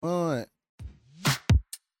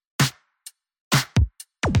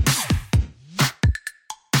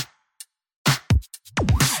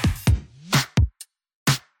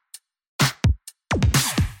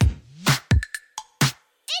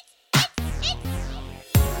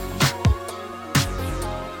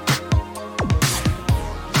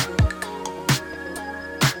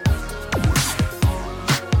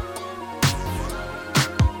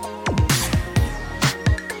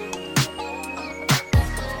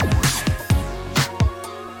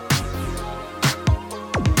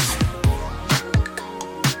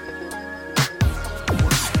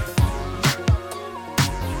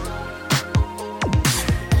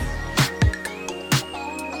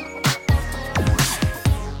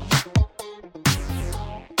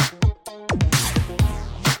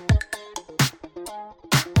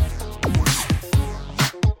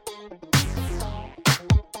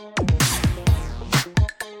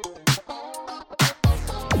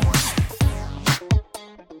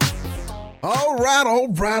All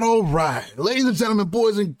right. Ladies and gentlemen,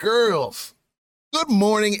 boys and girls, good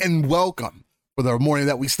morning and welcome for the morning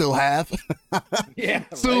that we still have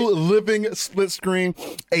to Living Split Screen,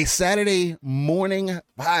 a Saturday morning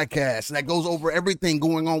podcast that goes over everything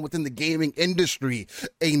going on within the gaming industry,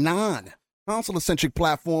 a non-console-centric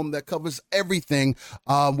platform that covers everything,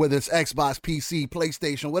 whether it's Xbox, PC,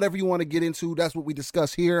 PlayStation, whatever you want to get into, that's what we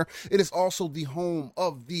discuss here. It is also the home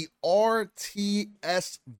of the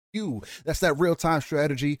RTS View. That's that real-time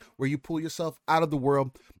strategy where you pull yourself out of the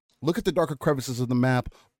world, look at the darker crevices of the map,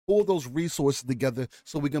 pull those resources together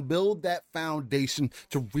so we can build that foundation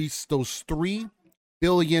to reach those 3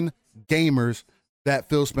 billion gamers that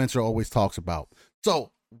Phil Spencer always talks about.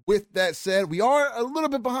 So, with that said, we are a little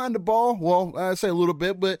bit behind the ball. Well, I say a little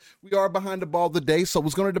bit, but we are behind the ball today. So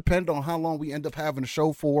it's going to depend on how long we end up having a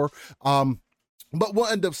show for. But we'll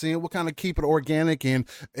end up seeing. We'll kind of keep it organic, and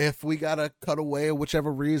if we got to cut away or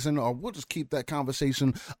whichever reason, or we'll just keep that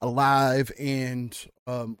conversation alive and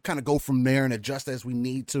kind of go from there and adjust as we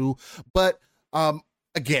need to. But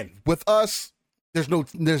again, with us,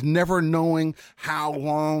 there's never knowing how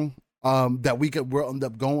long that we'll end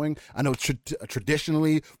up going. I know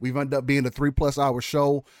traditionally we've ended up being a 3+ hour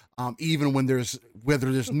show. Even when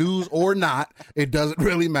whether there's news or not, it doesn't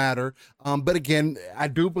really matter. But again, I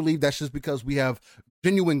do believe that's just because we have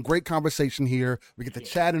genuine great conversation here. We get the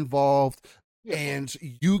chat involved. And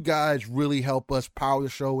you guys really help us power the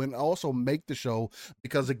show and also make the show,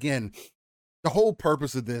 because again, the whole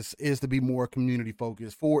purpose of this is to be more community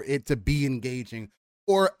focused, for it to be engaging,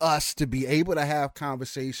 for us to be able to have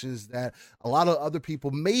conversations that a lot of other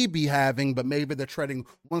people may be having, but maybe they're treading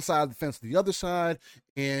one side of the fence to the other side.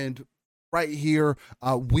 And right here,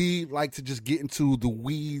 we like to just get into the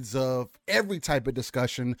weeds of every type of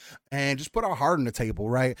discussion and just put our heart on the table,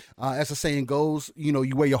 right? As the saying goes,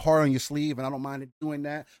 you wear your heart on your sleeve, and I don't mind doing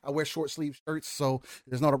that. I wear short sleeve shirts, so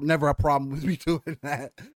there's never a problem with me doing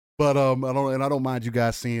that. But I don't mind you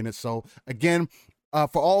guys seeing it. So again,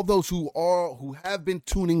 for all those who have been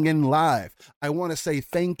tuning in live, I want to say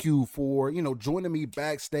thank you for joining me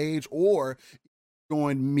backstage or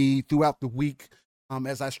join me throughout the week.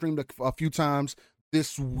 As I streamed a few times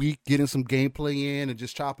this week, getting some gameplay in and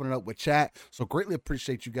just chopping it up with chat. So greatly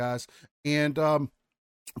appreciate you guys. And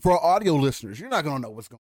for our audio listeners, you're not gonna know what's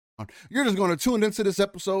going on. You're just gonna tune into this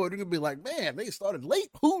episode and you're gonna be like, man, they started late.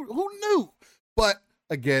 Who knew? But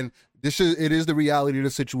again, it is the reality of the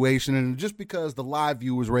situation, and just because the live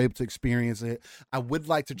viewers were able to experience it, I would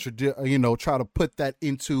like to try to put that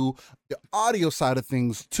into the audio side of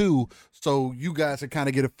things too, so you guys can kind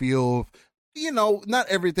of get a feel of, not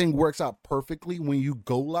everything works out perfectly when you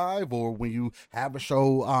go live or when you have a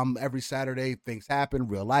show every Saturday. Things happen,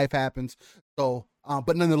 real life happens. So,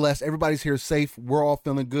 but nonetheless, everybody's here safe. We're all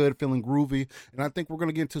feeling good, feeling groovy, and I think we're going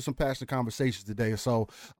to get into some passionate conversations today. So,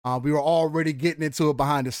 we were already getting into it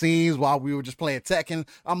behind the scenes while we were just playing Tekken.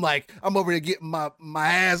 I'm over here getting my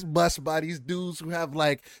ass busted by these dudes who have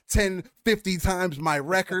like 10, 50 times my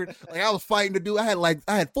record. Like, I was fighting the dude. I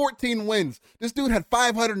had 14 wins. This dude had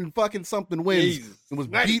 500 and fucking something wins. Jesus. And was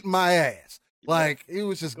beating my ass. Like, it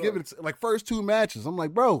was just giving it, like, first 2 matches. I'm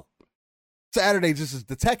like, bro, Saturday just is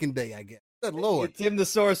the Tekken day, I guess. Good Lord. Tim the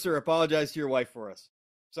Sorcerer, apologize to your wife for us.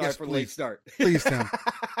 Sorry for the late start. Please, Tim.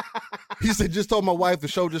 He said, just told my wife the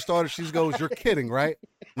show just started. She goes, you're kidding, right?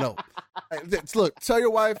 No. Look, tell your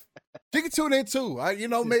wife, she can tune in too.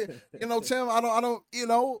 Tim, I don't,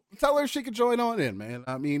 tell her she can join on in, man.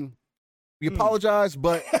 I mean, we apologize,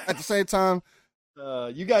 but at the same time,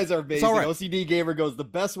 you guys are amazing. Right. OCD Gamer goes, the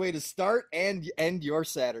best way to start and end your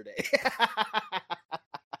Saturday.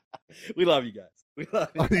 We love you guys. We love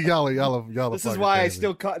you. y'all. This is why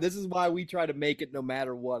this is why we try to make it no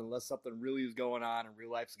matter what, unless something really is going on and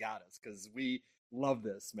real life's got us, because we love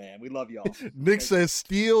this, man. We love y'all. Nick says,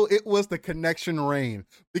 "Steele, it was the connection rain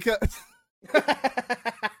because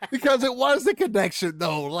because it was the connection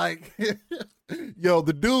though. Like, the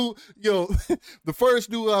first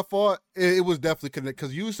dude I fought, it was definitely connect,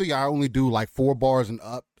 because usually I only do like 4 bars and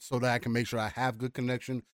up so that I can make sure I have good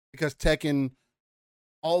connection, because Tekken,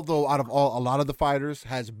 although out of a lot of the fighters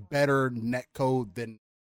has better net code than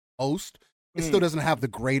most, it still doesn't have the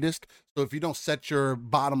greatest. So if you don't set your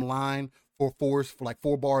bottom line for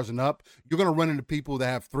 4 bars and up, you're going to run into people that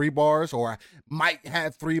have 3 bars or might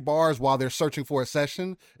have 3 bars while they're searching for a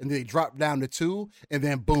session, and then they drop down to 2, and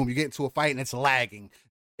then boom, you get into a fight and it's lagging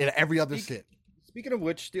in every other sit. Speaking of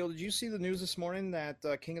which, Steele, did you see the news this morning that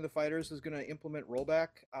King of the Fighters is going to implement rollback?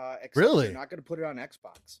 Really? They're not going to put it on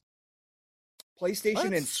Xbox.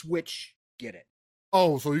 PlayStation and Switch get it.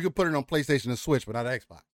 Oh, so you can put it on PlayStation and Switch, but not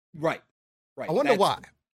Xbox. Right. I wonder why.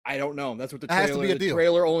 I don't know. That's what the It has to be a deal.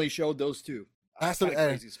 trailer only showed those two. It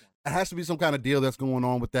has to be some kind of deal that's going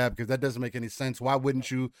on with that, because that doesn't make any sense. Why wouldn't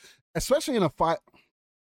you, especially in a fight?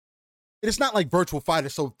 It's not like Virtual Fighter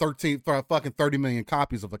sold 30 million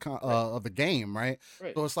copies of the game, right?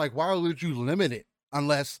 So it's like, why would you limit it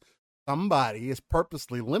unless somebody is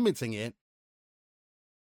purposely limiting it?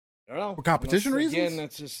 I don't know. For competition reasons. Again,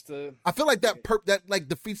 that's just. I feel like that like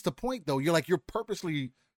defeats the point, though. You're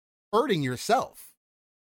purposely hurting yourself.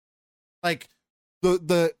 Like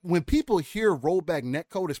the when people hear rollback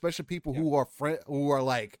netcode, especially people who are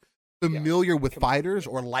like familiar with fighters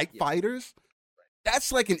or like fighters,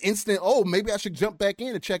 that's like an instant. Oh, maybe I should jump back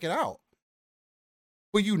in and check it out.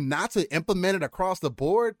 For you not to implement it across the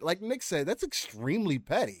board, like Nick said, that's extremely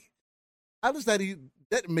petty. How does that?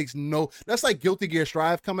 That makes no. That's like Guilty Gear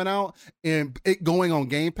Strive coming out and it going on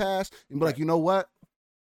Game Pass and be like, you know what?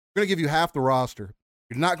 We're gonna give you half the roster.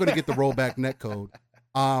 You're not gonna get the rollback netcode.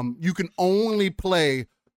 You can only play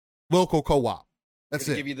local co-op. That's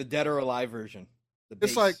it. Give you the Dead or Alive version.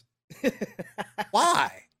 It's like,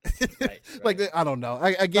 why? Right. Like, I don't know.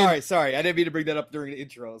 Sorry. I didn't mean to bring that up during the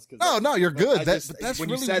intros. No, you're good. That's when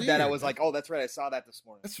really you said weird. that, I was like, oh, that's right. I saw that this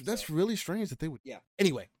morning. That's really strange that they would. Yeah.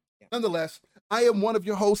 Anyway, nonetheless, I am one of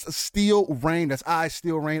your hosts, Steel Rain. That's I,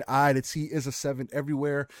 Steel Rain. The T is a 7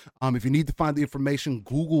 everywhere. If you need to find the information,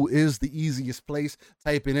 Google is the easiest place.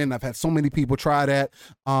 Type it in. I've had so many people try that,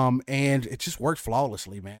 and it just works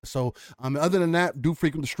flawlessly, man. So, other than that, do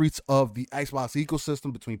frequent the streets of the Xbox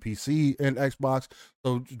ecosystem between PC and Xbox.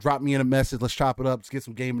 So, drop me in a message. Let's chop it up. Let's get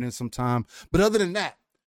some gaming in some time. But other than that,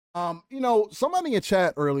 somebody in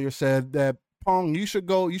chat earlier said that Pong, you should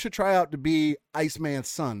try out to be Iceman's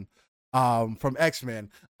son. From X-Men.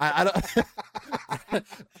 I don't.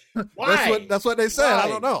 Why? That's what they said. Why? I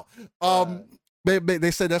don't know.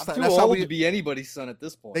 They said that's how we to be anybody's son at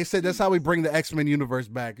this point. They said that's how we bring the X-Men universe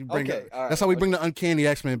back. That's how we bring the Uncanny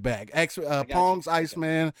X-Men back. Pong's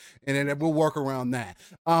Iceman, and then we'll work around that.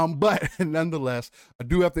 But nonetheless, I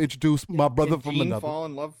do have to introduce my brother from Jean another. Fall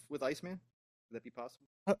in love with Iceman? Would that be possible?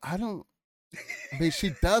 I don't. I mean,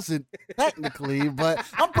 she doesn't technically, but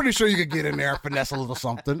I'm pretty sure you could get in there and finesse a little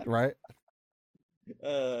something, right?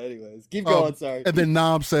 Anyways, keep going. Sorry. And then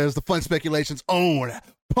Nom says the fun speculations own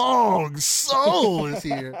Pong Soul is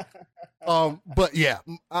here. But yeah,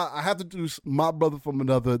 I have to introduce my brother from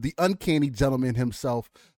another, the uncanny gentleman himself,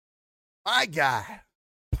 my guy,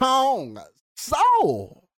 Pong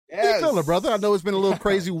Soul. Yes. How you feeling, brother? I know it's been a little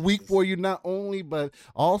crazy week for you, not only, but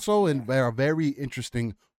also in a very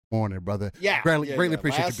interesting morning, brother. Greatly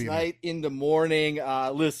appreciate you being here. Last night in the morning.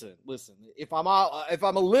 Listen. If I'm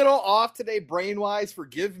a little off today, brain wise,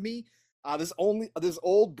 forgive me. This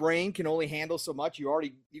old brain can only handle so much.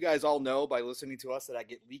 You guys all know by listening to us that I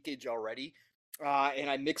get leakage already, and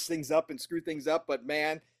I mix things up and screw things up. But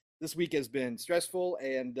man, this week has been stressful,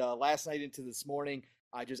 and last night into this morning,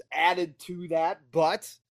 I just added to that.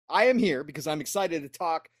 But I am here because I'm excited to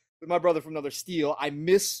talk with my brother from another Steel. I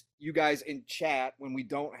miss you guys in chat when we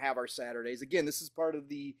don't have our Saturdays. Again, this is part of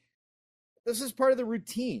the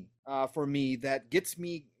routine for me that gets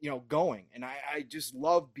me, going. And I just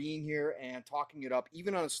love being here and talking it up,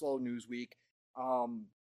 even on a slow news week.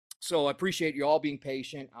 So I appreciate you all being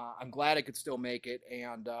patient. I'm glad I could still make it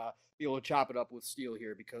and be able to chop it up with Steel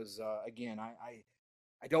here because, again,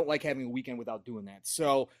 I don't like having a weekend without doing that.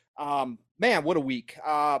 So, man, what a week.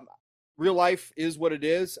 Real life is what it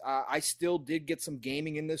is. I still did get some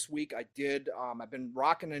gaming in this week. I did. I've been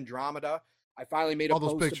rocking Andromeda. I finally made a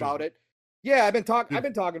post about it. Yeah, I've been talking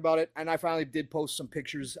about it, and I finally did post some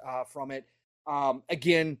pictures from it.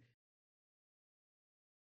 Again,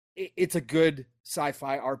 it's a good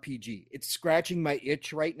sci-fi RPG. It's scratching my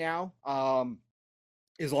itch right now.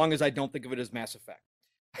 As long as I don't think of it as Mass Effect.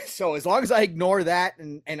 So as long as I ignore that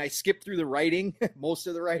and I skip through the writing, most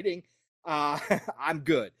of the writing, I'm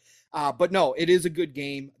good. But no, it is a good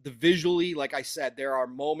game. Visually, like I said, there are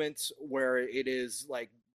moments where it is like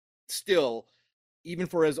still, even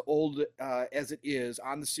for as old as it is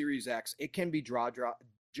on the Series X, it can be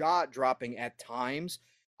jaw-dropping at times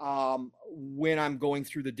when I'm going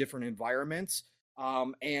through the different environments.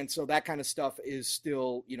 And so that kind of stuff is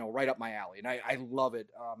still, right up my alley. And I love it,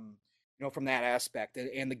 from that aspect.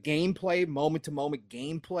 And the gameplay, moment-to-moment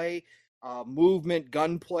gameplay, movement,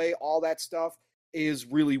 gunplay, all that stuff is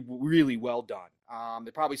really, really well done.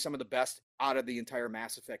 They're probably some of the best out of the entire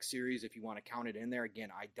Mass Effect series, if you want to count it in there. Again,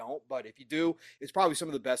 I don't, but if you do, it's probably some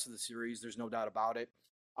of the best of the series. There's no doubt about it.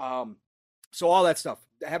 So all that stuff,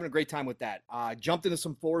 having a great time with that. Jumped into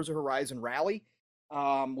some Forza Horizon Rally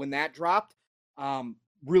when that dropped.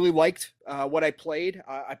 really liked what I played.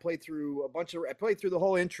 I played through the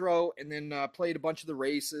whole intro, and then played a bunch of the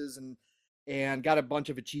races, and got a bunch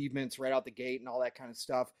of achievements right out the gate and all that kind of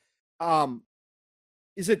stuff.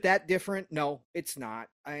 Is it that different? No, it's not.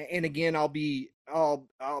 And again, I'll be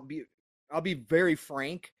very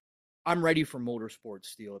frank. I'm ready for Motorsport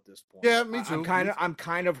Steel at this point. Yeah, me too. I'm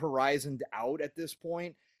kind of Horizoned out at this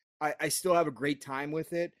point. I still have a great time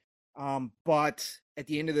with it. But at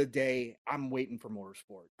the end of the day, I'm waiting for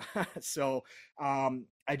Motorsport. So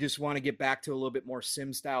I just want to get back to a little bit more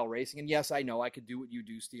sim style racing. And yes, I know I could do what you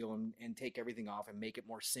do, Steel, and take everything off and make it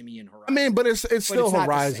more simmy and Horizon. I mean, but it's still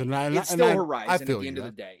Horizon. It's still Horizon at the end of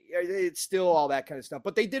the day. It's still all that kind of stuff.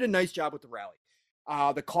 But they did a nice job with the rally.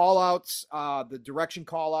 The call outs, the direction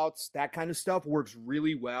call outs, that kind of stuff works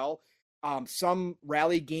really well. Some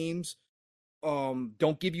rally games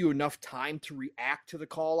don't give you enough time to react to the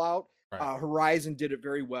call out. Right. Horizon did it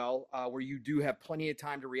very well, where you do have plenty of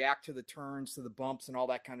time to react to the turns, to the bumps, and all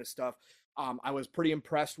that kind of stuff. I was pretty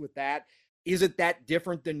impressed with that. Is it that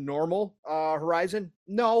different than normal Horizon?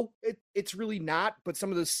 No, it's really not. But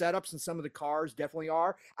some of the setups and some of the cars definitely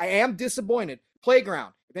are. I am disappointed.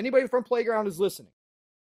 Playground. If anybody from Playground is listening,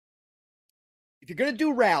 if you're going to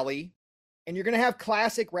do rally and you're going to have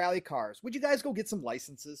classic rally cars, would you guys go get some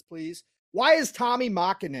licenses, please? Why is Tommy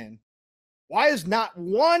Makinen? Why is not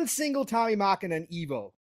one single Tommy Makinen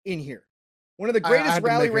Evo in here? One of the greatest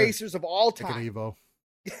rally racers of all time. An Evo.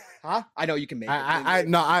 Huh? I know you can make it.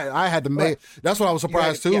 I had to make. That's what I was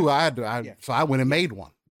surprised too. Yeah. So I went and made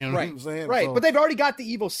one. You know right. what I'm saying? Right. So, but they've already got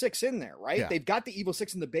the Evo 6 in there, right? Yeah. They've got the Evo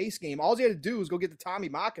 6 in the base game. All you had to do is go get the Tommy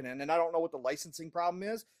Makinen, and I don't know what the licensing problem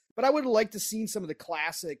is, but I would have liked to seen some of the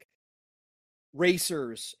classic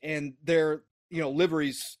racers and their,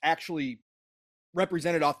 liveries actually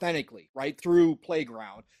represented authentically, right? Through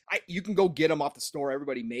Playground. You can go get them off the store.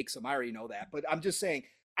 Everybody makes them. I already know that, but I'm just saying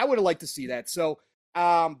I would have liked to see that. So,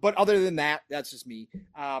 but other than that, that's just me.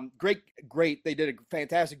 Great. They did a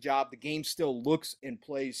fantastic job. The game still looks and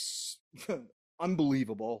plays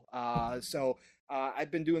unbelievable. So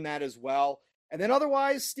I've been doing that as well. And then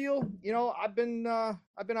otherwise, Steel, I've been on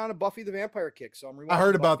a Buffy the Vampire kick. So I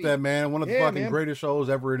heard about Buffy. That, man. One of the fucking greatest shows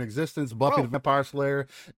ever in existence, Buffy the Vampire Slayer.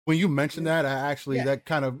 When you mentioned that, that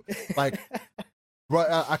kind of like.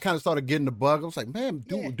 I kind of started getting the bug. I was like, man,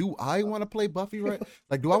 do I want to play Buffy right?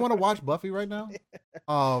 Like, do I want to watch Buffy right now?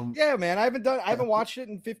 Yeah, man. I haven't watched it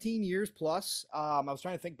in 15 years plus. I was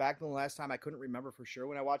trying to think back to the last time. I couldn't remember for sure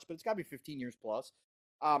when I watched, but it's got to be 15 years plus.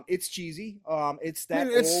 It's cheesy. It's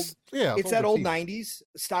that old 90s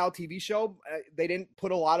style TV show. They didn't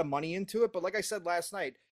put a lot of money into it, but like I said last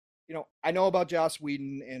night, I know about Joss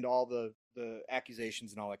Whedon and all the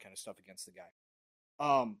accusations and all that kind of stuff against the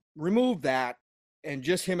guy. Remove that. And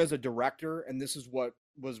just him as a director, and this is what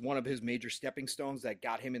was one of his major stepping stones that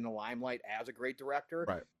got him in the limelight as a great director.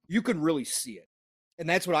 Right. You could really see it. And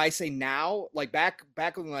that's what I say now. Like back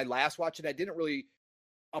when I last watched it, I didn't really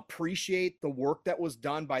appreciate the work that was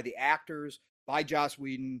done by the actors, by Joss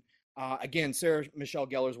Whedon. Again, Sarah Michelle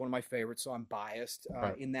Gellar is one of my favorites, so I'm biased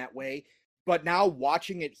in that way. But now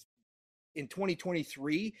watching it in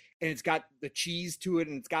 2023, and it's got the cheese to it,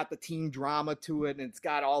 and it's got the team drama to it, and it's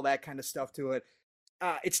got all that kind of stuff to it.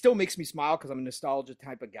 It still makes me smile because I'm a nostalgia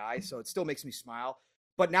type of guy, so it still makes me smile.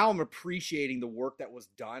 But now I'm appreciating the work that was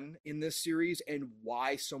done in this series and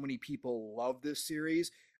why so many people love this series.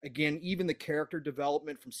 Again, even the character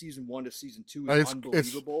development from season 1 to season 2 is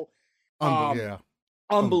unbelievable.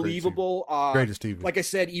 Unbelievable. Greatest TV. Like I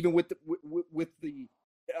said, even with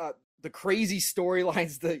the crazy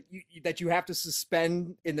storylines that you have to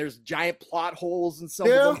suspend, and there's giant plot holes and so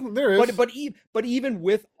on. Yeah, there is. But even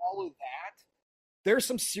with all of that, there's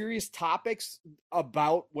some serious topics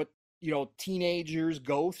about what teenagers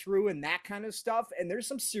go through and that kind of stuff. And there's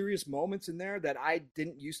some serious moments in there that I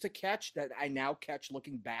didn't used to catch that I now catch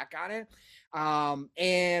looking back on it.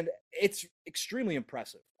 And it's extremely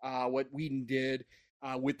impressive what Whedon did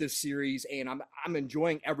with this series, and I'm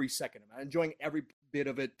enjoying every second of it. I'm enjoying every bit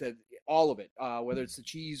of it, all of it, whether it's the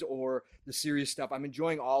cheese or the serious stuff. I'm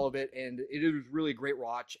enjoying all of it, and it is really a great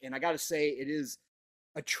watch. And I got to say, it is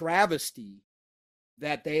a travesty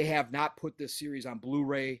that they have not put this series on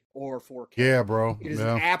Blu-ray or 4K. Yeah, bro. It is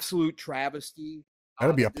an absolute travesty.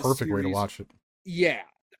 That'd be a perfect way to watch it. Yeah,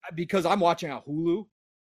 because I'm watching on Hulu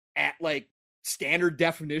at like standard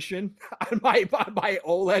definition on my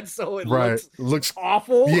OLED, so it looks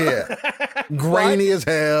awful. Yeah, grainy as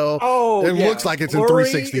hell. Oh, it looks like it's in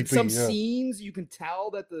 360p. In some scenes, you can tell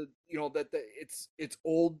that it's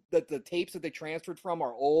old. That the tapes that they transferred from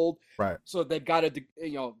are old. Right. So they've got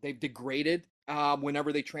they've degraded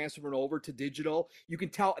whenever they transfer it over to digital. You can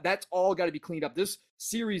tell that's all got to be cleaned up. This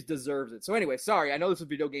series deserves it. So anyway, sorry, I know this is a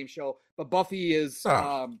video game show, but Buffy is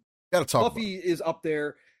gotta talk Buffy is up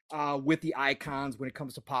there with the icons when it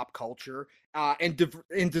comes to pop culture, and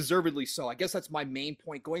deservedly so. I guess that's my main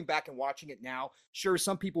point. Going back and watching it now, sure,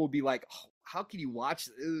 some people will be like, oh, how can you watch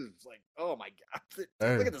this? It's like, oh my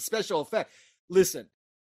God, look at the special effect. Listen,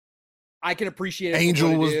 I can appreciate it.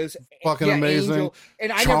 Angel was fucking amazing. Angel,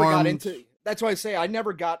 and I never got into, that's why I say I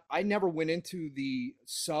never went into the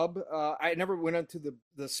sub. I never went into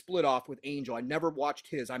the split off with Angel. I never watched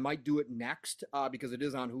his. I might do it next because it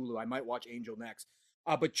is on Hulu. I might watch Angel next.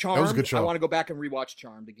 But Charmed, I want to go back and rewatch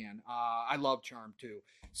Charmed again. I love Charmed too.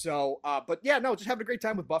 So, but yeah, no, just having a great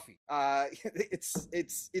time with Buffy.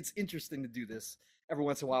 It's interesting to do this every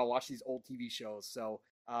once in a while, watch these old TV shows. So,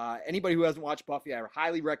 anybody who hasn't watched Buffy, I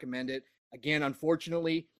highly recommend it. Again,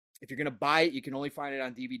 unfortunately, if you're gonna buy it, you can only find it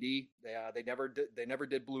on DVD. They never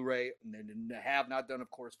did Blu-ray, and they have not done, of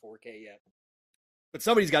course, 4K yet. But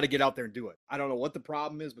somebody's got to get out there and do it. I don't know what the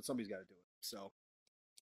problem is, but somebody's got to do it. So.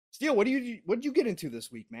 Steele, what did you get into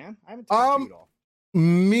this week, man? I haven't talked to you at all.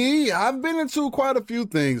 Me, I've been into quite a few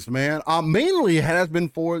things, man. Mainly it has been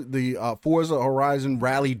for the Forza Horizon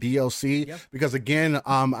Rally DLC, because again,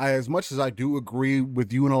 as much as I do agree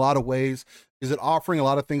with you in a lot of ways, is it offering a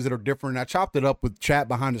lot of things that are different. I chopped it up with chat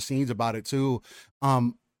behind the scenes about it too.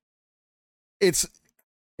 This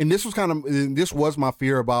was my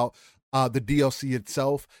fear about the DLC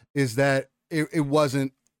itself, is that it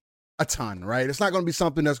wasn't a ton, right? It's not going to be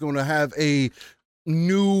something that's going to have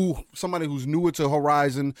somebody who's newer to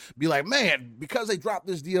Horizon be like, man, because they dropped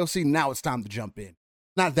this DLC, now it's time to jump in.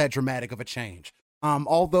 Not that dramatic of a change.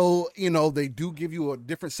 Although, they do give you a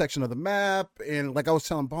different section of the map. And like I was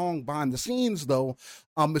telling Bong behind the scenes though,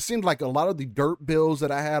 it seemed like a lot of the dirt builds that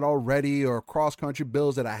I had already, or cross country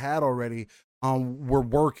builds that I had already, were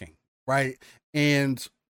working, right? And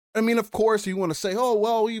I mean, of course, you want to say, oh,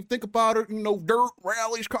 well, you think about it, dirt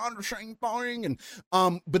rallies kind of the same thing. And,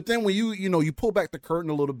 but then when you pull back the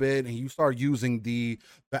curtain a little bit and you start using the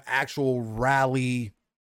actual rally,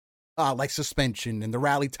 like suspension and the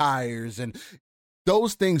rally tires, and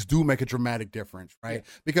those things do make a dramatic difference, right?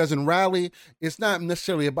 Yeah. Because in rally, it's not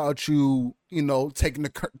necessarily about you, taking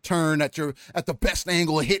the turn at the best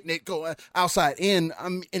angle, hitting it, going outside in.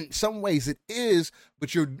 In some ways it is,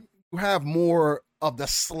 but you have more of the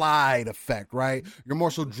slide effect, right? You're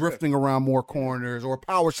more so drifting around more corners, or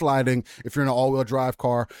power sliding if you're in an all-wheel drive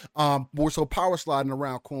car, more so power sliding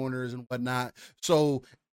around corners and whatnot. So,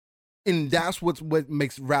 and that's what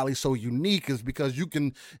makes rally so unique, is because you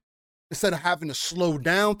can, instead of having to slow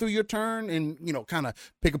down through your turn and, kind of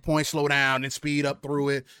pick a point, slow down and speed up through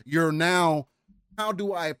it, you're now, how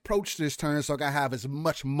do I approach this turn so I can have as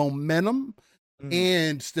much momentum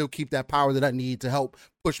and still keep that power that I need to help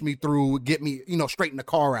push me through, get me, straighten the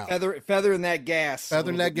car out. Feathering that gas.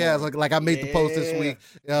 Feathering that gas, like I made the post this week.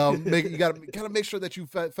 You gotta make sure that you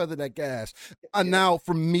feather that gas. Now,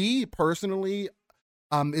 for me personally,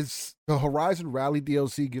 it's the Horizon Rally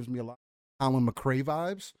DLC gives me a lot of Colin McRae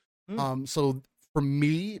vibes. So for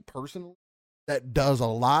me personally, that does a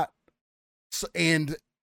lot. So, and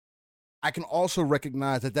I can also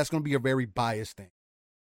recognize that that's going to be a very biased thing.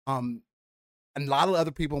 And a lot of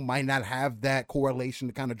other people might not have that correlation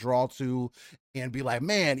to kind of draw to and be like,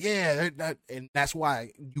 man, yeah, and that's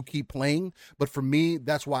why you keep playing. But for me,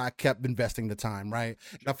 that's why I kept investing the time, right?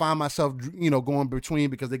 And I find myself, going between,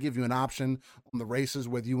 because they give you an option on the races,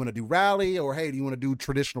 whether you want to do rally or, hey, do you want to do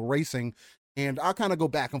traditional racing? And I'll kind of go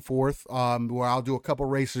back and forth, where I'll do a couple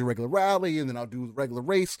races, regular rally, and then I'll do the regular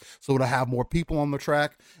race, so that I have more people on the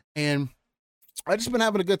track. And I just been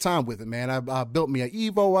having a good time with it, man. I built me an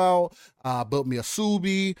Evo out, built me a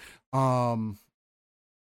Subi.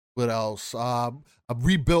 What else? I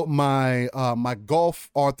rebuilt my my Golf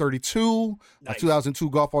R32, my 2002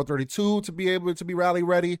 Golf R32, to be able to be rally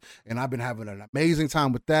ready, and I've been having an amazing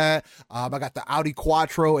time with that. I got the Audi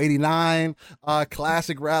Quattro 89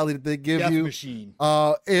 classic rally that they give Death you. Machine.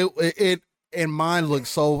 It and mine looks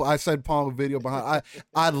so. I said Palm video behind.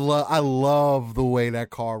 I love the way that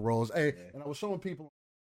car rolls. Hey, and I was showing people.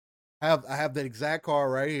 I have that exact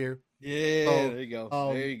car right here. Yeah, so, there you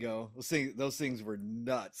go. There you go. Those things were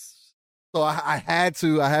nuts. So I had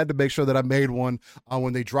to make sure that I made one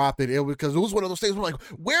when they dropped it. Because it was one of those things where, like,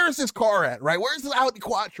 where is this car at? Right? Where's this Audi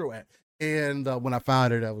Quattro at? And when I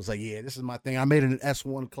found it, I was like, yeah, this is my thing. I made it an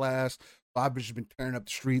S1 class. So I've just been tearing up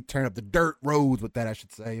the street, tearing up the dirt roads with that, I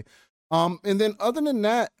should say. And then other than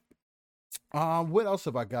that, what else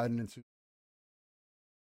have I gotten into?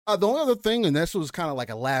 The only other thing, and this was kind of like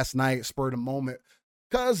a last night spur of the moment,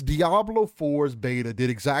 because Diablo 4's beta did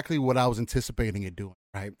exactly what I was anticipating it doing,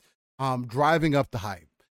 right? Driving up the hype.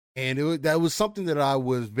 And that was something that I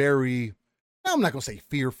was very, I'm not going to say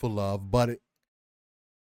fearful of, but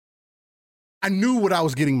I knew what I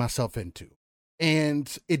was getting myself into.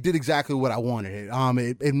 And it did exactly what I wanted.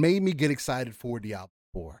 It made me get excited for Diablo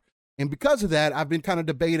 4. And because of that, I've been kind of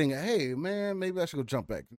debating, hey, man, maybe I should go jump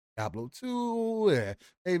back to Diablo 2.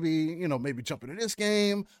 Maybe jump into this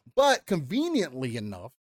game. But conveniently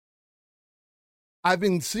enough, I've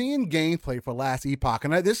been seeing gameplay for Last Epoch,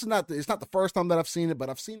 and it's not the first time that I've seen it, but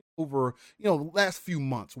I've seen it over, the last few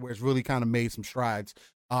months where it's really kind of made some strides,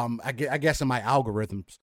 I guess in my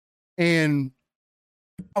algorithms. And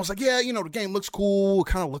I was like, yeah, the game looks cool. It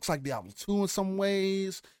kind of looks like Diablo 2 in some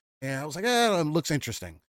ways. And I was like, it looks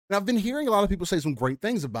interesting. And I've been hearing a lot of people say some great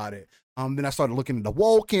things about it. Then I started looking into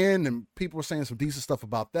Woken, and people were saying some decent stuff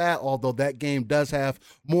about that, although that game does have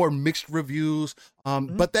more mixed reviews.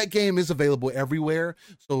 But that game is available everywhere.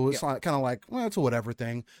 So it's kind of like, well, it's a whatever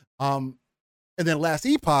thing. And then Last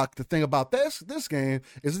Epoch, the thing about this game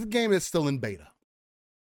is the game is still in beta.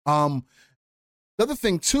 The other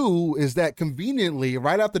thing, too, is that conveniently,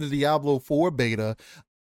 right after the Diablo 4 beta,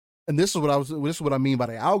 and this is what I mean by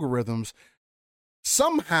the algorithms,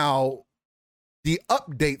 somehow the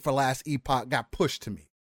update for Last Epoch got pushed to me,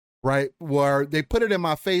 right? Where they put it in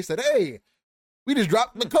my face that, hey, we just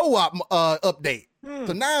dropped the co-op update.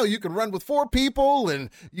 So now you can run with 4 people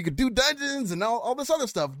and you can do dungeons and all this other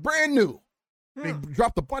stuff. Brand new. They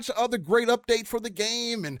dropped a bunch of other great updates for the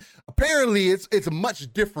game, and apparently it's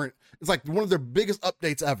much different. It's like one of their biggest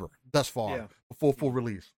updates ever thus far before full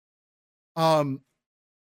release. So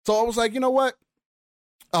I was like, you know what?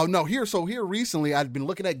 Oh no, here recently I'd been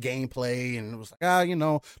looking at gameplay and it was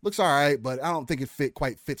like, looks all right, but I don't think it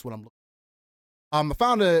quite fits what I'm looking for. I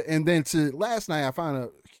found last night I found a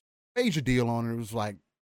major deal on it. It was like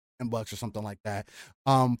 $10 or something like that.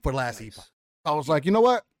 For Last Epoch. I was like, you know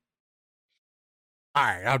what? All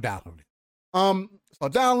right, I'll download it. So I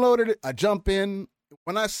downloaded it. I jump in.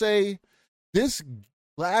 When I say this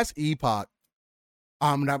Last Epoch,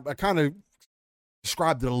 and I kind of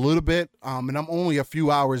described it a little bit, and I'm only a few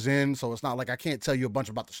hours in, so it's not like I can't tell you a bunch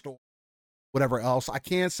about the story, whatever else. I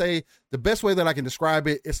can say the best way that I can describe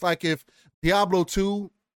it, it's like if Diablo 2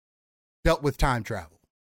 dealt with time travel,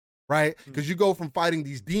 right? Because you go from fighting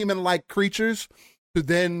these demon-like creatures to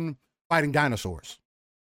then fighting dinosaurs.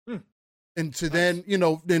 And to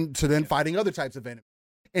then fighting other types of enemies.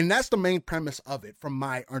 And that's the main premise of it, from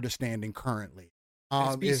my understanding currently.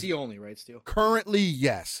 It's PC only, right, Steel? Currently,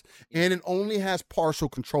 yes. And it only has partial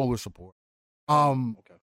controller support.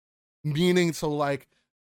 Okay. Meaning, so like,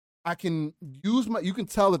 I can use you can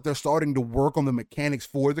tell that they're starting to work on the mechanics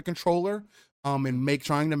for the controller, and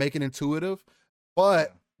trying to make it intuitive.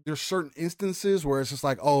 But there's certain instances where it's just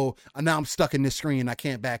like, oh, now I'm stuck in this screen, I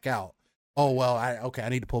can't back out. Oh, well, I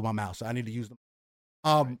need to pull my mouse. I need to use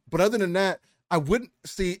them. But other than that, I wouldn't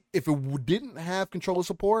see, if it didn't have controller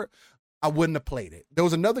support, I wouldn't have played it. There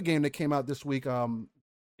was another game that came out this week.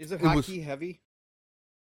 Is it hotkey heavy?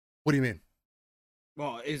 What do you mean?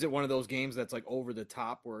 Well, is it one of those games that's like over the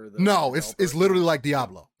top where No, it's literally like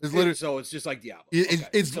Diablo. It's literally, so it's just like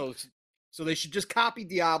Diablo. So they should just copy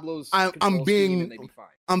Diablo's. I'm being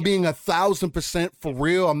 1,000% for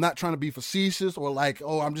real. I'm not trying to be facetious or like,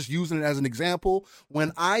 I'm just using it as an example.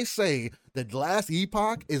 When I say that Last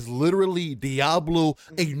Epoch is literally Diablo,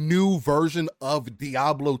 a new version of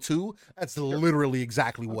Diablo 2, that's literally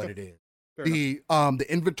exactly what it is. The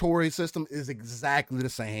inventory system is exactly the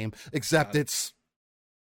same, except it's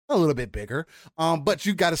a little bit bigger. But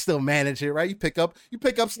you got to still manage it, right? You pick up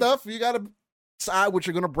stuff. You got to decide what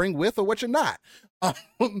you're going to bring with or what you're not.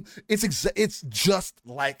 It's just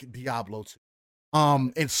like Diablo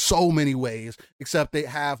 2 in so many ways, except they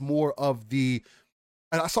have more of the,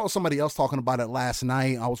 and I saw somebody else talking about it last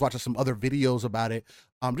night. I was watching some other videos about it,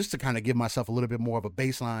 just to kind of give myself a little bit more of a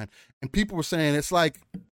baseline. And people were saying it's like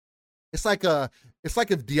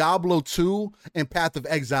if Diablo 2 and Path of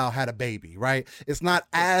Exile had a baby, right? It's not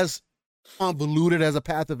as convoluted as a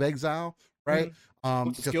Path of Exile, right?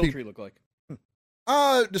 What's the skill tree look like?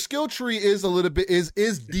 The skill tree is a little bit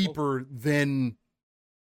is deeper than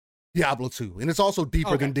Diablo 2, and it's also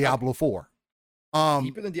deeper than Diablo 4.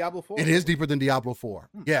 Deeper than Diablo 4? It is deeper than Diablo 4.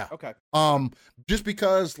 Yeah. Okay. Just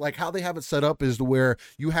because like how they have it set up is to where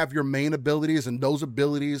you have your main abilities, and those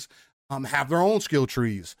abilities have their own skill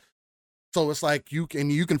trees. So it's like you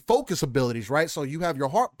can focus abilities, right? So you have your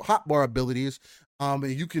hotbar abilities, and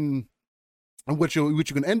you can, and what you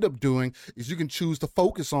can end up doing is you can choose to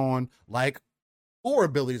focus on like 4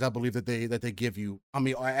 abilities, I believe that they give you. I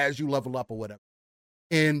mean, as you level up or whatever.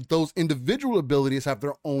 And those individual abilities have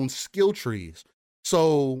their own skill trees.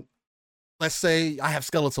 So let's say I have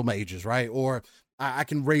skeletal mages, right? Or I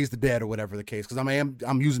can raise the dead or whatever the case, because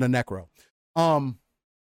I'm using a necro.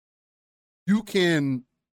 You can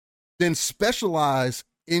then specialize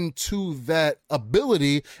into that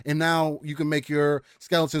ability, and now you can make your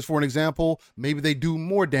skeletons, for an example, maybe they do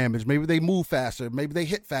more damage, maybe they move faster, maybe they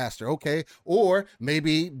hit faster, okay, or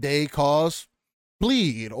maybe they cause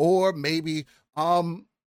bleed, or maybe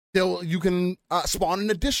you can spawn an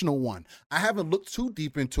additional one. I haven't looked too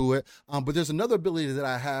deep into it, but there's another ability that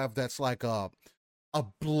I have that's like a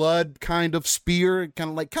blood kind of spear,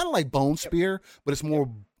 kind of like bone spear, but it's more.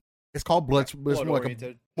 It's called blood. But it's more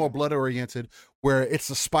like more blood oriented, where it's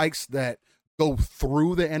the spikes that go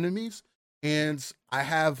through the enemies. And I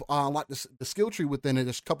have like the skill tree within it.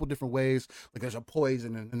 There's a couple different ways. Like there's a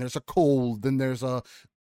poison, and there's a cold, then there's or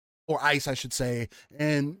ice, I should say,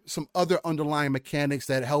 and some other underlying mechanics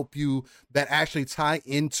that help you, that actually tie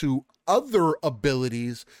into other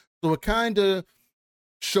abilities. So it kind of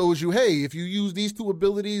shows you, hey, if you use these two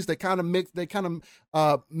abilities, they kind of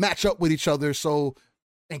match up with each other. So,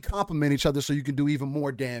 and complement each other, so you can do even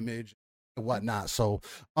more damage and whatnot. So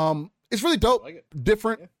it's really dope,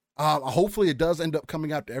 different. Hopefully it does end up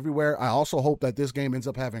coming out to everywhere. I also hope that this game ends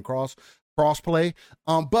up having cross play.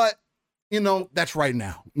 But that's right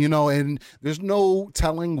now, and there's no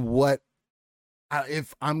telling what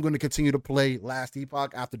if I'm going to continue to play Last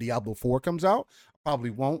Epoch after Diablo 4 comes out. I probably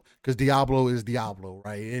won't, because Diablo is Diablo,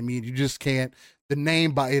 right? I mean, you just can't. The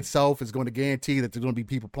name by itself is going to guarantee that there's going to be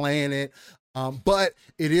people playing it. But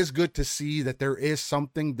it is good to see that there is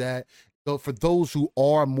something that, for those who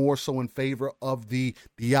are more so in favor of the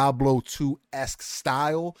Diablo 2-esque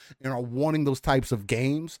style and are wanting those types of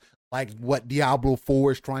games, like what Diablo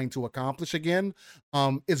 4 is trying to accomplish again,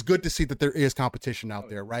 it's good to see that there is competition out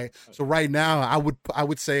there, right? So right now, I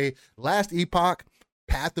would say Last Epoch,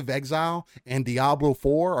 Path of Exile, and Diablo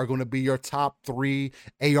 4 are going to be your top 3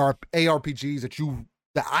 ARPGs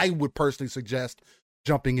that I would personally suggest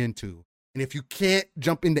jumping into. And if you can't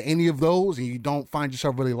jump into any of those and you don't find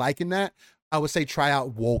yourself really liking that, I would say try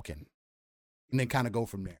out Woken and then kind of go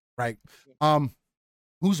from there, right?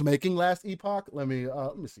 Who's making Last Epoch? Let me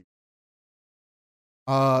see.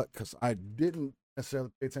 Because I didn't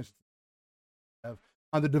necessarily pay attention to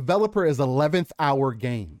the developer is 11th Hour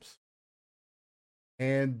Games.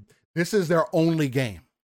 And this is their only game.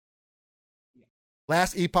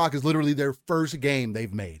 Last Epoch is literally their first game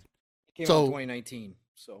they've made. It came out in 2019,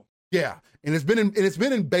 so. Yeah, and it's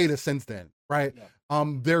been in beta since then, right? Yeah.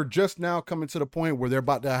 They're just now coming to the point where they're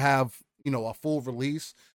about to have, a full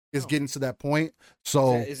release. Is getting to that point.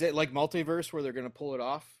 So is it like Multiverse where they're going to pull it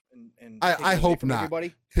off? And I hope not.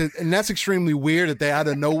 Everybody? And that's extremely weird that they out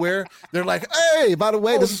of nowhere they're like, hey, by the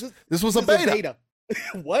way, this was a beta.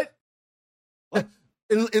 What?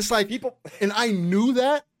 It's like people, and I knew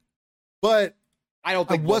that, but I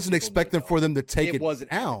wasn't expecting for them to take it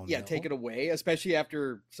down. Yeah, take it away, especially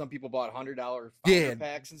after some people bought $100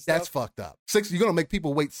 packs and stuff. That's fucked up. You're gonna make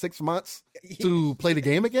people wait 6 months to play the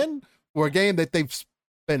game again, or a game that they've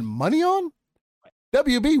spent money on.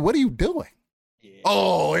 WB, what are you doing? Yeah.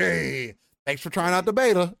 Oh, hey, thanks for trying out the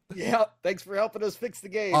beta. Yeah, thanks for helping us fix the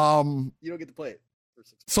game. You don't get to play it for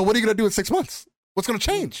 6 months. So what are you gonna do in 6 months? What's gonna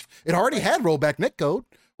change? It already had rollback netcode.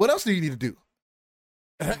 What else do you need to do?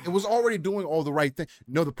 It was already doing all the right thing.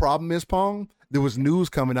 The problem is, Pong, there was news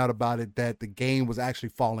coming out about it that the game was actually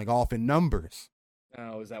falling off in numbers.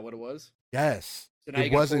 Oh, is that what it was? Yes. So now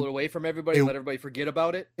you got to pull it away from everybody and let everybody forget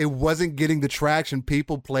about it? It wasn't getting the traction.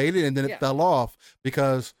 People played it, and then it fell off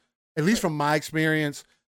because, at least from my experience,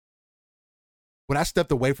 when I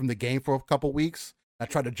stepped away from the game for a couple weeks, I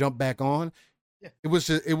tried to jump back on. Yeah.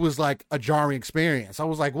 It was like a jarring experience. I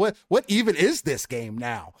was like, what even is this game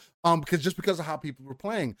now? Because of how people were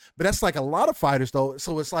playing. But that's like a lot of fighters though.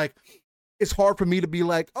 So it's like, it's hard for me to be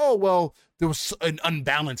like, oh, well, there was an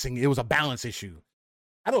unbalancing. It was a balance issue.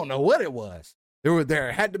 I don't know what it was.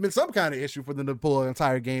 There had to have been some kind of issue for them to pull an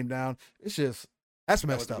entire game down. It's just, that's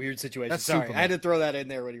messed up. A weirid situation. Sorry, I had to throw that in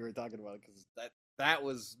there when you were talking about it, because that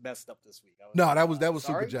was messed up this week. That was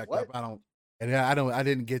super jacked up. I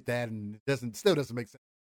didn't get that, and it still doesn't make sense.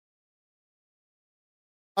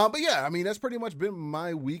 But yeah, I mean, that's pretty much been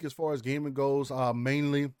my week as far as gaming goes.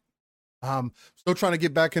 Mainly, still trying to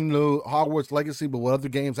get back into Hogwarts Legacy, but what other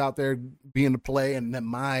games out there being to play, and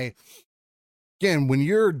then again, when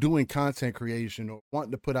you're doing content creation or wanting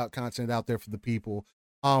to put out content out there for the people,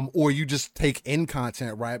 or you just take in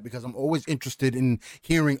content, right? Because I'm always interested in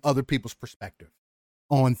hearing other people's perspective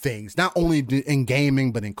on things, not only in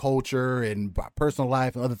gaming, but in culture and personal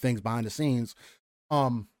life and other things behind the scenes.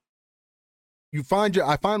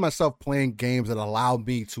 I find myself playing games that allow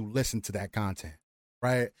me to listen to that content,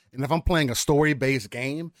 right? And if I'm playing a story-based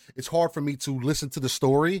game, it's hard for me to listen to the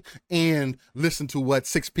story and listen to what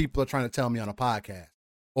 6 people are trying to tell me on a podcast,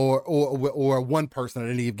 or one person at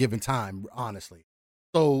any given time, honestly.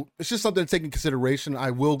 So it's just something to take into consideration.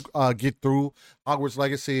 I will get through Hogwarts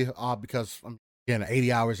Legacy because I'm again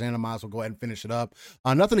 80 hours in. I might as well go ahead and finish it up.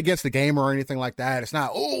 Nothing against the game or anything like that. It's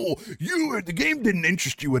not, the game didn't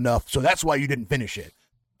interest you enough, so that's why you didn't finish it.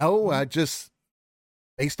 No, I just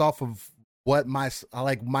based off of what I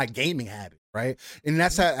like my gaming habit, right? And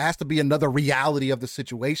has to be another reality of the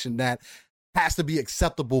situation that has to be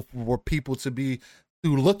acceptable for people to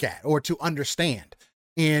look at or to understand.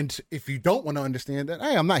 And if you don't want to understand that,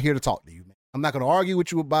 hey, I'm not here to talk to you, man. I'm not going to argue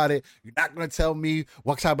with you about it. You're not going to tell me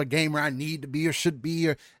what type of gamer I need to be or should be.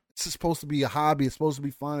 Or it's supposed to be a hobby. It's supposed to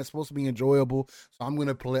be fun. It's supposed to be enjoyable. So I'm going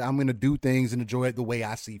to play. I'm going to do things and enjoy it the way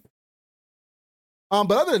I see it.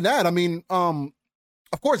 But other than that, I mean,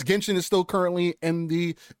 of course, Genshin is still currently in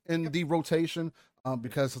the rotation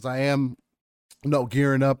because as I am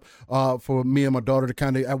gearing up for me and my daughter to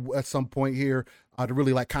kind of at some point here to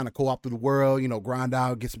really like kind of co-op through the world, grind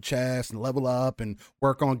out, get some chess and level up and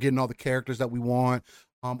work on getting all the characters that we want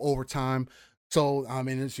over time. So I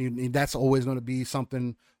mean, that's always going to be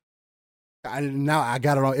something. Now I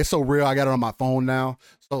got it on. It's so real. I got it on my phone now,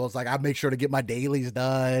 so it's like I make sure to get my dailies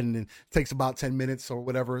done, and it takes about 10 minutes or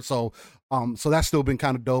whatever. So that's still been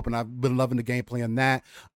kind of dope, and I've been loving the gameplay on that.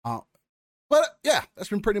 But yeah, that's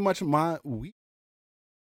been pretty much my week.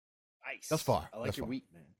 Nice. That's far. I like your week,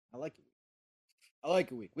 man. I like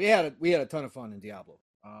your week. We had a ton of fun in Diablo.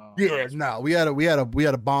 We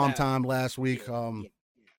had a bomb time last week.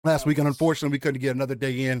 Last week, and unfortunately, we couldn't get another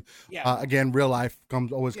day in. Again, real life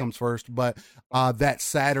comes first. But that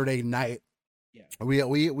Saturday night,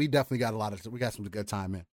 we definitely got we got some good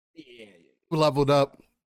time in. Yeah. We leveled up.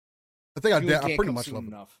 I think I pretty much leveled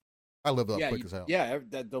enough. I leveled up quick as hell. Yeah,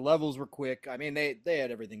 the levels were quick. I mean, they had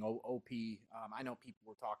everything OP. I know people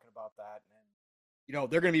were talking about that, and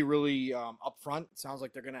they're going to be really upfront. It sounds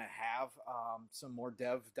like they're going to have some more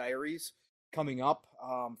dev diaries coming up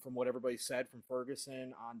from what everybody said from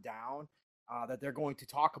Ferguson on down, that they're going to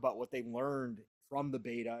talk about what they learned from the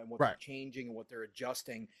beta and what they're changing and what they're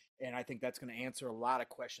adjusting. And I think that's going to answer a lot of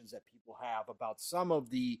questions that people have about some of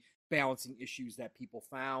the balancing issues that people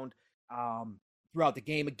found throughout the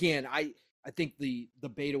game. Again, I think the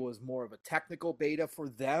beta was more of a technical beta for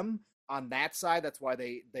them on that side. That's why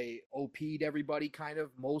they OP'd everybody, kind of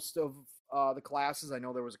most of the classes. I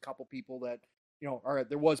know there was a couple people that or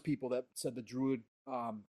there was people that said the druid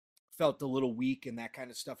felt a little weak and that kind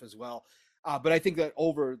of stuff as well. But I think that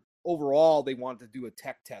overall they wanted to do a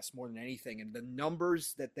tech test more than anything, and the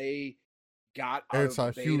numbers that they got out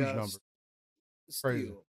of beta, huge number.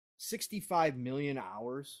 Crazy. 65 million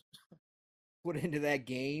hours put into that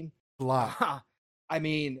game. A lot. I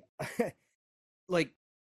mean, like,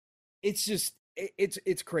 it's just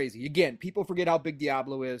it's crazy. Again, people forget how big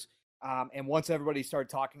Diablo is, and once everybody started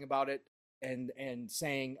talking about it and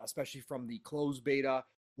saying, especially from the closed beta,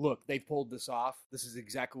 look, they pulled this off. This is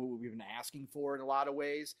exactly what we've been asking for in a lot of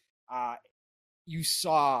ways. You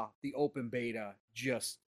saw the open beta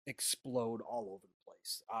just explode all over the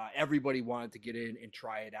place. Everybody wanted to get in and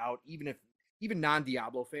try it out, even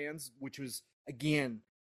non-Diablo fans, which was, again,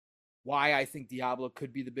 why I think Diablo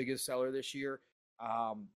could be the biggest seller this year.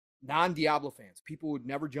 Non-Diablo fans, people who had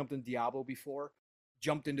never jumped into Diablo before,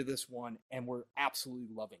 jumped into this one and were absolutely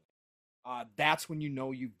loving it. That's when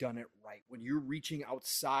you've done it right. When you're reaching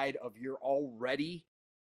outside of your already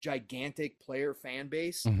gigantic player fan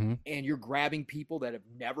base, and you're grabbing people that have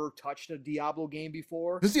never touched a Diablo game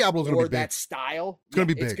before. This Diablo's going to be big. That style. It's going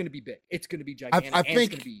to be big. It's going to be big. It's going to be gigantic.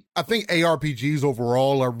 I think ARPGs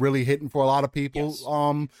overall are really hitting for a lot of people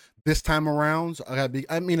this time around.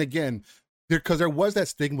 I mean, again, because there was that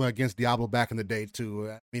stigma against Diablo back in the day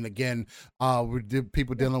too. I mean, again,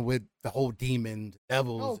 people dealing with the whole demon,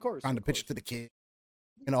 devils, trying to pitch it to the kid,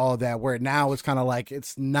 and all of that. Where now it's kind of like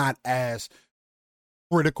it's not as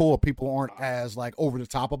critical, or people aren't as like over the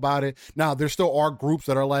top about it. Now there still are groups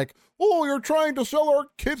that are like, "Oh, you're trying to sell our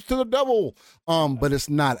kids to the devil," but it's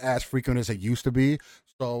not as frequent as it used to be.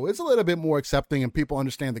 So it's a little bit more accepting, and people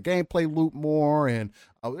understand the gameplay loop more, and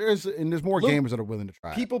there's more gamers that are willing to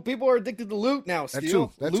try. People are addicted to loot now.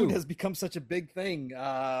 Still, loot has become such a big thing.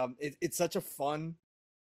 It's such a fun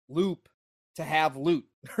loop to have loot,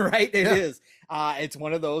 right? It is. It's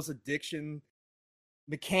one of those addiction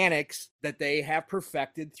mechanics that they have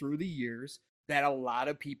perfected through the years that a lot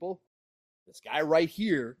of people, this guy right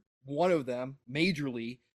here, one of them,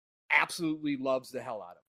 majorly, absolutely loves the hell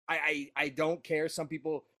out of. I don't care. Some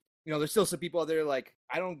people there's still some people out there like,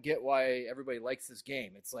 I don't get why everybody likes this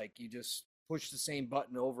game. It's like you just push the same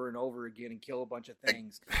button over and over again and kill a bunch of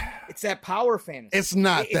things. It's that power fantasy. It's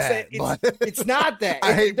not it's not that.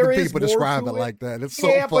 I hate when people describe it like that. It's so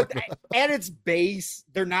fucked up. At its base,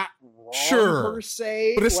 they're not wrong per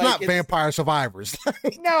se. But it's not Vampire Survivors.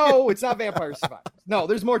 No, it's not Vampire Survivors. No,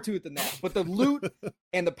 there's more to it than that. But the loot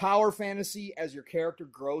and the power fantasy as your character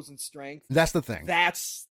grows in strength. That's the thing.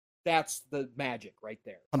 That's the magic right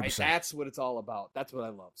there. Right? That's what it's all about. That's what I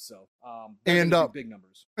love. So, and big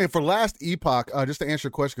numbers. And for Last Epoch, just to answer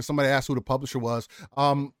your question, because somebody asked who the publisher was,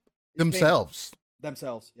 themselves.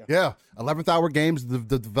 Yeah. 11th Hour Games,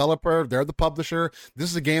 the developer, they're the publisher.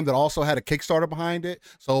 This is a game that also had a Kickstarter behind it,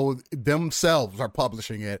 so themselves are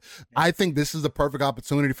publishing it. I think this is the perfect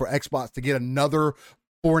opportunity for Xbox to get another.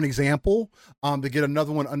 For an example, to get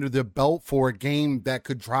another one under their belt for a game that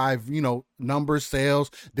could drive, numbers,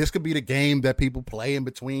 sales. This could be the game that people play in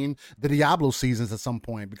between the Diablo seasons at some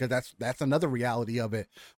point, because that's another reality of it.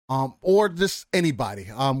 Or just anybody,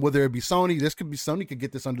 whether it be Sony, Sony could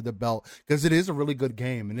get this under their belt because it is a really good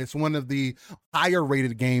game. And it's one of the higher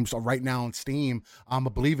rated games right now on Steam. I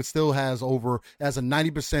believe it still has a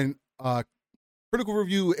 90% critical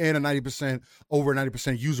review and over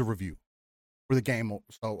 90% user review for the game,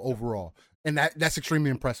 so overall, and that's extremely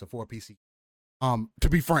impressive for a PC. To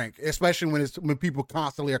be frank, especially when people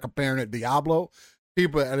constantly are comparing it to Diablo,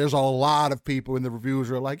 there's a lot of people in the reviews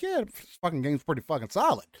who are like, yeah, this fucking game's pretty fucking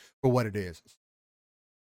solid for what it is.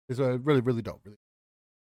 It's really, really dope. Really.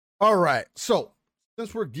 All right, so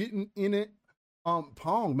since we're getting in it,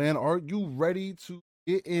 Pong, man, are you ready to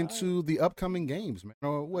get into the upcoming games, man?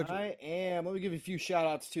 I am. Let me give you a few shout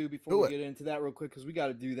outs too before we get into that real quick, because we got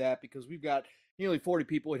to do that because we've got nearly 40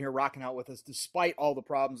 people in here rocking out with us despite all the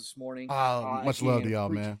problems this morning. Much love to y'all,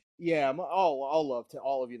 man. Yeah, all love to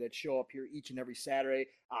all of you that show up here each and every Saturday.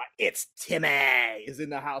 It's Timmy is in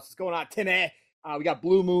the house. What's going on, Timmy? We got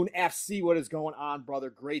Blue Moon FC. What is going on, brother?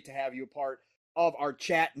 Great to have you a part of our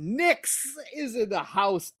chat. Nix is in the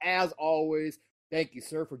house as always. Thank you,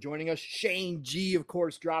 sir, for joining us. Shane G, of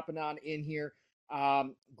course, dropping on in here.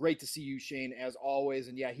 Great to see you, Shane, as always.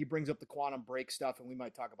 And yeah, he brings up the quantum break stuff, and we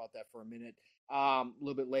might talk about that for a minute a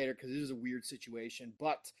little bit later because it is a weird situation.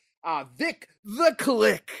 But Vic the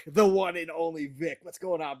Click, the one and only Vic. What's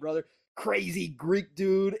going on, brother? Crazy Greek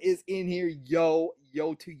dude is in here. Yo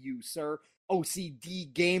to you, sir.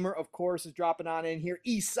 OCD Gamer, of course, is dropping on in here.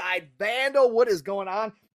 Eastside Vandal, what is going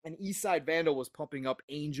on? And Eastside Vandal was pumping up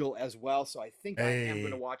Angel as well, so I think I am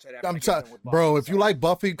going to watch that. Bro, if you like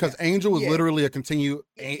Buffy, because Angel is literally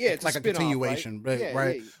it's like a continuation,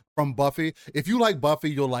 right? From Buffy. If you like Buffy,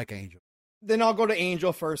 you'll like Angel. Then I'll go to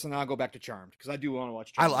Angel first, and then I'll go back to Charmed because I do want to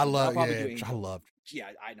watch Charmed. I love. Yeah,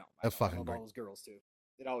 I know. That's fucking great. All those girls too.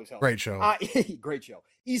 It always helps. Great show. Great show.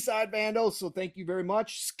 Eastside Vandal. So thank you very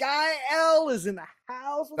much. Sky L is in the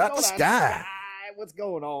house. That's Sky. What's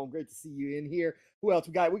going on? Great to see you in here. Who else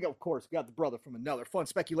we got? Of course, we got the brother from another Fun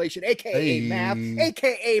Speculation, aka Mav,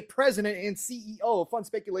 aka President and CEO of Fun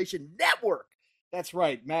Speculation Network. That's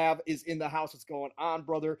right. Mav is in the house. What's going on,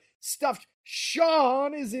 brother? Stuffed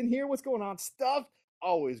Sean is in here. What's going on, Stuffed?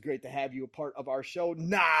 Always great to have you a part of our show.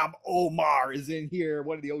 Nam Omar is in here,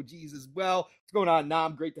 one of the OGs as well. What's going on,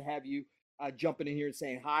 Nam? Great to have you jumping in here and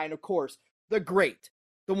saying hi. And of course, the great,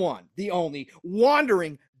 the one, the only,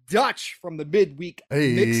 Wandering Dutch from the midweek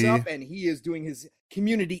mix-up, and he is doing his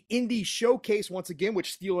community indie showcase once again,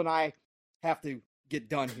 which Steele and I have to get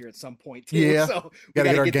done here at some point too. Yeah, so we gotta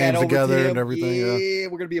get our games together and everything. Yeah,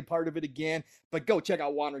 we're gonna be a part of it again. But go check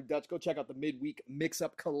out Wandering Dutch. Go check out the midweek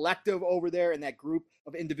mix-up collective over there and that group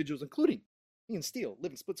of individuals, including me and Steele,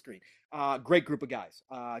 Living Split Screen. Great group of guys.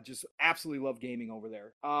 Just absolutely love gaming over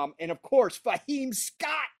there. And of course, Fahim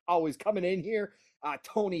Scott always coming in here.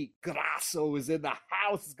 Tony Grasso is in the house.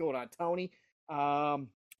 What's going on, Tony?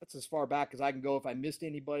 That's as far back as I can go. If I missed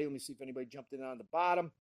anybody, let me see if anybody jumped in on the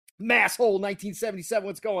bottom. Masshole 1977,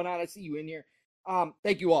 what's going on? I see you in here.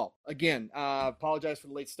 Thank you all. Again, apologize for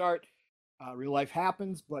the late start. Real life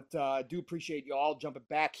happens, but I do appreciate you all jumping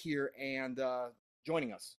back here and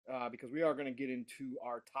joining us because we are going to get into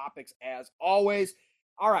our topics as always.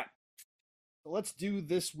 All right. So let's do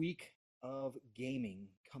this week of gaming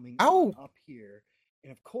coming up here.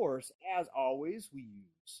 And of course, as always, we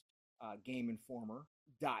use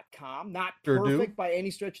GameInformer.com. Not perfect by any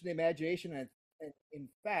stretch of the imagination. And in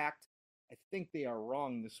fact, I think they are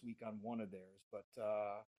wrong this week on one of theirs. But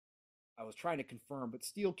I was trying to confirm. But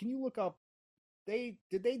Steele, can you look up? Did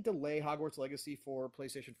they delay Hogwarts Legacy for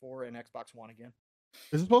PlayStation 4 and Xbox One again?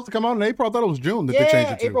 Is it supposed to come out in April? I thought it was June that they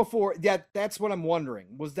changed it to. April 4. Yeah, that's what I'm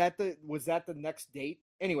wondering. Was that the next date?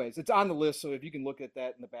 anyways, it's on the list. So if you can look at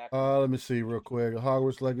that in the back. Let me see real quick.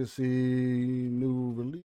 Hogwarts Legacy new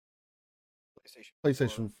release.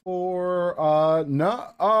 PlayStation 4. No.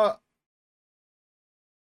 I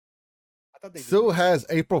thought they still has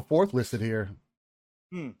April 4th listed here.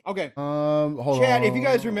 Okay. Hold Chad, on. if you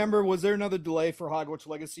guys remember, was there another delay for Hogwarts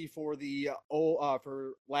Legacy for the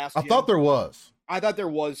for last? I thought there was. I thought there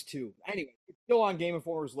was too. Anyway, it's still on Game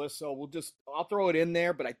Informer's list, so I'll throw it in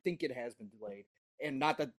there, but I think it has been delayed, and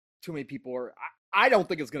not that too many people are. I don't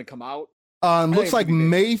think it's going to come out. Looks like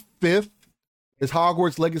May 5th is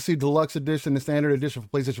Hogwarts Legacy Deluxe Edition, the Standard Edition for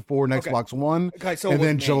PlayStation 4 and Xbox One. Okay, so and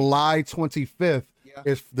then July 25th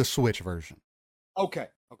is the Switch version. Okay.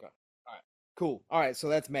 All right. Cool. All right, so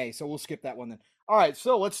that's May. So we'll skip that one then. All right,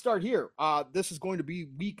 so let's start here. This is going to be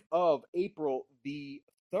week of April the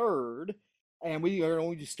 3rd, and we are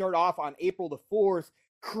going to start off on April the 4th.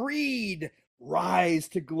 Creed Rise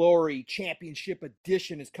to Glory Championship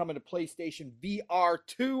Edition is coming to PlayStation VR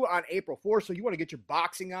 2 on April 4th. So you want to get your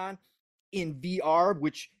boxing on in VR,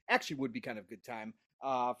 which actually would be kind of a good time.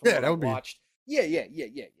 That would watched. Be. Yeah.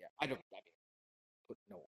 I put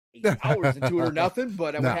no 8 hours into it or nothing,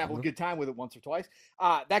 but I would have a good time with it once or twice.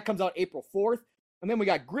 That comes out April 4th. And then we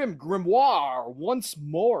got Grimoire once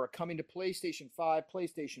more coming to PlayStation 5,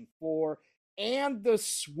 PlayStation 4, and the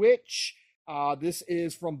Switch. This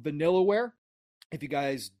is from Vanillaware. If you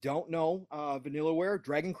guys don't know Vanillaware,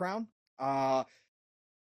 Dragon Crown,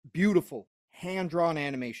 beautiful hand-drawn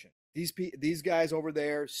animation. These guys over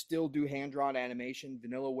there still do hand-drawn animation.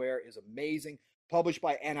 Vanillaware is amazing. Published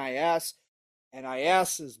by NIS.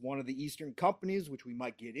 NIS is one of the Eastern companies, which we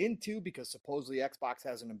might get into because supposedly Xbox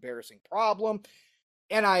has an embarrassing problem.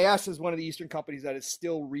 NIS is one of the Eastern companies that is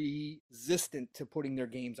still resistant to putting their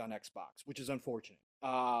games on Xbox, which is unfortunate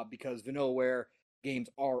because Vanillaware games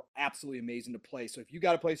are absolutely amazing to play. So if you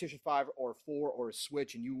got a PlayStation 5 or 4 or a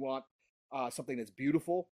Switch and you want something that's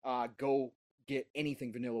beautiful, go get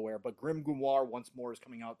anything Vanillaware. But Grimoire once more is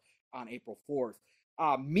coming out on April 4th.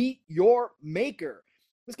 Meet Your Maker.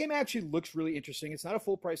 This game actually looks really interesting. It's not a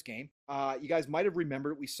full price game. You guys might have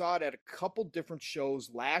remembered we saw it at a couple different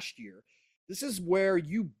shows last year. This is where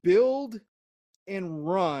you build and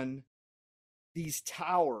run these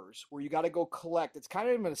towers where you got to go collect. It's kind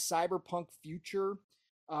of in a cyberpunk future,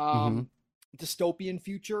 dystopian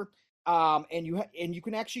future. And you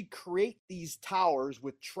can actually create these towers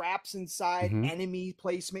with traps inside, enemy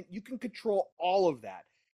placement. You can control all of that.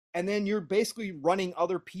 And then you're basically running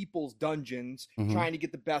other people's dungeons, trying to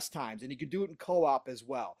get the best times. And you can do it in co-op as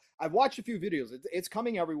well. I've watched a few videos. It's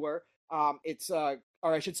coming everywhere.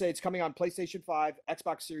 Or I should say it's coming on PlayStation 5,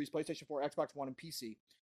 Xbox Series, PlayStation 4, Xbox One, and PC,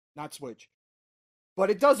 not Switch. But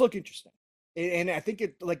it does look interesting. And I think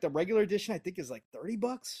it, like the regular edition, I think is like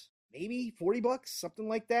 $30, maybe $40, something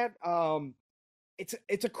like that.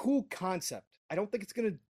 It's a cool concept. I don't think it's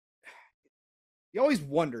going to, you always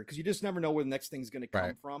wonder because you just never know where the next thing's going to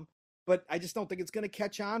come from. But I just don't think it's going to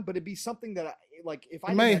catch on. But it'd be something that, if I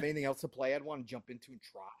didn't have anything else to play, I'd want to jump into and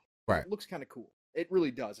try. Right. It looks kind of cool. It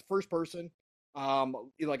really does. First person.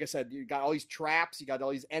 Like I said, you got all these traps, you got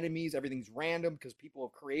all these enemies. Everything's random because people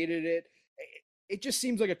have created it. It just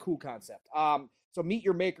seems like a cool concept. So Meet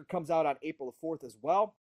Your Maker comes out on April the 4th as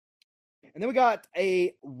well. And then we got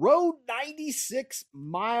a Road 96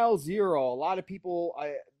 Mile Zero. A lot of people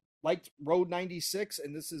liked Road 96,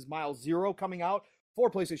 and this is Mile Zero coming out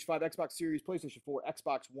for PlayStation 5, Xbox Series, PlayStation 4,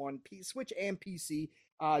 Xbox One, Switch, and PC.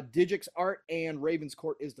 Digix Art and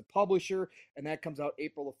Ravenscourt is the publisher, and that comes out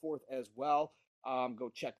April the 4th as well.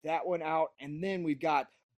 Go check that one out. And then we've got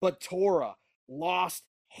Batora Lost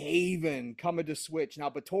Haven coming to Switch. Now,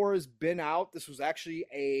 Batora's been out. This was actually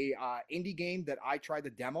a indie game that I tried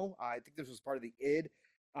the demo. I think this was part of the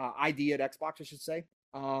ID at Xbox, I should say,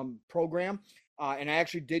 program. And I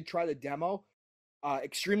actually did try the demo.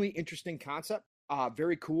 Extremely interesting concept.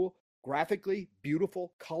 Very cool. Graphically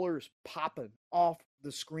beautiful. Colors popping off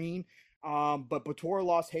the screen. But Batora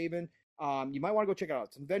Lost Haven, you might want to go check it out.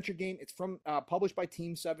 It's an adventure game. It's from published by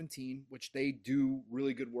Team 17, which they do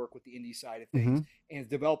really good work with the indie side of things, and it's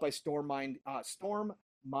developed by Stormmind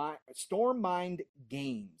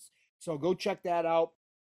Games. So go check that out.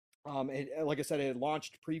 Like I said, it had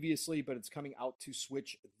launched previously, but it's coming out to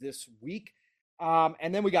Switch this week.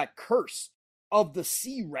 And then we got Curse of the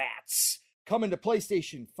Sea Rats coming to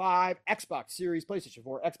PlayStation 5, Xbox Series, PlayStation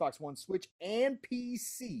 4, Xbox One, Switch, and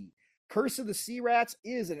PC. Curse of the Sea Rats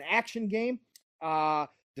is an action game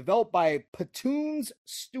developed by Patoons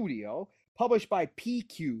Studio, published by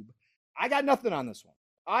P-Cube. I got nothing on this one.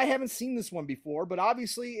 I haven't seen this one before, but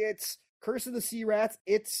obviously it's Curse of the Sea Rats.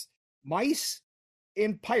 It's mice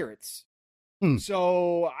and pirates.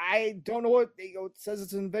 So I don't know what it says.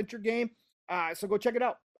 It's an adventure game. So go check it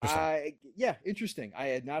out. Yeah, interesting. I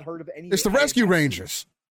had not heard of any. It's the Rescue Rangers.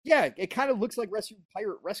 Yeah, it kind of looks like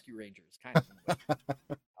Pirate Rescue Rangers, kind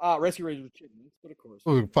of. Rescue Rangers with chickens, but of course.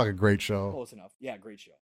 Oh, fucking great show. Close enough. Yeah, great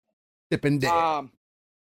show. Dip and Dead.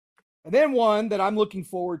 And then one that I'm looking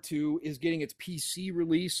forward to is getting its PC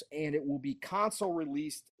release, and it will be console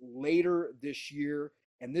released later this year.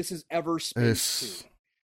 And this is Everspace 2.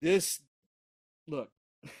 This, look.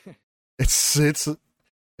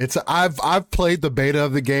 I've played the beta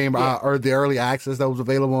of the game, or the early access that was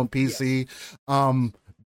available on PC. Yeah.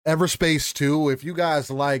 Everspace 2, if you guys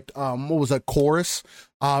liked what was it, Chorus?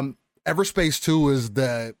 Everspace 2 is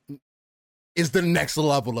the next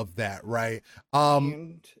level of that, right?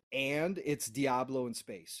 And it's Diablo in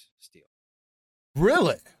space still.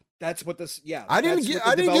 Really? That's what this. Yeah, I didn't get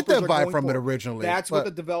that vibe from it originally. That's what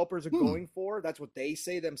the developers are going for. That's what they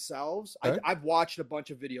say themselves. Okay. I've watched a bunch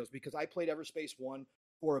of videos because I played Everspace 1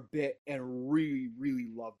 for a bit and really, really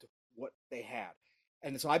loved what they had.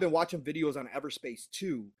 And so I've been watching videos on Everspace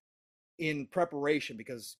 2 in preparation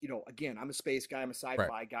because, again, I'm a space guy, I'm a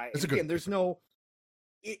sci-fi guy. And again, there's no,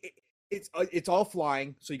 it's all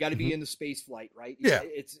flying, so you got to be in the space flight, right? Yeah.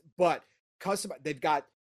 But custom. They've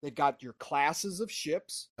got your classes of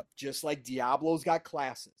ships, just like Diablo's got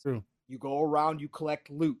classes. True. You go around, you collect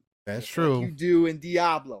loot. That's true. Like you do in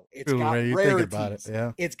Diablo. It's got rarities.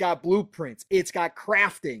 Yeah. It's got blueprints. It's got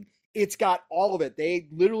crafting. It's got all of it. They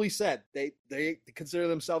literally said they consider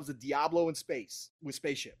themselves a Diablo in space with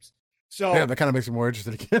spaceships. So yeah, that kind of makes me more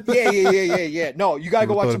interested again. Yeah. No, you gotta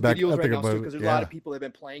go watch some videos right now because there's a lot of people that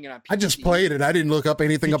have been playing it on PC. I just played it. I didn't look up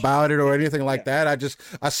anything about it or anything like that.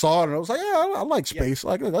 I saw it and I was like, yeah, I like space.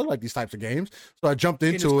 I like these types of games. So I jumped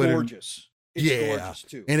into it. Gorgeous. It's gorgeous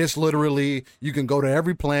too. And it's literally, you can go to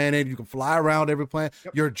every planet, you can fly around every planet.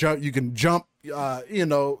 Yep. You can jump,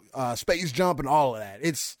 space jump and all of that.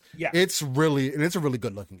 It's a really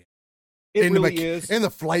good looking game. It really is. And the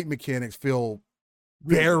flight mechanics feel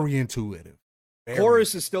very intuitive.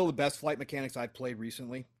 Chorus is still the best flight mechanics I've played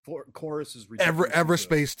recently. Chorus is ridiculous.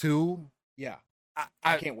 Everspace 2. Yeah.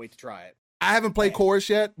 I can't wait to try it. I haven't played Chorus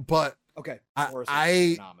yet, but Chorus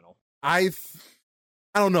is phenomenal.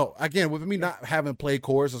 I don't know. Again, with me not having played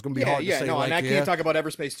Chorus, it's going to be hard to say. And I can't talk about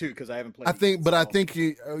Everspace 2 because I haven't played it. I think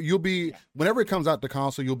you'll be, whenever it comes out to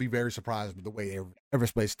console, you'll be very surprised with the way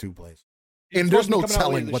Everspace 2 plays. And there's no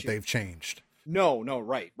telling what they've changed. No,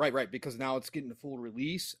 right. Because now it's getting the full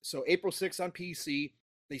release. So April 6th on PC.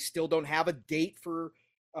 They still don't have a date for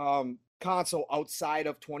console outside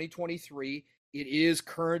of 2023. It is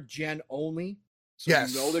current gen only.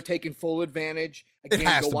 So they're taking full advantage.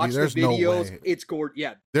 Again, go watch the videos. It's gorgeous.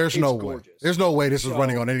 Yeah. There's no way. There's no way this is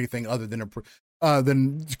running on anything other than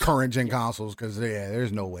current gen consoles, because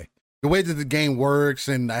there's no way. The way that the game works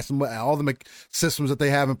and all the systems that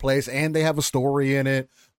they have in place, and they have a story in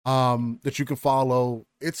it that you can follow.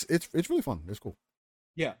 It's really fun. It's cool.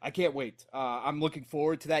 Yeah, I can't wait. I'm looking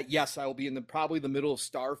forward to that. Yes, I will be in probably the middle of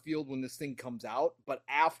Starfield when this thing comes out. But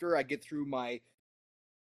after I get through my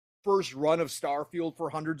first run of Starfield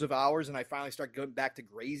for hundreds of hours and I finally start going back to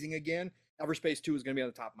grazing again, Everspace 2 is going to be on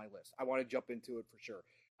the top of my list. I want to jump into it for sure.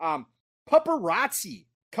 Paparazzi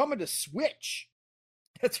coming to Switch.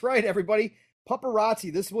 That's right, everybody.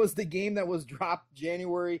 Paparazzi. This was the game that was dropped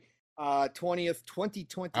January 20th,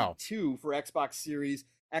 2022 for Xbox Series,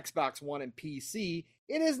 Xbox One, and PC.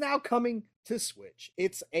 It is now coming to Switch.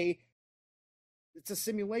 It's a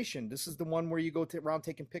simulation. This is the one where you go around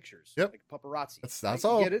taking pictures. Yep. Like paparazzi. That's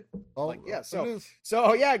all. Get it?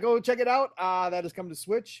 So yeah, go check it out. That is coming to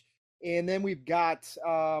Switch. And then we've got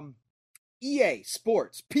EA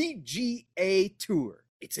Sports PGA Tour.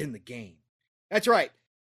 It's in the game. That's right.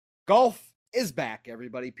 Golf is back,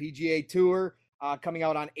 everybody. PGA Tour coming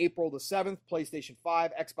out on April the 7th. PlayStation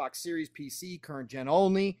 5, Xbox Series, PC, current gen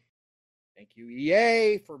only. Thank you,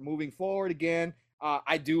 EA, for moving forward again.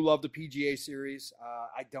 I do love the PGA series.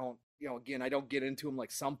 I don't get into them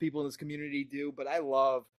like some people in this community do, but I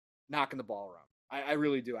love knocking the ball around. I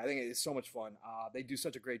really do. I think it's so much fun. They do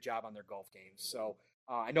such a great job on their golf games. So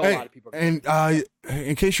I know a lot of people. And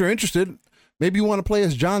in case you're interested, maybe you want to play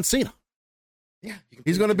as John Cena. Yeah,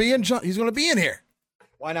 he's going to be in. He's going to be in here.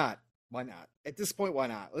 Why not? At this point, why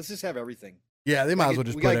not? Let's just have everything. Yeah, they might as well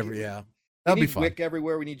just put every. Yeah, that'd be fun. Wick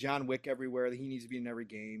everywhere. We need John Wick everywhere. He needs to be in every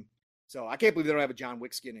game. So I can't believe they don't have a John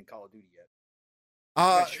Wick skin in Call of Duty yet.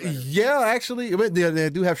 Yeah, actually, they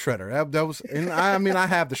do have Shredder. That was, and I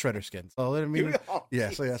have the Shredder skin. So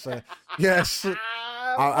yes.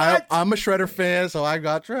 I'm a Shredder fan, so I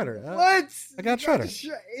got Shredder. What? I got Shredder.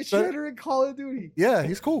 Shredder in Call of Duty. Yeah,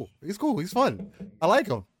 he's cool. He's fun. I like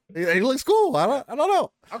him. He looks cool. I don't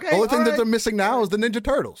know. Okay. The only thing that they're missing now is the Ninja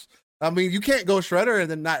Turtles. I mean, you can't go Shredder and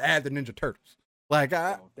then not add the Ninja Turtles. Like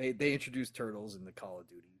they introduced turtles in the Call of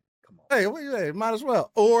Duty. Come on. Hey, might as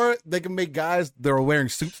well. Or they can make guys that are wearing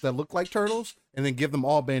suits that look like turtles and then give them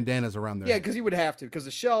all bandanas around their head. Because you would have to, because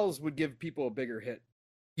the shells would give people a bigger hit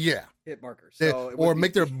marker. So or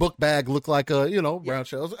make their book bag look like brown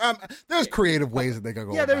shells. There's creative ways that they could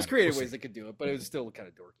go. Yeah, there's creative ways they could do it, but it was still kind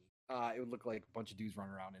of dorky. It would look like a bunch of dudes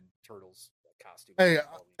running around in turtles costumes.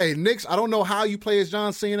 Hey, Nix, I don't know how you play as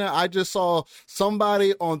John Cena. I just saw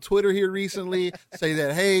somebody on Twitter here recently say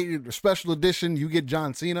that, hey, special edition, you get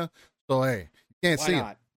John Cena. So, hey, you can't see him.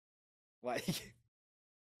 Why?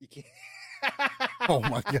 You can't. Oh,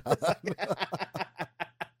 my God.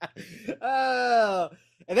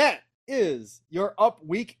 And that is your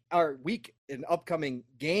week in upcoming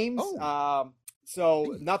games.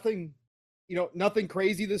 So nothing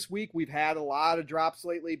crazy this week. We've had a lot of drops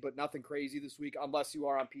lately, but nothing crazy this week, unless you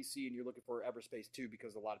are on PC and you're looking for Everspace 2,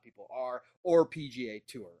 because a lot of people are, or PGA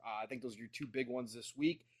Tour. I think those are your two big ones this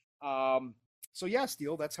week. So yeah,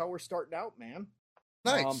 Steele, that's how we're starting out, man.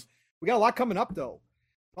 Nice. We got a lot coming up, though.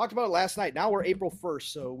 Talked about it last night. Now we're April 1st,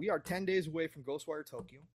 so we are 10 days away from Ghostwire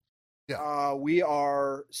Tokyo. Yeah. We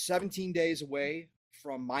are 17 days away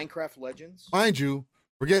from Minecraft Legends. Mind you,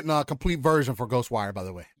 we're getting a complete version for Ghostwire, by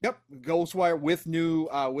the way. Yep, Ghostwire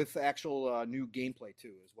with actual new gameplay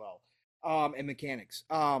too, as well, and mechanics.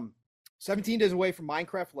 17 days away from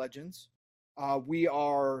Minecraft Legends. We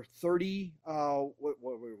are 30. What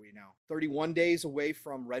were we now? 31 days away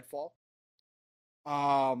from Redfall.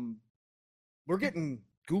 We're getting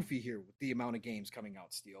goofy here with the amount of games coming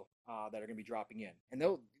out, Steel, that are going to be dropping in, and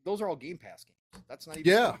those are all Game Pass games. That's not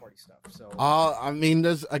even party stuff. So, I mean,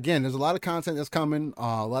 there's a lot of content that's coming,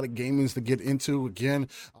 a lot of gamings to get into. Again,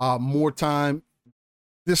 more time.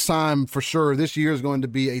 This time for sure, this year is going to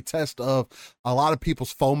be a test of a lot of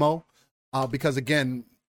people's FOMO, because again,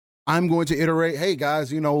 I'm going to iterate. Hey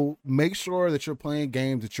guys, make sure that you're playing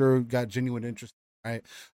games that you've got genuine interest in, right?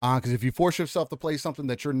 Because if you force yourself to play something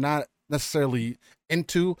that you're not necessarily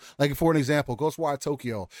into, like for an example, Ghostwire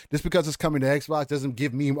Tokyo, just because it's coming to Xbox doesn't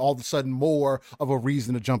give me all of a sudden more of a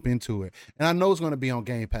reason to jump into it. And I know it's going to be on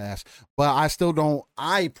Game Pass, but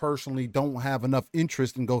I personally don't have enough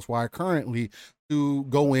interest in Ghostwire currently to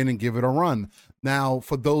go in and give it a run. Now,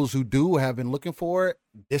 for those who have been looking for it,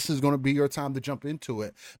 this is going to be your time to jump into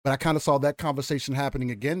it. But I kind of saw that conversation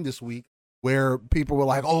happening again this week, where people were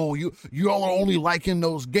like, "Oh, you all are only liking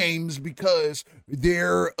those games because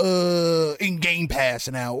they're in Game Pass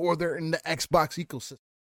now, or they're in the Xbox ecosystem."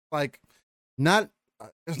 Like,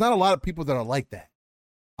 there's not a lot of people that are like that.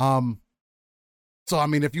 So I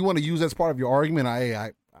mean, if you want to use that as part of your argument,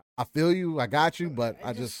 I feel you, I got you, but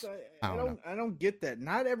I don't get that.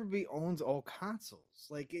 Not everybody owns all consoles.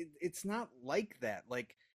 Like it's not like that.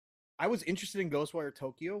 Like I was interested in Ghostwire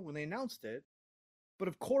Tokyo when they announced it. But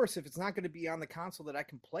of course, if it's not going to be on the console that I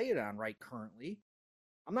can play it on right currently,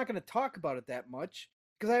 I'm not going to talk about it that much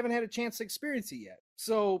because I haven't had a chance to experience it yet.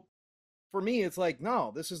 So for me, it's like,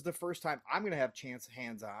 no, this is the first time I'm going to have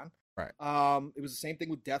hands-on. Right. It was the same thing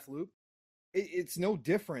with Deathloop. It's no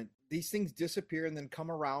different. These things disappear and then come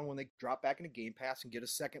around when they drop back into Game Pass and get a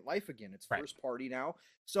second life again. It's first party now.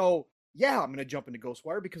 So yeah, I'm going to jump into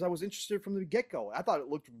Ghostwire because I was interested from the get-go. I thought it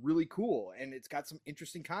looked really cool and it's got some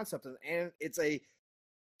interesting concepts, and it's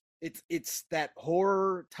that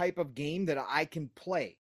horror type of game that I can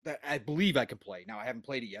play. That I believe I can play. Now I haven't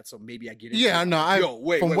played it yet, so maybe I get it. Yeah, no,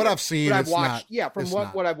 I've seen, I've watched.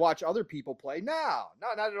 What I've watched other people play. No,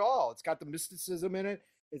 not at all. It's got the mysticism in it.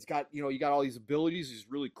 It's got, you got all these abilities, these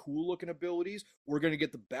really cool looking abilities. We're gonna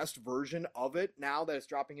get the best version of it now that it's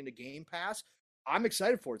dropping into Game Pass. I'm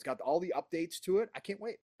excited for it. It's got all the updates to it. I can't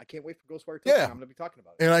wait. I can't wait for Ghostwire 2. Yeah. I'm going to be talking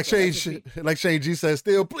about it. And like Shane G says,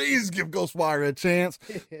 still, please give Ghostwire a chance.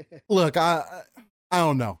 Look, I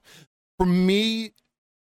don't know. For me,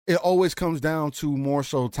 it always comes down to more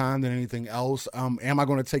so time than anything else. Am I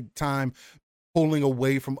going to take time pulling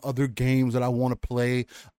away from other games that I want to play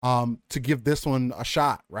to give this one a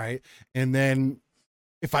shot, right? And then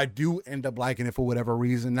if I do end up liking it for whatever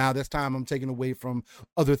reason, now this time I'm taking away from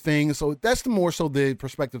other things. So that's more so the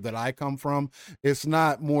perspective that I come from. It's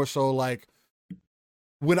not more so like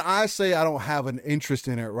when I say I don't have an interest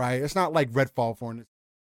in it, right? It's not like Redfall for instance,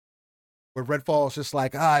 where Redfall is just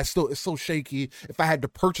like, it's so shaky. If I had to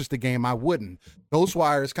purchase the game, I wouldn't.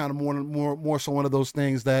 Ghostwire is kind of more so one of those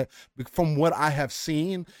things that, from what I have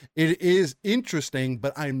seen, it is interesting,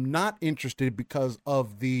 but I'm not interested because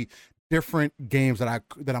of the different games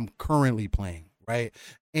that I'm currently playing, right?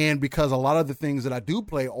 And because a lot of the things that I do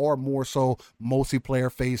play are more so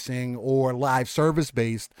multiplayer facing or live service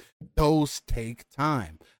based, those take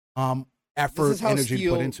time, effort, energy to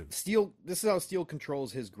put into. This is how Steel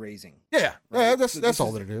controls his grazing. Yeah, right? Yeah, that's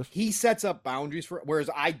all that it is. He sets up boundaries whereas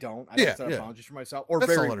I don't. I don't set up boundaries for myself, or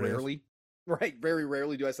that's very rarely. Right, very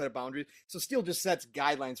rarely do I set up boundaries. So Steel just sets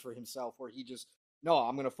guidelines for himself, where he just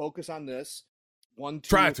I'm going to focus on this 1,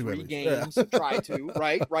 2, 3 games. Try to,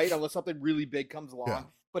 right, unless something really big comes along. Yeah.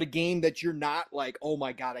 But a game that you're not like, oh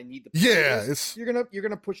my god, I need to play this. You're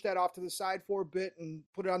gonna push that off to the side for a bit and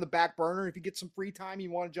put it on the back burner. If you get some free time, you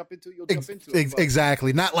want to jump into it, you'll jump into it.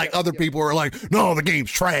 Exactly. Not like other people are like, no, the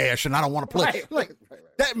game's trash and I don't want to play. Right.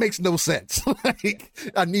 That makes no sense. Like,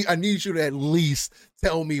 I need you to at least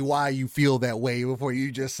tell me why you feel that way before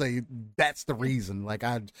you just say that's the reason. Like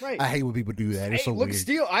I hate when people do that. It's so weird.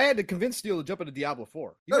 Steel, I had to convince Steel to jump into Diablo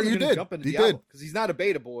 4. No, you did. Jump into Diablo because he's not a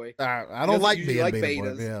beta boy. I don't like being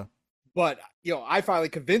betas. Boy, yeah. But I finally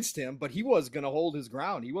convinced him, but he was going to hold his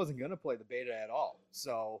ground. He wasn't going to play the beta at all.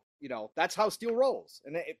 So that's how Steel rolls,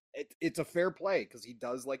 and it's a fair play because he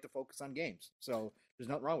does like to focus on games. So there's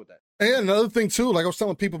nothing wrong with that. And another thing too, like I was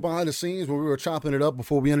telling people behind the scenes when we were chopping it up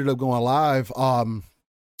before we ended up going live, for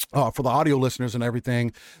the audio listeners and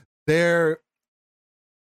everything, their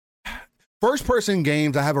first-person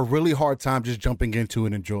games I have a really hard time just jumping into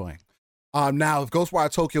and enjoying. Now, if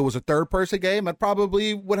Ghostwire Tokyo was a third-person game, I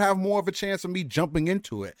probably would have more of a chance of me jumping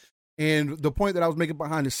into it. And the point that I was making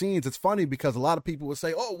behind the scenes, it's funny because a lot of people would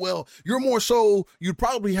say, oh, well, you'd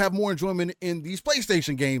probably have more enjoyment in these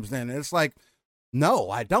PlayStation games then. And it's like, no,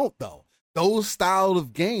 I don't, though. Those style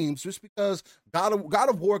of games, just because God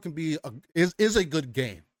of War can be is a good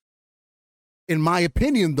game. In my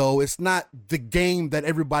opinion, though, it's not the game that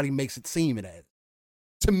everybody makes it seem it as.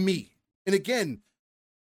 To me. And again,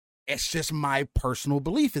 it's just my personal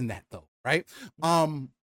belief in that, though, right? The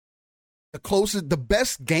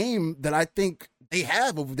best game that I think they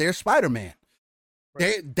have over there is Spider-Man.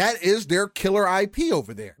 Right. That is their killer IP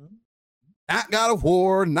over there. Mm-hmm. Not God of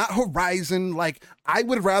War, not Horizon. Like, I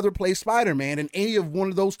would rather play Spider-Man in any of one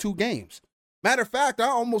of those two games. Matter of fact, I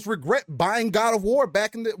almost regret buying God of War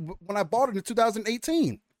back when I bought it in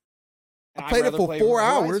 2018. I played it for 4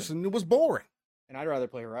 hours and it was boring. And I'd rather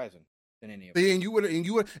play Horizon than any of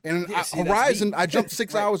them. Horizon, I jumped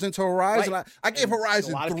 6 hours into Horizon. Right. I gave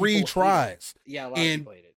Horizon 3 tries. Yeah, a lot of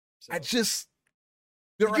people played it. So. I just...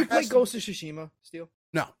 Did you play Ghost of Tsushima still?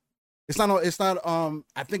 No. It's not,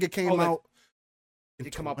 I think it came out... Did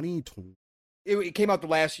it come out? It came out the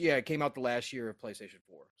last year. It came out the last year of PlayStation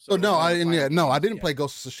 4. So I didn't play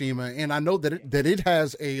Ghost of Tsushima, and I know that it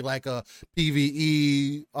has a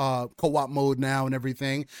PvE co-op mode now and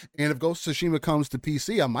everything. And if Ghost of Tsushima comes to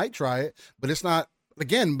PC, I might try it, but it's not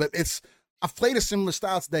again. But I've played a similar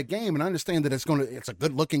style to that game, and I understand that it's a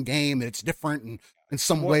good looking game and it's different in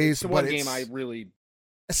some ways. But game I really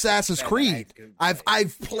Assassin's Creed.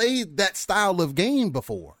 I've played that style of game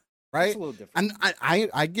before. Right, it's a little different. And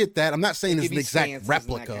I get that. I'm not saying it's an exact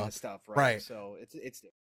replica, kind of stuff, right? So it's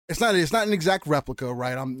different. It's not an exact replica,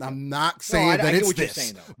 right? I'm not saying that it's this,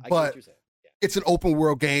 saying, but it's an open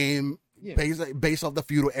world game based off the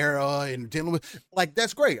feudal era and dealing with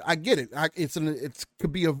that's great. I get it. It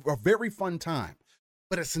could be a very fun time,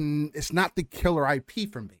 but it's not the killer IP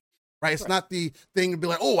for me, right? It's not the thing to be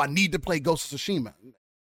like, oh, I need to play Ghost of Tsushima.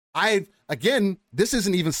 This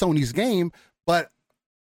isn't even Sony's game, but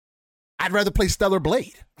I'd rather play Stellar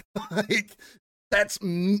Blade. That's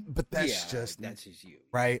just you,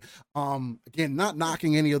 right? Again, not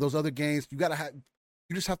knocking any of those other games. You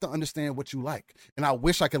just have to understand what you like. And I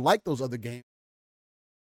wish I could like those other games.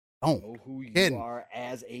 Know who you are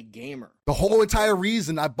as a gamer. The whole entire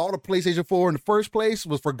reason I bought a PlayStation 4 in the first place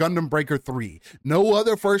was for Gundam Breaker 3. No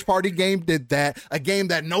other first-party game did that. A game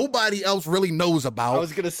that nobody else really knows about. I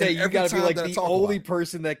was gonna say you gotta be like the only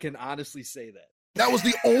person that can honestly say that. That was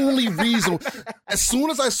the only reason. As soon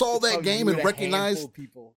as I saw that game and recognized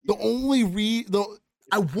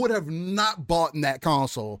I would have not bought in that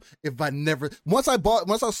console if I never. Once I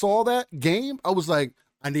saw that game, I was like,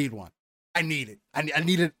 I need one. I need it. I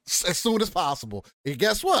need it as soon as possible. And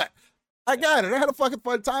guess what? I got it. I had a fucking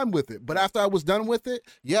fun time with it. But after I was done with it,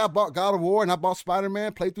 I bought God of War and I bought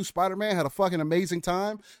Spider-Man, played through Spider-Man, had a fucking amazing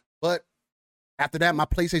time. But after that, my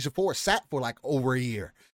PlayStation 4 sat for over a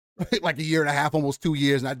year. Like a year and a half, almost 2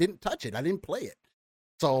 years, and I didn't touch it. I didn't play it.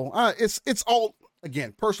 So it's all,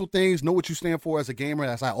 again, personal things. Know what you stand for as a gamer,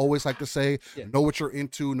 as I always like to say. Yeah. Know what you're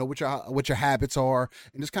into. Know what your habits are,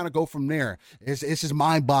 and just kind of go from there. It's just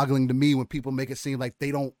mind-boggling to me when people make it seem like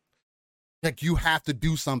they don't, like you have to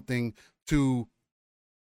do something to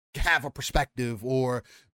have a perspective or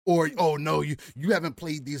Or, oh no, you haven't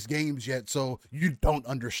played these games yet, so you don't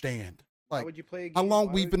understand. Like, why would you play a game? How long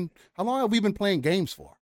have we been playing games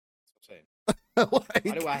for? Like,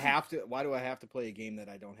 why do I have to play a game that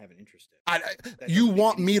I don't have an interest in? You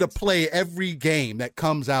want me to play every game that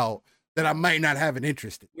comes out that I might not have an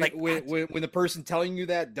interest in? Like when the person telling you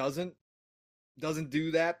that doesn't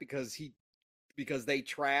do that because they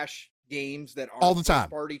trash games that are all the time,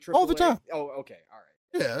 party AAA? All the time. Oh, okay, all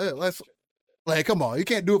right. Yeah, let's come on. You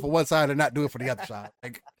can't do it for one side and not do it for the other side.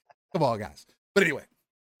 Like, come on, guys. But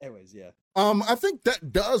anyways, yeah. I think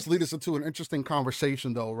that does lead us into an interesting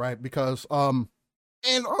conversation, though, right? Because and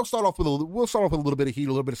we'll start off with a little bit of heat,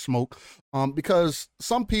 a little bit of smoke, because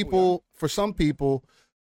for some people,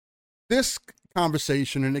 this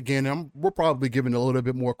conversation, and again, we're probably giving it a little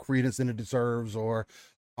bit more credence than it deserves, but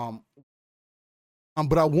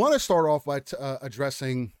I want to start off by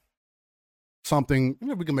addressing something.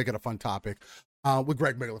 We can make it a fun topic with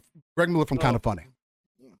Greg Miller from Kind of Funny.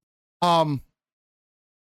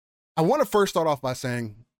 I want to first start off by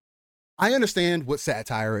saying I understand what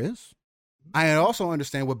satire is. I also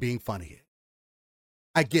understand what being funny is.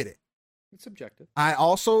 I get it. It's subjective. I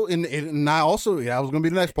also, I was going to be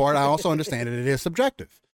the next part. I also understand that it is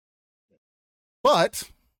subjective. But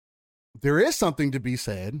there is something to be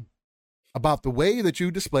said about the way that you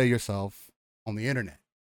display yourself on the internet.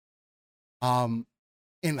 And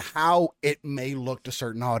how it may look to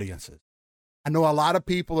certain audiences. I know a lot of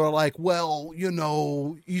people are like, well,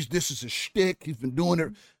 this is a shtick. He's been doing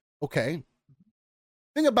it. Okay.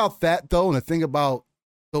 The thing about that, though, and the thing about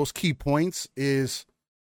those key points is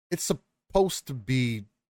it's supposed to be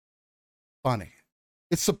funny.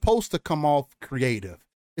 It's supposed to come off creative.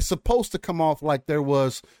 It's supposed to come off like there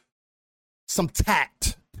was some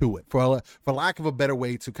tact to it, for lack of a better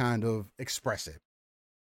way to kind of express it.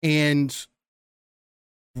 And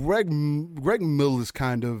Greg Miller's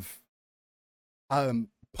kind of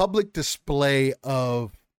public display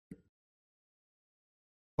of,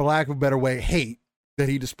 for lack of a better way, hate that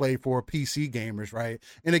he displayed for PC gamers, right?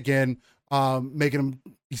 And again,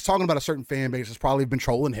 he's talking about a certain fan base that's probably been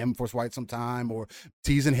trolling him for quite some time or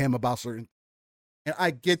teasing him about certain, and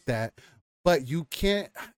I get that, but you can't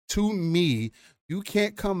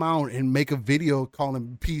come out and make a video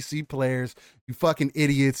calling PC players, you fucking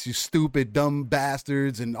idiots, you stupid, dumb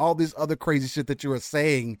bastards, and all this other crazy shit that you are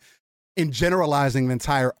saying in generalizing the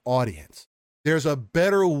entire audience. There's a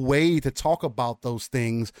better way to talk about those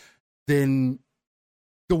things than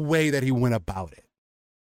the way that he went about it.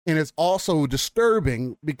 And it's also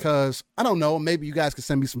disturbing because, I don't know, maybe you guys could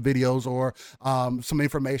send me some videos or some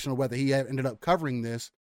information on whether he ended up covering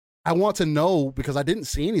this. I want to know, because I didn't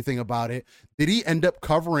see anything about it. Did he end up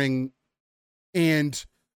covering and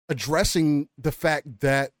addressing the fact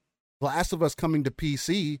that Last of Us coming to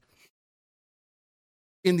PC,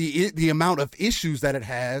 in the amount of issues that it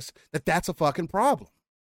has, that's a fucking problem?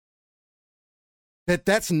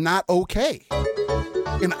 That's not okay.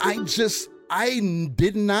 And I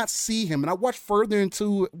did not see him, and I watched further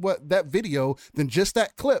into that video than just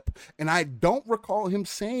that clip, and I don't recall him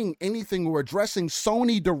saying anything or addressing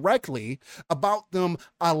Sony directly about them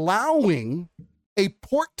allowing a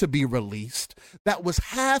port to be released that was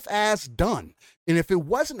half-ass done. And if it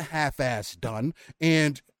wasn't half-ass done,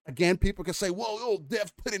 and again, people can say, well,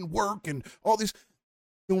 Dev put in work and all these,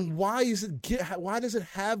 then why does it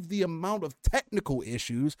have the amount of technical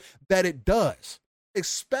issues that it does?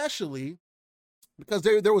 Especially because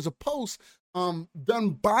there was a post done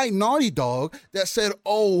by Naughty Dog that said,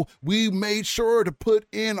 oh, we made sure to put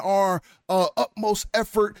in our utmost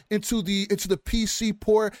effort into the PC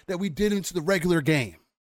port that we did into the regular game.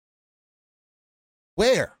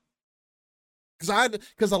 Where?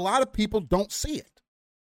 Because a lot of people don't see it.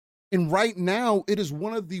 And right now, it is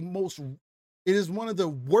one of the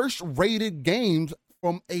worst rated games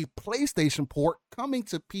from a PlayStation port coming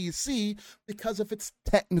to PC because of its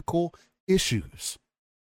technical issues.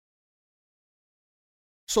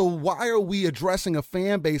 So why are we addressing a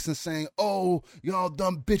fan base and saying, oh, y'all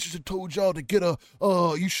dumb bitches that told y'all to get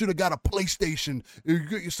you should have got a PlayStation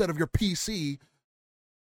instead of your PC,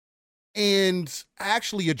 and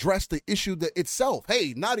actually address the issue that itself?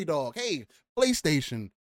 Hey, Naughty Dog, hey,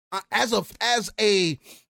 PlayStation, as a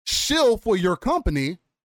shill for your company,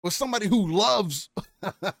 or somebody who loves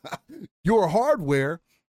your hardware,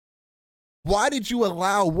 why did you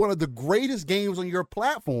allow one of the greatest games on your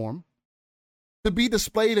platform to be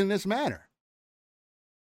displayed in this manner?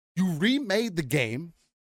 You remade the game,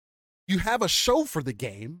 you have a show for the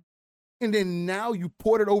game, and then now you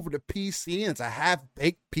port it over to PC and it's a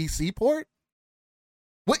half-baked PC port?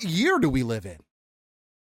 What year do we live in?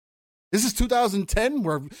 This is 2010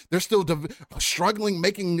 where they're still struggling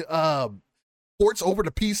making ports over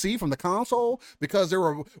to PC from the console because they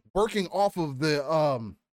were working off of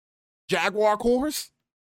the Jaguar cores.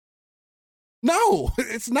 No,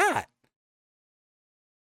 it's not.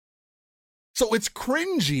 So it's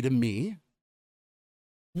cringy to me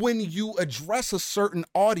when you address a certain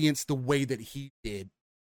audience the way that he did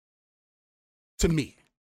to me.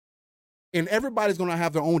 And everybody's going to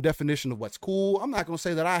have their own definition of what's cool. I'm not going to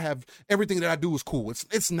say that I have everything that I do is cool.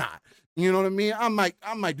 It's not. You know what I mean? I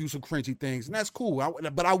might do some cringy things, and that's cool.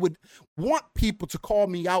 But I would want people to call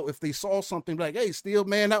me out if they saw something like, hey, Steel,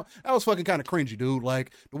 man, that was fucking kind of cringy, dude.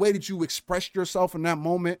 Like, the way that you expressed yourself in that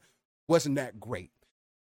moment wasn't that great.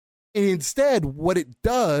 And instead, what it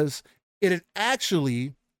does, it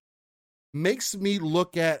actually makes me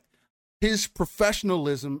look at his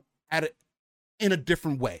professionalism in a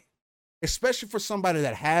different way. Especially for somebody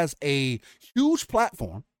that has a huge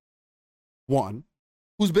platform, one,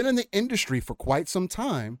 who's been in the industry for quite some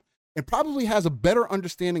time and probably has a better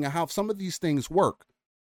understanding of how some of these things work.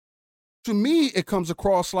 To me, it comes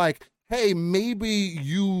across like, hey, maybe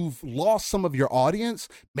you've lost some of your audience.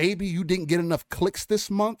 Maybe you didn't get enough clicks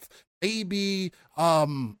this month. Maybe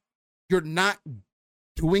you're not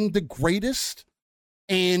doing the greatest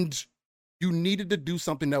and you needed to do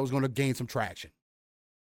something that was going to gain some traction.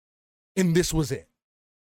 And this was it,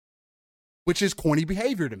 which is corny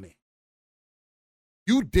behavior to me.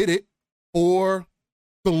 You did it for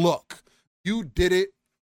the look. You did it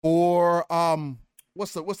for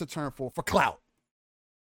what's the term for clout.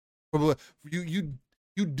 You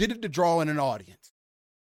did it to draw in an audience.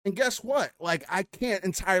 And guess what? Like, I can't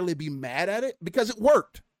entirely be mad at it because it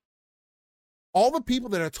worked. All the people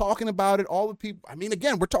that are talking about it, all the people, I mean,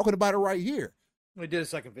 again, we're talking about it right here. He did a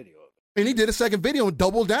second video of it. And he did a second video and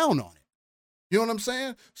doubled down on it. You know what I'm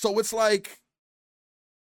saying? So it's like,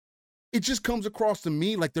 it just comes across to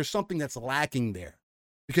me like there's something that's lacking there.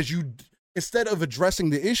 Because you, instead of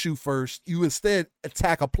addressing the issue first, you instead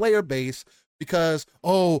attack a player base because,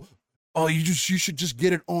 you should just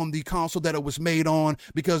get it on the console that it was made on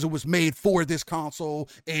because it was made for this console,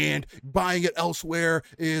 and buying it elsewhere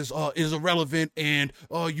is irrelevant, and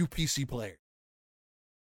you PC player.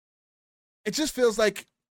 It just feels like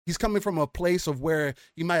he's coming from a place of where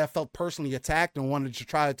he might have felt personally attacked and wanted to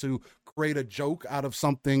try to create a joke out of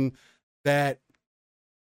something that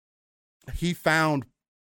he found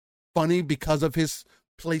funny because of his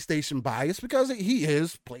PlayStation bias, because he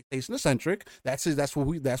is PlayStation eccentric. That's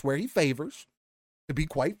where he favors, to be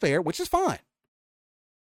quite fair, which is fine.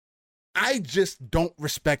 I just don't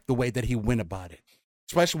respect the way that he went about it,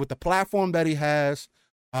 especially with the platform that he has,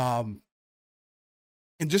 and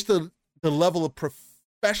just the level of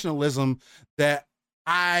professionalism that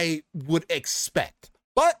I would expect.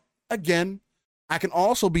 But again, I can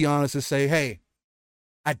also be honest and say, hey,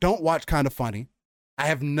 I don't watch Kinda Funny. I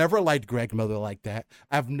have never liked Greg Miller like that.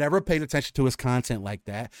 I've never paid attention to his content like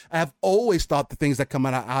that. I've always thought the things that come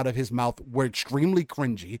out of his mouth were extremely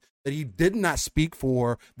cringy, that he did not speak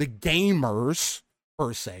for the gamers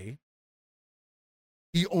per se.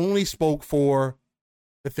 He only spoke for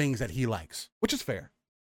the things that he likes, which is fair,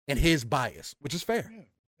 and his bias, which is fair. Yeah,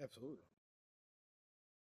 absolutely.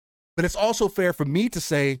 But it's also fair for me to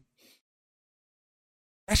say,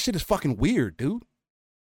 that shit is fucking weird, dude.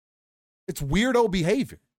 It's weirdo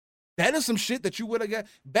behavior. That is some shit that you would have got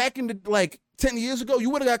back in the, like 10 years ago. You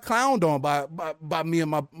would have got clowned on by me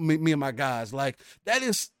and my guys. Like, that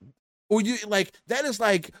is, or you like, that is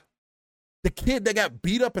like the kid that got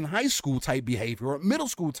beat up in high school type behavior or middle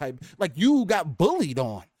school type. Like, you got bullied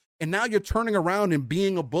on, and now you're turning around and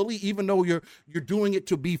being a bully, even though you're doing it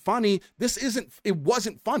to be funny. It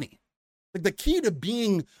wasn't funny. Like, the key to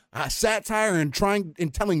being satire and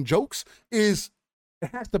telling jokes is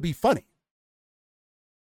it has to be funny.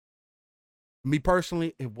 Me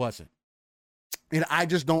personally, it wasn't. And I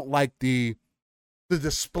just don't like the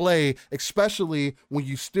display, especially when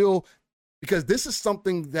you still, because this is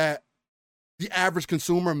something that the average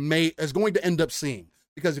consumer is going to end up seeing.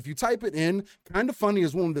 Because if you type it in, Kinda Funny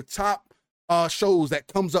is one of the top shows that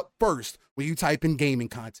comes up first when you type in gaming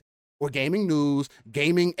content or gaming news,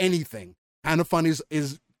 gaming anything. Kinda Funny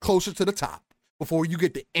is closer to the top before you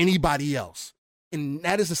get to anybody else. And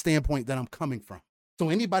that is the standpoint that I'm coming from. So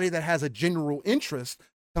anybody that has a general interest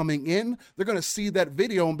coming in, they're going to see that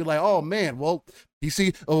video and be like, oh man, well, you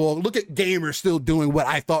see, look at gamers still doing what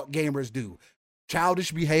I thought gamers do.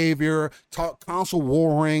 Childish behavior, console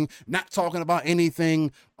warring, not talking about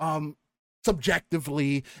anything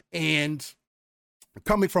subjectively, and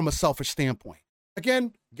coming from a selfish standpoint.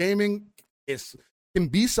 Again, gaming can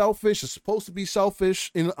be selfish. It's supposed to be selfish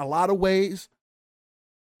in a lot of ways.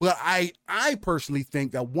 But I personally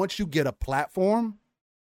think that once you get a platform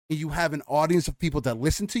and you have an audience of people that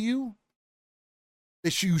listen to you,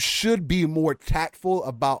 that you should be more tactful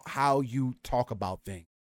about how you talk about things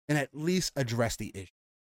and at least address the issue,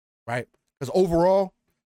 right? Because overall,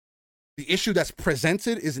 the issue that's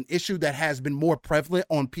presented is an issue that has been more prevalent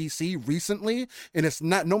on PC recently. And it's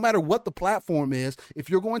not, no matter what the platform is, if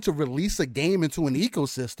you're going to release a game into an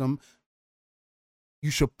ecosystem, you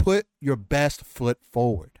should put your best foot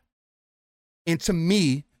forward. And to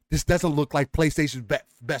me, this doesn't look like PlayStation's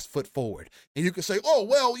best foot forward. And you can say, oh,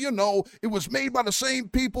 well, you know, it was made by the same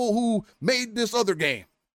people who made this other game,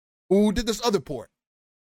 who did this other port,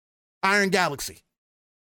 Iron Galaxy.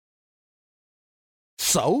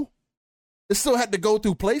 So, it still had to go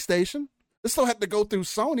through PlayStation. It still had to go through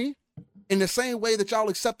Sony. In the same way that y'all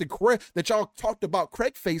accepted, that y'all talked about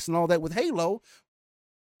Craig Face and all that with Halo,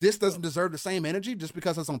 this doesn't deserve the same energy just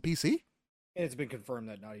because it's on PC. And it's been confirmed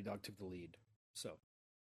that Naughty Dog took the lead. So,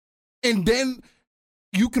 and then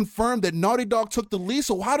you confirm that Naughty Dog took the lead.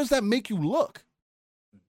 So how does that make you look?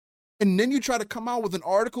 And then you try to come out with an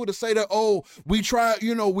article to say that, oh, we try,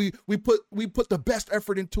 you know, we put the best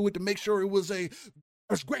effort into it to make sure it was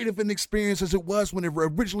as great of an experience as it was when it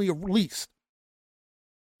originally released.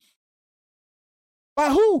 By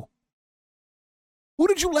who? Who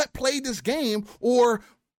did you let play this game? Or,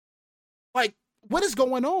 like, what is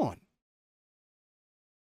going on?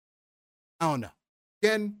 I don't know.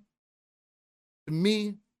 Again, to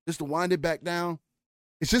me, just to wind it back down,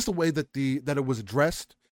 it's just the way that that it was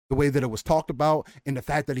addressed, the way that it was talked about, and the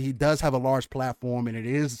fact that he does have a large platform, and it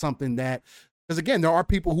is something that, because again, there are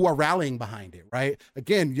people who are rallying behind it, right?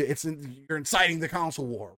 Again, you're inciting the console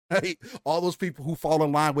war, right? All those people who fall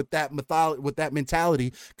in line with that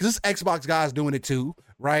mentality, because this Xbox guy's doing it too,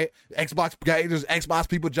 right? There's Xbox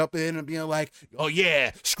people jumping in and being like, oh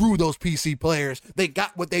yeah, screw those PC players. They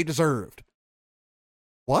got what they deserved.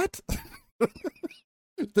 What?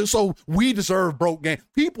 So we deserve broke games.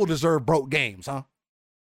 People deserve broke games, huh?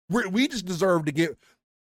 We just deserve to get,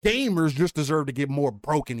 gamers just deserve to get more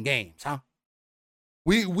broken games, huh?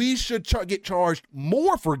 We should get charged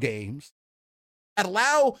more for games and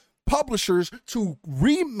allow publishers to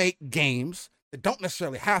remake games that don't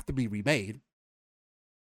necessarily have to be remade,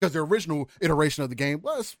 because the original iteration of the game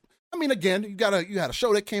was, I mean, again, you had a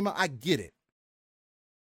show that came out, I get it.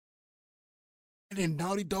 And then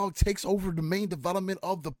Naughty Dog takes over the main development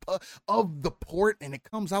of the port, and it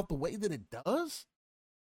comes out the way that it does,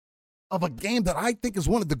 of a game that I think is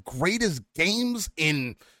one of the greatest games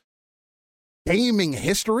in gaming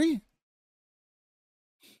history.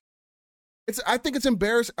 I think it's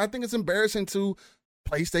embarrassing to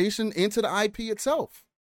PlayStation and to the IP itself,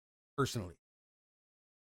 personally.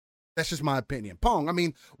 That's just my opinion. Pong, I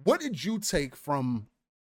mean, what did you take from,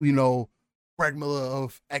 you know, Greg Miller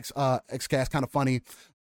of XCast Kind of Funny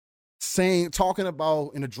talking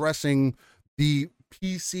about and addressing the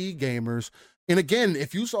PC gamers? And again,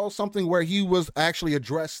 if you saw something where he was actually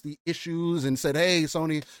addressed the issues and said, hey,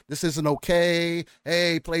 Sony, this isn't okay.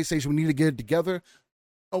 Hey, PlayStation, we need to get it together.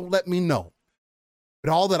 Don't let me know.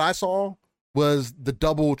 But all that I saw was the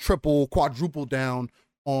double, triple, quadruple down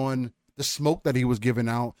on the smoke that he was giving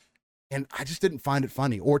out. And I just didn't find it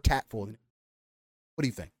funny or tactful. What do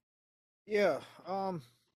you think? Yeah, I'm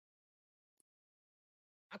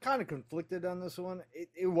kind of conflicted on this one.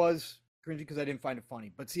 It was cringy because I didn't find it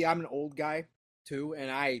funny. But see, I'm an old guy too, and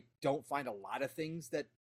I don't find a lot of things that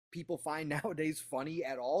people find nowadays funny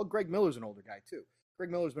at all. Greg Miller's an older guy too. Greg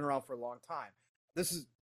Miller's been around for a long time.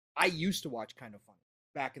 I used to watch Kind of Funny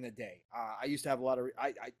back in the day. I used to have a lot of,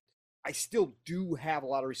 I still do have a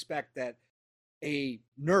lot of respect that a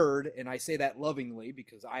nerd, and I say that lovingly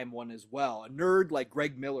because I am one as well, a nerd like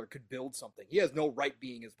Greg Miller could build something. He has no right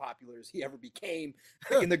being as popular as he ever became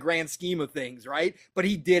in the grand scheme of things, right? But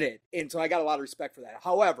he did it, and so I got a lot of respect for that.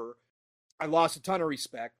 However, I lost a ton of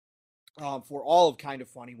respect for all of Kind of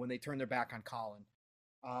Funny when they turned their back on Colin.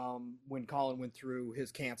 When Colin went through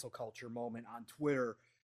his cancel culture moment on Twitter,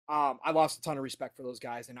 I lost a ton of respect for those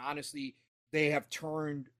guys, and honestly, they have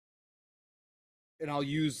turned, and I'll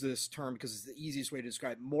use this term because it's the easiest way to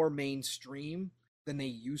describe it, more mainstream than they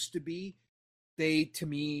used to be. They, to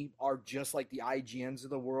me, are just like the IGNs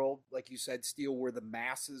of the world. Like you said, Steele, where the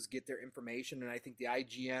masses get their information. And I think the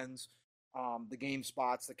IGNs, the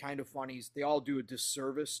GameSpots, the Kind of Funnies, they all do a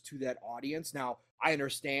disservice to that audience. Now, I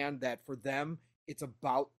understand that for them, it's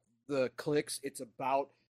about the clicks. It's about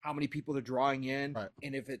how many people they're drawing in. Right.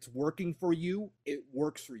 And if it's working for you, it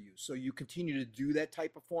works for you. So you continue to do that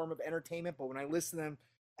type of form of entertainment. But when I listen to them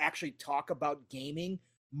actually talk about gaming,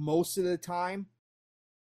 most of the time,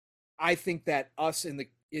 I think that us in the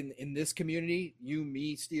in this community, you,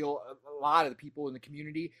 me, Steele, a lot of the people in the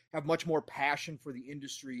community have much more passion for the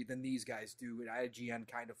industry than these guys do at IGN,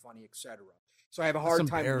 Kind of Funny, etc. So I have a hard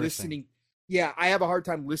time listening. Yeah, I have a hard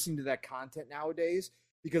time listening to that content nowadays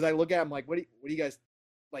because I look at them like, what do you guys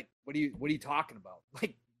like? What are you talking about?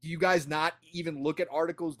 Like, do you guys not even look at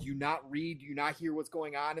articles? Do you not read? Do you not hear what's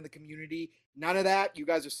going on in the community? None of that. You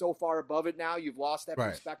guys are so far above it now. You've lost that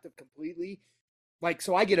perspective completely. Like,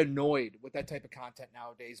 so I get annoyed with that type of content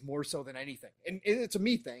nowadays more so than anything. And it's a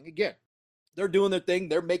me thing. Again, they're doing their thing.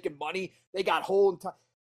 They're making money. They got whole time.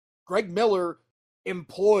 Greg Miller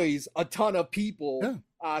employs a ton of people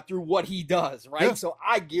through what he does, right? Yeah. So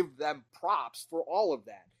I give them props for all of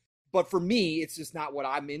that. But for me, it's just not what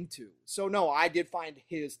I'm into. So, no, I did find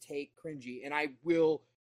his take cringy. And I will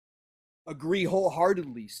agree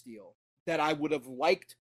wholeheartedly, Steele, that I would have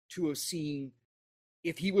liked to have seen,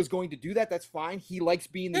 if he was going to do that, that's fine. He likes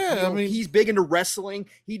being the hero. I mean, he's big into wrestling.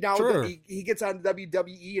 He gets on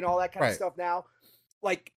WWE and all that kind of stuff now.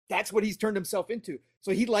 Like, that's what he's turned himself into.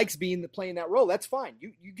 So he likes playing that role. That's fine.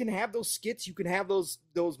 You can have those skits. You can have those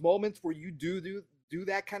moments where you do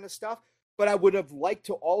that kind of stuff. But I would have liked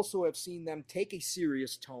to also have seen them take a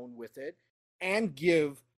serious tone with it and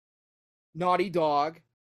give Naughty Dog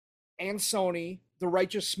and Sony the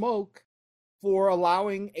righteous smoke for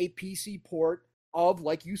allowing a PC port of,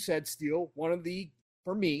 like you said, Steele,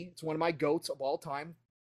 for me, it's one of my GOATs of all time.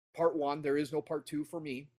 Part 1, there is no part 2 for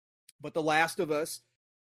me. But The Last of Us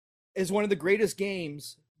is one of the greatest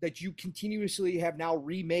games that you continuously have now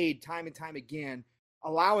remade time and time again,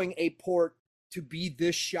 allowing a port to be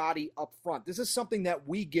this shoddy up front. This is something that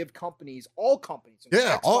we give companies, all companies.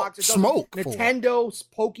 Yeah, Xbox, all smoke. Nintendo,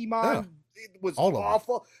 Pokemon, it was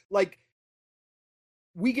awful. Like,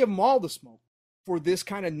 we give them all the smoke for this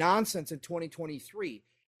kind of nonsense in 2023.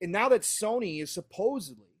 And now that Sony is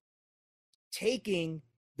supposedly taking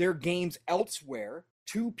their games elsewhere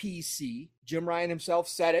to PC, Jim Ryan himself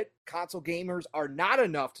said it, console gamers are not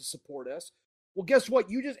enough to support us. Well, guess what?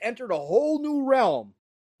 You just entered a whole new realm,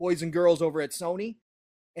 boys and girls over at Sony.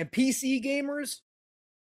 And PC gamers,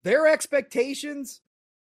 their expectations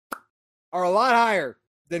are a lot higher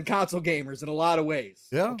than console gamers in a lot of ways.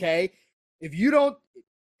 Yeah. Okay? If you don't,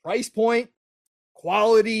 price point,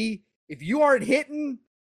 quality, if you aren't hitting,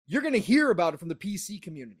 you're going to hear about it from the PC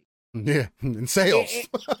community. Yeah, and sales.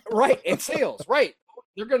 Right, and sales, right.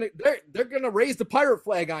 They're going to raise the pirate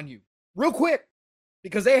flag on you real quick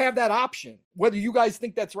because they have that option. Whether you guys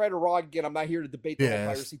think that's right or wrong, again, I'm not here to debate the whole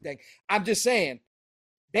piracy thing. I'm just saying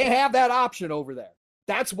they have that option over there.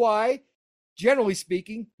 That's why, generally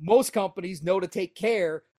speaking, most companies know to take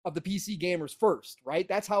care of the PC gamers first, right?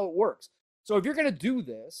 That's how it works. So if you're going to do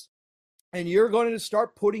this and you're going to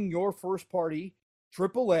start putting your first party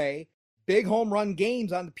AAA big home run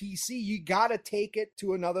games on the PC, you got to take it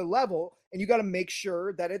to another level and you got to make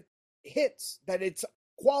sure that it hits, that it's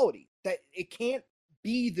quality, that it can't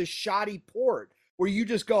be the shoddy port where you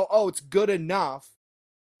just go, oh, it's good enough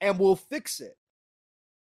and we'll fix it.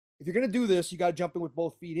 If you're going to do this, you got to jump in with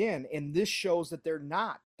both feet in. And this shows that they're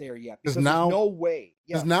not there yet. Because there's no way.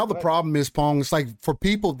 Because now the problem is, Pong, it's like for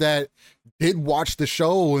people that did watch the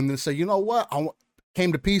show and then say, you know what, I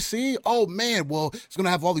came to PC. Oh, man, well, it's going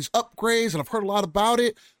to have all these upgrades and I've heard a lot about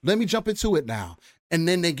it. Let me jump into it now. And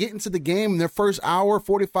then they get into the game in their first hour,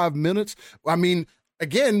 45 minutes. I mean,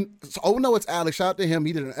 again, oh no, it's Alex. Shout out to him.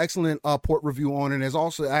 He did an excellent port review on it and has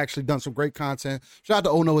also actually done some great content. Shout out to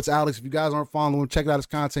Oh no, it's Alex. If you guys aren't following him, check out his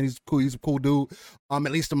content. He's cool. He's a cool dude. At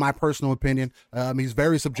least in my personal opinion. He's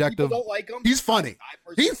very subjective. People don't like him. He's funny.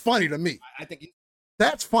 He's funny to me. I think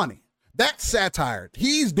that's funny. That's satire.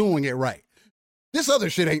 He's doing it right. This other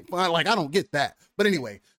shit ain't fun. Like, I don't get that. But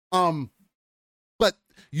anyway, but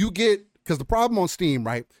you get, because the problem on Steam,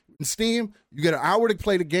 right? In Steam, you get an hour to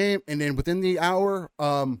play the game, and then within the hour,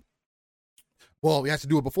 well, you have to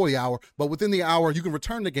do it before the hour, but within the hour, you can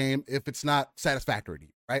return the game if it's not satisfactory to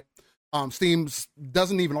you, right? Steam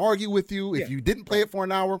doesn't even argue with you. If you didn't play it for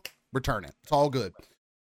an hour, return it. It's all good.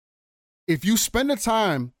 If you spend the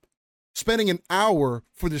time spending an hour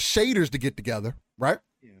for the shaders to get together, right?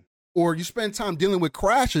 Yeah. Or you spend time dealing with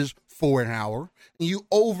crashes for an hour, and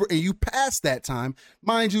you pass that time,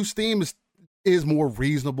 mind you, Steam is more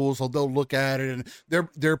reasonable, so they'll look at it, and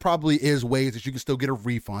there probably is ways that you can still get a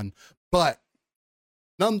refund. But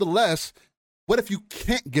nonetheless, what if you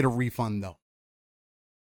can't get a refund though?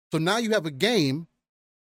 So now you have a game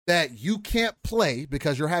that you can't play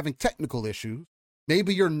because you're having technical issues.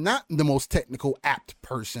 Maybe you're not the most technical apt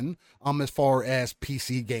person as far as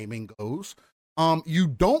PC gaming goes. You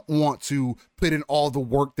don't want to put in all the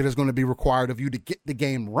work that is going to be required of you to get the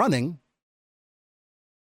game running.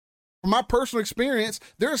 from my personal experience,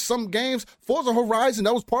 there are some games, Forza Horizon,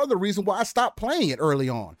 that was part of the reason why I stopped playing it early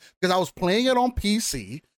on, because I was playing it on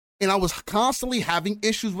PC and I was constantly having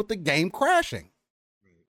issues with the game crashing.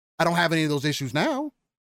 I don't have any of those issues now.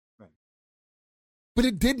 But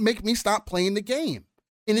it did make me stop playing the game.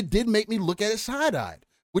 And it did make me look at it side-eyed,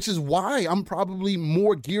 which is why I'm probably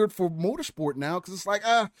more geared for motorsport now, because it's like,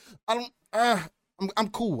 I'm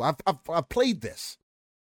cool. I've played this.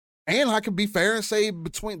 And I can be fair and say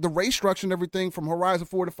between the race structure and everything from Horizon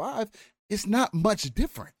 4 to 5, it's not much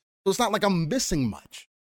different. So it's not like I'm missing much.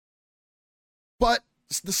 But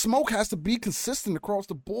the smoke has to be consistent across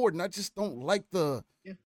the board, and I just don't like the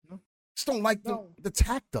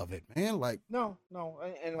tact of it, man. Like no,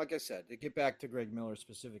 and like I said, to get back to Greg Miller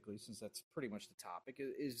specifically, since that's pretty much the topic,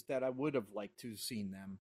 is that I would have liked to have seen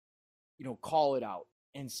them, call it out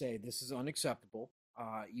and say this is unacceptable.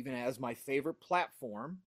 Even as my favorite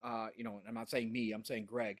platform, and I'm not saying me, I'm saying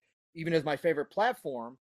Greg. Even as my favorite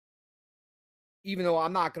platform, even though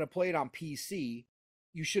I'm not going to play it on PC,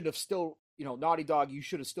 you should have still, Naughty Dog, you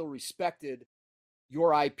should have still respected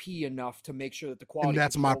your IP enough to make sure that the quality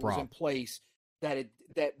control is in place, that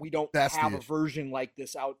we don't have a version like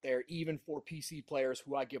this out there, even for PC players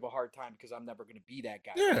who I give a hard time because I'm never going to be that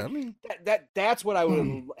guy. Yeah, I mean that's what I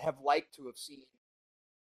would have liked to have seen.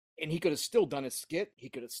 And he could have still done a skit. He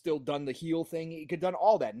could have still done the heel thing. He could have done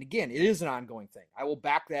all that. And again, it is an ongoing thing. I will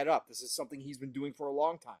back that up. This is something he's been doing for a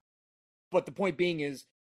long time. But the point being is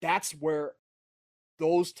that's where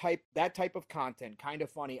that type of content, kind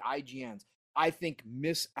of funny IGNs, I think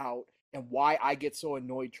miss out, and why I get so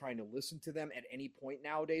annoyed trying to listen to them at any point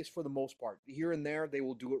nowadays. For the most part, here and there they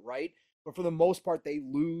will do it right, but for the most part they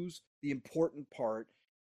lose the important part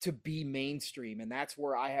to be mainstream, and that's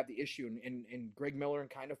where I have the issue. And Greg Miller and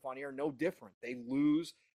Kind of Funny are no different. They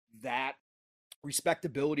lose that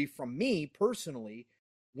respectability from me personally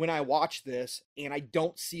when I watch this, and I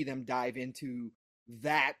don't see them dive into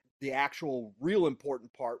that. The actual real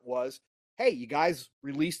important part was, hey, you guys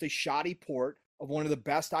released a shoddy port of one of the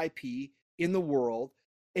best IP in the world.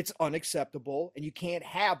 It's unacceptable, and you can't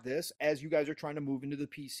have this as you guys are trying to move into the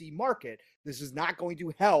PC market. This is not going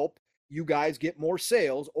to help you guys get more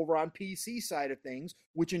sales over on PC side of things,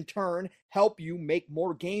 which in turn help you make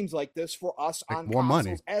more games like this for us on more consoles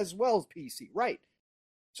money as well as PC. Right.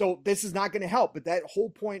 So this is not going to help, but that whole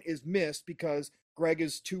point is missed because Greg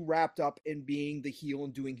is too wrapped up in being the heel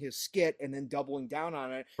and doing his skit and then doubling down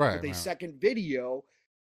on it with a second video,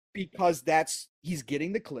 because he's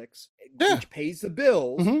getting the clicks, which pays the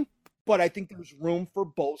bills. Mm-hmm. But I think there's room for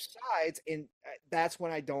both sides, and that's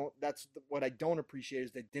what I don't appreciate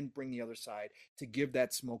is they didn't bring the other side to give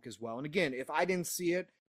that smoke as well. And again, if I didn't see it,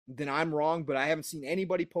 then I'm wrong, but I haven't seen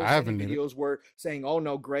anybody post any videos where saying, oh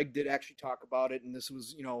no, Greg did actually talk about it, and this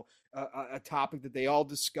was, a topic that they all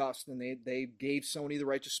discussed, and they gave Sony the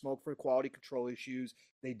right to smoke for quality control issues.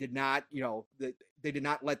 They did not, they did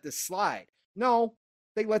not let this slide. No,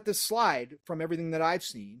 they let this slide from everything that I've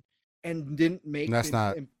seen, and didn't make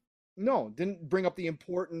didn't bring up the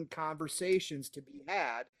important conversations to be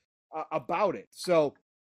had about it. So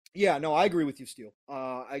yeah, no, I agree with you, Steele.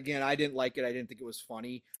 Again, I didn't like it. I didn't think it was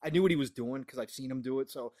funny. I knew what he was doing because I've seen him do it.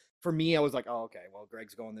 So for me, I was like, oh, okay, well,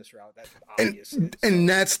 Greg's going this route. That's obvious. And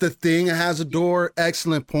that's the thing. Hazardor,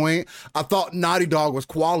 excellent point. I thought Naughty Dog was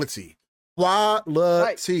quality. Quality.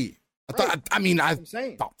 Right. I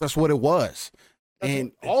thought that's what it was. That's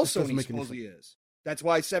and all Sony supposedly is. That's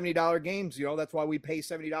why $70 games, that's why we pay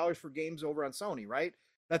 $70 for games over on Sony, right?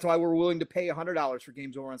 That's why we're willing to pay $100 for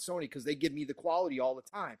games over on Sony, because they give me the quality all the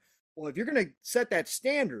time. Well, if you're going to set that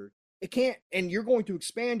standard, it can't, and you're going to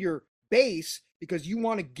expand your base because you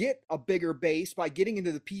want to get a bigger base by getting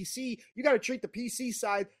into the PC, you got to treat the PC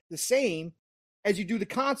side the same as you do the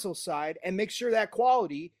console side and make sure that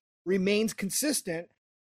quality remains consistent.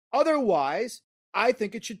 Otherwise, I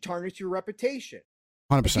think it should tarnish your reputation.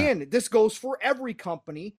 100%. Again, this goes for every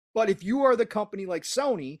company, but if you are the company like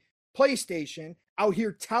Sony, PlayStation, out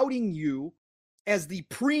here touting you as the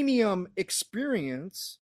premium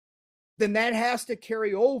experience, then that has to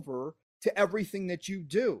carry over to everything that you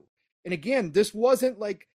do. And again, this wasn't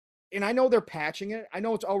like, and I know they're patching it. I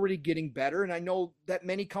know it's already getting better, and I know that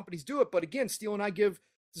many companies do it. But again, Steele and I give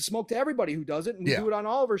the smoke to everybody who does it, and we do it on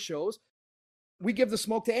all of our shows. We give the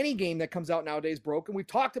smoke to any game that comes out nowadays broken. We've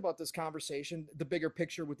talked about this conversation, the bigger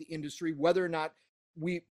picture with the industry, whether or not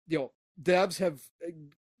devs have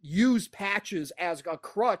used patches as a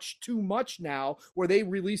crutch too much now, where they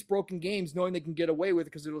release broken games knowing they can get away with it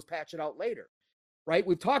because it was patched out later, right?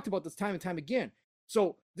 We've talked about this time and time again.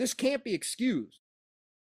 So this can't be excused.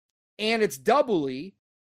 And it's doubly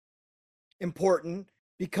important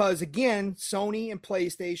Because again, Sony and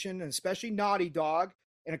PlayStation, and especially Naughty Dog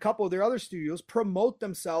and a couple of their other studios, promote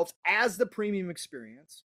themselves as the premium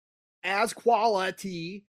experience, as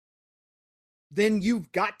quality. Then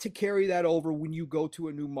you've got to carry that over when you go to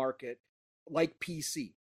a new market like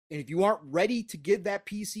PC. And if you aren't ready to get that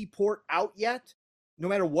PC port out yet, no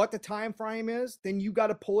matter what the time frame is, then you got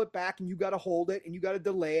to pull it back and you got to hold it and you got to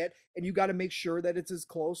delay it and you got to make sure that it's as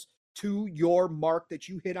close to your mark that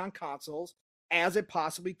you hit on consoles as it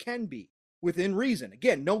possibly can be within reason.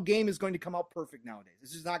 Again, no game is going to come out perfect nowadays.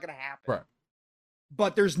 This is not going to happen. Right.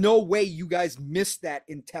 But there's no way you guys missed that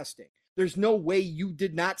in testing. There's no way you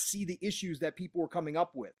did not see the issues that people were coming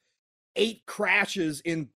up with. 8 crashes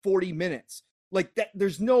in 40 minutes. Like that,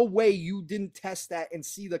 there's no way you didn't test that and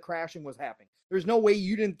see the crashing was happening. There's no way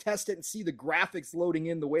you didn't test it and see the graphics loading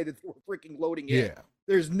in the way that they were freaking loading in. Yeah.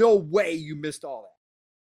 There's no way you missed all that.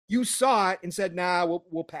 You saw it and said, nah,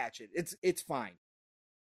 we'll patch it. It's fine.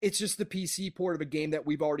 It's just the PC port of a game that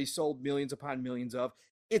we've already sold millions upon millions of.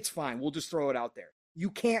 It's fine. We'll just throw it out there. You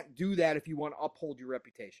can't do that if you want to uphold your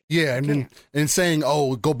reputation. Yeah, and saying,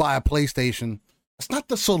 "Oh, go buy a PlayStation." That's not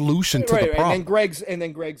the solution to the problem. And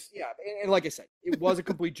then Greg's, yeah. And like I said, it was a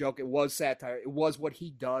complete joke. It was satire. It was what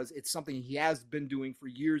he does. It's something he has been doing for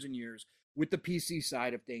years and years with the PC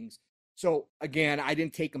side of things. So again, I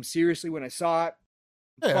didn't take him seriously when I saw it.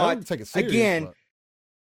 Yeah, I didn't take it serious.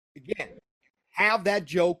 Again, have that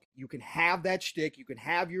joke. You can have that shtick. You can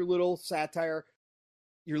have your little satire,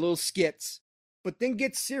 your little skits. But then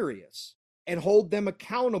get serious and hold them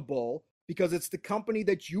accountable because it's the company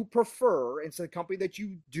that you prefer. It's the company that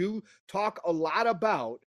you do talk a lot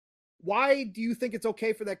about. Why do you think it's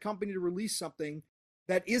okay for that company to release something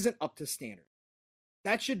that isn't up to standard?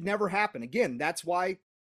 That should never happen. Again, that's why,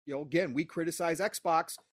 again, we criticize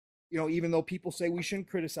Xbox, even though people say we shouldn't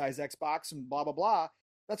criticize Xbox and blah, blah, blah.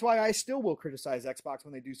 That's why I still will criticize Xbox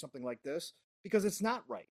when they do something like this. Because it's not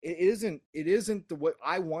right. It isn't what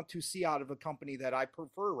I want to see out of a company that I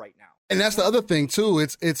prefer right now. And that's the other thing too.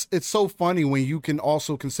 It's so funny when you can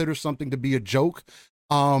also consider something to be a joke,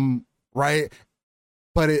 right?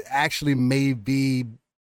 But it actually may be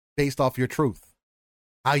based off your truth,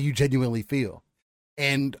 how you genuinely feel.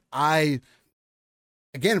 And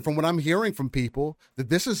again, from what I'm hearing from people, that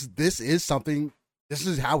this is something. This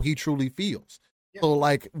is how he truly feels. Yeah. So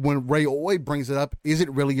like when Ray Oy brings it up, is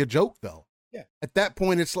it really a joke though? Yeah. At that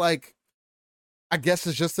point, it's like, I guess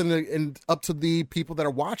it's just up to the people that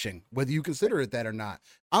are watching, whether you consider it that or not.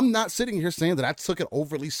 I'm not sitting here saying that I took it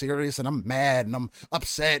overly serious and I'm mad and I'm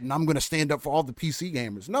upset and I'm going to stand up for all the PC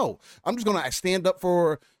gamers. No, I'm just going to stand up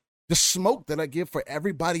for the smoke that I give for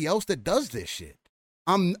everybody else that does this shit.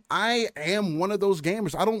 I am one of those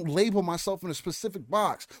gamers. I don't label myself in a specific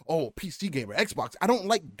box. Oh, PC gamer, Xbox. I don't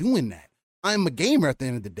like doing that. I'm a gamer at the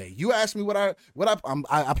end of the day. You ask me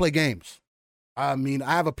I play games. I mean,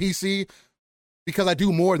 I have a PC because I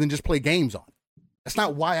do more than just play games on. That's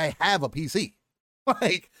not why I have a PC.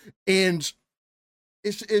 And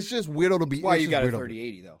it's just weirdo to be. Why you got a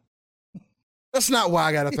 3080 though? That's not why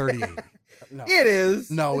I got a 3080. No. It is.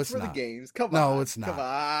 No, it's for not. The games. Come on. No, it's not. Come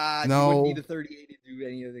on. No. You wouldn't need a 3080 to do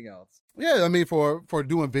anything else. Yeah, I mean for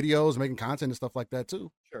doing videos, making content and stuff like that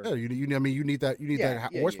too. Sure. Yeah, you need that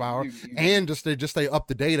horsepower and just to stay up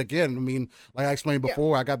to date again. I mean, like I explained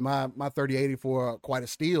before, I got my 3080 for quite a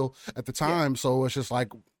steal at the time, so it's just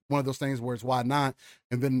like one of those things where it's why not?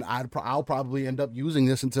 And then I'll probably end up using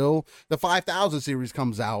this until the 5000 series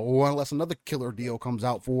comes out, or unless another killer deal comes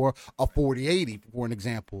out for a 4080, for an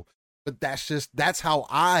example. But that's how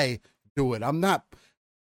I do it. I'm not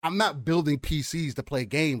building PCs to play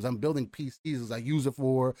games. I'm building PCs as I use it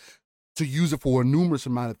for a numerous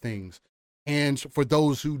amount of things. And for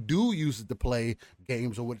those who do use it to play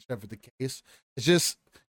games or whatever the case, it's just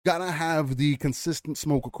gotta have the consistent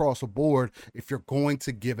smoke across the board if you're going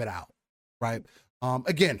to give it out, right?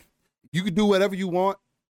 Again, you can do whatever you want,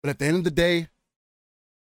 but at the end of the day,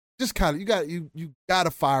 just kind of you gotta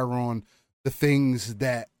fire on the things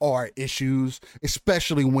that are issues,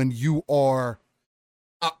 especially when you are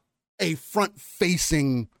a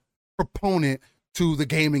front-facing proponent to the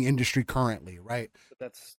gaming industry currently, right?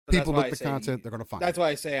 People look at the content, they're going to find That's why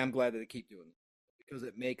I say I'm glad that they keep doing it, because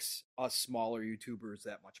it makes us smaller YouTubers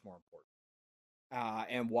that much more important.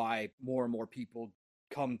 And why more and more people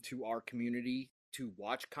come to our community to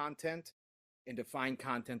watch content and to find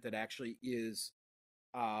content that actually is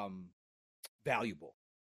valuable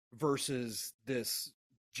versus this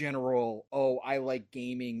general, I like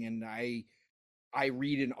gaming and I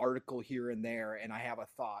read an article here and there and I have a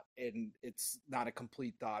thought, and it's not a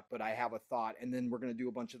complete thought, but I have a thought, and then we're going to do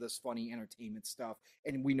a bunch of this funny entertainment stuff,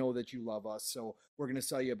 and we know that you love us, so we're going to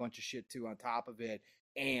sell you a bunch of shit too on top of it.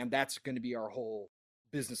 And that's going to be our whole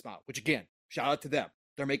business model, which again, shout out to them.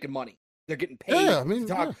 They're making money. They're getting paid to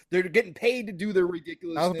talk. Yeah. They're getting paid to do their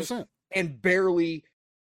ridiculousness 100%. And barely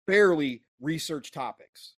research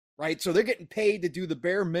topics, right? So they're getting paid to do the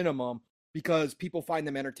bare minimum because people find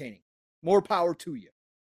them entertaining. More power to you.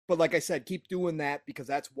 But like I said, keep doing that because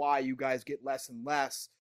that's why you guys get less and less.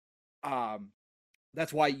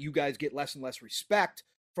 That's why you guys get less and less respect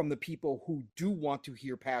from the people who do want to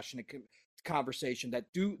hear passionate conversation, that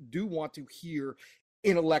do want to hear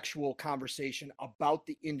intellectual conversation about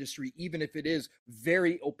the industry, even if it is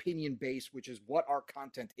very opinion based, which is what our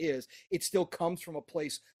content is. It still comes from a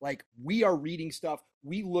place like we are reading stuff,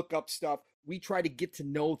 we look up stuff, we try to get to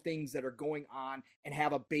know things that are going on and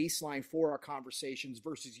have a baseline for our conversations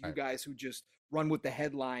versus you guys who just run with the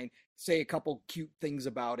headline, say a couple cute things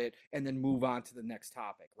about it, and then move on to the next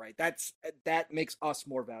topic, right? That makes us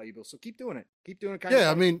more valuable. So keep doing it. Keep doing it.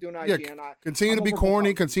 I mean, continue to be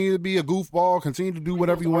corny, continue to be a goofball, continue to do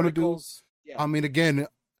whatever you want to do. Yeah. I mean, again,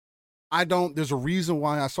 there's a reason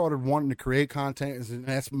why I started wanting to create content, and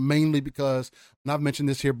that's mainly because, and I've mentioned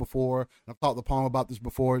this here before, and I've talked to Palm about this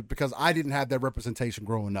before, because I didn't have that representation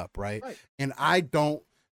growing up, right? And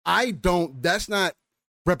that's not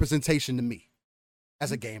representation to me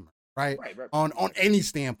as a gamer, right? On any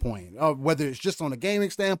standpoint, whether it's just on a gaming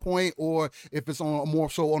standpoint or if it's on more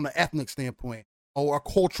so on the ethnic standpoint or a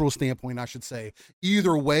cultural standpoint, I should say.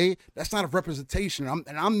 Either way, that's not a representation.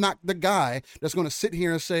 I'm not the guy that's going to sit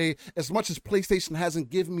here and say, as much as PlayStation hasn't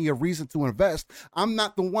given me a reason to invest, I'm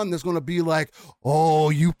not the one that's going to be like, oh,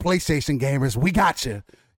 you PlayStation gamers, we got you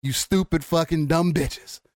stupid fucking dumb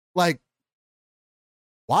bitches. Like,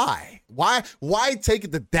 why take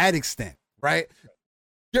it to that extent, right?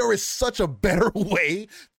 There is such a better way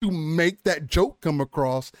to make that joke come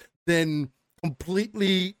across than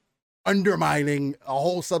completely undermining a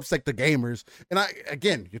whole subsect of gamers. And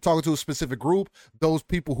again, you're talking to a specific group, those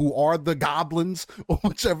people who are the goblins or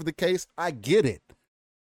whichever the case, I get it.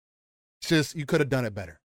 It's just, you could have done it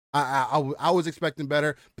better. I was expecting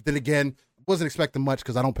better, but then again, wasn't expecting much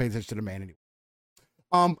because I don't pay attention to the man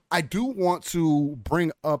anyway. I do want to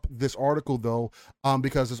bring up this article though,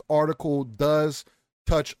 because this article does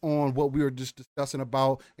touch on what we were just discussing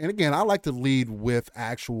about. And again, I like to lead with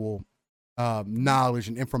actual knowledge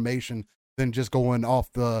and information than just going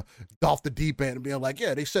off the deep end and being like,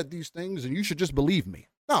 yeah, they said these things and you should just believe me.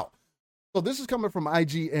 No. So this is coming from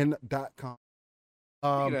IGN.com.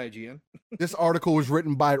 IGN. This article was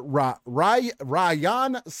written by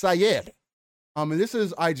Ryan Syed. And this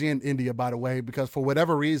is IGN India, by the way, because for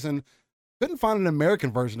whatever reason, couldn't find an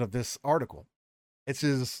American version of this article. It's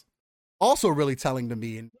just also really telling to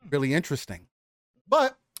me and really interesting.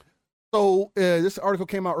 But so this article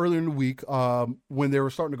came out earlier in the week when they were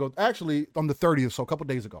starting to go, actually on the 30th, so a couple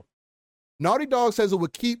days ago. Naughty Dog says it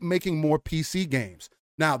would keep making more PC games.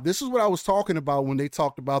 Now, this is what I was talking about when they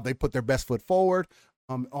talked about they put their best foot forward,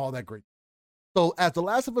 all that great. So as The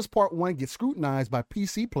Last of Us Part 1 gets scrutinized by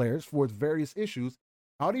PC players for its various issues,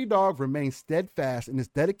 Naughty Dog remains steadfast in its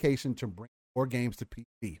dedication to bring more games to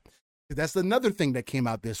PC. That's another thing that came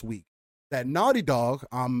out this week. That Naughty Dog,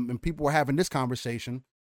 and people were having this conversation,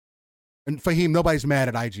 and Fahim, nobody's mad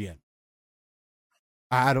at IGN.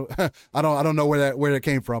 I don't know where that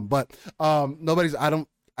came from, but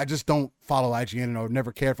I just don't follow IGN or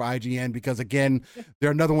never cared for IGN because again,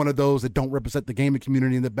 they're another one of those that don't represent the gaming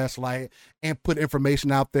community in the best light and put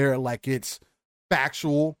information out there like it's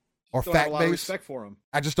factual or fact based. Respect for them.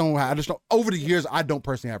 I just don't. Over the years, I don't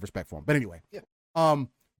personally have respect for them. But anyway, but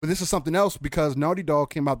this is something else because Naughty Dog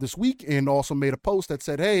came out this week and also made a post that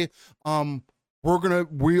said, "Hey,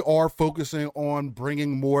 we are focusing on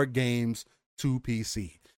bringing more games to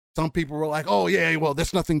PC." Some people were like, oh, yeah, well,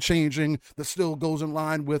 there's nothing changing. That still goes in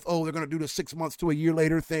line with, oh, they're going to do the 6 months to a year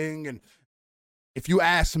later thing. And if you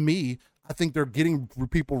ask me, I think they're getting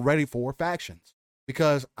people ready for Factions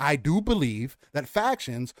because I do believe that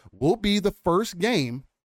Factions will be the first game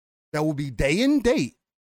that will be day and date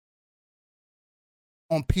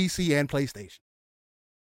on PC and PlayStation.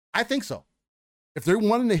 I think so. If they're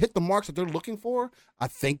wanting to hit the marks that they're looking for, I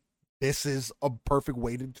think this is a perfect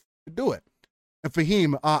way to do it. And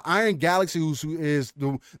Fahim, Iron Galaxy,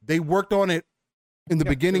 they worked on it in the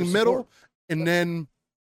beginning, middle, and then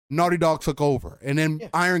Naughty Dog took over. And then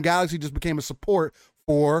Iron Galaxy just became a support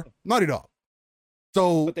for Naughty Dog.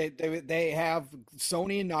 So, but they have,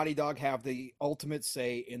 Sony and Naughty Dog have the ultimate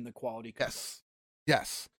say in the quality control.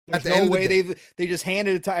 Yes. There's no way they just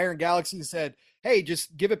handed it to Iron Galaxy and said, hey,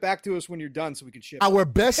 just give it back to us when you're done so we can ship our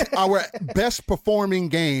best performing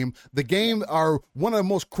game, the game are one of the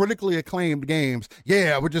most critically acclaimed games.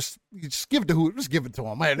 Yeah, just give it to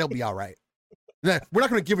them. Man, they'll be all right. We're not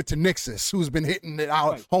going to give it to Nixus, who's been hitting it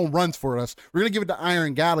out home runs for us. We're going to give it to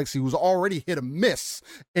Iron Galaxy, who's already hit a miss,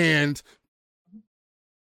 and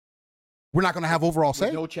we're not going to have overall say.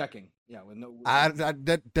 With no checking. Yeah, with no.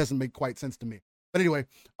 That doesn't make quite sense to me. But anyway,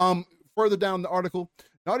 further down the article,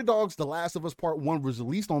 Naughty Dog's The Last of Us Part 1 was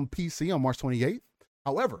released on PC on March 28th.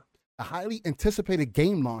 However, the highly anticipated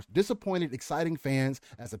game launch disappointed exciting fans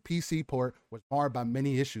as a PC port was marred by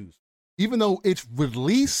many issues, even though its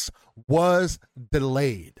release was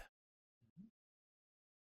delayed.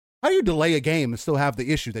 How do you delay a game and still have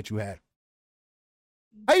the issue that you had?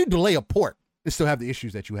 How do you delay a port and still have the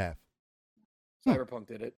issues that you have? Cyberpunk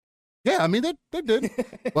did it. Yeah, I mean they did.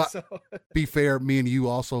 But so, be fair, me and you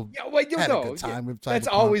also had a good time with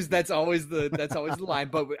Cyberpunk. That's always the line.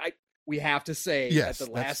 But we have to say that the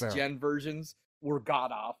last gen versions were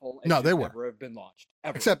god awful. No, they were. Never have been launched.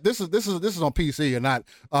 Ever. Except this is on PC and not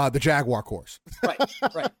the Jaguar course.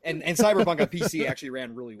 right. And Cyberpunk on PC actually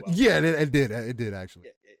ran really well. Yeah, it did actually.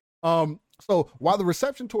 So while the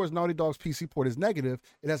reception towards Naughty Dog's PC port is negative,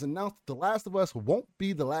 it has announced The Last of Us won't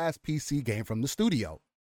be the last PC game from the studio.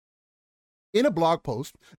 In a blog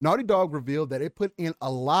post, Naughty Dog revealed that it put in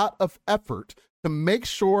a lot of effort to make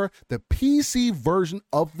sure the PC version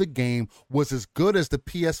of the game was as good as the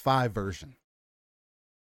PS5 version.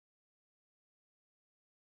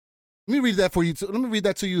 Let me read that for you. Let me read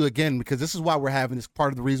that to you again, because this is why we're having this,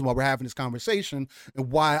 part of the reason why we're having this conversation,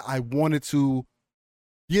 and why I wanted to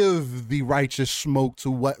give the righteous smoke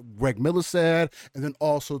to what Greg Miller said, and then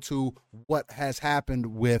also to what has happened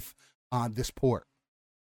with this port.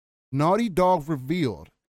 Naughty Dog revealed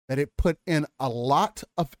that it put in a lot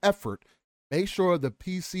of effort to make sure the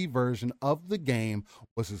PC version of the game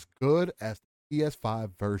was as good as the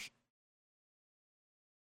PS5 version.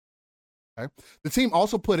 Okay. The team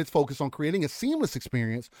also put its focus on creating a seamless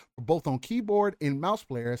experience for both on keyboard and mouse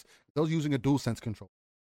players, those using a DualSense controller.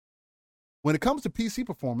 When it comes to PC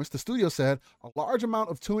performance, the studio said a large amount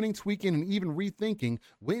of tuning, tweaking, and even rethinking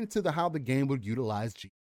went into how the game would utilize G,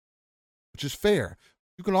 which is fair.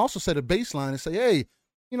 You can also set a baseline and say, hey,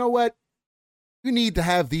 you know what? You need to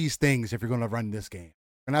have these things if you're going to run this game.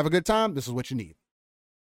 And have a good time, this is what you need.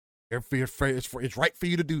 It's right for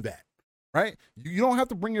you to do that, right? You don't have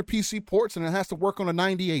to bring your PC ports and it has to work on a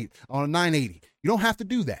 98, on a 980. You don't have to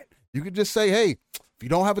do that. You could just say, hey, if you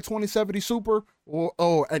don't have a 2070 Super,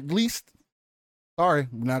 or at least, sorry,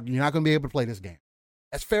 you're not going to be able to play this game.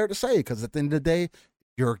 That's fair to say, because at the end of the day,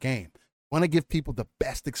 your game. You want to give people the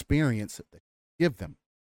best experience that you give them.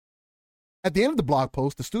 At the end of the blog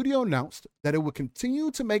post, the studio announced that it would continue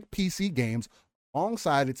to make PC games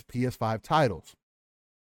alongside its PS5 titles.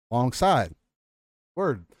 Alongside.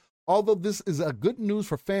 Word. Although this is a good news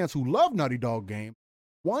for fans who love Naughty Dog games,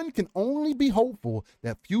 one can only be hopeful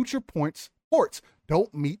that future ports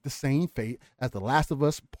don't meet the same fate as The Last of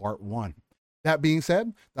Us Part 1. That being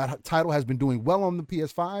said, that title has been doing well on the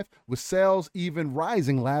PS5, with sales even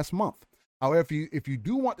rising last month. However, if you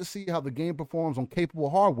do want to see how the game performs on capable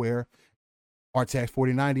hardware, RTX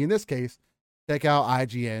 4090 in this case, check out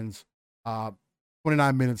IGN's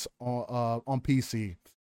 29 minutes on PC.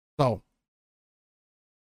 So,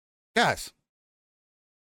 guys,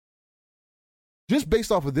 just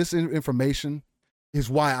based off of this information is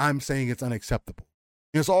why I'm saying it's unacceptable.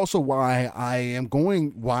 It's also why I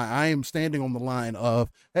am standing on the line of,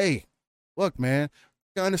 hey, look, man,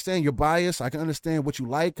 I can understand your bias. I can understand what you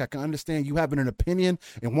like. I can understand you having an opinion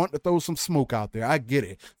and want to throw some smoke out there. I get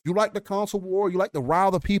it. If you like the console war, you like to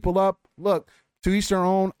rile the people up, look, to each their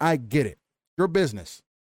own, I get it. Your business.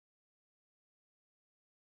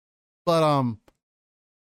 But are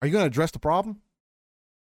you going to address the problem?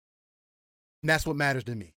 And that's what matters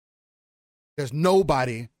to me. Because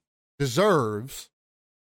nobody deserves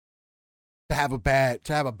to have a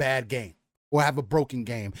bad game or have a broken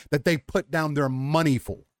game that they put down their money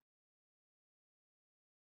for.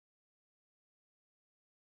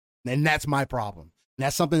 And that's my problem. And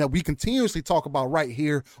that's something that we continuously talk about right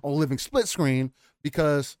here on Living Split Screen,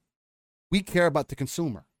 because we care about the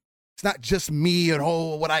consumer. It's not just me and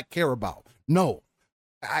what I care about. No,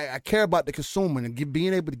 I care about the consumer, and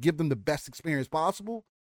being able to give them the best experience possible.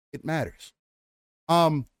 It matters.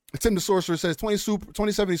 Tim the Sorcerer says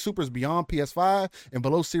 2070 Super is beyond PS5 and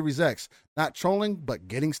below Series X. Not trolling, but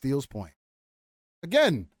getting Steele's point.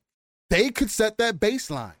 Again, they could set that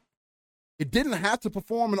baseline. It didn't have to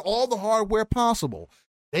perform in all the hardware possible.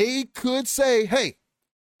 They could say, hey,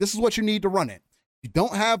 this is what you need to run it. If you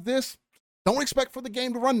don't have this, don't expect for the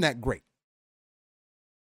game to run that great.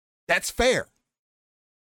 That's fair.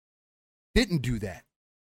 Didn't do that.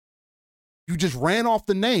 You just ran off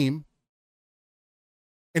the name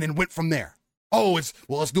and then went from there. Oh, it's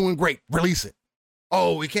doing great. Release it.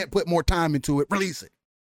 oh, we can't put more time into it, release it.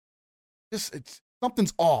 It's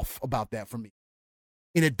something's off about that for me.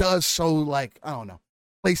 And it does show, like, I don't know,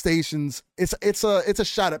 PlayStation's, it's a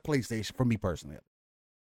shot at PlayStation for me personally.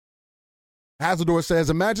 Hazardor says,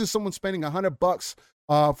 imagine someone spending $100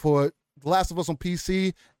 for The Last of Us on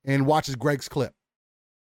PC and watches Greg's clip.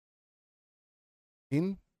 I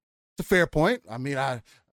mean, it's a fair point. I mean,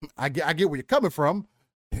 I get where you're coming from.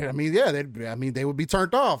 I mean, yeah, they would be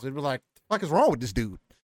turned off. They'd be like, what the fuck is wrong with this dude?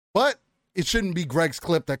 But it shouldn't be Greg's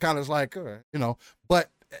clip that kind of is like, but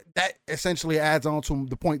that essentially adds on to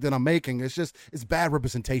the point that I'm making. It's bad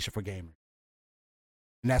representation for gamers.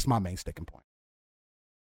 And that's my main sticking point.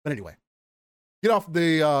 But anyway, get off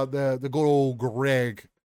the good old Greg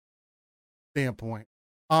standpoint.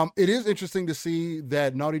 It is interesting to see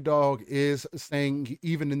that Naughty Dog is saying,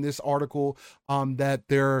 even in this article, that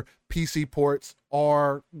their PC ports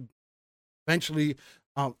are eventually,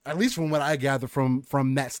 at least from what I gather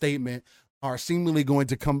from that statement, are seemingly going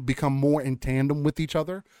to become more in tandem with each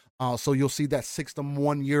other. So you'll see that 6 to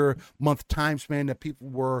 1 year month time span that people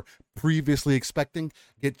were previously expecting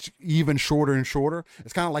get even shorter and shorter.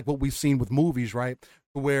 It's kind of like what we've seen with movies, right?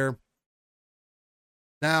 Where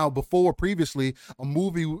now, previously, a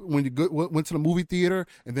movie, when you went to the movie theater,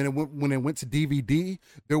 and then when it went to DVD,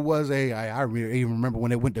 there was I even remember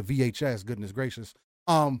when it went to VHS, goodness gracious.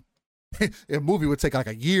 A movie would take like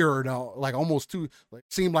a year, like almost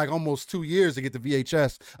seemed like almost 2 years to get to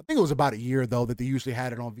VHS. I think it was about a year, though, that they usually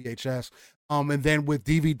had it on VHS. And then with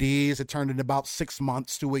DVDs, it turned into about 6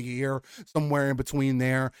 months to a year, somewhere in between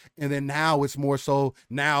there. And then now it's more so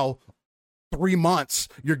now 3 months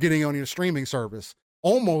you're getting on your streaming service.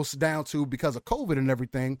 Almost down to, because of COVID and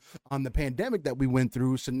everything, on the pandemic that we went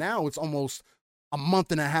through. So now it's almost a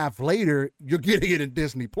month and a half later, you're getting it in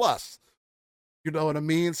Disney Plus. You know what I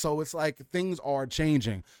mean? So it's like things are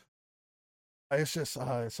changing. It's just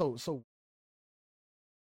so.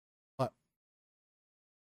 But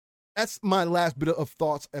that's my last bit of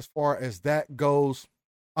thoughts as far as that goes.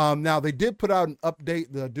 Now they did put out an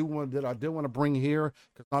update that I did want to bring here,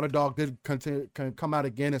 because Naughty Dog did come out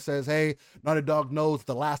again and says, hey, Naughty Dog knows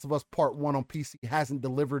The Last of Us Part 1 on PC hasn't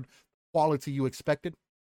delivered the quality you expected,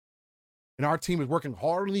 and our team is working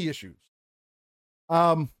hard on the issues.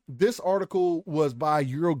 This article was by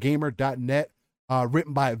Eurogamer.net,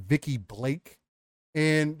 written by Vicky Blake,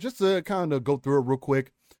 and just to kind of go through it real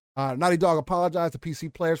quick, Naughty Dog apologized to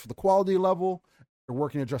PC players for the quality level. They're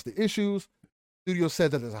working to address the issues. Studio said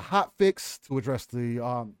that there's a hot fix to address the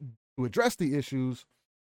issues,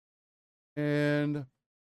 and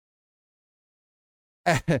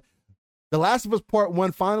The Last of Us Part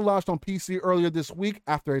 1 finally launched on PC earlier this week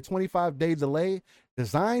after a 25-day delay,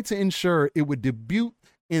 designed to ensure it would debut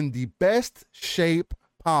in the best shape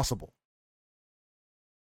possible.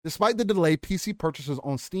 Despite the delay, PC purchasers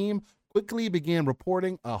on Steam quickly began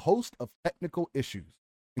reporting a host of technical issues,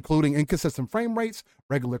 including inconsistent frame rates,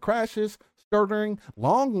 regular crashes, stuttering,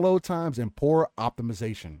 long load times, and poor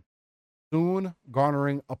optimization. Soon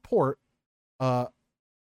garnering the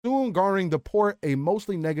port a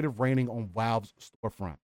mostly negative rating on Valve's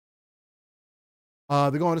storefront.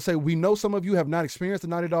 They're going to say, we know some of you have not experienced the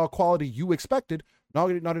Naughty Dog quality you expected.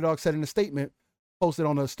 Naughty Dog said in a statement posted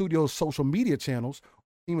on the studio's social media channels,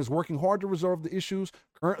 the team is working hard to resolve the issues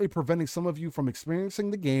currently preventing some of you from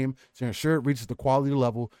experiencing the game to ensure it reaches the quality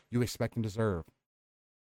level you expect and deserve.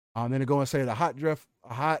 Then they're going to say the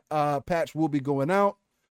hot patch will be going out.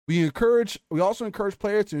 We also encourage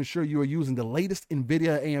players to ensure you are using the latest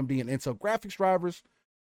NVIDIA, AMD, and Intel graphics drivers.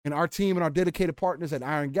 And our team and our dedicated partners at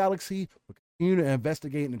Iron Galaxy will continue to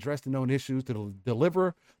investigate and address the known issues to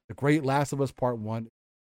deliver the great Last of Us Part 1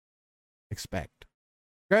 expect.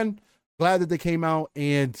 Again, glad that they came out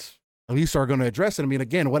and at least are going to address it. I mean,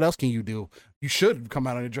 again, what else can you do? You should come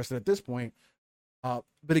out and address it at this point.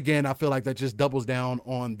 But again, I feel like that just doubles down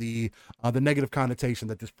on the negative connotation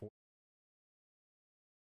that this port.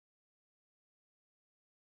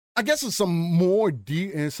 I guess it's some more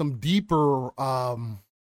deeper. I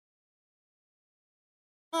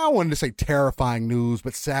wanted to say terrifying news,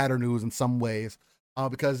 but sadder news in some ways,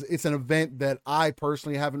 because it's an event that I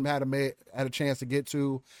personally haven't had a chance to get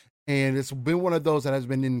to, and it's been one of those that has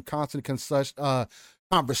been in constant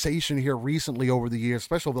conversation here recently over the years,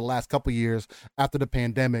 especially over the last couple of years after the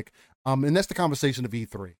pandemic. And that's the conversation of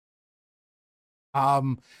E3.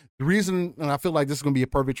 The reason, and I feel like this is going to be a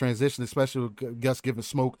perfect transition, especially with Gus giving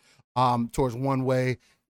smoke towards One Way.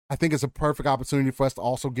 I think it's a perfect opportunity for us to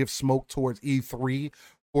also give smoke towards E3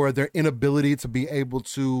 for their inability to be able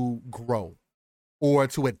to grow or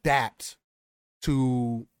to adapt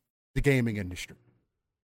to the gaming industry.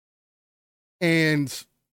 And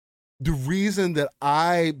the reason that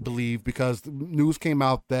I believe, because the news came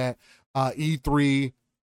out that E3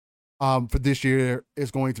 for this year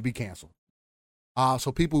is going to be canceled.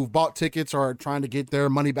 So people who've bought tickets are trying to get their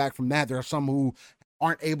money back from that. There are some who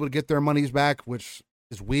aren't able to get their monies back, which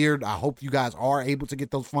is weird. I hope you guys are able to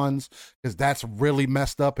get those funds, because that's really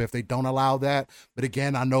messed up if they don't allow that. But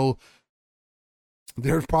again, I know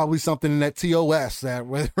there's probably something in that TOS that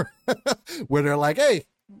where they're like, hey,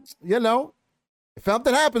 you know, if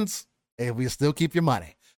something happens, hey, we still keep your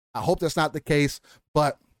money. I hope that's not the case,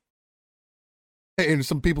 but and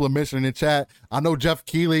some people are mentioning in chat, I know Jeff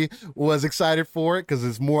Keighley was excited for it because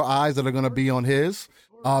there's more eyes that are going to be on his.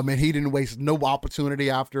 And he didn't waste no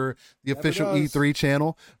opportunity after the official E3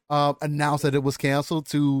 channel announced that it was canceled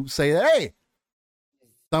to say, hey,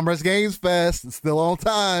 Summer's Games Fest is still on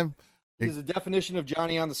time. He's the definition of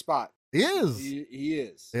Johnny on the spot. He is. He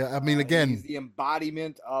is. Yeah, I mean, again, he's the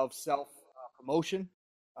embodiment of self promotion.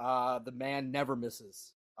 The man never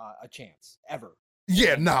misses a chance ever.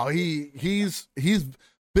 Yeah, no, he's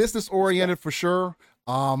business oriented for sure.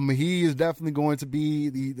 He is definitely going to be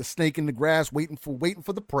the snake in the grass, waiting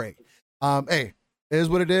for the prey. Hey, it is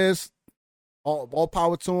what it is. All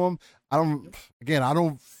power to him. I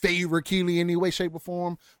don't favor Keighley in any way, shape, or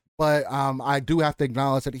form, but I do have to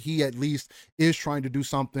acknowledge that he at least is trying to do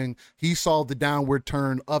something. He saw the downward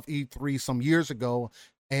turn of E3 some years ago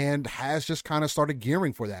and has just kind of started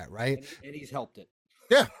gearing for that, right? And he's helped it.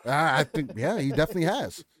 Yeah, I think, yeah, he definitely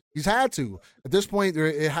has. He's had to. At this point,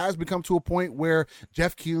 it has become to a point where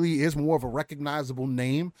Jeff Keighley is more of a recognizable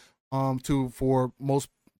name for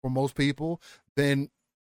most people than,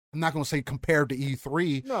 I'm not going to say compared to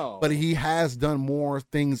E3, no, but he has done more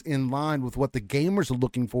things in line with what the gamers are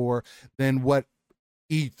looking for than what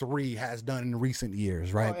E3 has done in recent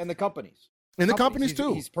years, right? And the companies. And the companies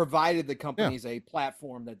too. He's provided the companies a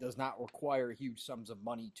platform that does not require huge sums of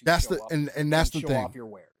money to that's show the up and that's the show thing. Off your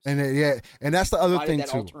wares. And and that's the other thing that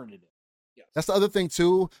too. Alternative. Yes. That's the other thing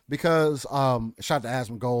too, because shout to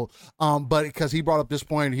Asmund Gold, but because he brought up this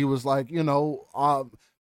point, he was like, you know,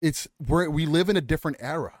 we live in a different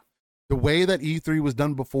era. The way that E3 was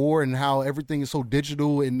done before and how everything is so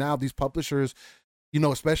digital, and now these publishers, you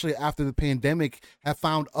know, especially after the pandemic, have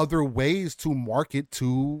found other ways to market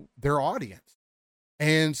to their audience.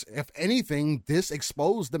 And if anything, this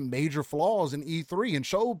exposed the major flaws in E3 and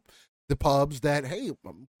showed the pubs that, hey,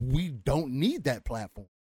 we don't need that platform,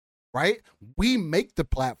 right? We make the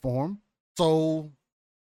platform, so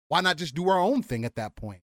why not just do our own thing at that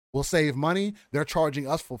point? We'll save money. They're charging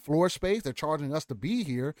us for floor space. They're charging us to be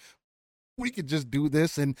here. We could just do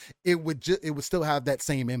this, and it would still have that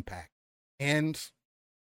same impact. And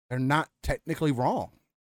they're not technically wrong.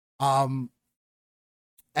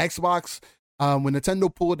 Xbox. When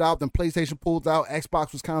Nintendo pulled out, then PlayStation pulled out,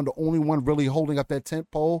 Xbox was kind of the only one really holding up that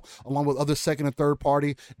tent pole, along with other second and third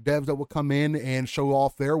party devs that would come in and show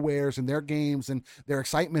off their wares and their games and their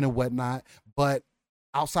excitement and whatnot. But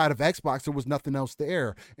outside of Xbox, there was nothing else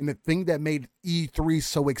there. And the thing that made E3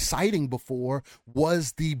 so exciting before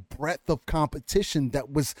was the breadth of competition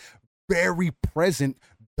that was very present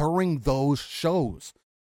during those shows.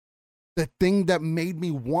 The thing that made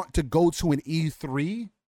me want to go to an E3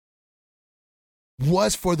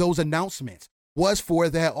 was for those announcements, was for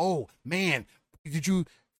that, oh man, to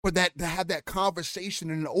have that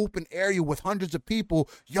conversation in an open area with hundreds of people.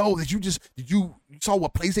 Yo, you saw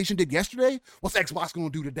what PlayStation did yesterday? What's Xbox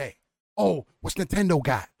gonna do today? Oh, what's Nintendo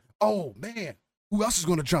got? Oh man, who else is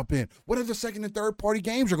gonna jump in? What other second and third party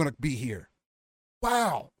games are gonna be here?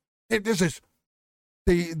 Wow, there's this.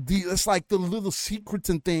 It's like the little secrets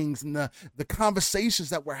and things, and the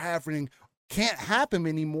conversations that we're having can't happen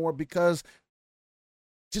anymore because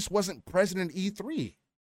just wasn't present in E3.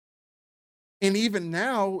 And even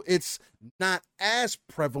now, it's not as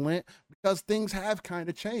prevalent because things have kind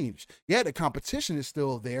of changed. Yeah, the competition is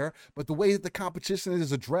still there, but the way that the competition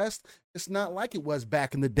is addressed, it's not like it was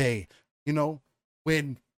back in the day, you know,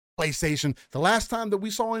 when PlayStation, the last time that we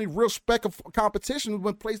saw any real speck of competition was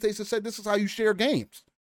when PlayStation said, this is how you share games.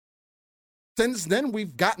 Since then,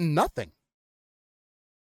 we've gotten nothing.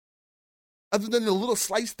 Other than the little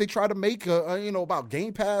slice they try to make, about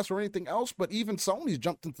Game Pass or anything else, but even Sony's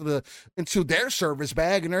jumped into their service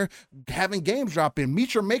bag and they're having games drop in.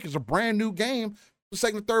 Meet Your Maker's a brand new game, the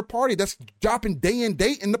second and third party that's dropping day and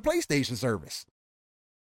date in the PlayStation service.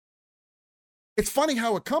 It's funny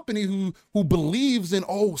how a company who believes in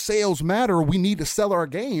sales matter, we need to sell our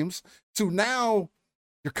games, to now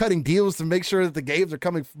you're cutting deals to make sure that the games are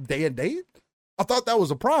coming day and date. I thought that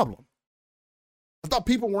was a problem. I thought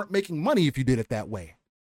people weren't making money if you did it that way.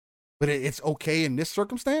 But it's okay in this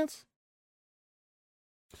circumstance.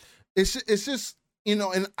 It's just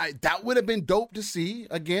And that would have been dope to see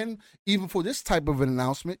again, even for this type of an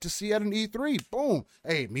announcement, to see at an E3. Boom!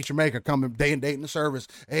 Hey, Meet Your Maker coming day and date in the service.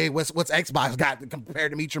 Hey, what's Xbox got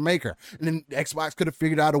compared to Meet Your Maker? And then Xbox could have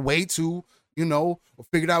figured out a way to, or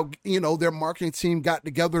figured out, their marketing team got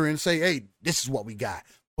together and say, hey, this is what we got.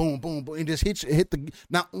 Boom, boom, boom, and just hit the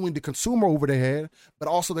not only the consumer over the head, but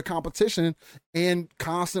also the competition, and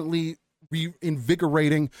constantly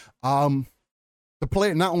reinvigorating the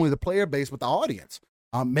player, not only the player base, but the audience,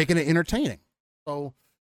 making it entertaining. So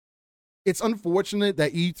it's unfortunate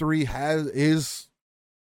that E3 is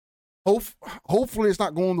hopefully it's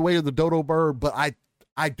not going the way of the dodo bird, but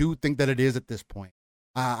I do think that it is at this point.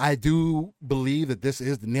 I do believe that this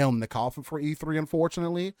is the nail in the coffin for E3,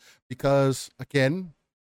 unfortunately, because again,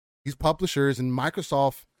 these publishers and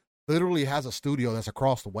Microsoft literally has a studio that's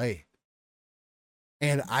across the way.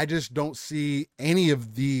 And I just don't see any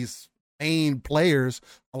of these main players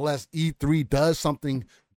unless E3 does something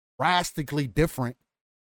drastically different,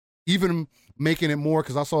 even making it more,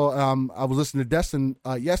 because I saw I was listening to Destin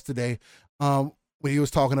yesterday when he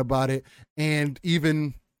was talking about it, and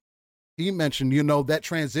even he mentioned that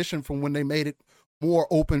transition from when they made it more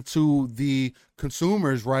open to the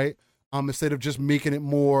consumers, right? Instead of just making it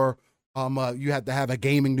more you have to have a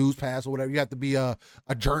gaming news pass or whatever, you have to be a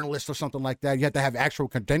journalist or something like that, you have to have actual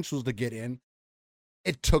credentials to get in.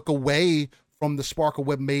 It took away from the spark of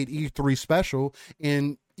what made E3 special,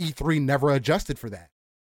 and E3 never adjusted for that.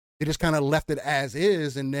 They just kind of left it as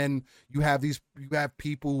is, and then you have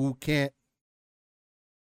people who can't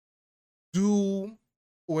do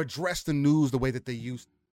or address the news the way that they used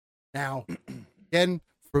to. Now, again,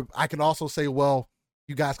 I can also say, well,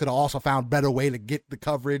 you guys could have also found better way to get the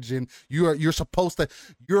coverage, and you're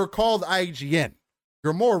called IGN.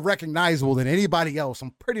 You're more recognizable than anybody else.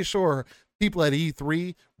 I'm pretty sure people at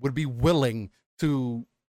E3 would be willing to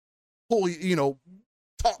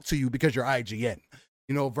talk to you because you're IGN,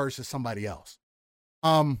 versus somebody else.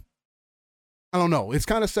 I don't know. It's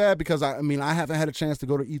kind of sad because I haven't had a chance to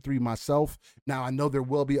go to E3 myself. Now I know there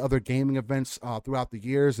will be other gaming events throughout the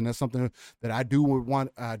years, and that's something that I do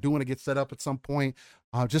want to get set up at some point,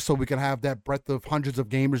 just so we can have that breadth of hundreds of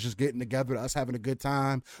gamers just getting together, us having a good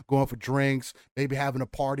time, going for drinks, maybe having a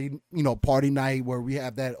party night where we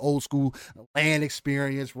have that old school LAN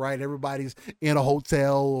experience, right? Everybody's in a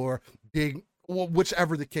hotel or big,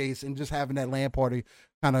 whichever the case, and just having that LAN party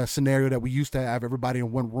kind of scenario that we used to have, everybody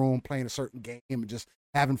in one room playing a certain game and just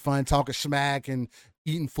having fun, talking smack and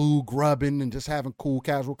eating food, grubbing, and just having cool,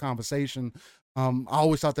 casual conversation. I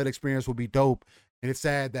always thought that experience would be dope, and it's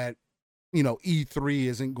sad that E3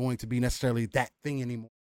 isn't going to be necessarily that thing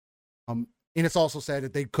anymore. And it's also sad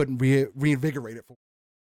that they couldn't reinvigorate it.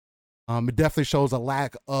 It definitely shows a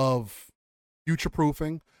lack of future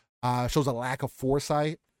proofing, shows a lack of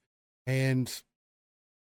foresight, and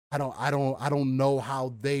I don't know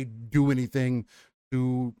how they do anything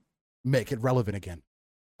to make it relevant again.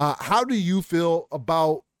 How do you feel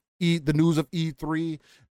about the news of E3?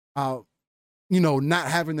 Not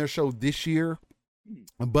having their show this year,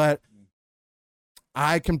 but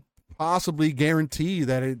I can possibly guarantee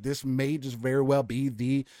that this may just very well be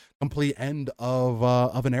the complete end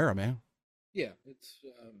of an era, man. Yeah, it's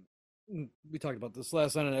we talked about this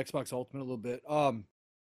last night on Xbox Ultimate a little bit.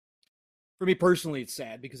 For me personally, it's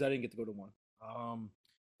sad because I didn't get to go to one.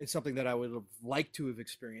 It's something that I would have liked to have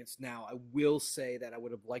experienced. Now, I will say that I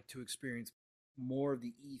would have liked to experience more of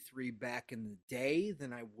the E3 back in the day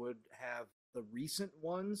than I would have the recent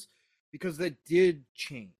ones, because that did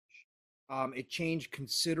change. It changed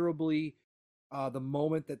considerably the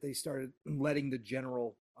moment that they started letting the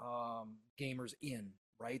general gamers in,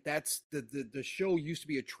 right? That's the show used to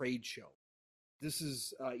be a trade show. This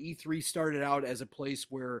is E3 started out as a place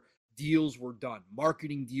where deals were done,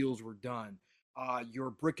 marketing deals were done. Your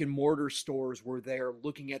brick and mortar stores were there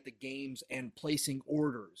looking at the games and placing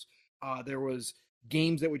orders. There was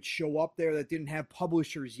games that would show up there that didn't have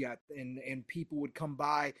publishers yet, and people would come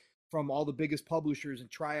by from all the biggest publishers and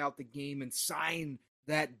try out the game and sign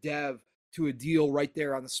that dev to a deal right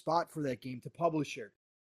there on the spot for that game to publisher.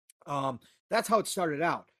 That's how it started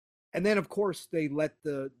out. And then, of course, they let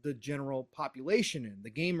the general population in, the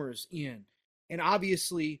gamers in. And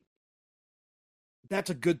obviously, that's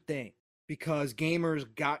a good thing because gamers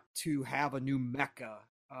got to have a new mecca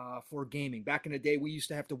for gaming. Back in the day, we used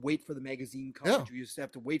to have to wait for the magazine coverage. Yeah. We used to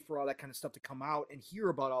have to wait for all that kind of stuff to come out and hear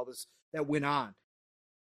about all this that went on.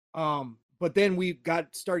 But then we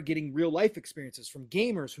started getting real life experiences from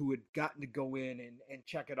gamers who had gotten to go in and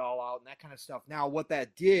check it all out and that kind of stuff. Now, what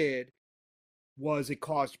that did was it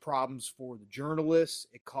caused problems for the journalists.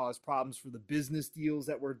 It caused problems for the business deals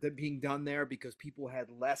that were being done there because people had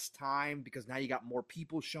less time, because now you got more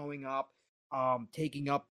people showing up, taking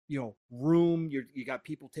up, room. You got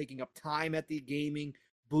people taking up time at the gaming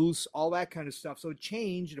booths, all that kind of stuff. So it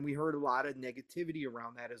changed, and we heard a lot of negativity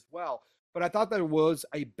around that as well. But I thought that there was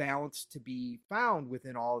a balance to be found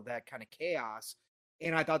within all of that kind of chaos.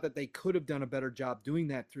 And I thought that they could have done a better job doing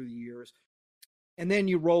that through the years. And then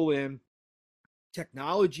you roll in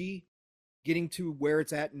technology getting to where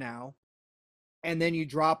it's at now, and then you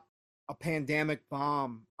drop a pandemic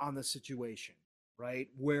bomb on the situation, right?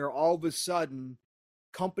 Where all of a sudden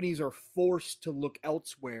companies are forced to look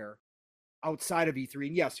elsewhere outside of E3.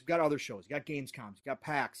 And yes, you've got other shows. You got Gamescoms, you got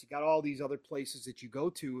PAX, you got all these other places that you go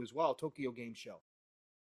to as well, Tokyo Game Show.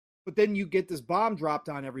 But then you get this bomb dropped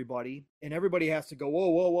on everybody, and everybody has to go, whoa,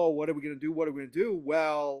 whoa, whoa, what are we going to do? What are we going to do?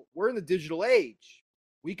 Well, we're in the digital age.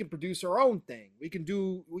 We can produce our own thing. We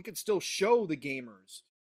can still show the gamers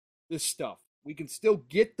this stuff. We can still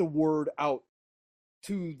get the word out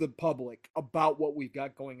to the public about what we've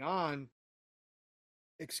got going on.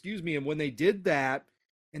 And when they did that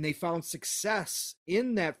and they found success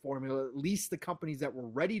in that formula, at least the companies that were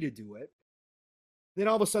ready to do it, then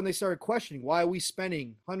all of a sudden they started questioning, why are we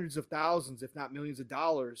spending hundreds of thousands, if not millions of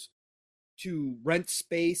dollars to rent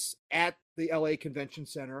space at the LA Convention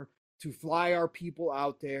Center, to fly our people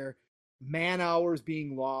out there, man hours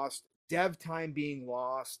being lost, dev time being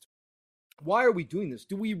lost. Why are we doing this?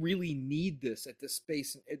 Do we really need this at this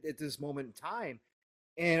space, at this moment in time?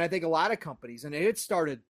 And I think a lot of companies, and it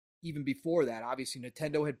started even before that. Obviously,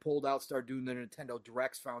 Nintendo had pulled out, started doing their Nintendo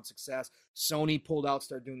Directs, found success. Sony pulled out,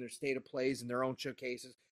 started doing their state of plays and their own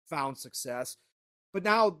showcases, found success. But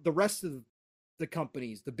now the rest of the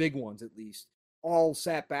companies, the big ones at least, all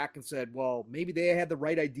sat back and said, well, maybe they had the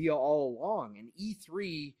right idea all along. And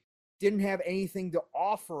E3 didn't have anything to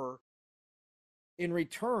offer in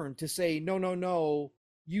return to say, no,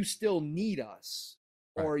 you still need us,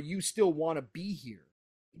 or you still want to be here.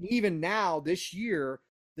 And even now, this year,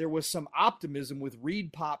 there was some optimism with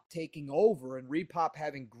Reed Pop taking over and Reed Pop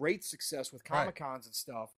having great success with Comic-Cons and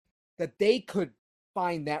stuff, that they could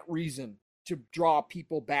find that reason to draw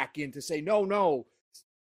people back in to say, no,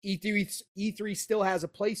 E3 still has a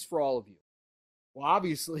place for all of you. Well,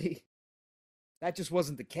 obviously, that just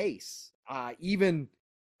wasn't the case. Even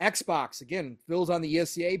Xbox, again, Phil's on the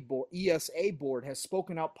ESA board, has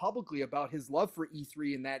spoken out publicly about his love for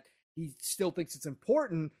E3 and that he still thinks it's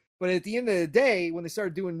important. But at the end of the day, when they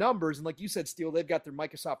started doing numbers, and like you said, Steele, they've got their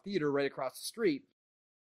Microsoft Theater right across the street.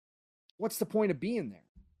 What's the point of being there?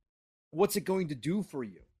 What's it going to do for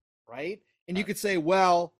you, right? And you could say,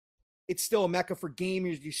 well, it's still a mecca for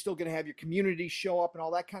gamers. You're still going to have your community show up and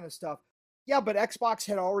all that kind of stuff. Yeah, but Xbox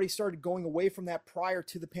had already started going away from that prior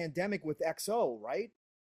to the pandemic with XO, right?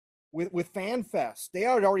 With FanFest. They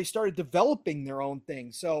had already started developing their own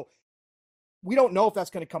thing. So we don't know if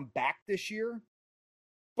that's going to come back this year.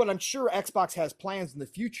 But I'm sure Xbox has plans in the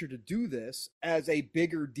future to do this as a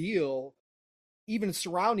bigger deal, even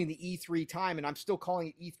surrounding the E3 time. And I'm still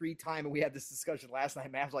calling it E3 time. And we had this discussion last night.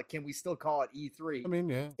 Matt was like, can we still call it E3? I mean,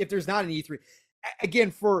 yeah. If there's not an E3. Again,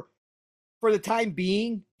 for the time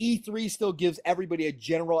being, E3 still gives everybody a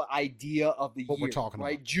general idea of the what year. We're talking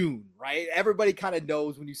about. June, right? Everybody kind of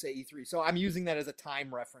knows when you say E3. So I'm using that as a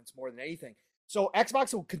time reference more than anything. So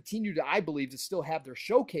Xbox will continue to, I believe, to still have their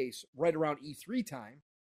showcase right around E3 time.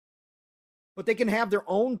 But they can have their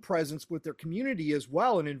own presence with their community as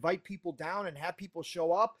well and invite people down and have people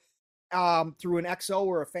show up through an XO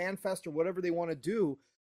or a fan fest or whatever they want to do.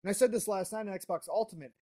 And I said this last night on Xbox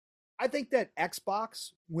Ultimate. I think that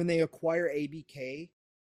Xbox, when they acquire ABK,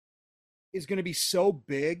 is going to be so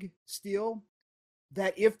big, Steel,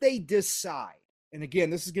 that if they decide, and again,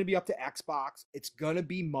 this is going to be up to Xbox, it's going to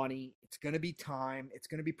be money, it's going to be time, it's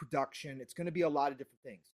going to be production, it's going to be a lot of different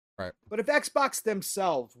things. Right. But if Xbox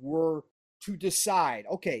themselves were to decide,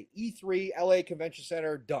 okay, E3, LA Convention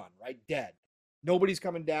Center, done, right? Dead. Nobody's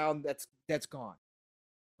coming down. That's gone.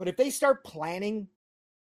 But if they start planning,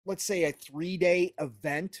 let's say, a 3-day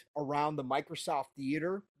event around the Microsoft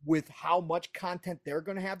Theater with how much content they're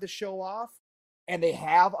going to have to show off, and they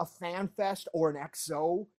have a fan fest or an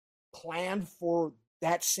XO planned for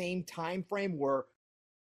that same time frame where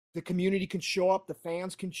the community can show up, the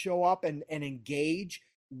fans can show up and engage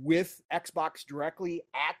with Xbox directly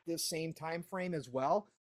at this same time frame as well,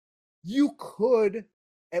 you could,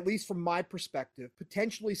 at least from my perspective,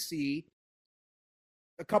 potentially see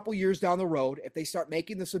a couple years down the road, if they start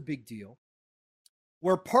making this a big deal,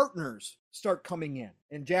 where partners start coming in.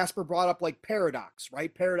 And Jasper brought up like Paradox,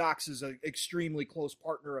 right? Paradox is an extremely close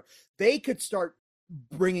partner. They could start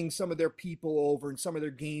bringing some of their people over and some of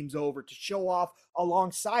their games over to show off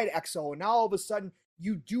alongside XO. And now all of a sudden,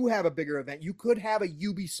 you do have a bigger event. You could have a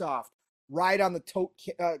Ubisoft ride on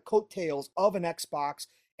the coattails of an Xbox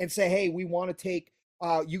and say, hey, we want to take,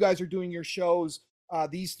 you guys are doing your shows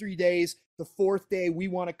these 3 days. The fourth day, we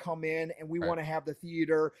want to come in and we want to have the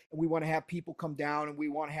theater and we want to have people come down and we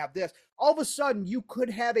want to have this. All of a sudden, you could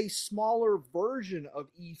have a smaller version of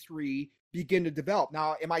E3 begin to develop.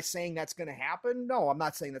 Now, am I saying that's going to happen? No, I'm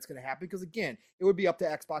not saying that's going to happen because, again, it would be up to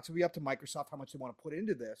Xbox, it would be up to Microsoft how much they want to put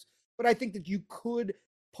into this. But I think that you could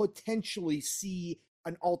potentially see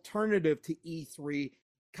an alternative to E3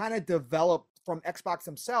 kind of develop from Xbox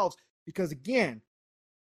themselves because, again,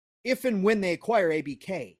 if and when they acquire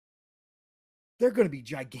ABK, they're going to be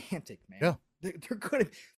gigantic, man. Yeah. They're going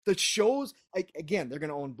to, the shows, like, again, they're going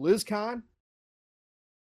to own BlizzCon.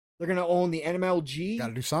 They're going to own the MLG. Got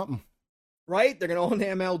to do something. Right? They're going to own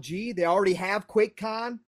the MLG. They already have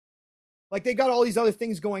QuakeCon. Like, they got all these other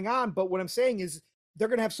things going on. But what I'm saying is they're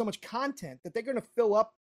going to have so much content that they're going to fill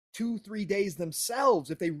up 2-3 days themselves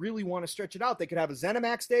if they really want to stretch it out. They could have a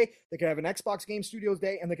ZeniMax day. They could have an Xbox Game Studios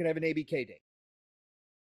day. And they could have an ABK day.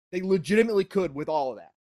 They legitimately could with all of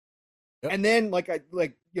that. Yep. And then,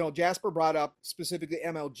 Jasper brought up specifically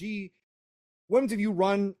MLG. When have you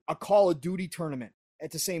run a Call of Duty tournament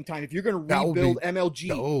at the same time? If you're going to rebuild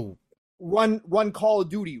MLG, run Call of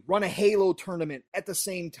Duty, run a Halo tournament at the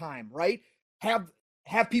same time, right? Have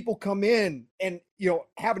people come in and,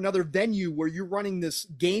 have another venue where you're running this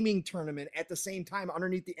gaming tournament at the same time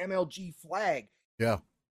underneath the MLG flag. Yeah.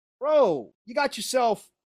 Bro, you got yourself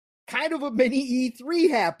kind of a mini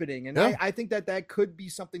E3 happening. And I think that could be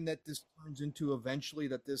something that this turns into eventually,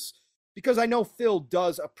 because I know Phil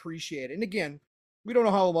does appreciate it. And again, we don't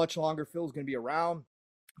know how much longer Phil's going to be around,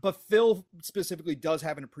 but Phil specifically does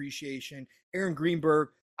have an appreciation. Aaron Greenberg,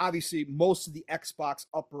 obviously most of the Xbox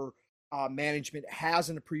upper management has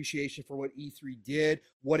an appreciation for what E3 did,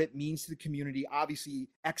 what it means to the community. Obviously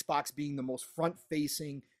Xbox being the most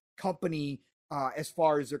front-facing company as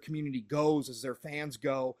far as their community goes, as their fans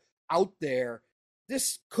go out there,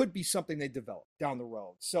 this could be something they develop down the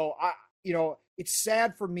road. So it's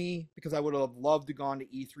sad for me because I would have loved to gone to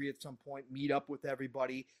E3 at some point, meet up with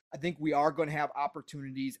everybody. I think we are going to have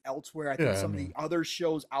opportunities elsewhere. I think some of the other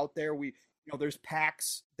shows out there, there's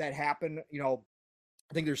PAX that happen.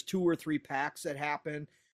 I think there's 2 or 3 PAX that happen.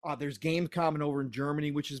 There's Gamescom over in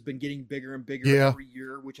Germany, which has been getting bigger and bigger every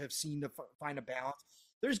year, which I've seen to find a balance.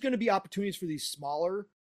 There's going to be opportunities for these smaller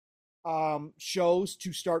shows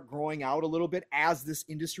to start growing out a little bit as this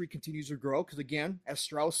industry continues to grow. Because again, as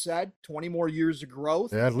Strauss said, 20 more years of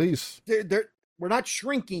growth. Yeah, at least. We're not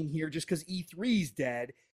shrinking here just because E3 is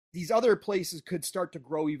dead. These other places could start to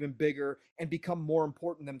grow even bigger and become more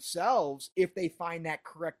important themselves if they find that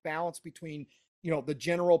correct balance between, the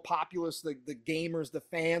general populace, the gamers, the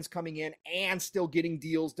fans coming in and still getting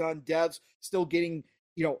deals done, devs still getting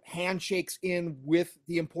handshakes in with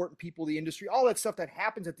the important people of the industry, all that stuff that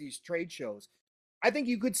happens at these trade shows. I think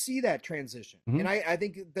you could see that transition. Mm-hmm. And I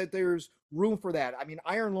think that there's room for that. I mean,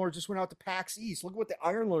 Iron Lords just went out to PAX East. Look at what the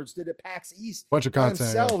Iron Lords did at PAX East. Bunch of content.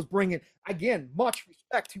 Themselves bringing, again, much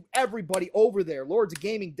respect to everybody over there.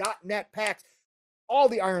 LordsofGaming.net, PAX, all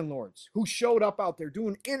the Iron Lords who showed up out there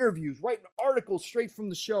doing interviews, writing articles straight from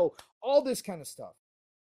the show, all this kind of stuff.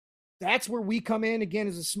 That's where we come in again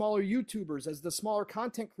as the smaller YouTubers, as the smaller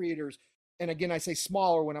content creators. And again, I say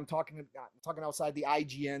smaller when I'm talking outside the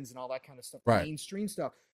IGNs and all that kind of stuff, right. Mainstream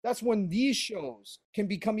stuff. That's when these shows can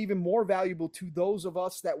become even more valuable to those of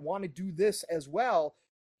us that want to do this as well.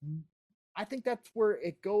 I think that's where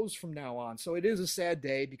it goes from now on. So it is a sad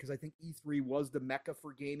day because I think E3 was the mecca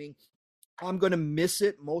for gaming. I'm going to miss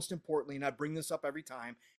it, most importantly, and I bring this up every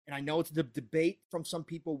time. And I know it's the debate from some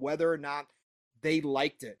people whether or not they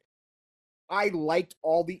liked it. I liked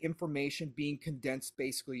all the information being condensed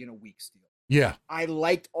basically in a week's deal. Yeah. I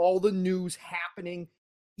liked all the news happening.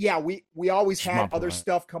 Yeah, we always had other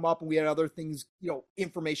stuff come up and we had other things,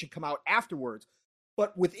 information come out afterwards.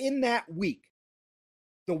 But within that week,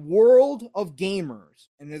 the world of gamers,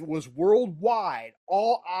 and it was worldwide,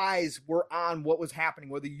 all eyes were on what was happening.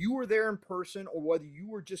 Whether you were there in person or whether you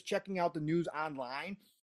were just checking out the news online,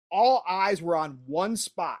 all eyes were on one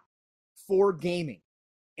spot for gaming.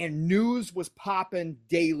 And news was popping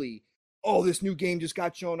daily. Oh, this new game just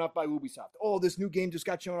got shown up by Ubisoft. Oh, this new game just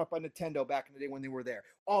got shown up by Nintendo back in the day when they were there.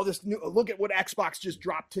 Oh, look at what Xbox just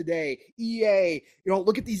dropped today. EA,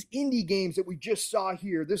 look at these indie games that we just saw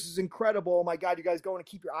here. This is incredible. Oh my God, you guys going to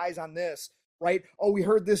keep your eyes on this, right? Oh, we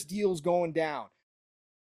heard this deal's going down.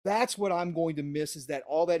 That's what I'm going to miss, is that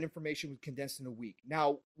all that information was condensed in a week.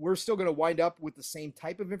 Now, we're still going to wind up with the same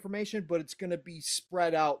type of information, but it's going to be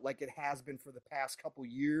spread out like it has been for the past couple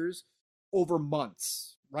years over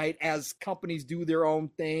months, right? As companies do their own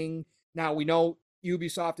thing. Now, we know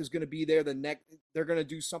Ubisoft is going to be there they're going to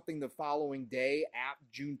do something the following day at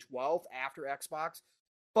June 12th after Xbox,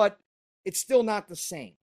 but it's still not the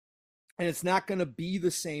same. And it's not going to be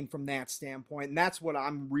the same from that standpoint. And that's what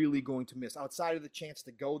I'm really going to miss. Outside of the chance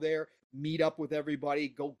to go there, meet up with everybody,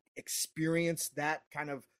 go experience that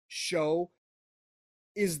kind of show,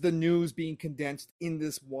 is the news being condensed in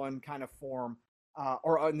this one kind of form,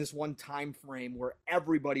 or in this one time frame where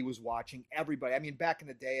everybody was watching everybody. I mean, back in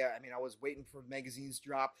the day, I was waiting for magazines to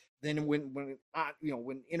drop. Then when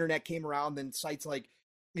internet came around, then sites like,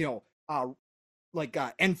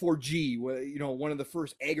 N4G, one of the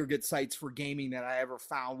first aggregate sites for gaming that I ever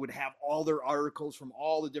found, would have all their articles from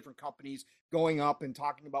all the different companies going up and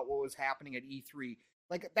talking about what was happening at E3.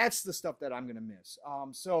 Like, that's the stuff that I'm going to miss.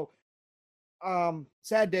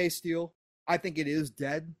 Sad day, Steel. I think it is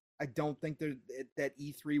dead. I don't think that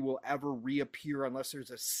E3 will ever reappear unless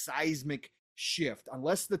there's a seismic shift,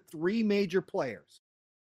 unless the three major players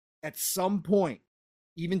at some point,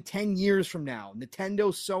 even 10 years from now,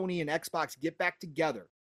 Nintendo, Sony, and Xbox get back together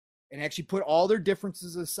and actually put all their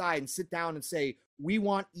differences aside and sit down and say, we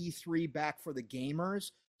want E3 back for the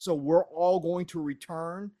gamers, so we're all going to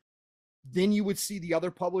return. Then you would see the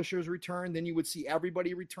other publishers return. Then you would see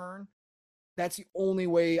everybody return. That's the only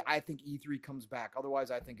way I think E3 comes back.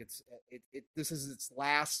 Otherwise, I think this is its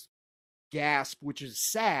last gasp, which is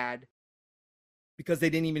sad because they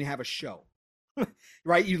didn't even have a show.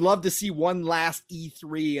 Right? You'd love to see one last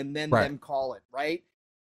E3 and then them call it, right?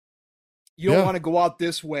 You don't want to go out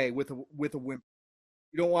this way with a whimper.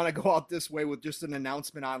 You don't want to go out this way with just an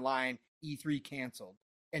announcement online, E3 canceled,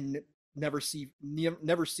 and never see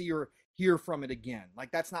or hear from it again.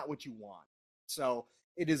 Like, that's not what you want. So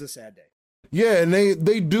it is a sad day. Yeah, and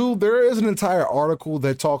they do. There is an entire article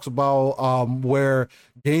that talks about where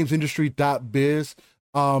gamesindustry.biz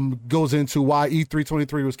goes into why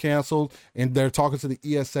E323 was canceled, and they're talking to the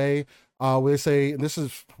ESA, where they say, and this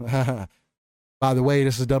is, by the way,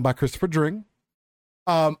 this is done by Christopher Dring,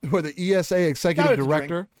 where the ESA executive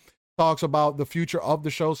director talks about the future of the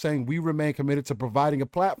show, saying, we remain committed to providing a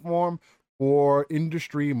platform for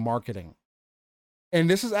industry marketing. And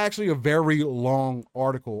this is actually a very long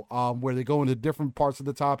article where they go into different parts of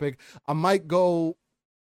the topic. I might go,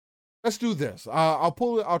 let's do this.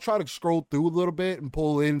 I'll try to scroll through a little bit and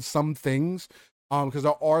pull in some things because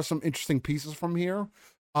there are some interesting pieces from here.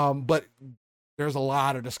 But there's a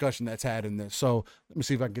lot of discussion that's had in this. So let me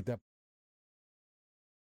see if I can get that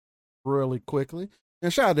really quickly.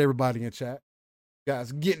 And shout out to everybody in chat.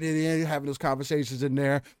 Guys getting it in, having those conversations in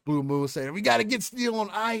there. Blue Moon saying, we got to get Steel on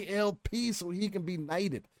ILP so he can be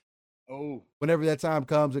knighted. Oh, whenever that time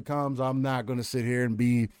comes, it comes. I'm not going to sit here and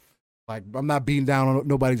be like, I'm not beating down on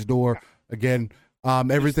nobody's door again.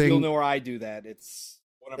 Everything. You'll know where I do that. It's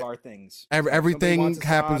one of our things. Everything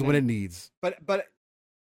happens when it needs. But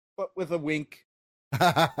with a wink.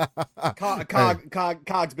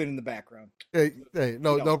 Cog's been in the background. Hey,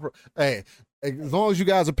 as long as you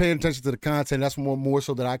guys are paying attention to the content, that's more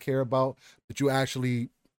so that I care about, that you actually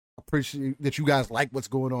appreciate, that you guys like what's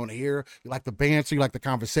going on here. You like the banter, you like the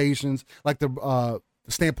conversations, like the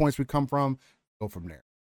standpoints we come from. Go from there.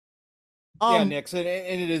 Yeah, Nick, and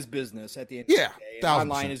it is business at the end of the day.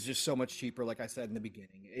 Online is just so much cheaper, like I said in the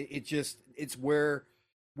beginning. It's where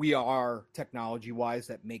we are technology-wise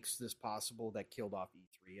that makes this possible, that killed off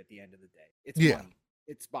E3 at the end of the day. It's money.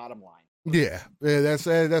 It's bottom line. Yeah,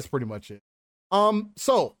 that's pretty much it.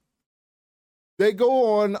 So they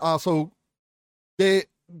go on. So the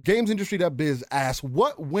gamesindustry.biz asks,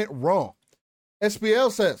 what went wrong?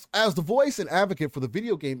 SPL says, as the voice and advocate for the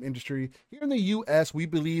video game industry here in the U.S., we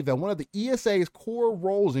believe that one of the ESA's core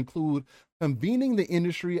roles include convening the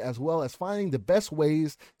industry as well as finding the best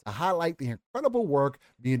ways to highlight the incredible work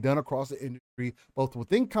being done across the industry, both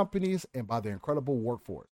within companies and by their incredible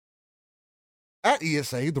workforce. At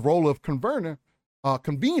ESA, the role of convener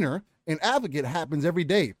and advocate happens every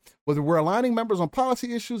day. Whether we're aligning members on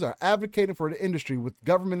policy issues or advocating for the industry with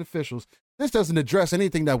government officials, this doesn't address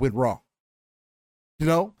anything that went wrong. You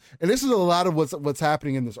know, and this is a lot of what's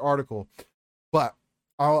happening in this article, but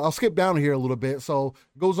I'll skip down here a little bit. So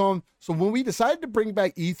it goes on. So when we decided to bring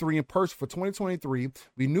back E3 in person for 2023,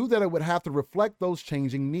 we knew that it would have to reflect those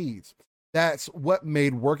changing needs. That's what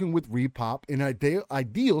made working with Repop an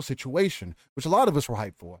ideal situation, which a lot of us were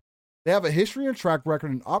hyped for. They have a history and track record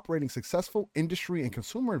in operating successful industry and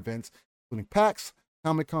consumer events, including PAX,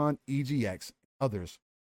 Comic-Con, EGX, and others.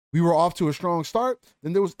 We were off to a strong start.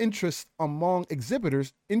 Then there was interest among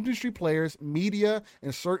exhibitors, industry players, media,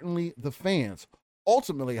 and certainly the fans.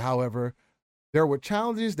 Ultimately, however, there were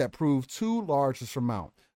challenges that proved too large to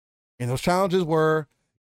surmount. And those challenges were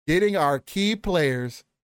getting our key players,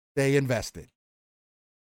 they invested.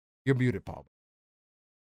 You're muted, Paul.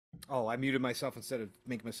 Oh, I muted myself instead of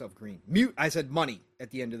making myself green. Mute. I said money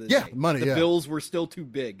at the end of the day. Yeah, money. The bills were still too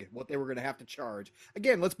big. What they were going to have to charge.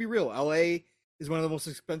 Again, let's be real. LA is one of the most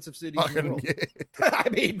expensive cities in the world. Yeah. I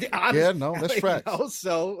mean, honestly, yeah, no, that's right.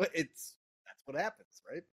 So that's what happens,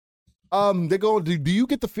 right? They go, do you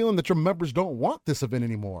get the feeling that your members don't want this event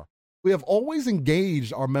anymore? We have always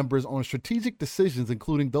engaged our members on strategic decisions,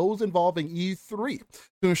 including those involving E3,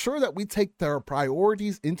 to ensure that we take their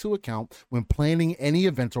priorities into account when planning any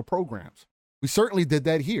events or programs. We certainly did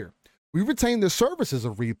that here. We retained the services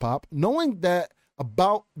of ReedPop, knowing that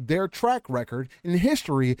about their track record and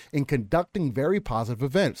history in conducting very positive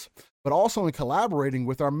events, but also in collaborating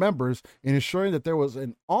with our members and ensuring that there was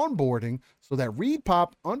an onboarding so that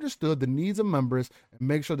ReedPop understood the needs of members and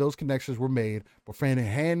make sure those connections were made before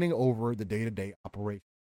handing over the day-to-day operation.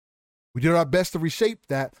 We did our best to reshape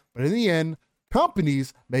that, but in the end,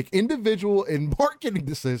 companies make individual and marketing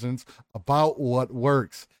decisions about what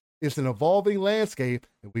works. It's an evolving landscape,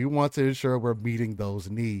 and we want to ensure we're meeting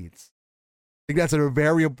those needs. I think that's a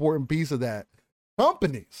very important piece of that.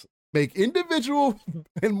 Companies make individual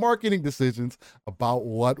and marketing decisions about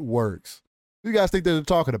what works. What do you guys think they're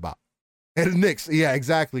talking about? And Knicks, yeah,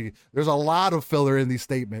 exactly. There's a lot of filler in these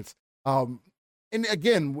statements. And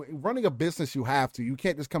again, running a business, you have to. You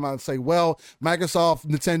can't just come out and say, well, Microsoft,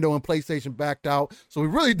 Nintendo, and PlayStation backed out, so we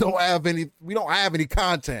really don't have any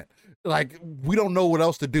content. Like, we don't know what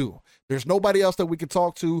else to do. There's nobody else that we can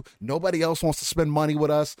talk to. Nobody else wants to spend money with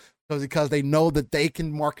us because they know that they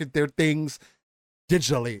can market their things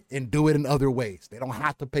digitally and do it in other ways. They don't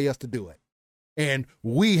have to pay us to do it. And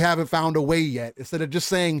we haven't found a way yet. Instead of just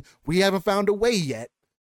saying we haven't found a way yet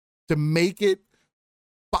to make it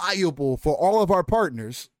viable for all of our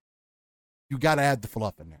partners, you got to add the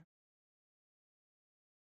fluff in there.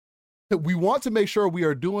 We want to make sure we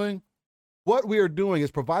are doing what we are doing is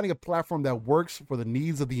providing a platform that works for the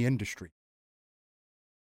needs of the industry.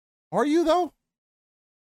 Are you, though?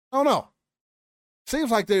 I don't know. Seems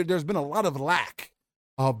like there's been a lot of lack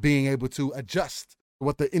of being able to adjust to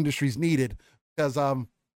what the industry's needed, because kind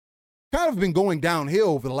of been going downhill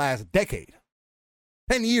over the last decade,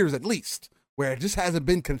 10 years at least, where it just hasn't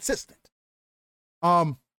been consistent.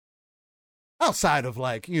 Outside of,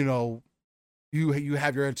 like, you know, you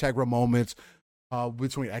have your Integra moments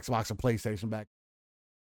between Xbox and PlayStation back.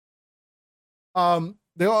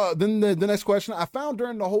 Then the next question, I found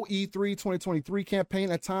during the whole E3 2023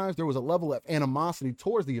 campaign, at times there was a level of animosity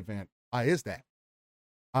towards the event. Why is that?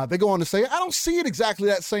 They go on to say, I don't see it exactly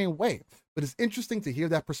that same way, but it's interesting to hear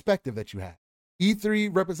that perspective that you have.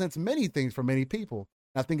 E3 represents many things for many people.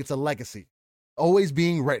 I think it's a legacy, always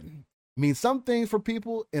being written. It means some things for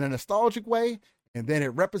people in a nostalgic way, and then it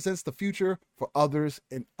represents the future for others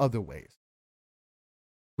in other ways.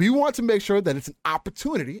 We want to make sure that it's an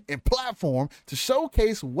opportunity and platform to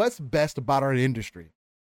showcase what's best about our industry,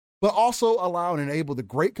 but also allow and enable the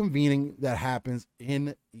great convening that happens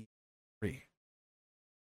in E3.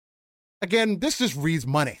 Again, this just reads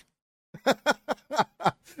money.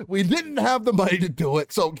 We didn't have the money to do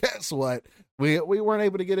it, so guess what? We weren't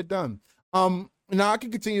able to get it done. Now I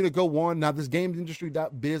can continue to go on. Now this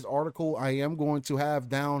gamesindustry.biz article I am going to have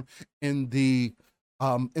down in the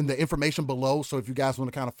information below. So if you guys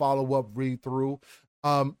want to kind of follow up, read through,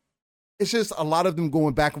 it's just a lot of them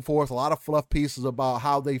going back and forth, a lot of fluff pieces about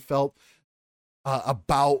how they felt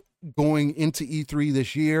about going into E3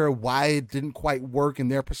 this year, why it didn't quite work in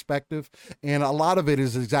their perspective. And a lot of it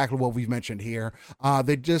is exactly what we've mentioned here.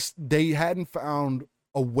 They hadn't found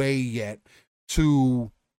a way yet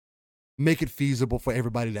to make it feasible for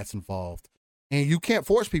everybody that's involved. And you can't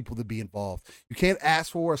force people to be involved. You can't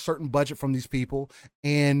ask for a certain budget from these people,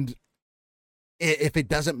 and if it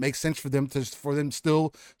doesn't make sense for them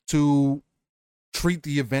still to treat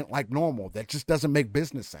the event like normal, that just doesn't make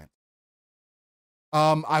business sense.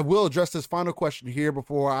 I will address this final question here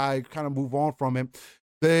before I kind of move on from it.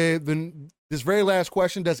 This very last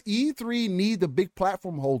question: does E3 need the big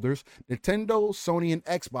platform holders, Nintendo, Sony, and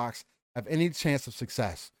Xbox, have any chance of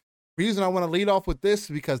success? Reason I want to lead off with this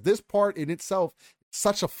is because this part in itself is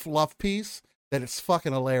such a fluff piece that it's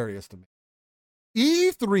fucking hilarious to me.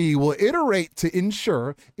 E3 will iterate to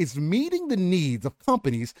ensure it's meeting the needs of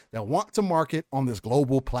companies that want to market on this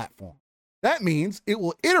global platform. That means it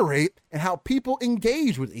will iterate in how people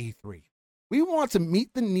engage with E3. We want to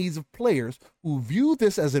meet the needs of players who view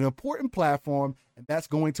this as an important platform, and that's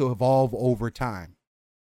going to evolve over time.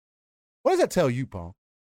 What does that tell you, Paul?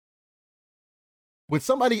 When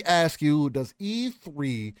somebody asks you, does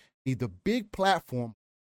E3 need the big platform,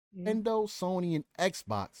 Nintendo, Sony, and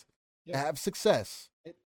Xbox to have success?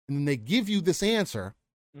 And then they give you this answer.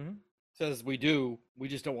 Says we do. We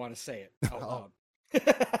just don't want to say it out loud.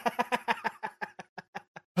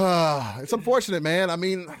 It's unfortunate, man. I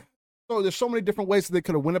mean, so there's so many different ways that they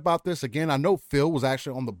could have went about this. Again, I know Phil was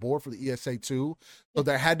actually on the board for the ESA too, so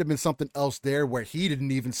there had to have been something else there where he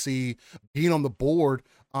didn't even see being on the board.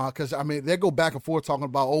 Because I mean, they go back and forth talking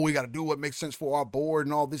about, we got to do what makes sense for our board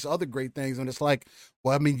and all these other great things, and it's like,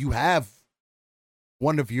 well, I mean, you have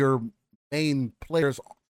one of your main players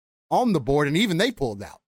on the board, and even they pulled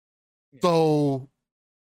out. So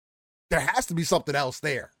there has to be something else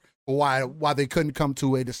there for why they couldn't come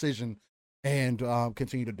to a decision and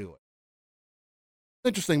continue to do it.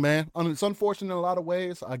 Interesting, man. It's unfortunate in a lot of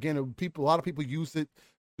ways. Again, a lot of people use it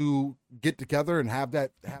to get together and have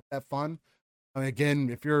that fun. I mean, again,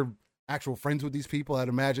 if you're actual friends with these people, I'd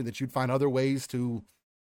imagine that you'd find other ways to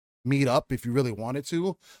meet up if you really wanted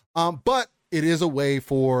to. But it is a way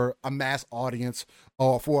for a mass audience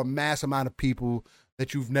or for a mass amount of people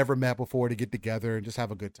that you've never met before to get together and just have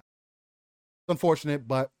a good time. It's unfortunate,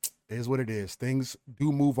 but it is what it is. Things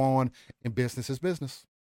do move on, and business is business.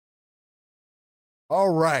 All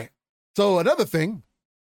right. So another thing,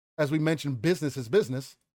 as we mentioned, business is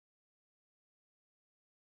business.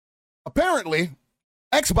 Apparently,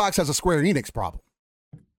 Xbox has a Square Enix problem.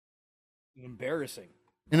 Embarrassing.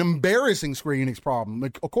 An embarrassing Square Enix problem.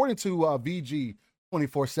 Like, according to VG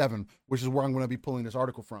 24/7, which is where I'm going to be pulling this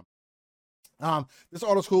article from. This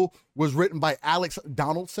article was written by Alex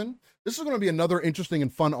Donaldson. This is going to be another interesting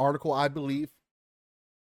and fun article, I believe,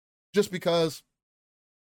 just because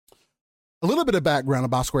a little bit of background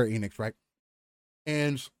about Square Enix, right?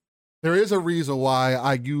 And there is a reason why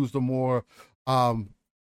I used a more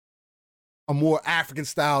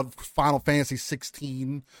African-styled Final Fantasy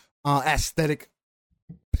 16 aesthetic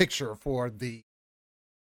picture for the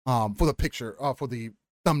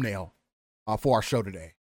thumbnail for our show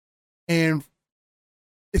today. And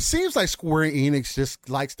it seems like Square Enix just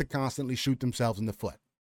likes to constantly shoot themselves in the foot.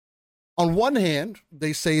 On one hand,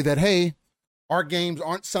 they say that, hey, our games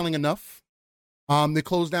aren't selling enough. They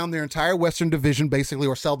closed down their entire Western division, basically,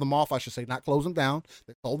 or sell them off, I should say, not close them down.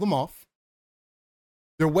 They sold them off.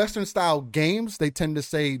 Their Western-style games, they tend to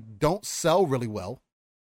say, don't sell really well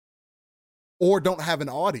or don't have an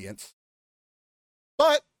audience.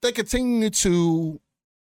 But they continue to,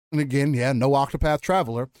 and again, no Octopath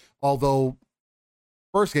Traveler, although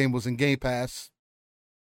first game was in Game Pass,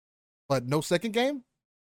 but no second game?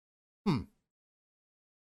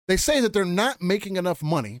 They say that they're not making enough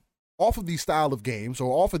money off of these style of games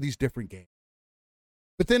or off of these different games.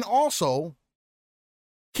 But then also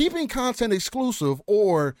keeping content exclusive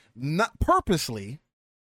or not purposely,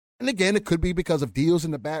 and again, it could be because of deals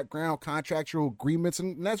in the background, contractual agreements,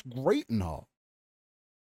 and that's great and all.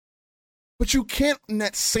 But you can't, in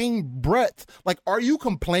that same breath, like, are you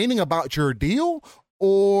complaining about your deal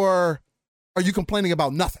or are you complaining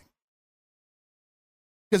about nothing?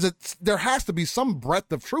 Because there has to be some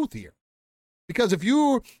breadth of truth here. Because if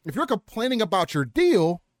you're complaining about your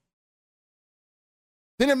deal,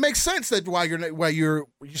 then it makes sense that why you're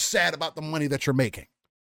sad about the money that you're making.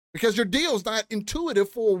 Because your deal is not intuitive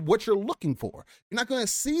for what you're looking for. You're not going to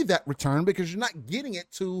see that return because you're not getting it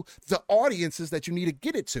to the audiences that you need to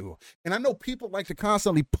get it to. And I know people like to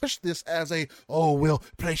constantly push this as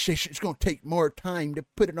PlayStation is going to take more time to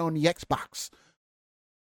put it on the Xbox.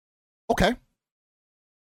 Okay.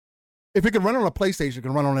 If it can run on a PlayStation, it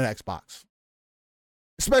can run on an Xbox.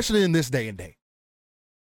 Especially in this day and date.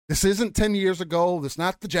 This isn't 10 years ago. This is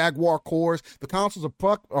not the Jaguar cores. The consoles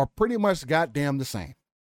are pretty much goddamn the same.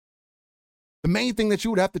 The main thing that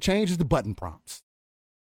you would have to change is the button prompts.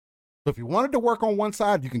 So if you wanted to work on one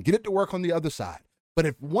side, you can get it to work on the other side. But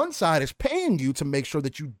if one side is paying you to make sure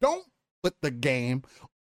that you don't put the game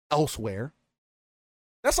elsewhere,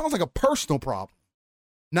 that sounds like a personal problem,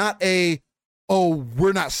 not a,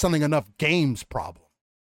 we're not selling enough games problem.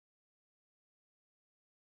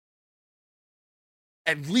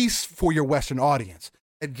 At least for your Western audience.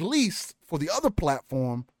 At least for the other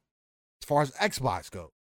platform, as far as Xbox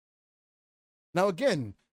goes. Now,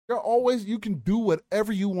 again, you can do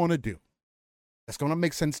whatever you want to do. That's going to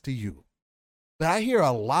make sense to you. But I hear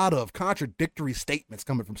a lot of contradictory statements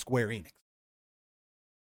coming from Square Enix.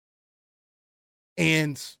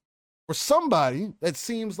 And for somebody that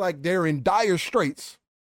seems like they're in dire straits,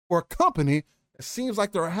 or a company that seems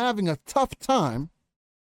like they're having a tough time,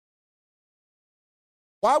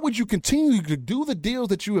 Why would you continue to do the deals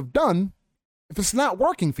that you have done if it's not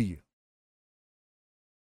working for you?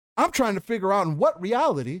 I'm trying to figure out in what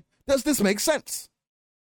reality does this make sense?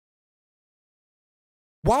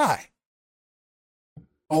 Why?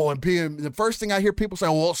 Oh, and the first thing I hear people say,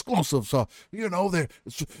 well, exclusives. So,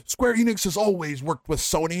 Square Enix has always worked with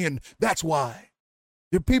Sony, and that's why.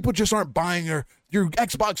 Your people just aren't buying your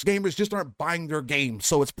Xbox gamers just aren't buying their games,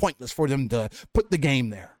 so it's pointless for them to put the game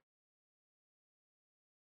there.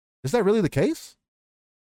 Is that really the case?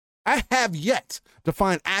 I have yet to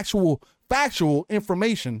find actual factual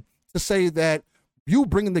information to say that you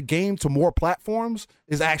bringing the game to more platforms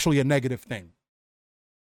is actually a negative thing.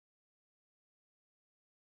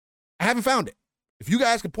 I haven't found it. If you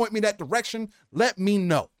guys can point me that direction, let me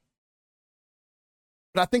know.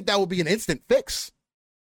 But I think that would be an instant fix.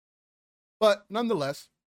 But nonetheless,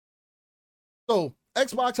 so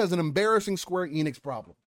Xbox has an embarrassing Square Enix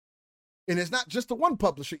problem. And it's not just the one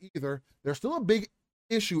publisher either. There's still a big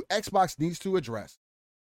issue Xbox needs to address.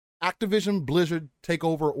 Activision, Blizzard,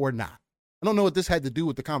 takeover or not. I don't know what this had to do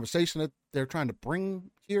with the conversation that they're trying to bring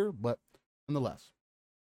here, but nonetheless.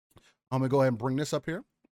 I'm going to go ahead and bring this up here.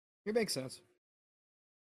 It makes sense.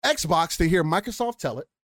 Xbox, to hear Microsoft tell it,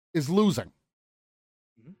 is losing.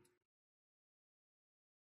 Mm-hmm.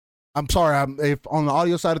 I'm sorry, if on the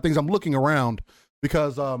audio side of things, I'm looking around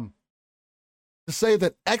because to say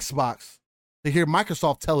that Xbox, to hear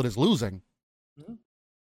Microsoft tell it, is losing, mm-hmm.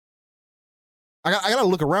 I got to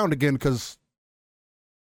look around again because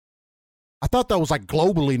I thought that was like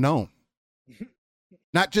globally known.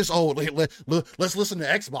 Not just, let's listen to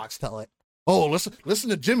Xbox tell it. Oh, listen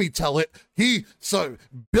to Jimmy tell it.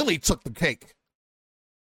 Billy took the cake.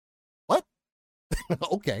 What?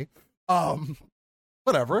 Okay.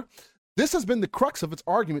 Whatever. This has been the crux of its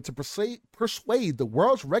argument to persuade the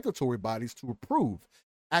world's regulatory bodies to approve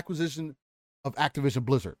acquisition of Activision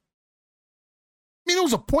Blizzard. I mean, it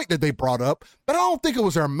was a point that they brought up, but I don't think it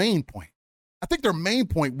was their main point. I think their main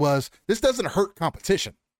point was this doesn't hurt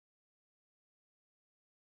competition.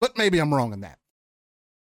 But maybe I'm wrong on that.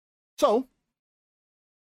 So,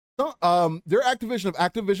 their acquisition of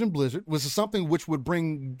Activision Blizzard was something which would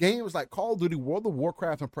bring games like Call of Duty, World of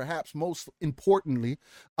Warcraft, and perhaps most importantly,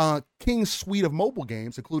 King's suite of mobile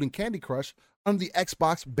games, including Candy Crush, under the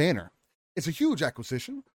Xbox banner. It's a huge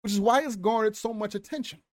acquisition, which is why it's garnered so much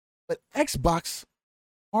attention. But Xbox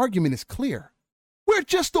argument is clear. We're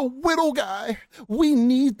just a whittle guy. We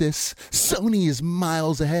need this. Sony is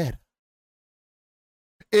miles ahead.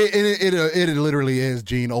 It literally is,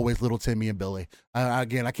 Gene, always little Timmy and Billy.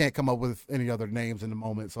 Again, I can't come up with any other names in the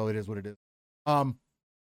moment, so it is what it is.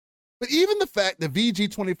 But even the fact that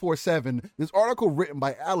VG247, this article written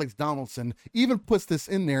by Alex Donaldson, even puts this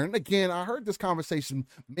in there. And again, I heard this conversation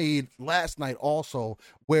made last night also,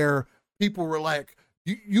 where people were like,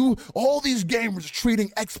 you all these gamers are treating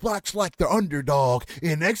Xbox like the underdog,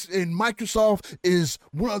 and Microsoft is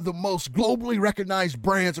one of the most globally recognized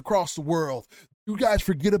brands across the world. You guys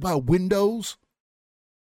forget about Windows?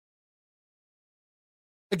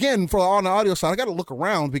 Again, on the audio side, I got to look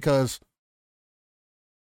around because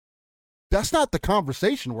that's not the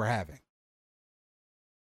conversation we're having.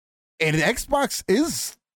 And Xbox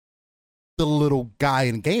is the little guy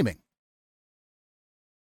in gaming.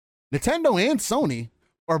 Nintendo and Sony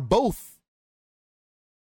are both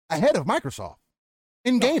ahead of Microsoft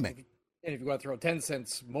in gaming. And if you want to throw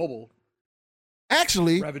Tencent's mobile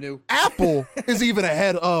actually revenue, Apple is even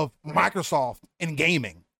ahead of Microsoft in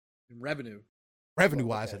gaming.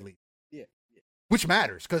 Revenue-wise, okay. At least. Yeah. Which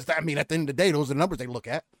matters, because, I mean, at the end of the day, those are the numbers they look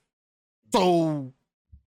at. So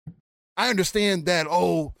I understand that,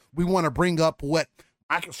 we want to bring up what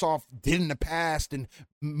Microsoft did in the past and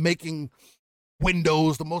making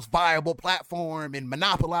Windows the most viable platform and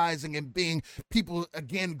monopolizing and being people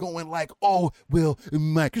again going like,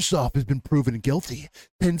 Microsoft has been proven guilty.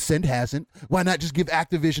 Tencent hasn't. Why not just give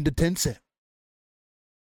Activision to Tencent?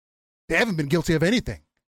 They haven't been guilty of anything.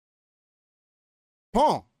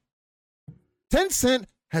 Paul, Tencent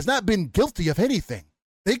has not been guilty of anything.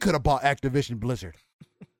 They could have bought Activision Blizzard.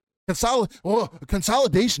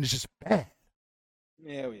 Consolidation is just bad.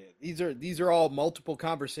 Yeah. These are all multiple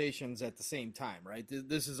conversations at the same time, right?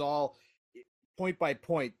 This is all point by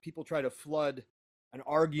point. People try to flood an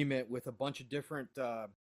argument with a bunch of different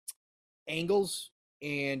angles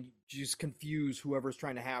and just confuse whoever's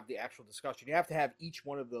trying to have the actual discussion. You have to have each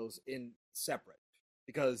one of those in separate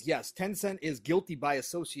because, yes, Tencent is guilty by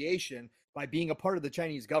association by being a part of the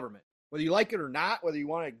Chinese government. Whether you like it or not, whether you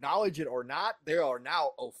want to acknowledge it or not, they are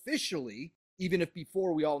now officially, even if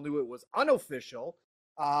before we all knew it was unofficial,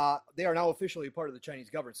 they are now officially a part of the Chinese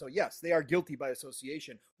government. So yes, they are guilty by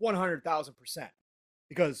association, 100,000%.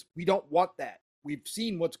 because we don't want that. We've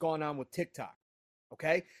seen what's going on with TikTok.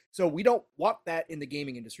 Okay. So we don't want that in the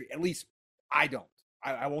gaming industry. At least I don't.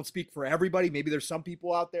 I won't speak for everybody. Maybe there's some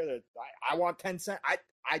people out there that I want Tencent.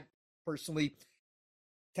 I personally,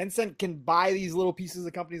 Tencent can buy these little pieces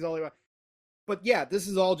of companies all they want. But yeah, this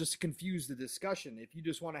is all just to confuse the discussion. If you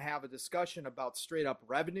just want to have a discussion about straight up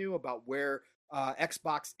revenue, about where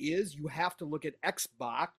Xbox is, you have to look at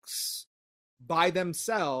Xbox by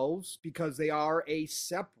themselves because they are a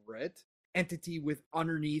separate entity with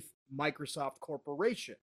underneath Microsoft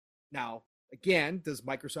Corporation. Now, again, does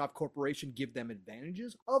Microsoft Corporation give them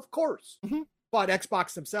advantages? Of course. Mm-hmm. But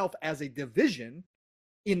Xbox themselves as a division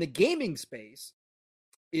in the gaming space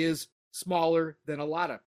is smaller than a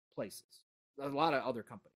lot of places, a lot of other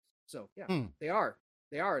companies. So yeah, they are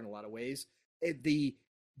in a lot of ways the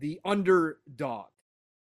underdog.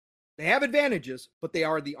 They have advantages, but they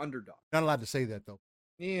are the underdog. Not allowed to say that though.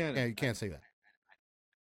 Yeah, you can't say that.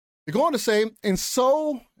 You're going to say, and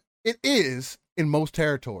so it is in most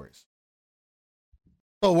territories.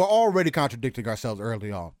 So we're already contradicting ourselves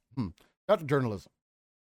early on. That's journalism.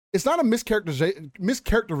 It's not a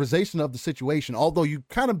mischaracterization of the situation, although you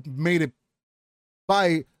kind of made it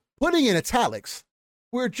by putting in italics.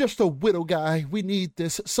 We're just a widow guy. We need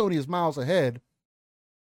this. Sony is miles ahead.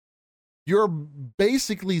 You're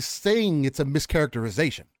basically saying it's a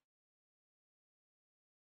mischaracterization.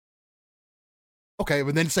 Okay,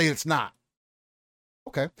 but then say it's not.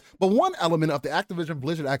 Okay. But one element of the Activision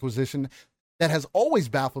Blizzard acquisition that has always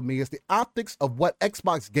baffled me is the optics of what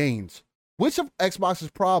Xbox gains. Which of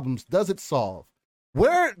Xbox's problems does it solve?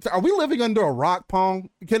 Where are we living under a rock,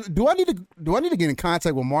 Pong? Do I need to get in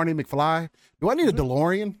contact with Marty McFly? Do I need a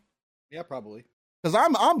DeLorean? Yeah, probably. Because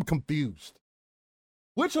I'm confused.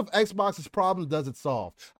 Which of Xbox's problems does it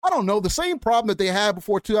solve? I don't know. The same problem that they had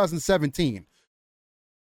before 2017.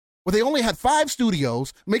 Where they only had 5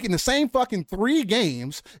 studios making the same fucking 3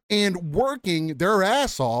 games and working their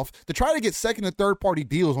ass off to try to get second and third party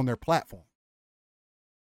deals on their platform.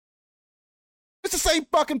 It's the same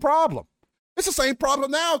fucking problem. It's the same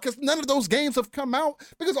problem now because none of those games have come out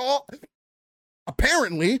because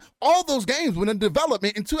apparently all those games went in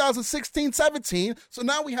development in 2016-17. So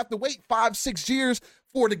now we have to wait 5-6 years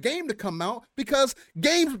for the game to come out because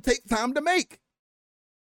games take time to make.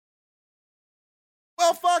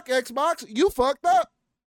 Well, fuck Xbox, you fucked up.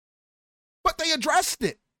 But they addressed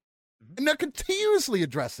it. And they're continuously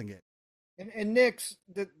addressing it. And Nix,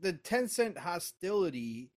 the Tencent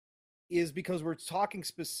hostility is because we're talking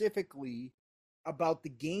specifically about the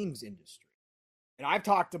games industry. And I've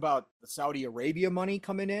talked about the Saudi Arabia money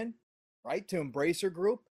coming in, right, to Embracer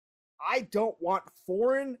Group. I don't want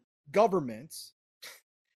foreign governments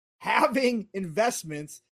having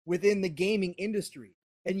investments within the gaming industry.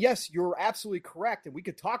 And yes, you're absolutely correct. And we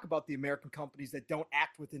could talk about the American companies that don't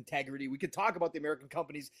act with integrity. We could talk about the American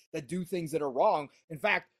companies that do things that are wrong. In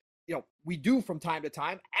fact, we do from time to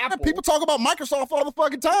time. Apple. Yeah, people talk about Microsoft all the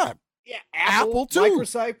fucking time. Yeah, Apple too.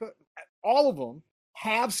 Microsoft, all of them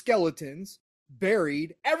have skeletons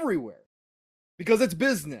buried everywhere because it's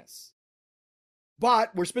business.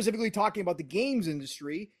 But we're specifically talking about the games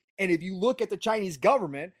industry. And if you look at the Chinese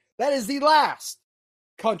government, that is the last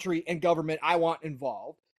country and government I want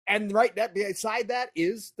involved. And right beside that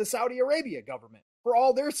is the Saudi Arabia government for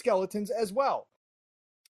all their skeletons as well.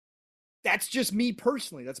 That's just me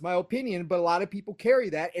personally. That's my opinion. But a lot of people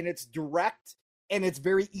carry that, and it's direct and it's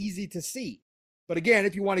very easy to see. But again,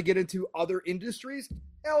 if you want to get into other industries,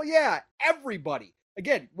 hell yeah, everybody.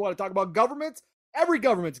 Again, you want to talk about governments? Every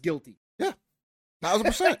government's guilty. Yeah,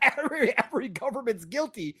 1,000%. every government's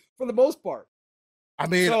guilty for the most part. I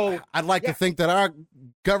mean, I'd like to think that our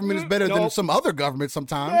government is better than some other government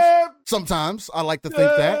sometimes. Sometimes I like to think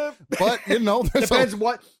that. But, depends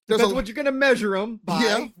what you're going to measure them by.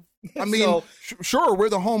 Yeah. I mean, sure, we're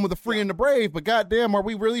the home of the free and the brave, but goddamn, are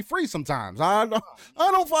we really free sometimes? I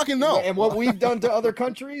don't fucking know. And what we've done to other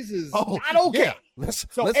countries is not okay. Yeah. Let's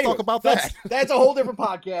talk about that. That's a whole different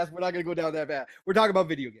podcast. We're not going to go down that path. We're talking about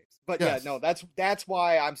video games. But that's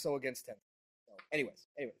why I'm so against it. So anyways,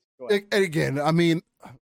 go ahead. And again, I mean,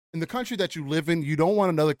 in the country that you live in, you don't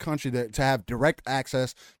want another country to have direct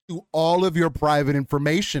access to all of your private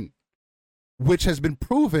information, which has been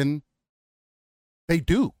proven they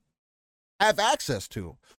do have access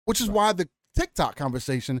to, which is why the TikTok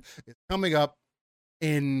conversation is coming up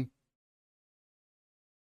is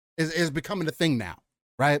becoming a thing now,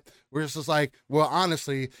 right? Where it's just like, well,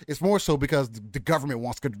 honestly, it's more so because the government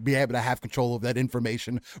wants to be able to have control of that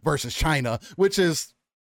information versus China, which is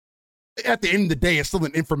at the end of the day, it's still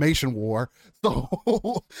an information war.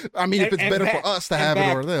 So, I mean, if it's better for us to have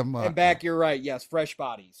it or them. And back, you're right. Yes, fresh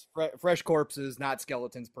bodies. Fresh corpses, not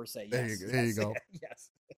skeletons per se. Yes. There you go. Yes.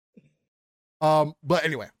 But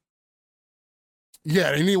anyway.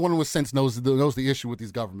 Yeah, anyone with sense knows the issue with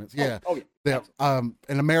these governments. Yeah. Oh yeah.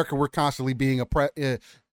 In America, we're constantly being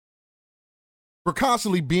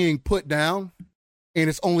put down, and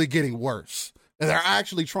it's only getting worse. And they're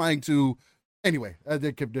actually trying to, anyway.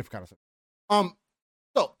 They give different kind of stuff.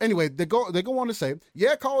 So anyway, they go on to say,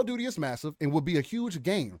 yeah, Call of Duty is massive and will be a huge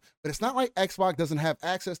game, but it's not like Xbox doesn't have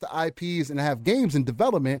access to IPs and have games in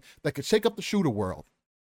development that could shake up the shooter world.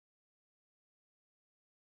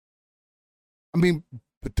 I mean,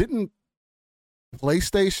 but didn't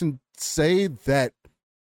PlayStation say that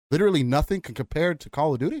literally nothing can compare to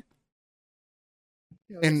Call of Duty?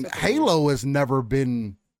 Yeah, and Halo has never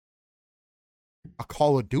been a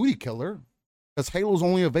Call of Duty killer because Halo's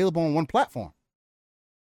only available on one platform.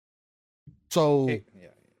 So, I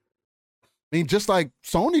mean, just like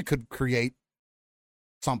Sony could create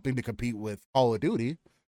something to compete with Call of Duty,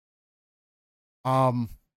 why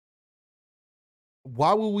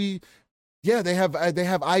would we? Yeah, they have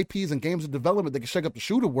IPs and games in development that can shake up the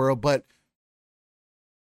shooter world, but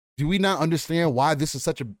do we not understand why this is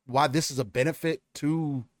a benefit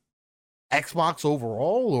to Xbox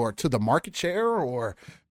overall, or to the market share, or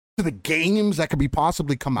to the games that could be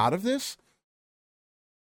possibly come out of this?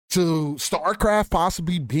 To StarCraft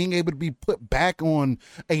possibly being able to be put back on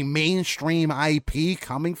a mainstream IP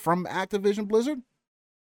coming from Activision Blizzard?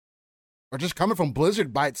 Or just coming from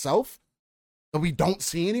Blizzard by itself that we don't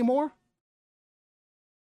see anymore?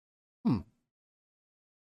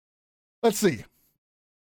 Let's see.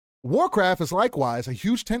 Warcraft is likewise a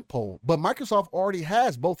huge tentpole, but Microsoft already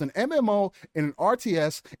has both an MMO and an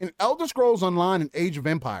RTS in Elder Scrolls Online and Age of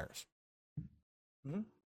Empires. Mm-hmm.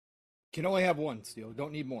 Can only have one, Steel.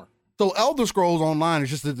 Don't need more. So Elder Scrolls Online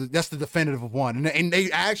is just that's the definitive one, and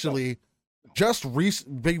they actually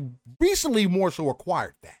they recently more so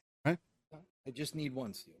acquired that. Right? I just need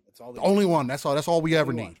one, Steel. That's all. Only one. That's all. That's all we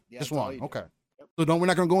ever need. Yeah, just one. Okay. So we're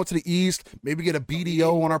not going to go into the East, maybe get a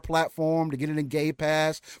BDO on our platform to get it in Game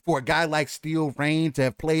Pass for a guy like Steel Rain to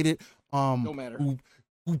have played it. No matter.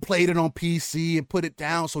 Who played it on PC and put it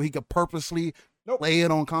down so he could purposely play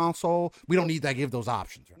it on console. We don't need to give those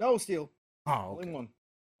options. Right? No, Steel. Oh, okay.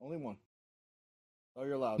 Only one. Oh,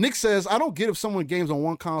 you're allowed. Nick says, I don't get if someone games on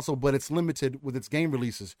one console, but it's limited with its game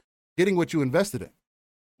releases, getting what you invested in.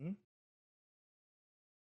 Mm-hmm.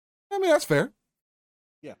 I mean, that's fair.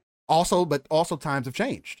 But also times have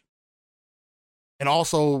changed. And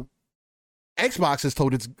also Xbox has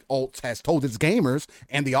told its gamers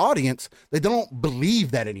and the audience they don't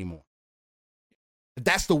believe that anymore.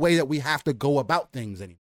 That's the way that we have to go about things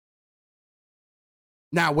anymore.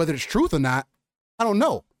 Now, whether it's truth or not, I don't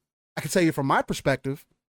know. I can tell you from my perspective,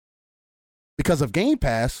 because of Game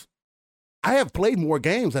Pass, I have played more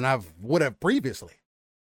games than I would have previously.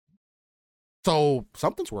 So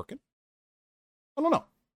something's working. I don't know.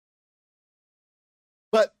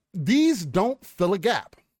 But these don't fill a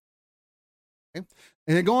gap. Okay?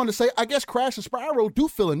 And they go on to say, I guess Crash and Spyro do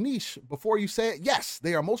fill a niche. Before you say it, yes,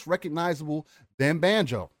 they are most recognizable than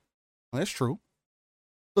Banjo. Well, that's true.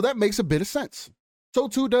 So that makes a bit of sense. So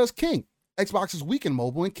too does King. Xbox is weak in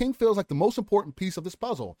mobile, and King feels like the most important piece of this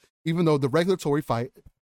puzzle, even though the regulatory fight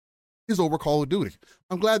is over Call of Duty.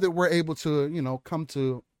 I'm glad that we're able to, come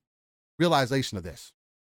to realization of this.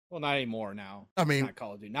 Well, not anymore now. I mean, it's not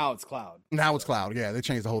Call of Duty. Now it's cloud. Now it's cloud. Yeah, they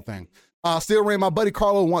changed the whole thing. Still Rain, my buddy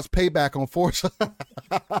Carlo wants payback on Forza. Shout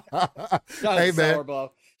out to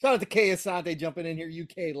Sourbuff. Shout out to K Asante jumping in here.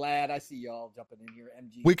 UK lad, I see y'all jumping in here.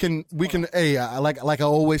 MG. We can. Hey, like I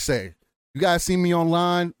always say, you guys see me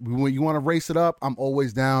online. When you want to race it up, I'm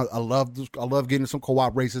always down. I love getting some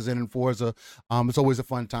co-op races in Forza. It's always a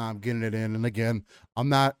fun time getting it in. And again, it's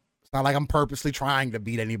not like I'm purposely trying to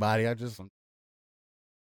beat anybody.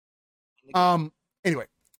 Anyway,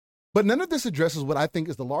 but none of this addresses what I think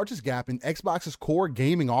is the largest gap in Xbox's core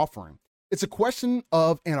gaming offering. It's a question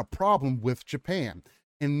of and a problem with Japan,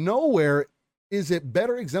 and nowhere is it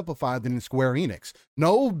better exemplified than in Square Enix.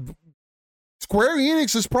 No, Square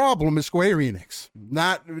Enix's problem is Square Enix,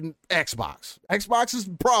 not Xbox. Xbox's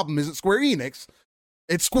problem isn't Square Enix,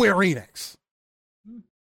 it's Square Enix.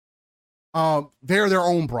 They're their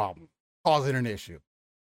own problem, causing an issue.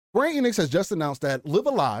 Square Enix has just announced that Live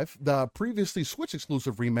Alive, the previously Switch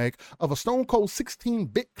exclusive remake of a Stone Cold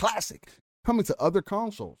 16-bit classic, coming to other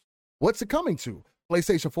consoles. What's it coming to?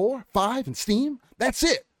 PlayStation 4, 5, and Steam? That's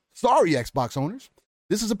it. Sorry, Xbox owners.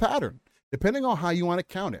 This is a pattern, depending on how you want to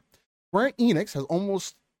count it. Square Enix has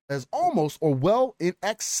has almost or well in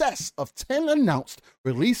excess of 10 announced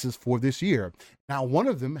releases for this year. Now, one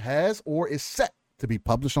of them has or is set to be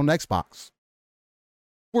published on Xbox.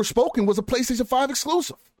 Forspoken was a PlayStation 5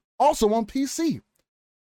 exclusive, also on PC.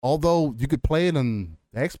 Although you could play it on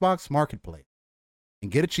the Xbox Marketplace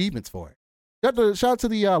and get achievements for it. Shout out to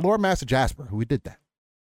the Lore Master Jasper, who did that.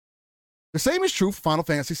 The same is true for Final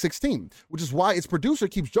Fantasy 16, which is why its producer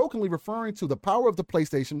keeps jokingly referring to the power of the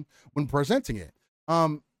PlayStation when presenting it.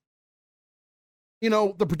 The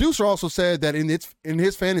producer also said that in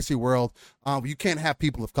his fantasy world, you can't have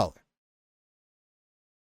people of color.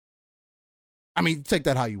 I mean, take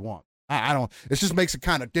that how you want. I don't. It just makes it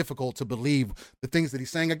kind of difficult to believe the things that he's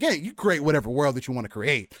saying. Again, you create whatever world that you want to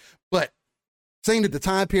create, but saying that the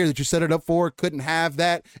time period that you set it up for couldn't have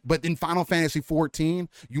that, but in Final Fantasy 14,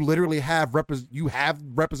 you literally have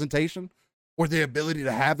representation or the ability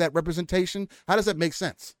to have that representation. How does that make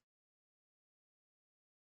sense?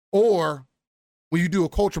 Or when you do a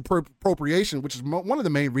cultural appropriation, which is one of the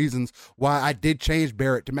main reasons why I did change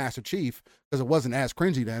Barrett to Master Chief, because it wasn't as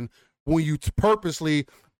cringy then. When you purposely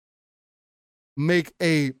make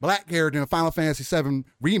a black character in a Final Fantasy VII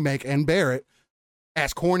remake and Barrett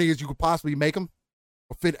as corny as you could possibly make them,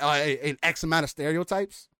 or fit an X amount of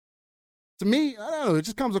stereotypes, to me, I don't know, it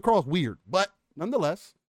just comes across weird. But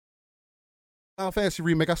nonetheless, Final Fantasy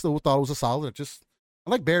remake, I still thought it was a solid. I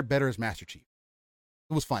like Barrett better as Master Chief.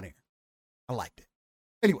 It was funnier. I liked it.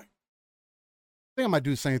 Anyway, I think I might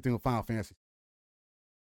do the same thing with Final Fantasy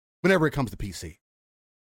whenever it comes to PC.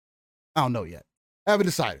 I don't know yet. I haven't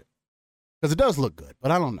decided. Because it does look good,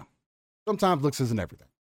 but I don't know. Sometimes looks isn't everything.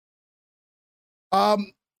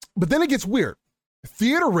 But then it gets weird.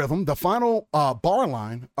 Theater Rhythm, the final bar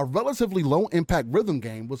line, a relatively low-impact rhythm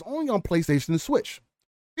game, was only on PlayStation and Switch.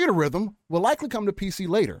 Theater Rhythm will likely come to PC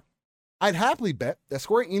later. I'd happily bet that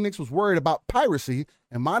Square Enix was worried about piracy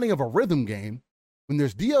and modding of a rhythm game when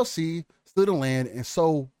there's DLC still to land and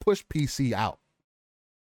so push PC out.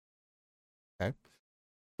 Okay.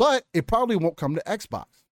 But it probably won't come to Xbox.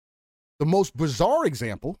 The most bizarre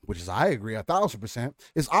example, which is I agree 1,000%,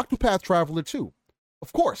 is Octopath Traveler 2.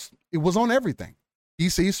 Of course, it was on everything.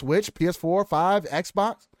 PC, Switch, PS4, 5,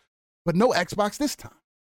 Xbox, but no Xbox this time.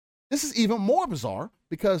 This is even more bizarre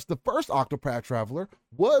because the first Octopath Traveler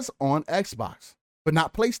was on Xbox, but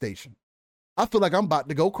not PlayStation. I feel like I'm about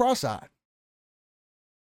to go cross-eyed.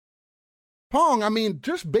 Pong, I mean,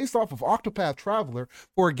 just based off of Octopath Traveler,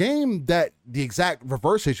 for a game that the exact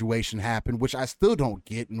reverse situation happened, which I still don't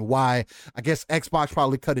get, and why I guess Xbox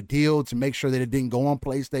probably cut a deal to make sure that it didn't go on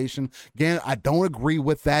PlayStation. Again, I don't agree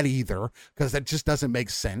with that either, because that just doesn't make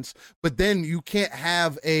sense. But then you can't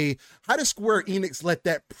have how does Square Enix let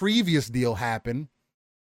that previous deal happen?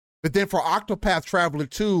 But then for Octopath Traveler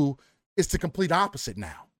 2, it's the complete opposite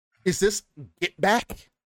now. Is this get back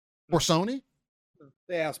for Sony?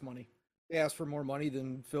 They asked money. They asked for more money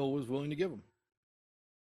than Phil was willing to give them.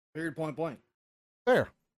 Period, point blank. Fair.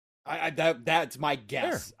 That's my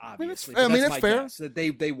guess, fair. Obviously. I mean, it's fair. Guess, that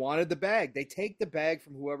they wanted the bag. They take the bag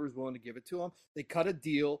from whoever's willing to give it to them. They cut a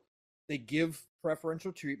deal. They give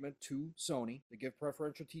preferential treatment to Sony. They give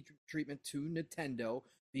preferential treatment to Nintendo,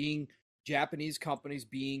 being Japanese companies,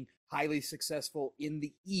 being highly successful in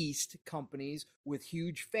the East, companies with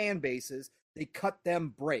huge fan bases. They cut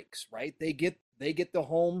them breaks, right? They get the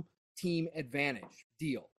home team advantage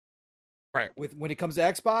deal. Right. When it comes to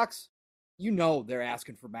Xbox, they're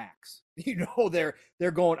asking for max.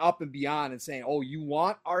 They're going up and beyond and saying, "Oh, you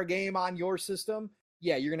want our game on your system?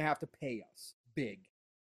 Yeah, you're gonna have to pay us big."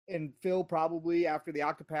 And Phil probably, after the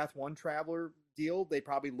Octopath 1 Traveler deal, they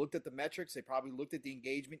probably looked at the metrics. They probably looked at the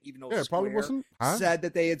engagement, even though Square said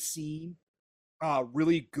that they had seen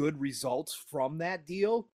really good results from that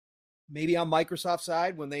deal. Maybe on Microsoft's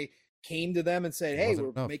side, when they came to them and said, "Hey,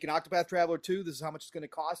 we're making Octopath Traveler 2. This is how much it's going to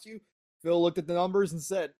cost you." Phil looked at the numbers and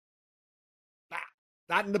said,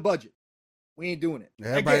 not in the budget. We ain't doing it.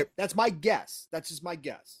 Yeah, that's my guess. That's just my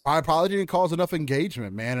guess. I probably didn't cause enough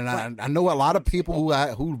engagement, man. And right. I know a lot of people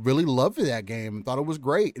who really loved that game and thought it was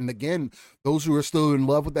great. And again, those who are still in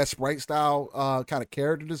love with that sprite style kind of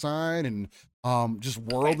character design and just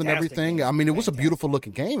world and everything. Game. I mean, it was a beautiful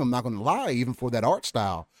looking game. I'm not going to lie, even for that art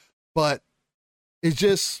style. But it's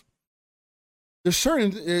just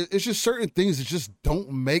certain things that just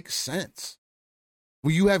don't make sense.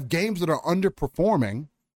 When you have games that are underperforming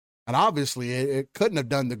And obviously, it couldn't have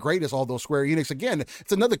done the greatest, although Square Enix, again,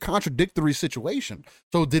 it's another contradictory situation.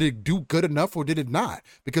 So did it do good enough or did it not?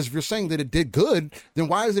 Because if you're saying that it did good, then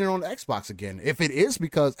why isn't it on Xbox again? If it is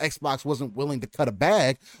because Xbox wasn't willing to cut a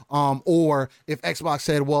bag, or if Xbox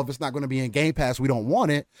said, well, if it's not going to be in Game Pass, we don't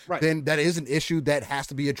want it, then that is an issue that has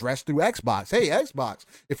to be addressed through Xbox. Hey, Xbox,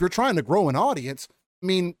 if you're trying to grow an audience, I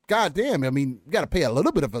mean, goddamn, you got to pay a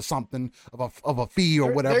little bit of a something, of a fee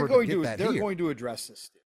or whatever to get that They're going to address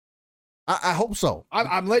this. I hope so.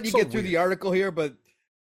 I'm letting you get through the article here, but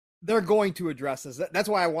they're going to address this. That's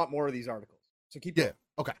why I want more of these articles. So keep going.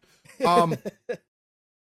 Okay. Because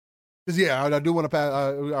I do want to pass.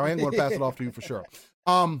 I am going to pass it off to you for sure.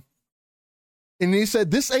 And he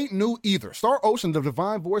said this ain't new either. Star Ocean, The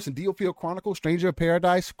Divine Voice, and DioField Chronicle, Stranger of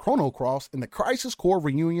Paradise, Chrono Cross, and the Crisis Core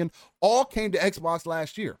Reunion all came to Xbox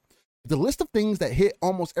last year. The list of things that hit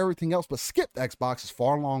almost everything else but skipped Xbox is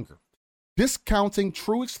far longer. Discounting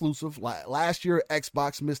true exclusive, last year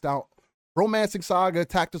Xbox missed out Romancing Saga,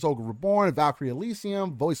 Tactics Ogre Reborn, Valkyrie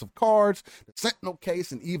Elysium, Voice of Cards, The Sentinel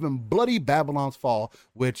Case, and even Bloody Babylon's Fall,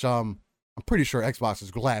 which I'm pretty sure Xbox is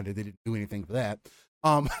glad that they didn't do anything for that.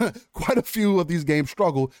 Quite a few of these games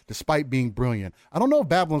struggle despite being brilliant. I don't know if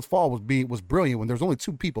Babylon's Fall was brilliant when there's only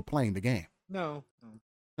 2 people playing the game. No.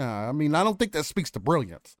 I mean, I don't think that speaks to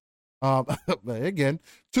brilliance. Again,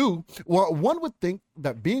 2, well, one would think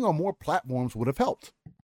that being on more platforms would have helped.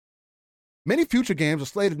 Many future games are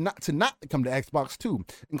slated not to come to Xbox too,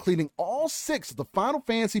 including all 6 of the Final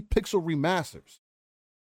Fantasy Pixel remasters.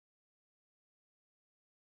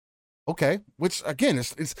 Okay, which again,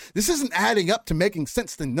 this isn't adding up to making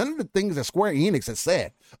sense to none of the things that Square Enix has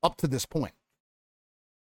said up to this point.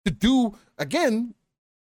 To do, again,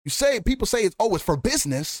 people say it's for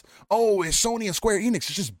business. Oh, it's Sony and Square Enix.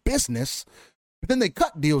 It's just business. But then they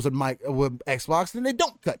cut deals with Xbox, and they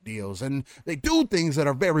don't cut deals, and they do things that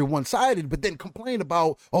are very one-sided, but then complain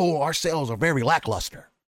about, our sales are very lackluster.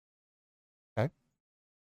 Okay.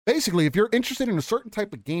 Basically, if you're interested in a certain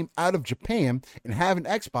type of game out of Japan and have an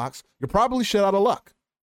Xbox, you're probably shit out of luck.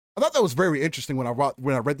 I thought that was very interesting when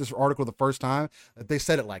I read this article the first time that they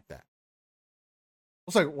said it like that. I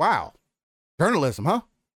was like, wow, journalism, huh?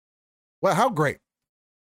 Well, how great.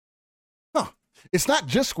 Huh. It's not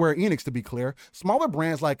just Square Enix, to be clear. Smaller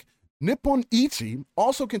brands like Nippon Ichi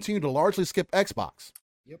also continue to largely skip Xbox.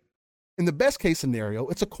 Yep. In the best case scenario,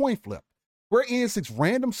 it's a coin flip. Square Enix's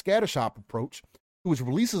random scattershot approach, to its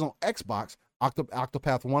releases on Xbox,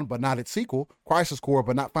 Octopath 1, but not its sequel, Crisis Core,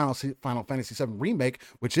 but not Final Fantasy VII Remake,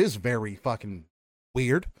 which is very fucking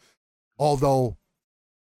weird. Although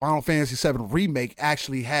Final Fantasy VII Remake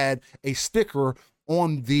actually had a sticker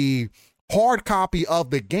on the hard copy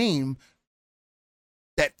of the game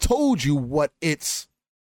that told you what its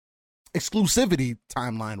exclusivity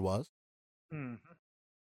timeline was. Mm-hmm.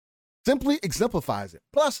 Simply exemplifies it.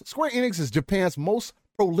 Plus, Square Enix is Japan's most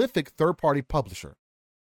prolific third-party publisher.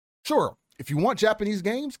 Sure, if you want Japanese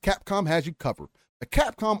games, Capcom has you covered. But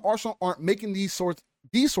Capcom also aren't making these sorts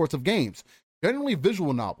of games, generally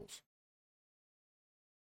visual novels.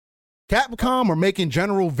 Capcom are making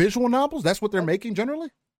general visual novels? That's what they're making generally?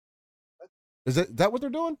 Is that what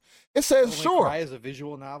they're doing? It says, sure. Cry is a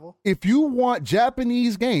visual novel? If you want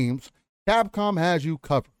Japanese games, Capcom has you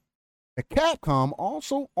covered. The Capcom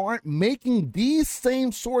also aren't making these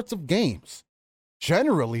same sorts of games.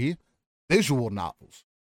 Generally, visual novels.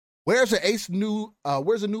 Where's a new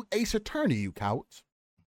Ace Attorney, you cowards?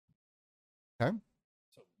 Okay.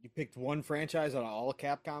 So you picked one franchise out of all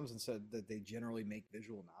Capcoms and said that they generally make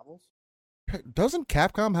visual novels? Doesn't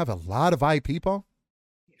Capcom have a lot of IP, Paul?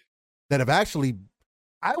 Yeah. That have actually,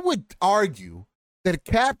 I would argue that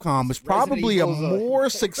Capcom is probably a more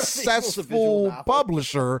successful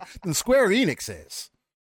publisher than Square Enix is.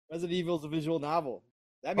 Resident Evil is a visual novel.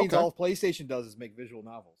 That means all PlayStation does is make visual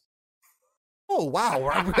novels. Oh, wow.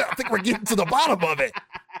 I think we're getting to the bottom of it.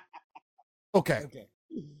 Okay.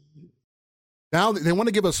 Now they want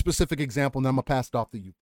to give a specific example, and then I'm going to pass it off to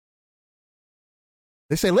you.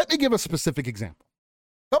 They say, let me give a specific example.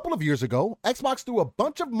 A couple of years ago, Xbox threw a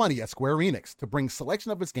bunch of money at Square Enix to bring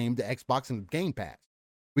selection of its game to Xbox and Game Pass.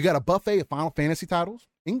 We got a buffet of Final Fantasy titles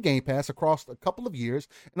in Game Pass across a couple of years,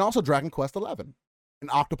 and also Dragon Quest XI and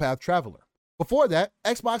Octopath Traveler. Before that,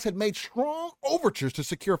 Xbox had made strong overtures to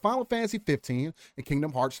secure Final Fantasy 15 and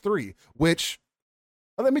Kingdom Hearts 3, which,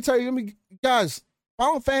 let me tell you, guys,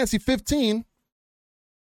 Final Fantasy 15,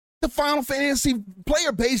 the Final Fantasy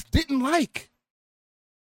player base didn't like.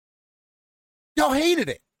 Y'all hated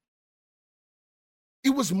it.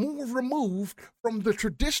 It was more removed from the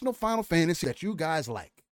traditional Final Fantasy that you guys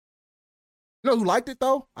like. You know who liked it,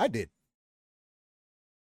 though? I did.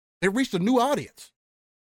 It reached a new audience.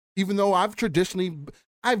 Even though I've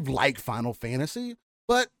liked Final Fantasy,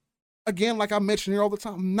 but again, like I mentioned here all the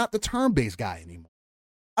time, I'm not the turn-based guy anymore.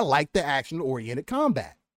 I like the action-oriented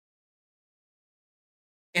combat.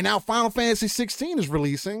 And now Final Fantasy 16 is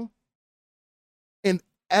releasing, and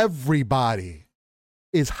everybody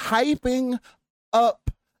is hyping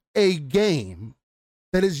up a game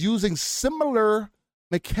that is using similar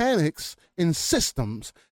mechanics and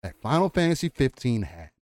systems that Final Fantasy 15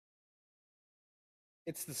 had.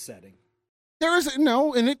 It's the setting. There is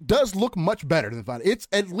and it does look much better than Final. It's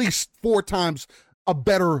at least 4 times a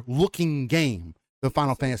better looking game than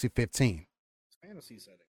Final Fantasy 15. Fantasy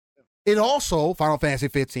setting. It also, Final Fantasy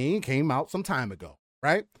 15 came out some time ago,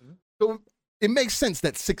 right? Mm-hmm. So it makes sense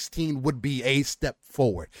that 16 would be a step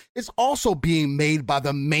forward. It's also being made by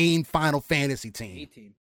the main Final Fantasy team.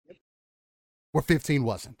 18. Yep. Where 15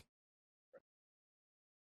 wasn't.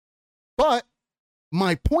 But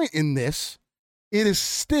my point in this, it is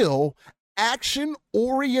still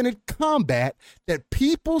action-oriented combat that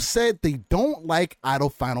people said they don't like out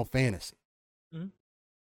of Final Fantasy. Mm-hmm.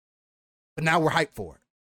 But now we're hyped for it.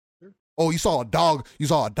 Oh, you saw a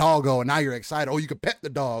doggo, and now you're excited. Oh, you can pet the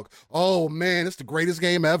dog. Oh man, it's the greatest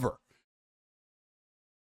game ever.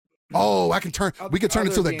 Oh, we can turn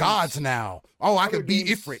into the gods now. Oh, I can be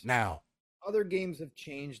Ifrit now. Other games have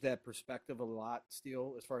changed that perspective a lot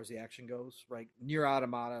still, as far as the action goes, right? Nier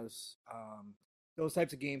Automatas, those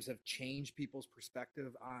types of games have changed people's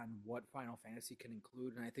perspective on what Final Fantasy can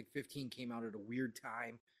include. And I think 15 came out at a weird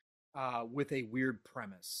time with a weird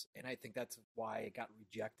premise. And I think that's why it got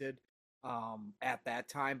rejected at that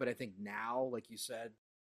time. But I think now, like you said,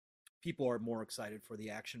 people are more excited for the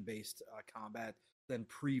action-based combat than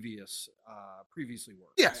previously were.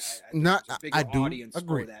 Yes, I do audience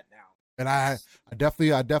agree for that now. And I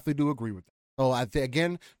definitely do agree with that. So I think,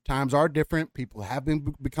 again, times are different. People have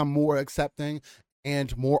become more accepting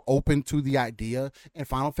and more open to the idea. And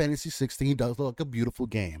Final Fantasy 16 does look like a beautiful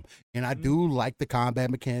game. And I do like the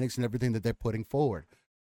combat mechanics and everything that they're putting forward.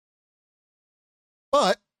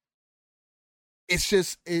 But it's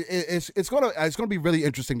just it's gonna be really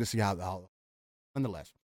interesting to see how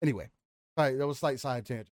nonetheless. Anyway, sorry, that was a slight side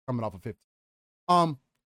tangent coming off of 15.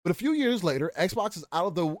 But a few years later, Xbox is out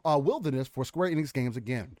of the wilderness for Square Enix games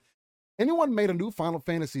again. Anyone made a new Final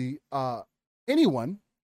Fantasy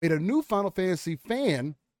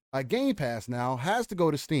fan Game Pass now has to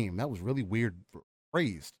go to Steam. That was really weird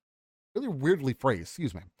phrased. Really weirdly phrased,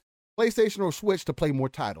 excuse me. PlayStation or Switch to play more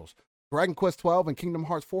titles. Dragon Quest 12 and Kingdom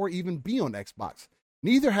Hearts 4 even be on Xbox.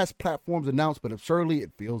 Neither has platforms announced, but absurdly,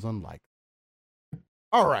 it feels unlikely.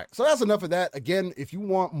 All right, so that's enough of that. Again, if you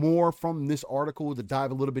want more from this article to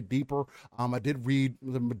dive a little bit deeper, I did read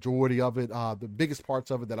the majority of it, the biggest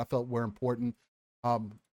parts of it that I felt were important.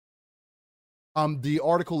 The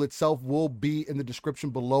article itself will be in the description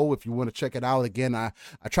below if you want to check it out. Again, I'm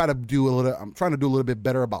trying to do a little bit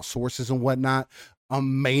better about sources and whatnot.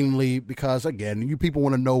 Mainly because, again, you people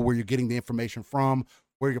want to know where you're getting the information from,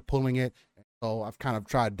 where you're pulling it. So I've kind of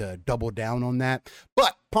tried to double down on that.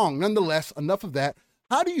 But Pong, nonetheless, enough of that.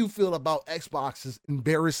 How do you feel about Xbox's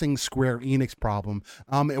embarrassing Square Enix problem?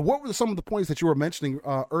 And what were some of the points that you were mentioning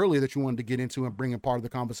earlier that you wanted to get into and bring in part of the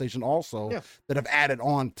conversation also that have added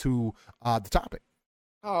on to the topic?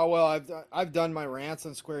 Oh, well, I've done my rants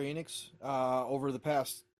on Square Enix over the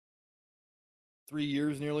past 3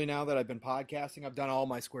 years nearly now that I've been podcasting. I've done all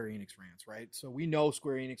my Square Enix rants, right? So we know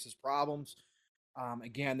Square Enix's problems.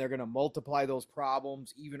 Again, they're going to multiply those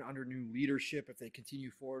problems even under new leadership if they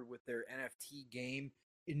continue forward with their NFT game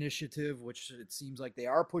initiative, which it seems like they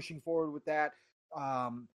are pushing forward with that.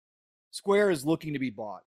 Square is looking to be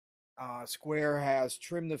bought. Square has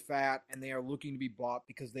trimmed the fat, and they are looking to be bought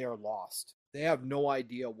because they are lost. They have no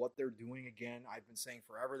idea what they're doing. Again, I've been saying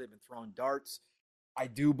forever, they've been throwing darts. I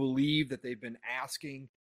do believe that they've been asking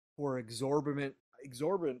for exorbitant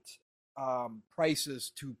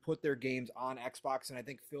prices to put their games on Xbox, and I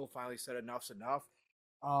think Phil finally said enough's enough.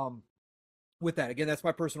 With that, again, that's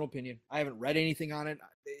my personal opinion. I haven't read anything on it.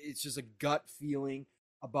 It's just a gut feeling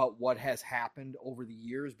about what has happened over the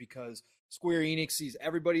years because Square Enix sees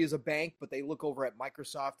everybody as a bank, but they look over at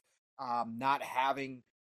Microsoft not having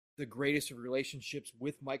the greatest of relationships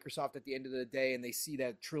with Microsoft at the end of the day, and they see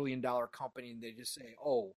that $1 trillion company, and they just say,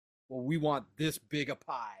 oh, well, we want this big a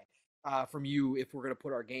pie from you if we're going to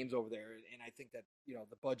put our games over there. And I think that,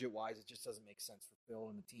 the budget-wise, it just doesn't make sense for Phil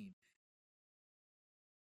and the team.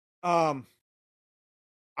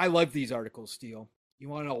 I like these articles, Steele. You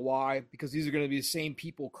want to know why? Because these are going to be the same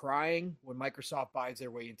people crying when Microsoft buys their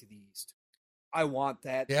way into the East. I want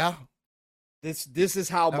that. Yeah. This is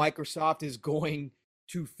how Microsoft is going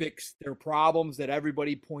to fix their problems that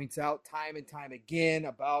everybody points out time and time again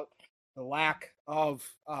about the lack of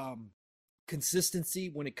consistency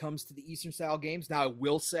when it comes to the Eastern style games. Now, I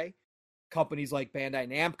will say companies like Bandai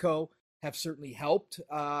Namco have certainly helped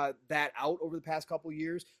that out over the past couple of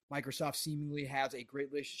years. Microsoft seemingly has a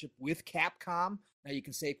great relationship with Capcom. Now, you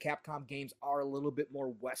can say Capcom games are a little bit more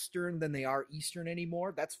Western than they are Eastern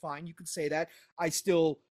anymore. That's fine. You can say that. I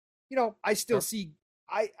still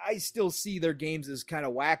see their games as kind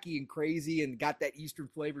of wacky and crazy and got that Eastern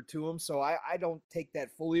flavor to them. So I don't take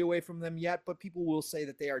that fully away from them yet, but people will say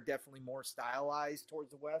that they are definitely more stylized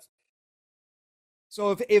towards the West.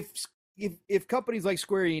 So if companies like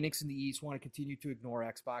Square Enix in the East want to continue to ignore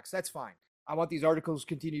Xbox, that's fine. I want these articles to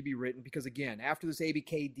continue to be written because, again, after this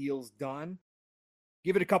ABK deal's done,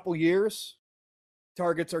 give it a couple years.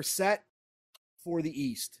 Targets are set for the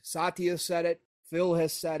East. Satya said it. Phil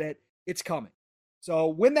has said it. It's coming. So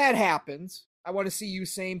when that happens, I want to see you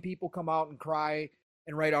same people come out and cry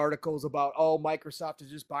and write articles about, oh, Microsoft is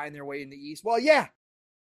just buying their way in the East. Well, yeah,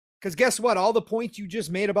 because guess what? All the points you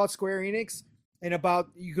just made about Square Enix and about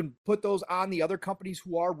you can put those on the other companies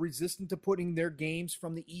who are resistant to putting their games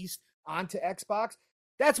from the East onto Xbox.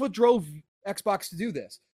 That's what drove Xbox to do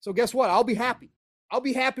this. So guess what? I'll be happy. I'll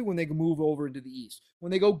be happy when they can move over into the East,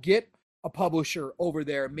 when they go get a publisher over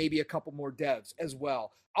there, maybe a couple more devs as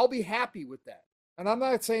well. I'll be happy with that. And I'm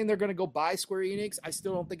not saying they're going to go buy Square Enix. I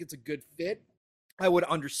still don't think it's a good fit. I would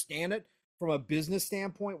understand it from a business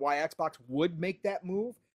standpoint why Xbox would make that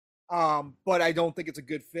move. But I don't think it's a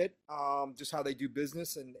good fit. Just how they do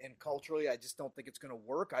business and culturally, I just don't think it's going to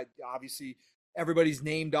work. Obviously, everybody's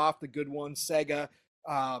named off the good ones. Sega,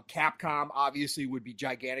 Capcom obviously would be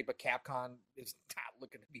gigantic, but Capcom is not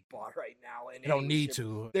looking to be bought right now. They don't need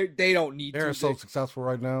to. They don't need to. They're so successful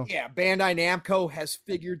right now. Yeah, Bandai Namco has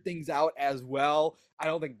figured things out as well. I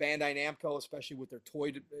don't think Bandai Namco, especially with their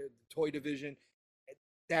toy division,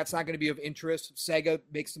 that's not going to be of interest. Sega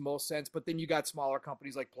makes the most sense, but then you got smaller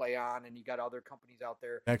companies like PlayOn, and you got other companies out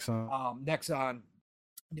there. Nexon,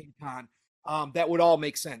 Nikon. That would all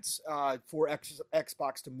make sense for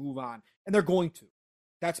Xbox to move on, and they're going to.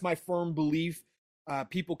 That's my firm belief.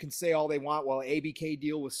 People can say all they want. Well, ABK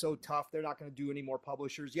deal was so tough, they're not going to do any more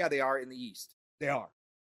publishers. Yeah, they are in the East. They are.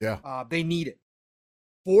 Yeah. They need it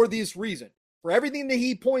for this reason. For everything that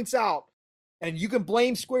he points out, and you can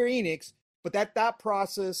blame Square Enix, but that thought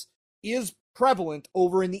process is prevalent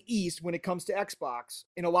over in the East when it comes to Xbox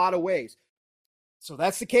in a lot of ways. So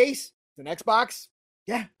that's the case. Then Xbox,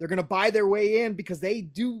 yeah, they're going to buy their way in because they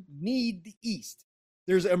do need the East.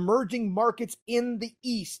 There's emerging markets in the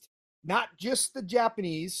East, not just the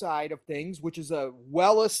Japanese side of things, which is a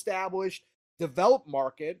well-established, developed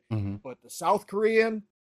market, but the South Korean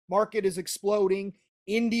market is exploding.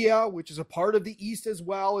 India, which is a part of the East as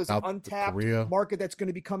well, is an untapped market that's going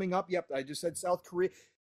to be coming up. Yep, I just said South Korea.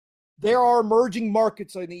 There are emerging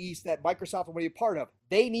markets in the East that Microsoft will be a part of.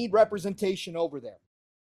 They need representation over there.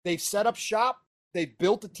 They've set up shop. They've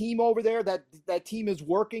built a team over there. That team is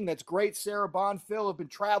working. That's great. Sarah Bond, Phil have been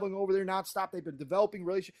traveling over there nonstop. They've been developing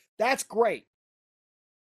relationships. That's great.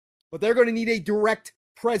 But they're going to need a direct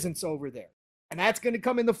presence over there. And that's going to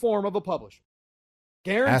come in the form of a publisher.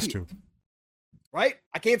 Guaranteed. Has to. Right?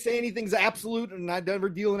 I can't say anything's absolute, and I never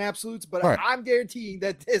deal in absolutes, but right. I'm guaranteeing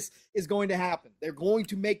that this is going to happen. They're going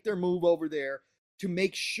to make their move over there to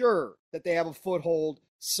make sure that they have a foothold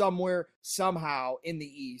somewhere, somehow in the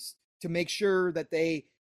East, to make sure that they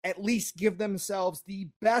at least give themselves the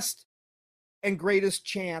best and greatest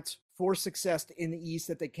chance for success in the East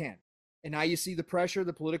that they can. And now you see the pressure,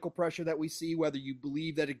 the political pressure that we see, whether you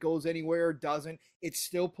believe that it goes anywhere or doesn't, it's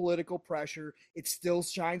still political pressure. It still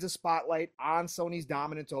shines a spotlight on Sony's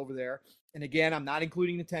dominance over there. And again, I'm not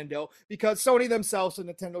including Nintendo because Sony themselves and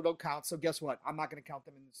Nintendo don't count. So guess what? I'm not going to count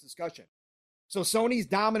them in this discussion. So Sony's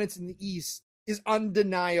dominance in the East is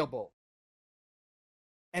undeniable.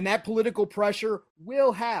 And that political pressure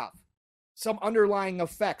will have some underlying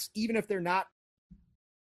effects, even if they're not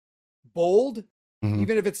bold.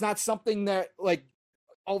 Even if it's not something that, like,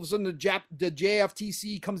 all of a sudden the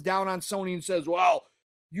JFTC comes down on Sony and says, well,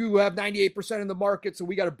 you have 98% of the market, so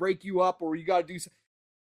we got to break you up or you got to do something.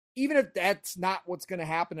 Even if that's not what's going to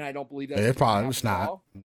happen, and I don't believe that. It's not.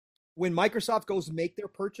 When Microsoft goes to make their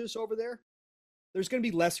purchase over there, there's going to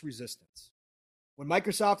be less resistance. When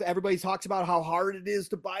Microsoft, everybody talks about how hard it is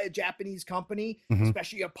to buy a Japanese company,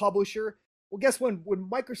 especially a publisher. Well, guess when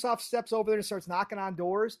Microsoft steps over there and starts knocking on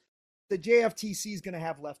doors, the JFTC is going to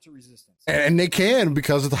have left to resistance. And they can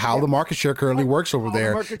because of how the market share currently works over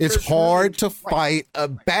there. It's hard to fight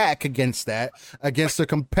back against that, against a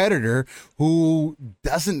competitor who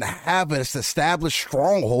doesn't have an established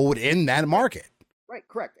stronghold in that market. Right,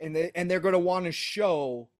 correct. And they're going to want to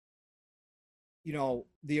show,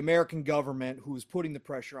 the American government, who's putting the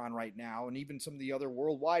pressure on right now, and even some of the other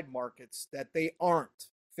worldwide markets, that they aren't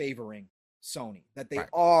favoring Sony, that they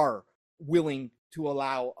are willing to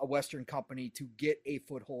allow a Western company to get a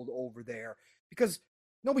foothold over there, because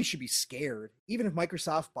nobody should be scared. Even if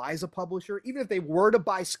Microsoft buys a publisher, even if they were to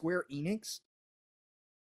buy Square Enix,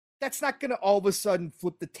 that's not going to all of a sudden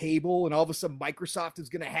flip the table and all of a sudden Microsoft is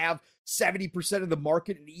going to have 70% of the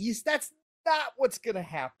market in the East. That's not what's going to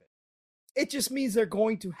happen. It just means they're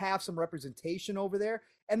going to have some representation over there,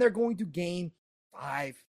 and they're going to gain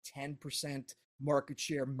 5-10% market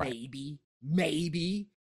share, maybe,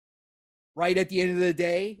 right at the end of the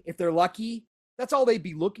day, if they're lucky. That's all they'd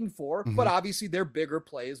be looking for. But obviously their bigger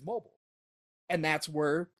play is mobile. And that's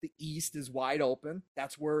where the East is wide open.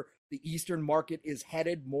 That's where the Eastern market is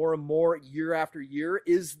headed more and more year after year,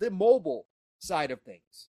 is the mobile side of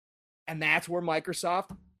things. And that's where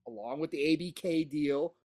Microsoft, along with the ABK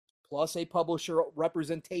deal, plus a publisher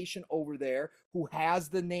representation over there who has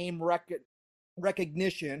the name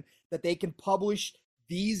recognition that they can publish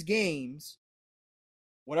these games,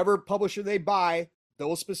 whatever publisher they buy,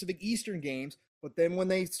 those specific Eastern games. But then when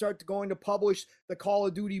they start going to publish the Call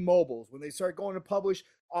of Duty mobiles, when they start going to publish,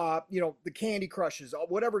 the Candy Crushes,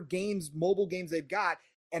 whatever games, mobile games they've got,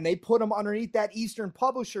 and they put them underneath that Eastern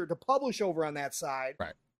publisher to publish over on that side,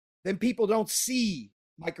 then people don't see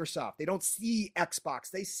Microsoft. They don't see Xbox.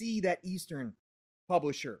 They see that Eastern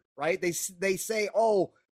publisher, right? They say,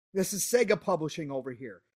 oh, this is Sega publishing over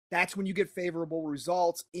here. That's when you get favorable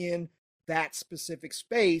results in that specific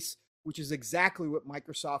space, which is exactly what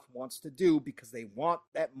Microsoft wants to do, because they want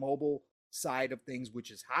that mobile side of things, which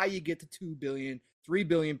is how you get to 2 billion, 3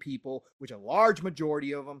 billion people, which a large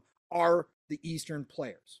majority of them are the Eastern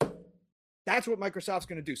players. That's what Microsoft's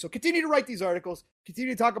going to do. So continue to write these articles,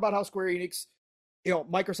 continue to talk about how Square Enix,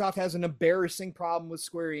 Microsoft has an embarrassing problem with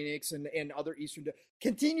Square Enix and other Eastern.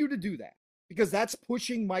 Continue to do that, because that's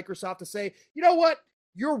pushing Microsoft to say, you know what?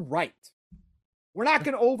 You're right. We're not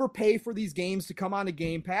going to overpay for these games to come on to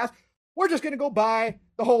Game Pass. We're just going to go buy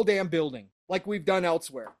the whole damn building like we've done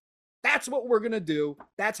elsewhere. That's what we're going to do.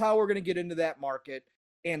 That's how we're going to get into that market.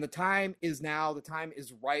 And the time is now. The time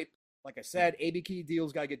is ripe. Like I said, ABK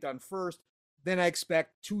deals got to get done first. Then I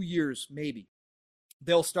expect 2 years, maybe.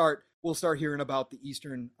 We'll start hearing about the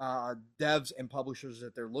Eastern devs and publishers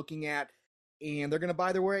that they're looking at, and they're going to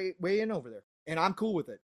buy their way in over there. And I'm cool with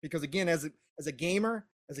it, because again, as a gamer,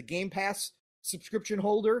 as a Game Pass subscription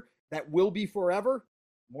holder, that will be forever.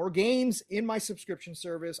 More games in my subscription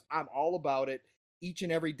service. I'm all about it each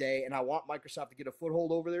and every day, and I want Microsoft to get a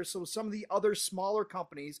foothold over there. So some of the other smaller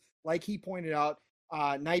companies, like he pointed out,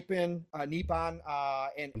 Nippon,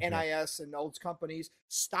 and NIS and those companies,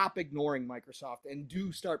 stop ignoring Microsoft and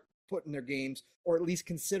do start putting their games, or at least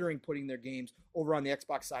considering putting their games, over on the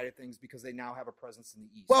Xbox side of things, because they now have a presence in the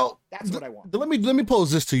East. Well, that's what I want. Let me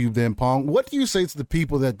pose this to you then, Pong. What do you say to the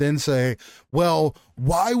people that then say, well,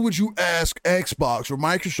 why would you ask Xbox or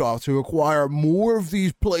Microsoft to acquire more of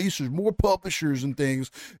these places, more publishers and things,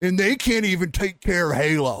 and they can't even take care of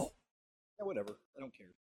Halo? Yeah, whatever. I don't care.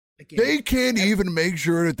 They can't even make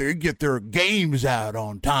sure that they get their games out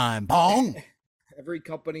on time, Pong. Every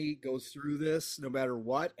company goes through this no matter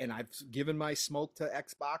what, and I've given my smoke to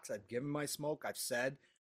Xbox. I've given my smoke. I've said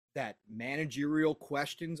that managerial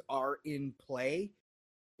questions are in play,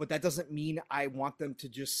 but that doesn't mean I want them to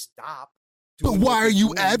just stop. But why are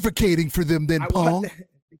you advocating for them then, Pong?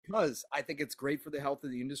 Because I think it's great for the health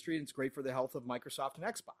of the industry, and it's great for the health of Microsoft and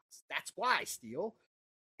Xbox. That's why, Steele.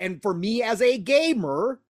 And for me as a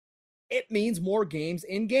gamer, it means more games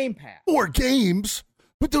in Game Pass. More games?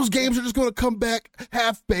 But those games are just going to come back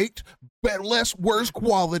half-baked, worse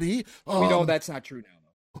quality. We know that's not true now,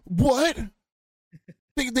 though. What?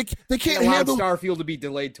 They can't handle Starfield to be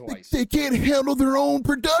delayed twice. They can't handle their own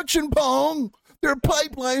production, Pong. Their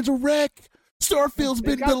pipeline's a wreck. Starfield's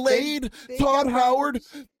been delayed. Todd Howard,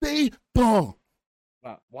 Pong.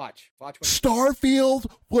 Watch. Starfield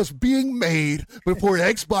was being made before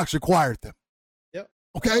Xbox acquired them. Yep.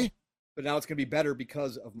 Okay? But now it's going to be better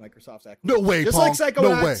because of Microsoft's acquisition. No way, just Pong. Like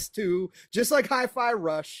Psychonauts 2, just like Hi-Fi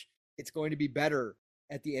Rush, it's going to be better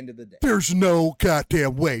at the end of the day. There's no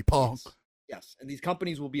goddamn way, Pong. Yes. And these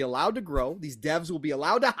companies will be allowed to grow. These devs will be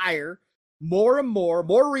allowed to hire more and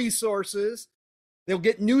more resources. They'll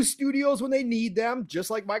get new studios when they need them, just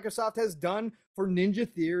like Microsoft has done for Ninja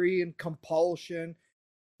Theory and Compulsion.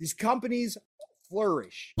 These companies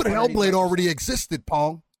flourish. But Hellblade already existed,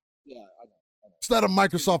 Pong. Yeah, I know. It's not a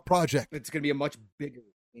Microsoft project. It's going to be a much bigger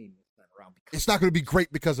game this time around. It's not going to be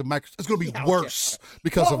great because of Microsoft. It's going to be worse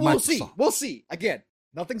because of Microsoft. We'll see. Again,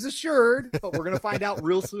 Nothing's assured, but we're going to find out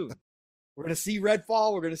real soon. We're going to see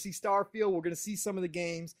Redfall. We're going to see Starfield. We're going to see some of the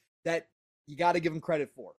games that you got to give them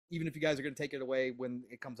credit for. Even if you guys are going to take it away when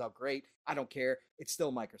it comes out great, I don't care. It's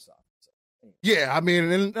still Microsoft. So, anyway. Yeah, I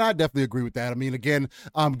mean, and I definitely agree with that. I mean, again,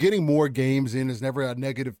 getting more games in is never a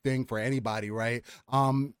negative thing for anybody, right?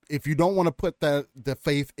 If you don't want to put the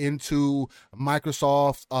faith into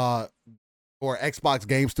Microsoft, or Xbox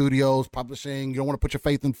Game Studios publishing, you don't want to put your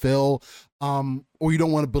faith in Phil, or you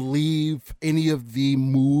don't want to believe any of the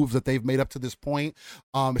moves that they've made up to this point,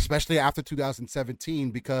 especially after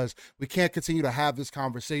 2017, because we can't continue to have this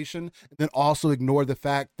conversation and then also ignore the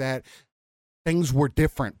fact that things were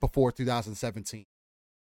different before 2017.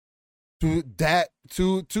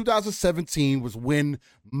 2017 was when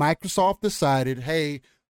Microsoft decided, hey,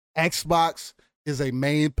 Xbox is a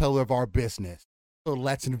main pillar of our business, so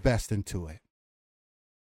let's invest into it.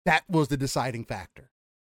 That was the deciding factor.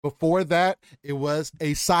 Before that, it was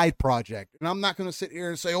a side project. And I'm not going to sit here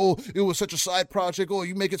and say, oh, it was such a side project. Oh,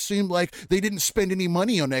 you make it seem like they didn't spend any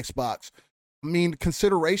money on Xbox. I mean,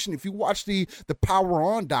 consideration, if you watch the Power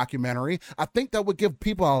On documentary, I think that would give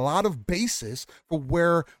people a lot of basis for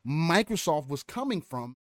where Microsoft was coming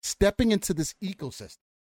from, stepping into this ecosystem.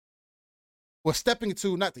 Well, stepping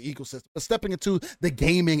into, not the ecosystem, but stepping into the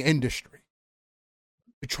gaming industry.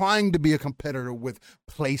 Trying to be a competitor with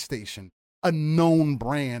PlayStation, a known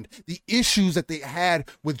brand, the issues that they had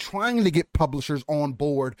with trying to get publishers on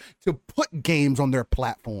board to put games on their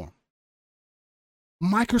platform.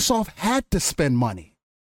 Microsoft had to spend money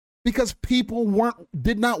because people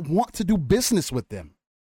did not want to do business with them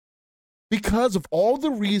because of all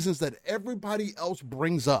the reasons that everybody else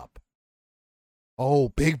brings up. Oh,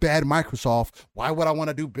 big bad Microsoft, why would I want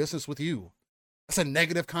to do business with you? That's a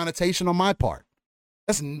negative connotation on my part.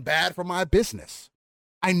 That's bad for my business.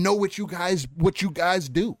 I know what you guys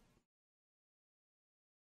do.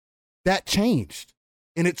 That changed.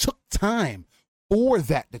 And it took time for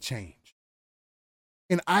that to change.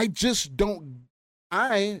 And I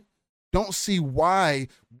don't see why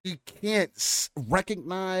we can't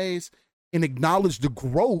recognize and acknowledge the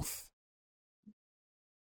growth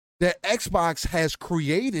that Xbox has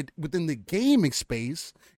created within the gaming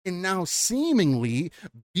space, and now seemingly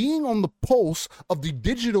being on the pulse of the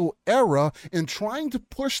digital era and trying to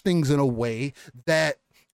push things in a way that,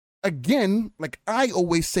 again, like I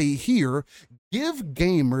always say here, give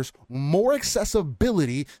gamers more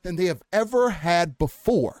accessibility than they have ever had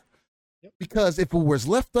before. Yep. Because if it was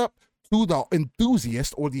left up to the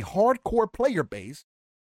enthusiast or the hardcore player base,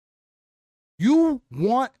 you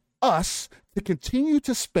want us to continue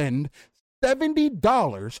to spend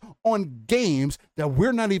 $70 on games that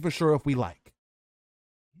we're not even sure if we like.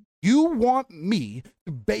 You want me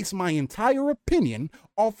to base my entire opinion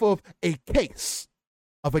off of a case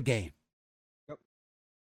of a game. Yep.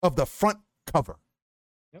 Of the front cover.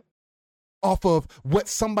 Yep. Off of what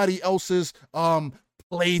somebody else's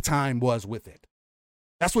playtime was with it.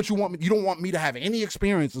 That's what you want me. You don't want me to have any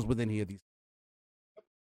experiences with any of these.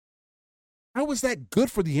 How is that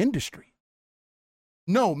good for the industry?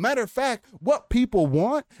 No, matter of fact, what people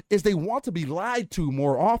want is they want to be lied to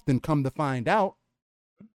more often, come to find out.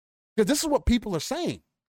 Because this is what people are saying.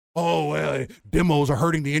 Oh, well, demos are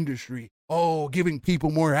hurting the industry. Oh, giving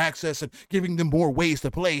people more access and giving them more ways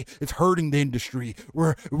to play, it's hurting the industry.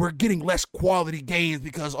 We're getting less quality games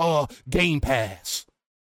because, Game Pass.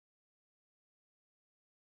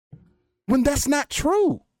 When that's not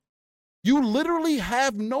true. You literally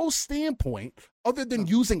have no standpoint other than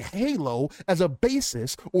using Halo as a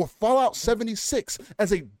basis or Fallout 76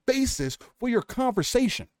 as a basis for your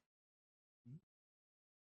conversation.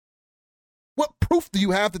 What proof do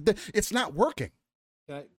you have that it's not working?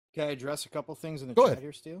 Can I address a couple things in the go chat ahead.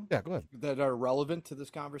 here, Steele? Yeah, go ahead. That are relevant to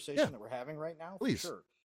this conversation that we're having right now? Please. For sure.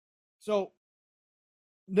 So,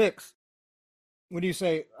 Nix, when you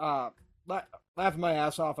say, laughing my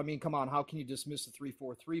ass off, I mean, come on, how can you dismiss the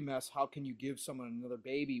 343 mess? How can you give someone another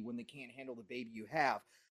baby when they can't handle the baby you have?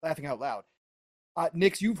 Laughing out loud.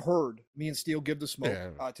 Nix, you've heard me and Steele give the smoke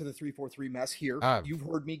to the 343 mess here. You've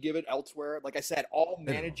heard me give it elsewhere. Like I said, all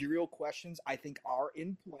managerial questions I think are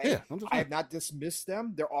in play. Yeah, I have not dismissed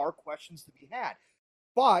them. There are questions to be had.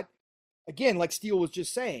 But, again, like Steele was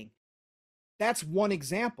just saying, that's one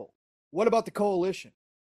example. What about the coalition?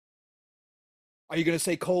 Are you going to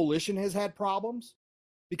say coalition has had problems?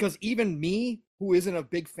 Because even me, who isn't a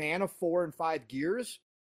big fan of 4 and 5 Gears,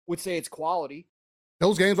 would say it's quality.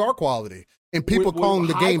 Those games are quality. And people calling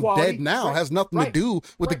the game quality, dead now has nothing to do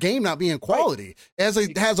with the game not being quality.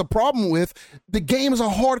 It has a problem with the game is a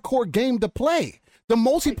hardcore game to play. The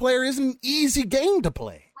multiplayer is an easy game to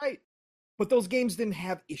play. Right. But those games didn't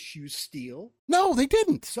have issues, Steel. No, they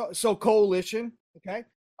didn't. So Coalition, okay,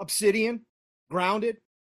 Obsidian, Grounded,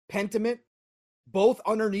 Pentiment, both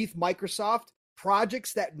underneath Microsoft,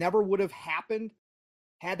 projects that never would have happened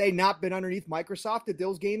had they not been underneath Microsoft. Did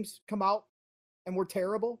those games come out and were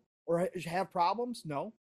terrible or have problems?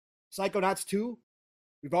 No. Psychonauts 2,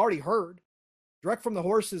 we've already heard direct from the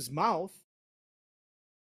horse's mouth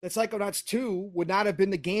that Psychonauts 2 would not have been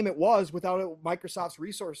the game it was without Microsoft's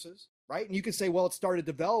resources, right? And you could say, well, it started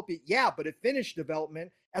developing. Yeah, but it finished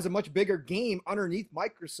development as a much bigger game underneath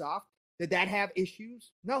Microsoft. Did that have issues?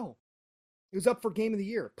 No. It was up for Game of the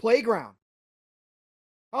Year. Playground.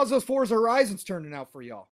 How's those Forza Horizons turning out for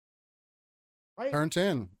y'all? Right? Turn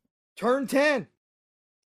 10. Turn 10.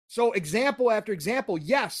 So example after example,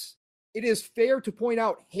 yes, it is fair to point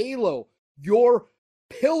out Halo, your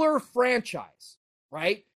pillar franchise,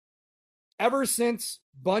 right? Ever since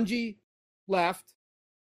Bungie left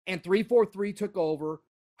and 343 took over,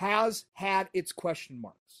 has had its question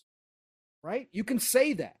marks, right? You can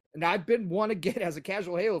say that. And I've been one again as a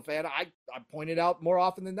casual Halo fan. I pointed out more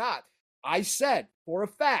often than not. I said for a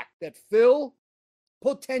fact that Phil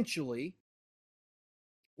potentially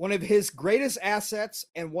one of his greatest assets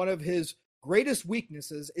and one of his greatest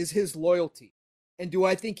weaknesses is his loyalty. And do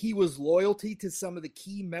I think he was loyalty to some of the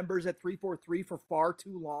key members at 343 for far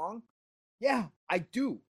too long? Yeah, I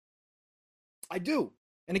do. I do.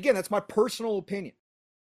 And again, that's my personal opinion.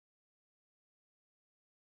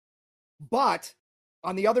 But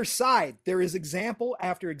on the other side, there is example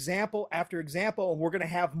after example after example, and we're going to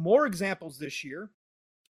have more examples this year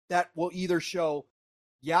that will either show,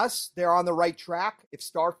 yes, they're on the right track. If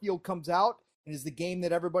Starfield comes out and is the game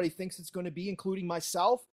that everybody thinks it's going to be, including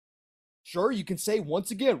myself, sure, you can say once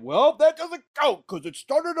again, well, that doesn't count because it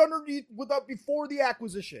started underneath without before the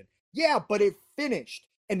acquisition. Yeah, but it finished.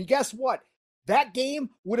 And guess what? That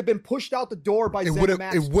game would have been pushed out the door by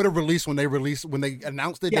ZeniMax. It would have released when they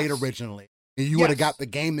announced the date originally. And you would have got the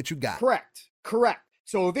game that you got. Correct.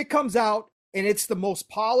 So if it comes out and it's the most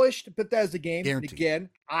polished Bethesda game, again,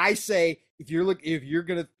 I say if you're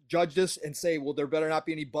gonna judge this and say, well, there better not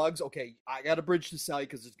be any bugs, okay, I got a bridge to sell you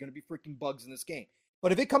because there's gonna be freaking bugs in this game.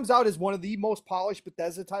 But if it comes out as one of the most polished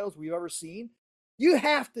Bethesda titles we've ever seen, you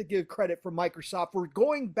have to give credit for Microsoft for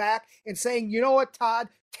going back and saying, you know what, Todd,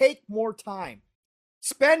 take more time.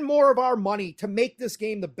 Spend more of our money to make this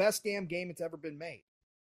game the best damn game it's ever been made.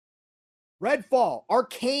 Redfall,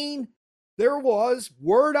 Arcane, there was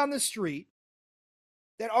word on the street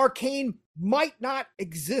that Arcane might not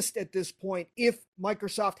exist at this point if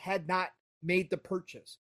Microsoft had not made the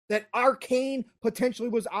purchase. That Arcane potentially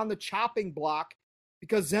was on the chopping block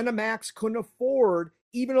because ZeniMax couldn't afford,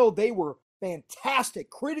 even though they were fantastic,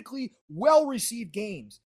 critically well-received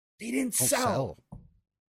games, they didn't sell.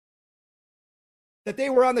 That they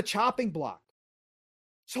were on the chopping block.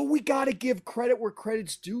 So we got to give credit where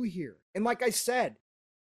credit's due here. And like I said,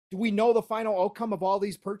 do we know the final outcome of all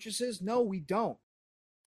these purchases? No, we don't.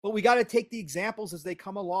 But we got to take the examples as they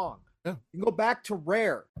come along. Yeah. You can go back to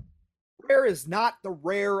Rare. Rare is not the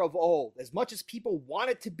Rare of old. As much as people want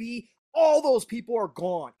it to be, all those people are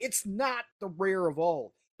gone. It's not the Rare of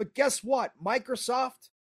old. But guess what? Microsoft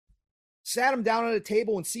sat them down at a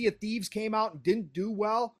table and Sea of Thieves came out and didn't do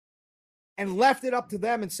well and left it up to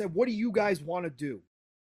them and said, what do you guys want to do?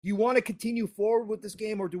 Do you want to continue forward with this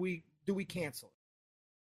game or do we cancel it?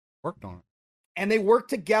 Worked on it. And they worked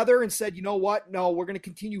together and said, you know what? No, we're going to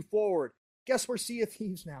continue forward. Guess where Sea of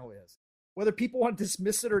Thieves now is? Whether people want to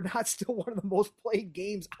dismiss it or not, still one of the most played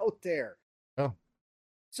games out there. Oh.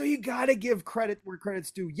 So you got to give credit where credit's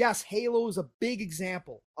due. Yes, Halo is a big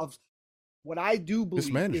example of what I do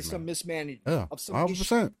believe is some mismanagement of some 100%.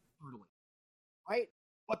 issues, right?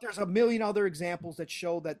 But there's a million other examples that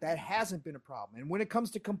show that hasn't been a problem. And when it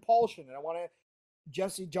comes to compulsion, and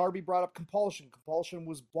Jesse Jarby brought up compulsion. Compulsion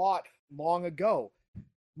was bought long ago.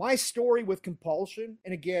 My story with compulsion,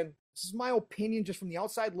 and again, this is my opinion just from the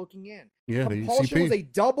outside looking in. Yeah, compulsion was a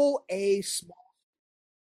AA small.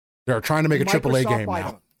 They're trying to make a AAA game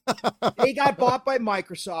now. They got bought by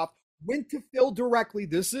Microsoft, went to Phil directly.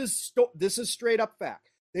 This is straight up fact.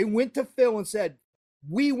 They went to Phil and said,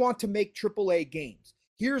 we want to make AAA games.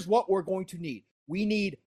 Here's what we're going to need. We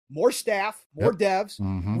need more staff, more devs.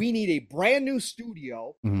 Mm-hmm. We need a brand new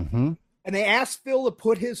studio. Mm-hmm. And they asked Phil to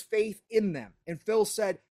put his faith in them. And Phil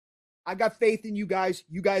said, I got faith in you guys.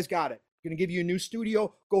 You guys got it. I'm going to give you a new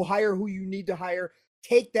studio. Go hire who you need to hire.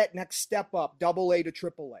 Take that next step up, AA to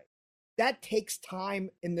AAA. That takes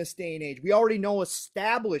time in this day and age. We already know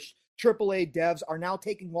established AAA devs are now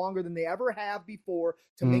taking longer than they ever have before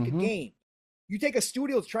to make a game. You take a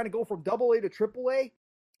studio that's trying to go from AA to AAA,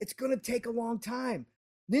 it's going to take a long time.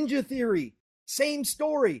 Ninja Theory, same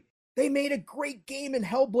story. They made a great game in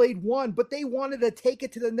Hellblade 1, but they wanted to take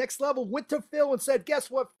it to the next level. Went to Phil and said, guess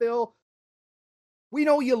what, Phil? We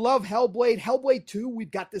know you love Hellblade. Hellblade 2,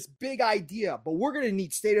 we've got this big idea, but we're going to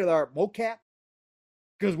need state-of-the-art mocap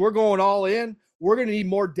because we're going all in. We're going to need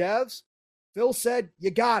more devs. Phil said, you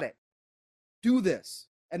got it. Do this.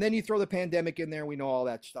 And then you throw the pandemic in there, and we know all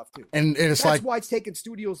that stuff too. And it's that's why it's taking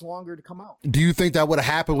studios longer to come out. Do you think that would have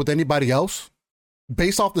happened with anybody else?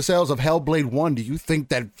 Based off the sales of Hellblade 1, do you think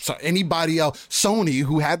that anybody else, Sony,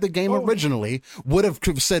 who had the game originally, would have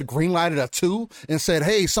said greenlighted a 2 and said,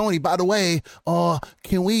 hey, Sony, by the way,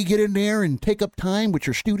 can we get in there and take up time with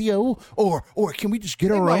your studio? Or can we just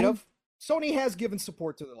get our own? Sony has given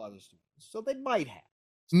support to the other studios, so they might have.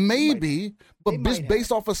 Maybe, but based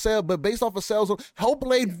off of sales,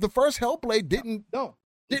 Hellblade, the first Hellblade didn't do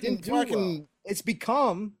well. It's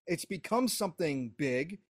become something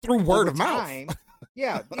big through word of mouth.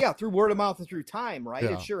 Yeah, through word of mouth and through time, right?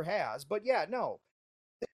 Yeah. It sure has. But yeah, no.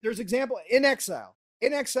 There's example In Exile.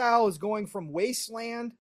 In Exile is going from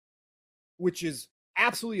Wasteland, which is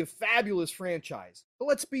absolutely a fabulous franchise. But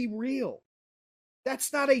let's be real.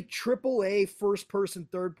 That's not a AAA first-person,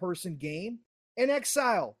 third-person game. In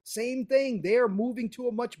Exile, same thing. They are moving to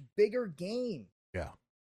a much bigger game. Yeah.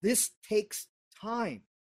 This takes time.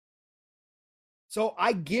 So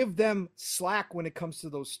I give them slack when it comes to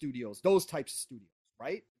those studios, those types of studios,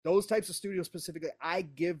 right? Those types of studios specifically, I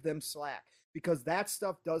give them slack because that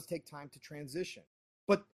stuff does take time to transition.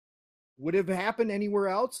 But would it have happened anywhere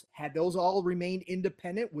else? Had those all remained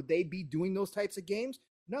independent, would they be doing those types of games?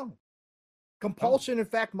 No. Compulsion, in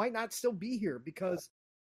fact, might not still be here because,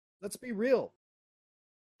 let's be real,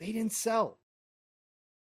 they didn't sell.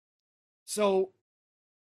 So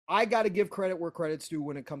I got to give credit where credit's due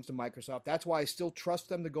when it comes to Microsoft. That's why I still trust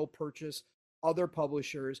them to go purchase other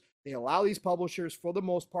publishers. They allow these publishers, for the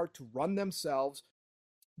most part, to run themselves.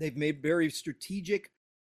 They've made very strategic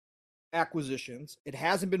acquisitions. It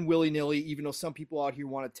hasn't been willy-nilly, even though some people out here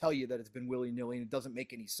want to tell you that it's been willy-nilly and it doesn't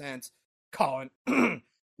make any sense. Colin,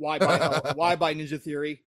 why buy Ninja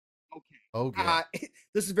Theory? Okay.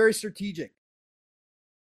 This is very strategic.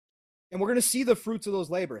 And we're going to see the fruits of those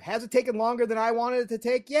labor. Has it taken longer than I wanted it to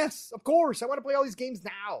take? Yes, of course. I want to play all these games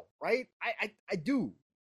now, right? I do.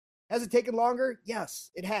 Has it taken longer?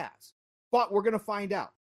 Yes, it has. But we're going to find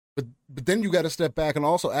out. But then you got to step back and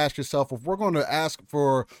also ask yourself, if we're going to ask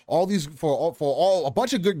for all these, for a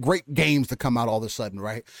bunch of great games to come out all of a sudden,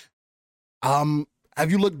 right? Have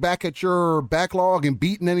you looked back at your backlog and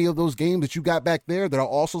beaten any of those games that you got back there that are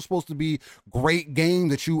also supposed to be great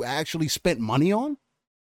games that you actually spent money on?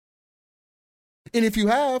 And if you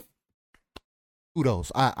have,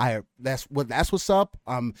 kudos. That's what's up.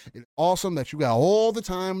 It's awesome that you got all the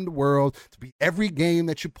time in the world to beat every game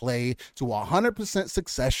that you play to 100%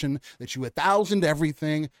 succession, that you 1,000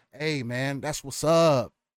 everything. Hey man, that's what's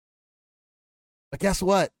up. But guess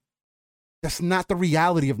what? That's not the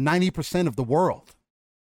reality of 90% of the world.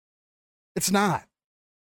 It's not.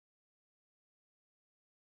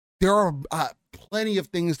 There are plenty of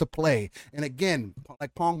things to play. And again,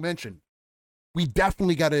 like Pong mentioned, we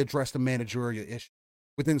definitely got to address the managerial issue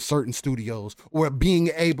within certain studios or being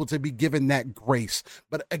able to be given that grace.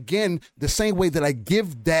 But again, the same way that I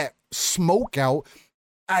give that smoke out,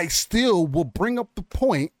 I still will bring up the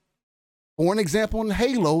point, for an example in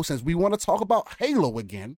Halo, since we want to talk about Halo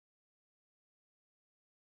again.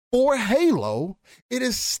 For Halo, it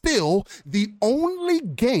is still the only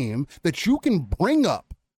game that you can bring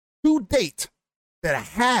up to date that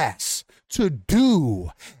has to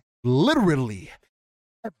do literally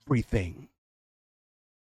everything.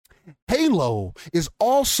 Halo is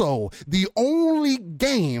also the only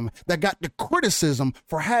game that got the criticism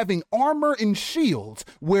for having armor and shields,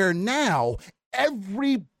 where now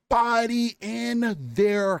everybody and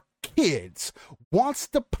their kids wants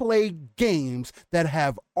to play games that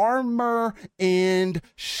have armor and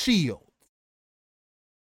shield.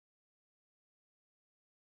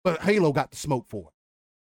 But Halo got the smoke for it.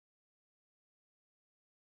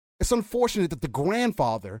 It's unfortunate that the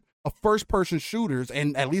grandfather of first-person shooters,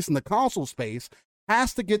 and at least in the console space,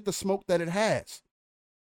 has to get the smoke that it has.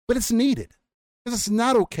 But it's needed. Because it's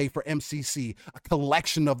not okay for MCC, a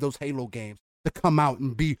collection of those Halo games, to come out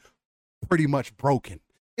and be pretty much broken.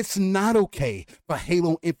 It's not okay for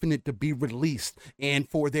Halo Infinite to be released and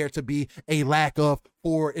for there to be a lack of,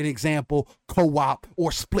 for an example, co-op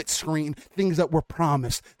or split screen, things that were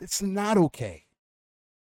promised. It's not okay.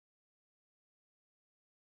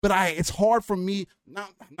 But it's hard for me, I'm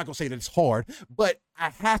not going to say that it's hard, but I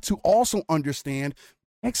had to also understand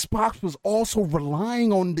Xbox was also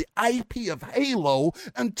relying on the IP of Halo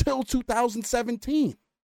until 2017.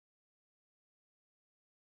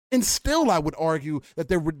 And still, I would argue that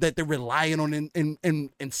they're relying on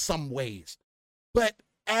in some ways. But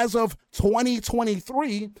as of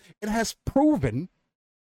 2023, it has proven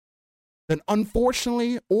that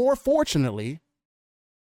unfortunately or fortunately,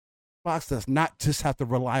 Fox does not just have to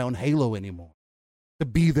rely on Halo anymore to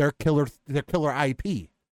be their killer IP.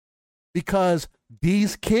 Because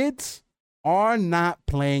these kids are not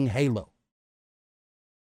playing Halo.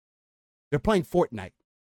 They're playing Fortnite.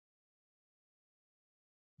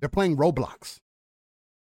 They're playing Roblox.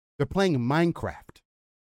 They're playing Minecraft.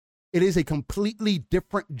 It is a completely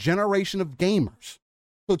different generation of gamers.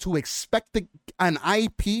 So to expect an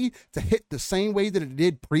IP to hit the same way that it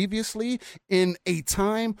did previously in a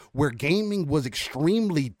time where gaming was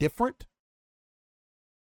extremely different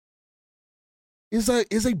is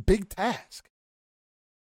a big task.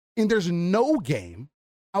 And there's no game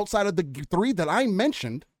outside of the three that I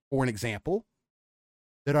mentioned, for an example,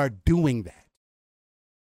 that are doing that.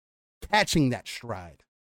 Catching that stride,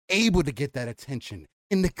 able to get that attention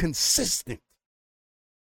in the consistent,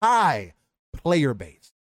 high player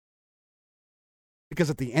base. Because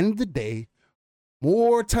at the end of the day,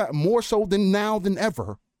 more so than now than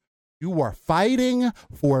ever, you are fighting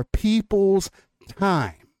for people's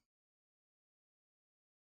time.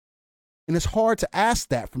 And it's hard to ask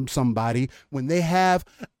that from somebody when they have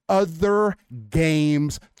other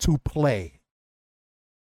games to play.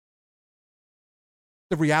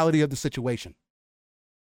 The reality of the situation.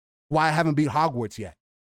 Why I haven't beat Hogwarts yet.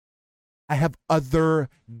 I have other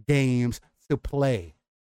games to play.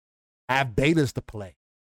 I have betas to play.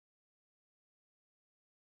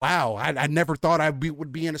 Wow, I never thought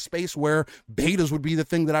would be in a space where betas would be the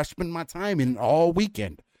thing that I spend my time in all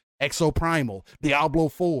weekend. Exoprimal, Diablo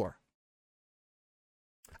 4.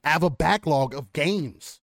 I have a backlog of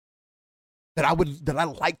games that I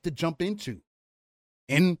like to jump into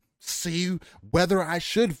and see whether I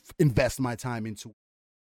should invest my time into it,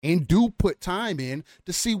 and do put time in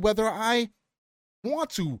to see whether I want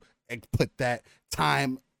to put that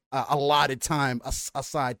time, allotted time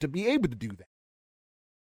aside to be able to do that.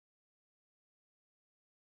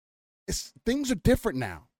 Things are different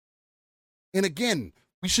now. And again,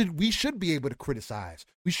 we should be able to criticize.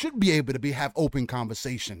 We should be able to have open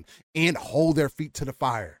conversation and hold their feet to the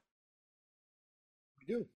fire. We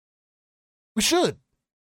do. We should.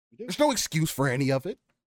 There's no excuse for any of it.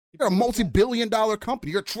 You're a multi-billion-dollar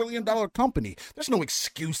company. You're a trillion-dollar company. There's no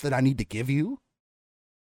excuse that I need to give you.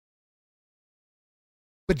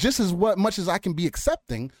 But just as much as I can be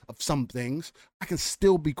accepting of some things, I can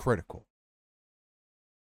still be critical.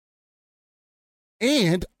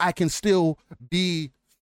 And I can still be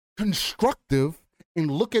constructive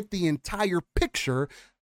and look at the entire picture.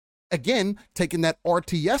 Again, taking that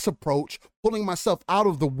RTS approach, pulling myself out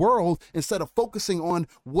of the world instead of focusing on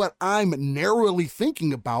what I'm narrowly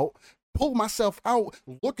thinking about, pull myself out,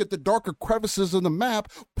 look at the darker crevices of the map,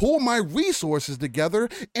 pull my resources together,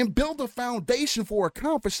 and build a foundation for a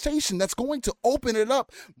conversation that's going to open it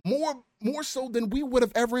up more so than we would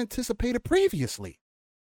have ever anticipated previously.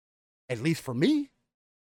 At least for me,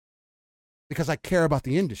 because I care about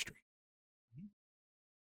the industry.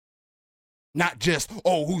 Not just,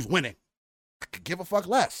 oh, who's winning? I could give a fuck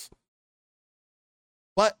less.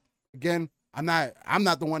 But again, I'm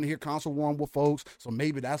not the one to hear console war with folks, so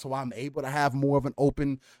maybe that's why I'm able to have more of an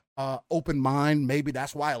open mind. Maybe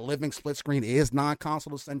that's why a living split screen is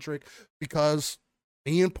non-console centric, because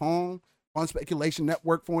me and Pong, Fun Speculation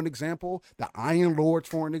Network for an example, the Iron Lords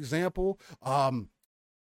for an example,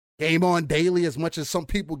 Game On Daily, as much as some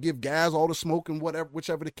people give Gaz all the smoke and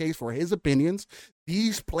whichever the case for his opinions,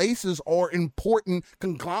 these places are important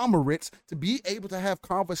conglomerates to be able to have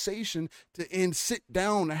conversation and sit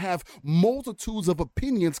down and have multitudes of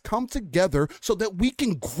opinions come together so that we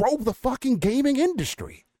can grow the fucking gaming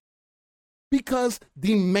industry. Because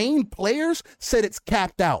the main players said it's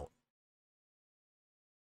capped out.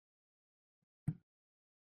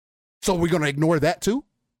 So we're going to ignore that too?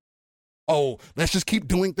 Oh, let's just keep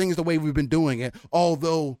doing things the way we've been doing it.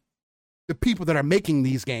 Although the people that are making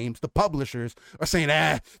these games, the publishers, are saying,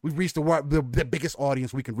 we've reached the biggest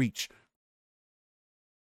audience we can reach.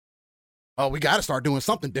 Oh, we got to start doing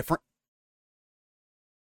something different.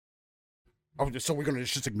 So we're going to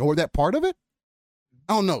just ignore that part of it?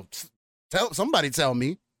 I don't know. Somebody tell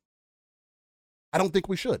me. I don't think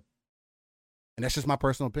we should. And that's just my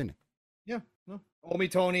personal opinion. Yeah. No. Omi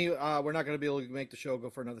Tony, we're not going to be able to make the show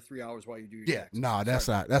go for another 3 hours while you do your text. No, that's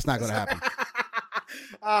not going to happen.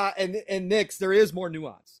 And Nix, there is more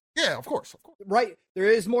nuance. Yeah, of course. Right. There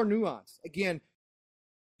is more nuance. Again,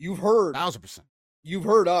 you've heard 1,000%. You've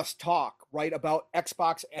heard us talk, right, about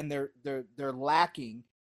Xbox and they're lacking,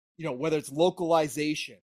 whether it's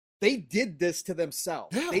localization, They did this to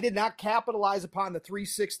themselves. Yeah. They did not capitalize upon the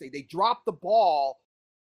 360. They dropped the ball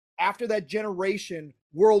after that generation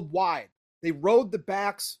worldwide. They rode the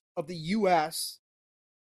backs of the U.S.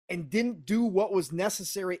 and didn't do what was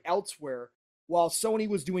necessary elsewhere, while Sony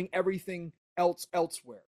was doing everything else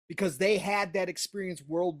elsewhere, because they had that experience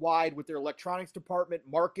worldwide with their electronics department,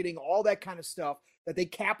 marketing, all that kind of stuff that they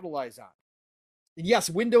capitalize on. And yes,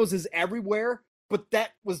 Windows is everywhere, but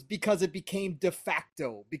that was because it became de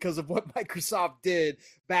facto because of what Microsoft did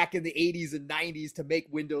back in the 80s and 90s to make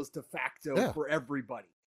Windows de facto for everybody.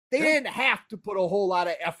 They didn't have to put a whole lot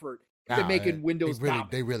of effort into making Windows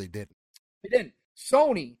dominant. They really didn't. They didn't.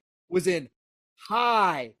 Sony was in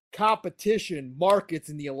high competition markets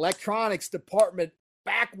in the electronics department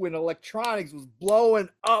back when electronics was blowing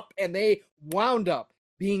up, and they wound up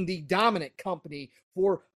being the dominant company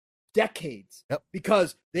for decades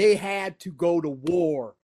because they had to go to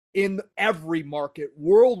war in every market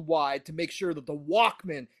worldwide to make sure that the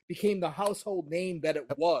Walkman became the household name that it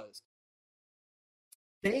was.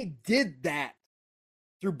 They did that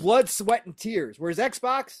through blood, sweat, and tears. Whereas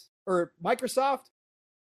Xbox or Microsoft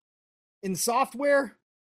in software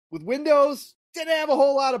with Windows didn't have a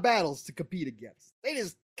whole lot of battles to compete against. They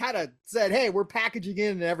just kind of said, hey, we're packaging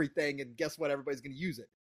in and everything, and guess what? Everybody's going to use it.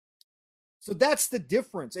 So that's the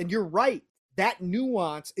difference. And you're right. That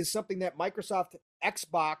nuance is something that Microsoft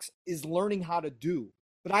Xbox is learning how to do.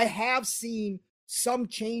 But I have seen some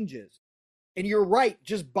changes. And you're right.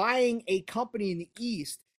 Just buying a company in the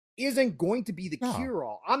East isn't going to be the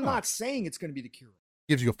cure-all. I'm not saying it's going to be the cure-all.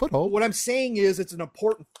 Gives you a foothold. But what I'm saying is it's an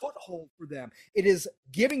important foothold for them. It is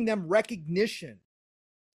giving them recognition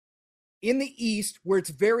in the East, where it's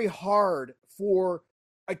very hard for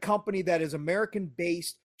a company that is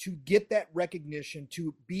American-based to get that recognition,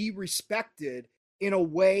 to be respected in a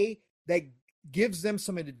way that gives them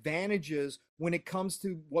some advantages when it comes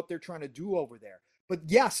to what they're trying to do over there. But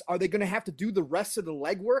yes, are they going to have to do the rest of the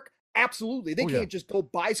legwork? Absolutely. They can't just go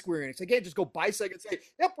buy Square Enix. They can't just go buy Sega and say,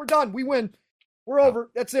 yep, we're done. We win. We're over.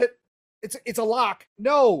 That's it. It's a lock.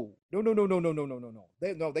 No. They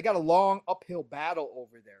got a long uphill battle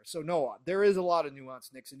over there. So no, there is a lot of nuance,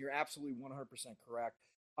 Nix, and you're absolutely 100% correct.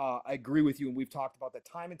 I agree with you, and we've talked about that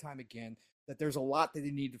time and time again, that there's a lot that they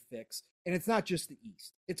need to fix. And it's not just the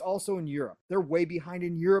East. It's also in Europe. They're way behind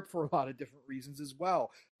in Europe for a lot of different reasons as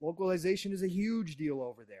well. Localization is a huge deal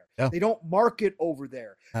over there. Yeah. They don't market over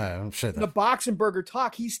there. I'm sure the Boxenberger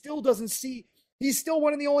talk, he still doesn't see. He's still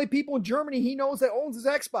one of the only people in Germany he knows that owns his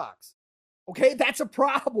Xbox. Okay, that's a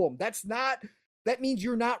problem. That means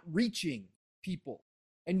you're not reaching people.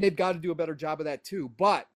 And they've got to do a better job of that too.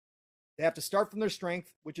 But they have to start from their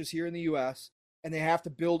strength, which is here in the US, and they have to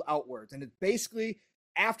build outwards. And it's basically,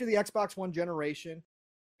 after the Xbox One generation,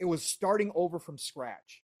 it was starting over from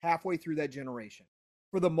scratch halfway through that generation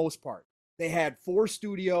for the most part. They had 4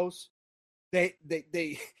 studios. They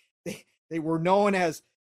were known as,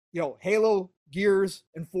 Halo, Gears,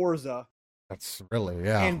 and Forza. That's really,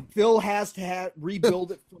 yeah. And Phil has to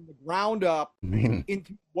rebuild it from the ground up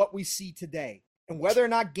into what we see today. And whether or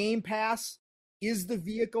not Game Pass is the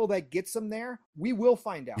vehicle that gets them there, we will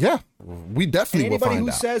find out. Yeah, we definitely will find out.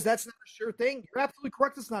 Anybody who says that's not a sure thing, you're absolutely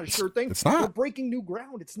correct. It's not a sure thing. It's not. We're breaking new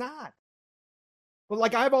ground. It's not. But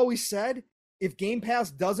like I've always said, if Game Pass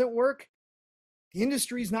doesn't work, the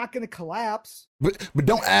industry's not going to collapse. But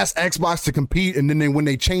don't ask Xbox to compete, and then when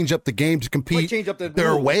they change up the game to compete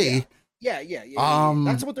their way. Yeah.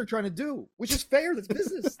 That's what they're trying to do, which is fair. That's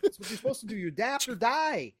business. That's what you're supposed to do. You adapt or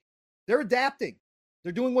die. They're adapting.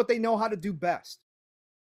 They're doing what they know how to do best,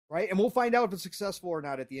 right? And we'll find out if it's successful or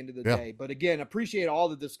not at the end of the day. But again, appreciate all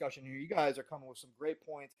the discussion here. You guys are coming with some great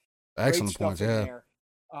points. Excellent points, there,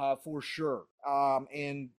 for sure.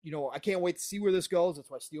 And, I can't wait to see where this goes. That's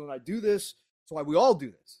why Steele and I do this. That's why we all do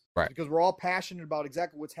this. Right. Because we're all passionate about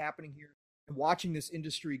exactly what's happening here and watching this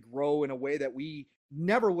industry grow in a way that we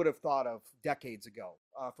never would have thought of decades ago.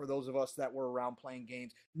 For those of us that were around playing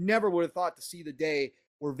games, never would have thought to see the day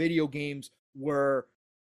where video games were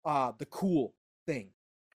the cool thing,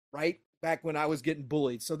 right? Back when I was getting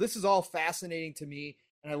bullied. So this is all fascinating to me,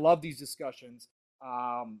 and I love these discussions.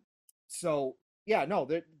 But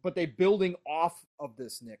they're building off of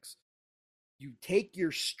this, Nix. You take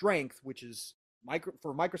your strength, which is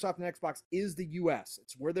for Microsoft and Xbox, is the US.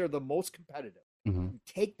 It's where they're the most competitive. Mm-hmm. You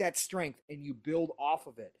take that strength and you build off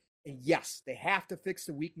of it. And yes, they have to fix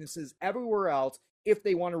the weaknesses everywhere else if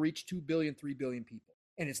they want to reach 2 billion, 3 billion people.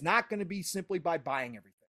 And it's not going to be simply by buying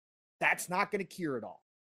everything. That's not going to cure it all.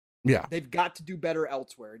 Yeah. They've got to do better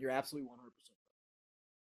elsewhere. And you're absolutely 100%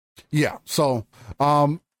 right. Yeah. So,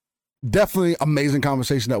 definitely amazing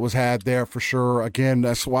conversation that was had there for sure. Again,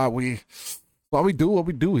 that's why we What we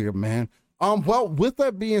do here, man. Well, with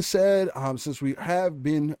that being said, since we have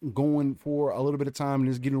been going for a little bit of time and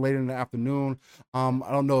it's getting later in the afternoon, I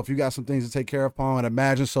don't know if you got some things to take care of, Paul. I'd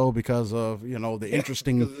imagine so because of, the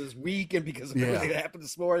interesting because of this week and because of everything that happened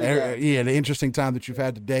this morning. Yeah, the interesting time that you've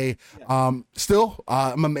had today. Still,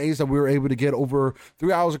 I'm amazed that we were able to get over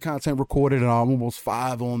 3 hours of content recorded and almost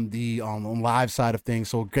 5 on the on live side of things.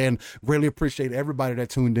 So again, really appreciate everybody that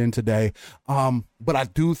tuned in today. But I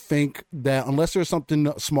do think that unless there's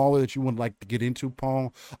something smaller that you would like to get into,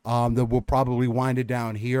 Paul, that we'll probably wind it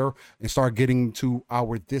down here and start getting to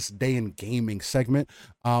our This Day in Gaming segment.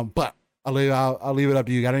 But I'll leave it up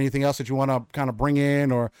to you. Got anything else that you want to kind of bring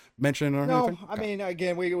in or mention or anything? No, I mean,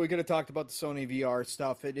 again, we could have talked about the Sony VR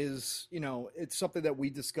stuff. It is, it's something that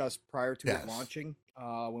we discussed prior to it launching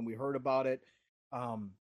when we heard about it.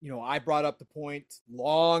 I brought up the point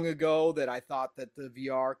long ago that I thought that the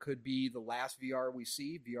VR could be the last VR we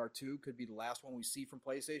see. VR2 could be the last one we see from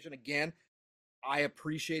PlayStation. Again, I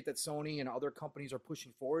appreciate that Sony and other companies are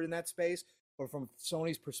pushing forward in that space. But from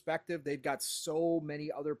Sony's perspective, they've got so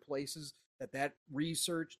many other places that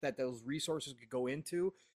those resources could go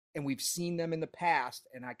into. And we've seen them in the past.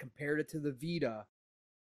 And I compared it to the Vita.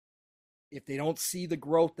 If they don't see the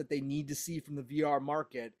growth that they need to see from the VR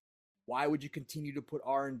market, why would you continue to put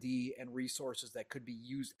R&D and resources that could be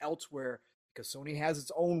used elsewhere? Because Sony has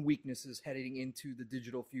its own weaknesses heading into the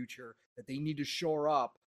digital future that they need to shore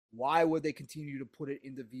up. Why would they continue to put it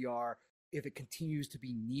into VR if it continues to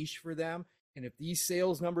be niche for them? And if these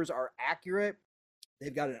sales numbers are accurate,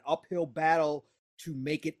 they've got an uphill battle to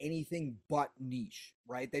make it anything but niche,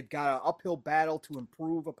 right? They've got an uphill battle to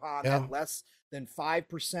improve upon that less than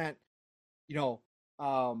 5%, the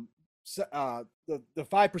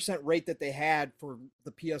 5% rate that they had for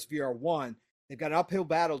the PSVR 1, they've got an uphill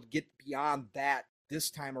battle to get beyond that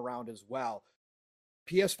this time around as well.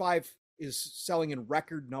 PS5 is selling in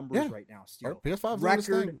record numbers right now, still. PS5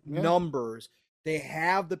 record numbers. They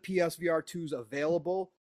have the PSVR 2s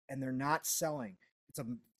available, and they're not selling. It's a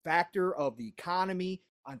factor of the economy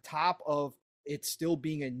on top of it still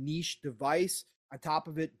being a niche device, on top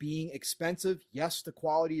of it being expensive. Yes, the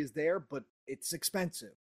quality is there, but it's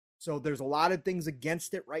expensive. So there's a lot of things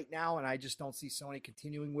against it right now, and I just don't see Sony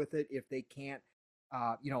continuing with it if they can't.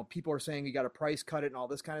 People are saying you got to price cut it and all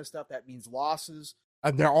this kind of stuff. That means losses.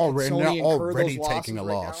 They're already taking a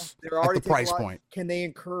loss. They're already at the price point. Can they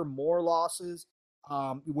incur more losses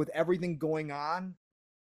with everything going on?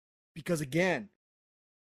 Because again,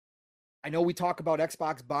 I know we talk about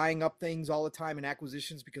Xbox buying up things all the time in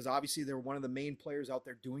acquisitions because obviously they're one of the main players out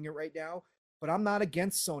there doing it right now. But I'm not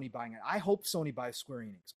against Sony buying it. I hope Sony buys Square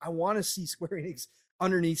Enix. I want to see Square Enix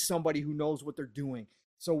underneath somebody who knows what they're doing.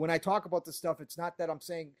 So when I talk about this stuff, it's not that I'm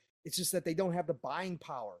saying, it's just that they don't have the buying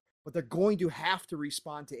power. But they're going to have to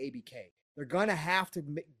respond to ABK. They're going to have to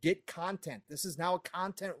get content. This is now a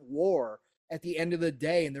content war at the end of the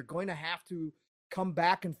day, and they're going to have to come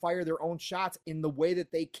back and fire their own shots in the way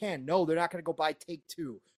that they can. No, they're not going to go buy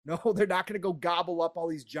Take-Two. No, they're not going to go gobble up all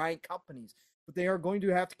these giant companies. But they are going to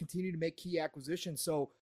have to continue to make key acquisitions.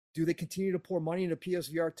 So do they continue to pour money into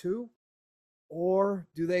PSVR 2? Or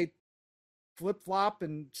do they flip-flop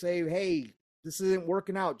and say, hey, this isn't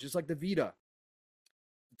working out, just like the Vita?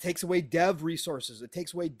 It takes away dev resources. It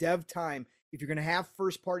takes away dev time. If you're going to have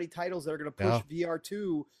first-party titles that are going to push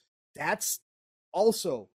VR2, that's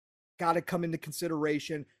also got to come into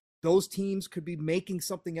consideration. Those teams could be making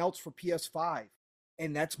something else for PS5,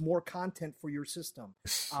 and that's more content for your system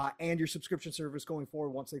and your subscription service going forward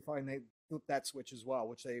once they finally flip that switch as well,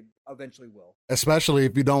 which they eventually will. Especially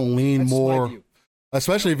if you don't lean more.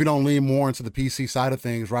 Especially if you don't lean more into the PC side of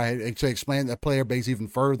things, right? And to expand the player base even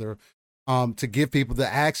further. To give people the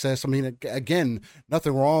access. I mean, again,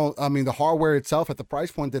 nothing wrong. I mean, the hardware itself at the price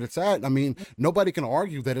point that it's at, I mean, nobody can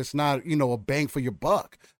argue that it's not, a bang for your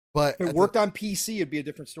buck. But if it worked on PC, it'd be a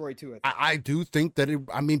different story too. I do think that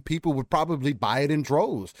people would probably buy it in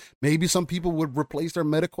droves. Maybe some people would replace their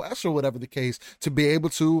MetaQuest or whatever the case to be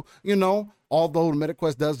able to, although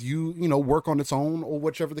MetaQuest does work on its own or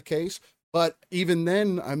whichever the case. But even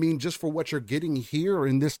then, I mean, just for what you're getting here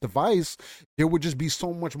in this device, there would just be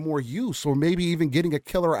so much more use, or maybe even getting a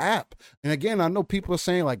killer app. And again, I know people are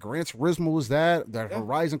saying like Gran Turismo is that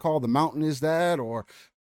Horizon Call of the Mountain is that,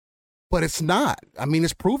 but it's not. I mean,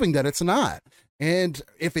 it's proving that it's not. And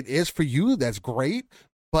if it is for you, that's great.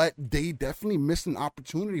 But they definitely missed an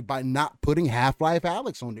opportunity by not putting Half-Life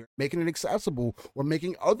Alyx on there, making it accessible, or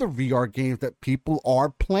making other VR games that people are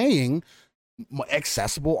playing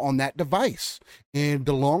accessible on that device. And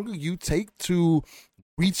the longer you take to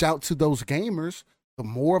reach out to those gamers, the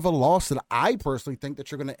more of a loss that I personally think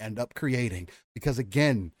that you're going to end up creating. Because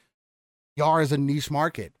again, VR is a niche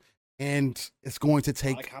market, and it's going to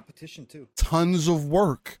take competition too, tons of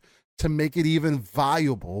work to make it even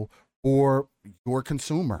viable for your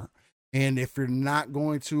consumer. And if you're not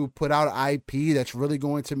going to put out IP that's really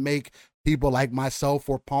going to make people like myself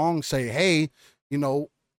or Pong say, hey, you know,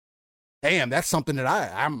 damn, that's something that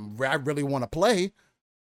I really want to play,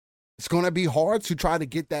 it's going to be hard to try to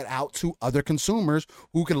get that out to other consumers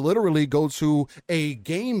who can literally go to a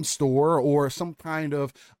game store or some kind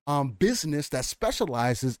of business that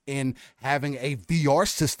specializes in having a VR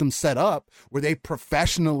system set up where they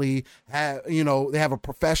professionally have, you know, they have a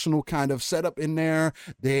professional kind of setup in there,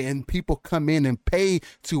 and people come in and pay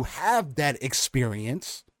to have that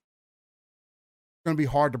experience. It's going to be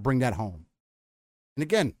hard to bring that home. And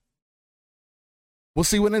again, we'll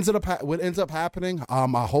see what ends up happening.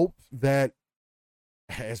 I hope that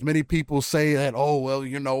as many people say that, oh, well,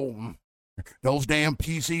 you know, those damn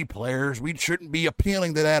PC players, we shouldn't be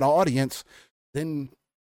appealing to that audience. Then,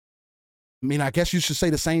 I mean, I guess you should say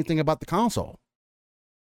the same thing about the console.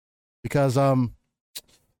 Because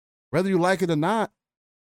whether you like it or not,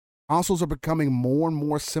 consoles are becoming more and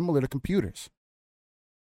more similar to computers.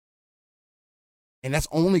 And that's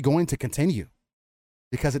only going to continue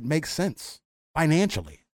because it makes sense.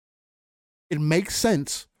 Financially, it makes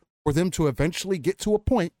sense for them to eventually get to a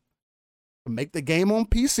point to make the game on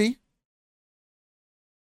PC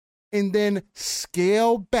and then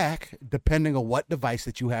scale back depending on what device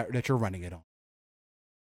that you're running it on.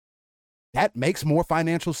 That makes more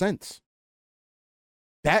financial sense.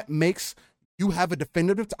 That makes you have a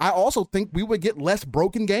definitive. I also think we would get less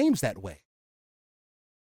broken games that way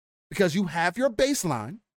because you have your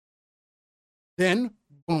baseline, then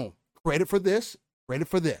boom. Credit for this, credit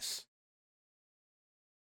for this.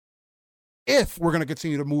 If we're going to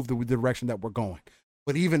continue to move the direction that we're going.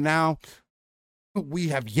 But even now, we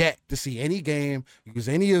have yet to see any game use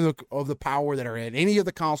any of the power that are in any of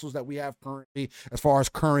the consoles that we have currently, as far as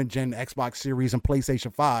current gen Xbox Series and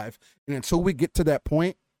PlayStation 5. And until we get to that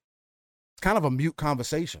point, it's kind of a mute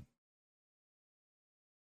conversation.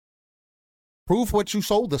 Prove what you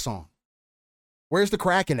sold us on. Where's the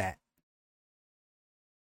cracking at?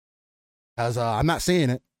 Because I'm not seeing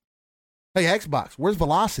it. Hey, Xbox, where's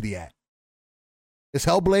velocity at? Is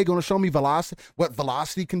Hellblade going to show me velocity? What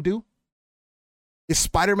velocity can do? Is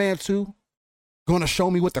Spider-Man 2 going to show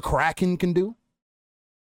me what the Kraken can do?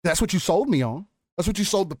 That's what you sold me on. That's what you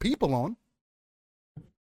sold the people on.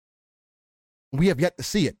 We have yet to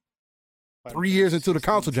see it. 3 years into the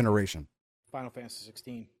console generation. Final Fantasy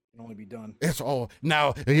 16 can only be done. It's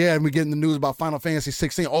now, yeah, and we're getting the news about Final Fantasy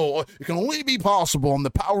 16. Oh, it can only be possible on the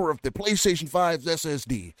power of the PlayStation 5's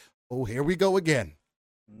SSD. Oh, here we go again.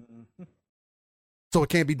 Mm-hmm. So it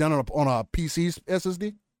can't be done on a PC's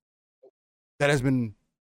SSD? That has been.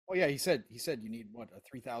 Oh yeah, he said you need what,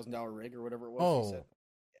 a $3,000 rig or whatever it was. Oh. He said.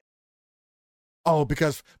 Oh,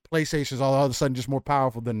 because PlayStation is all of a sudden just more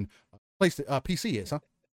powerful than PC is, huh?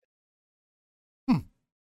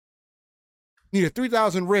 Need a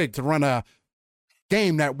 3,000 rig to run a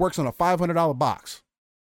game that works on a $500 box.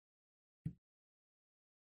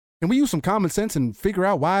 Can we use some common sense and figure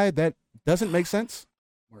out why that doesn't make sense?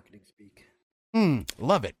 Marketing speak.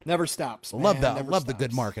 Love it. Never stops. Man. Love that. Never Love stops. the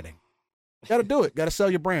good marketing. Got to do it. Got to sell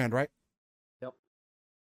your brand, right? Yep.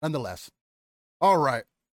 Nonetheless. All right.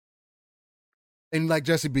 And like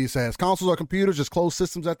Jesse B says, consoles are computers, just closed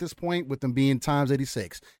systems at this point, with them being times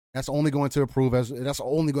 86. That's only going to improve that's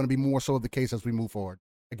only going to be more so the case as we move forward.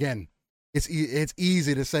 Again, it's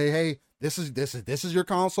easy to say, hey, this is your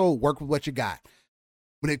console, work with what you got.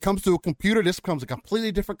 When it comes to a computer, this becomes a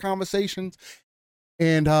completely different conversation.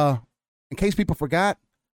 And in case people forgot,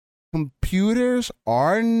 computers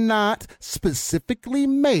are not specifically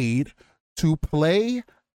made to play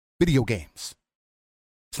video games.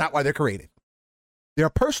 It's not why they're created. They're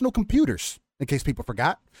personal computers, in case people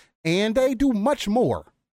forgot, and they do much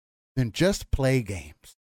more than just play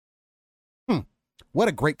games. What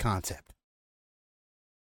a great concept.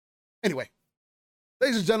 Anyway,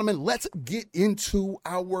 ladies and gentlemen, let's get into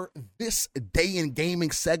our This Day in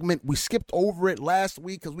Gaming segment. We skipped over it last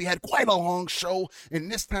week because we had quite a long show, and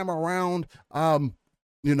this time around,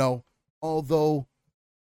 although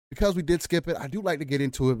because we did skip it, I do like to get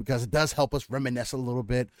into it because it does help us reminisce a little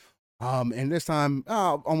bit. And this time,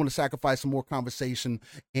 I want to sacrifice some more conversation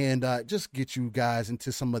and just get you guys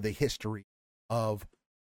into some of the history of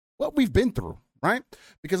what we've been through, right?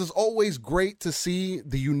 Because it's always great to see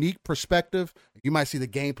the unique perspective. You might see the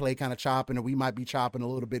gameplay kind of chopping, and we might be chopping a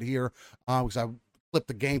little bit here because I flipped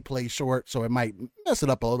the gameplay short, so it might mess it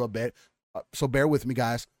up a little bit. So bear with me,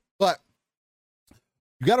 guys. But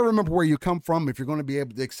you got to remember where you come from if you're going to be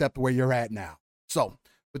able to accept where you're at now. So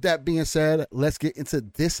with that being said, let's get into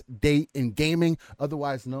this day in gaming,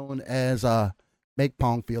 otherwise known as Make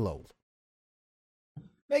Pong Feel Old.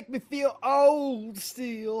 Make me feel old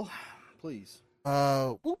still, please.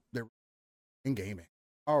 They're in gaming.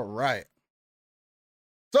 All right.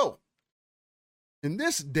 So, in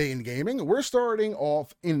this day in gaming, we're starting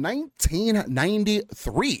off in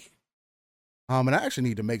 1993. And I actually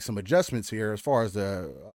need to make some adjustments here as far as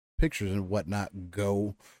the pictures and whatnot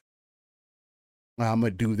go. I'm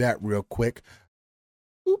going to do that real quick.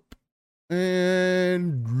 Oop.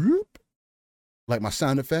 And whoop. Like my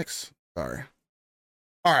sound effects. Sorry.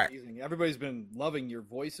 All right. Everybody's been loving your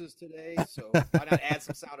voices today, so why not add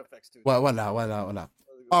some sound effects to it? Why not?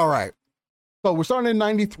 All right. So we're starting in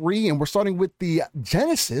 93, and we're starting with the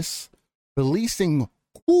Genesis releasing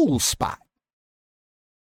Cool Spot.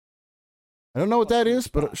 I don't know what that is,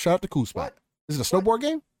 but shout out to Cool Spot. What? Is it a snowboard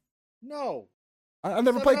game? No. I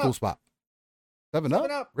never played Cool Spot. 7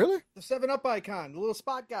 Up? Really? The 7-Up icon, the little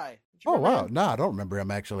spot guy. Oh, wow. No, I don't remember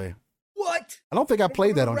him, actually. What? I don't think I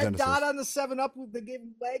played that on red Genesis. Dot on the 7-Up, they gave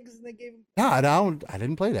him legs and they gave him... No, I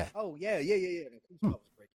didn't play that. Oh, yeah. Cool Spot was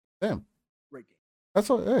great. Damn. Great game.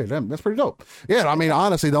 That's pretty dope. Yeah, I mean,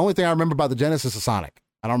 honestly, the only thing I remember about the Genesis is Sonic.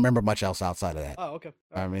 I don't remember much else outside of that. Oh, okay.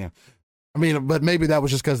 I mean, but maybe that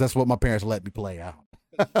was just because that's what my parents let me play out.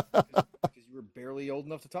 Because you were barely old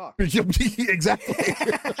enough to talk. Exactly.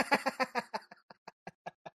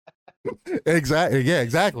 Exactly. Yeah,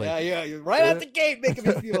 exactly. Yeah. You're right out the gate making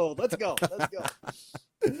me feel old. Let's go.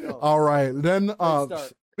 All right. Then,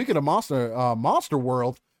 speaking of Monster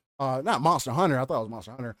World, not Monster Hunter. I thought it was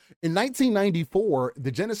Monster Hunter. In 1994,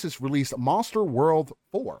 the Genesis released Monster World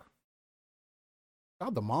 4.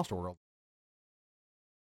 God, the Monster World.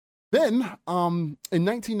 Then, in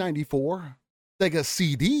 1994, Sega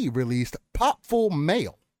CD released Popful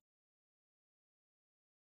Mail.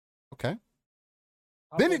 Okay.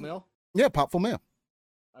 Popful Mail? Yeah, Popful Mail.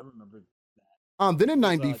 I remember that. Then in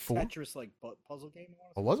 94. Tetris like puzzle game.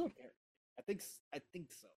 Oh, was it? I think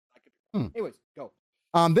so. I could be wrong. Anyways, go.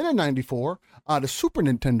 Then in 94, the Super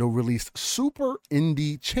Nintendo released Super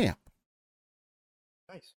Indie Champ.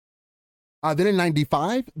 Nice. Then in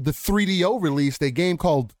 95, the 3DO released a game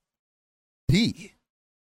called D.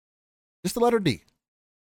 Just the letter D.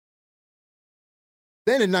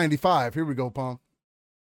 Then in 95, here we go, Pong.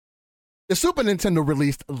 The Super Nintendo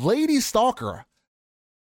released Lady Stalker,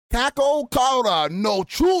 Kako Kauda no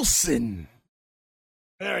Chulsin.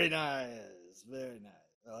 Very nice.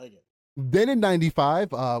 I like it. Then in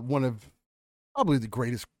 95, one of probably the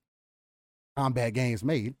greatest combat games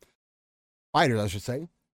made, fighters, I should say,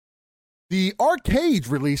 the arcades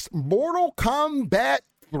released Mortal Kombat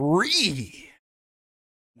 3.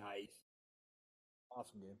 Nice.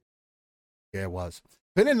 Awesome game. Yeah, it was.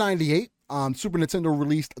 Then in 98, Super Nintendo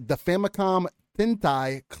released the Famicom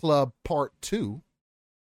Tentai Club Part 2.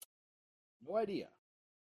 No idea.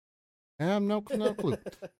 I have no clue.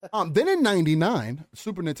 Then in 99,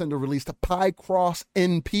 Super Nintendo released a Picross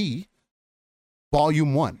NP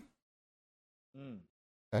Volume 1.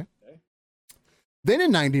 Okay. Then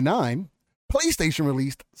in 99, PlayStation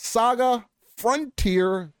released Saga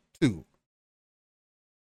Frontier 2.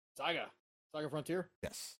 Saga Frontier?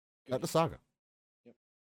 Yes. Not the Saga. Yep.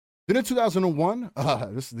 Then in 2001,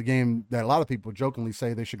 this is the game that a lot of people jokingly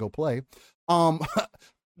say they should go play. On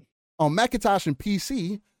Macintosh and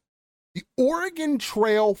PC, the Oregon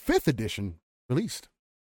Trail 5th edition released.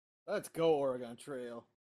 Let's go, Oregon Trail.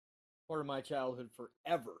 Part of my childhood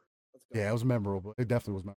forever. Let's go. Yeah, it was memorable. It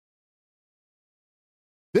definitely was memorable.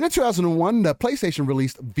 Then in 2001, the PlayStation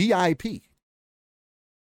released VIP.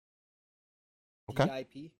 Okay.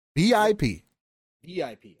 VIP.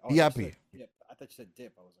 VIP. Oh, VIP. Dip. I thought you said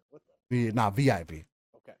dip. I was like, what the? Yeah, nah, VIP.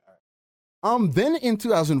 Okay, all right. Then in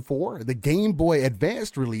 2004, the Game Boy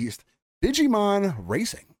Advance released Digimon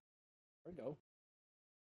Racing. There we go.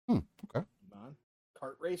 Okay. Digimon.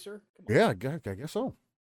 Kart Racer? Yeah, I guess so.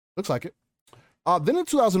 Looks like it. Then in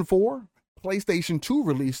 2004, PlayStation 2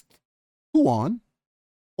 released Kuon.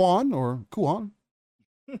 How do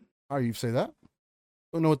you say that?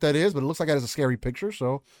 Don't know what that is, but it looks like it has a scary picture,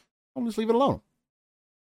 so I'll just leave it alone.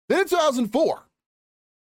 Then in 2004,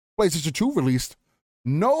 PlayStation 2 released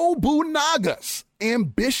Nobunaga's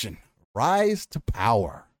Ambition, Rise to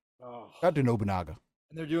Power. Oh. Shout out to Nobunaga.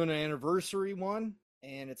 And they're doing an anniversary one,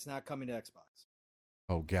 and it's not coming to Xbox.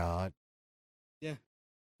 Oh, God. Yeah.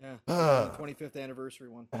 The 25th anniversary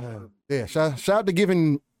one. Yeah, shout out to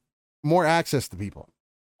giving more access to people.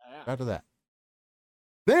 Yeah. After that.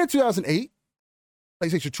 Then in 2008,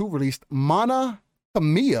 PlayStation 2 released Mana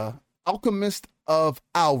Kamiya, Alchemist of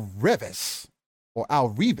Alrevis. Or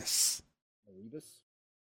Alrevis.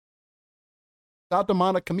 Shout out to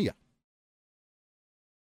Mana Kamiya.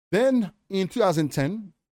 Then in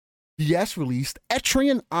 2010, DS released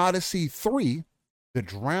Etrian Odyssey 3, The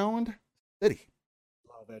Drowned City.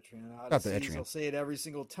 Love Etrian Odyssey. I'll say it every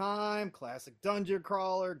single time. Classic dungeon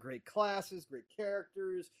crawler, great classes, great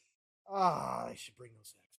characters. I should bring those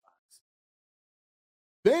to Xbox.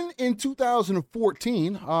 Then in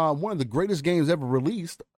 2014, one of the greatest games ever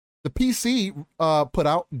released, the PC put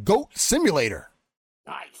out Goat Simulator.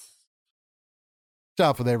 Nice. Shout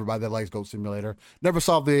out for everybody that likes Goat Simulator. Never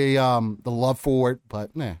saw the love for it,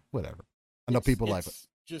 but whatever. I know people like it.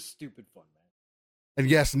 Just stupid fun, man. And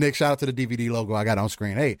yes, Nick, shout out to the DVD logo I got on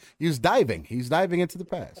screen. Hey, he's diving. He's diving into the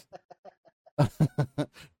past.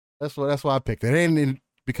 That's why I picked it. And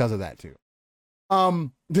because of that too.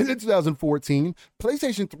 Then in 2014,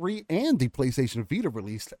 PlayStation 3 and the PlayStation Vita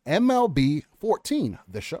released MLB 14,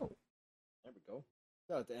 the show. There we go.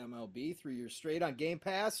 Shout out to MLB, 3 years straight on Game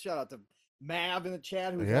Pass. Shout out to Mav in the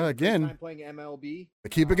chat who's again playing MLB.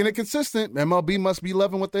 Keeping it consistent. MLB must be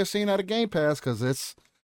loving what they're seeing out of Game Pass because it's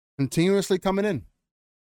continuously coming in.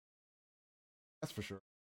 That's for sure.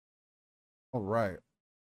 All right.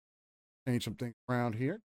 Change some things around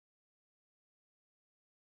here.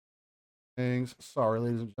 Sorry,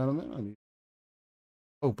 ladies and gentlemen. I need to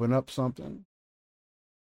open up something.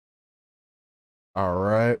 All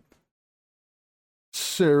right.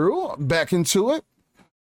 So, back into it.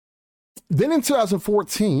 Then in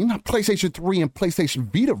 2014, PlayStation 3 and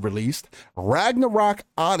PlayStation Vita released Ragnarok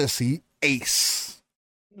Odyssey Ace.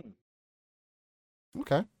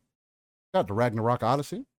 Okay. Got the Ragnarok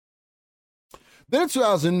Odyssey. Then in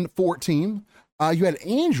 2014, you had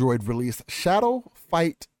Android released Shadow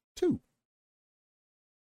Fight 2.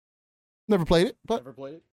 Never played it, but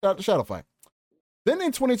shout out to Shadow Fight. Then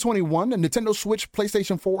in 2021, the Nintendo Switch,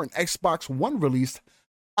 PlayStation 4, and Xbox One released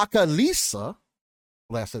Akalisa.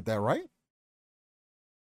 Well, I said that right.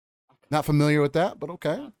 Not familiar with that, but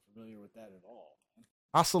okay. Not familiar with that at all.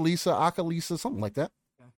 Akalisa, something like that.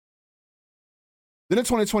 Okay. Then in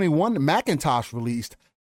 2021, Macintosh released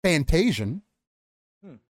Fantasian.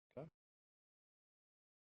 Okay.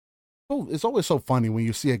 Oh, it's always so funny when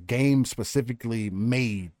you see a game specifically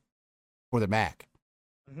made for the Mac.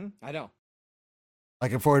 I know.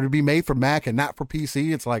 Like for it to be made for Mac and not for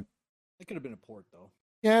PC, it's like it could have been a port though.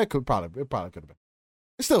 Yeah, it probably could have been.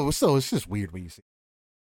 It's just weird when you see it.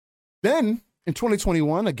 Then in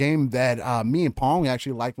 2021, a game that me and Pong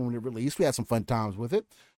actually liked when it released. We had some fun times with it,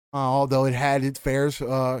 although it had its fair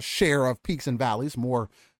share of peaks and valleys, more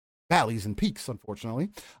valleys and peaks, unfortunately.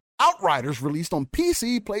 Outriders released on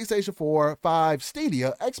PC, PlayStation 4, 5,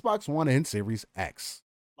 Stadia, Xbox One, and Series X.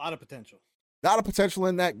 A lot of potential. A lot of potential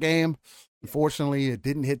in that game. Unfortunately, it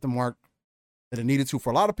didn't hit the mark that it needed to for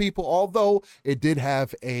a lot of people, although it did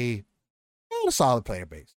have a solid player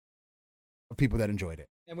base of people that enjoyed it.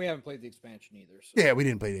 And we haven't played the expansion either. So. Yeah, we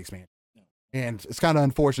didn't play the expansion. No. And it's kind of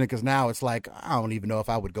unfortunate because now it's like, I don't even know if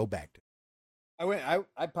I would go back to it.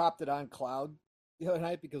 I popped it on cloud the other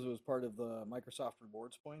night because it was part of the Microsoft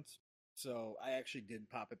rewards points. So I actually did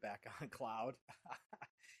pop it back on cloud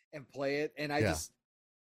and play it. And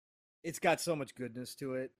it's got so much goodness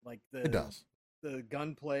to it. Like it does. The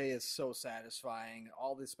gunplay is so satisfying.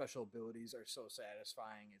 All the special abilities are so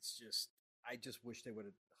satisfying. It's just, I just wish they would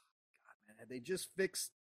have, had they just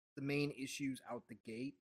fixed the main issues out the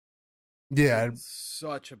gate. Yeah. It's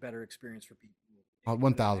such a better experience for people.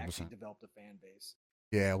 1,000%. Developed a fan base.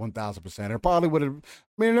 Yeah, 1,000%. It probably would have,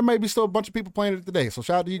 there may be still a bunch of people playing it today. So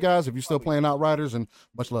shout out to you guys if you're still playing Outriders, and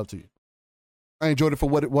much love to you. I enjoyed it for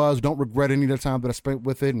what it was. Don't regret any of the time that I spent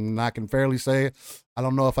with it, and I can fairly say I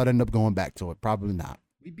don't know if I'd end up going back to it. Probably not.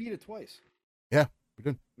 We beat it twice. Yeah, we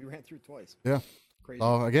did. We ran through twice. Yeah. Crazy.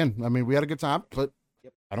 Again, we had a good time, but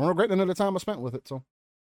I don't regret any of the time I spent with it. So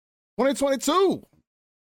 2022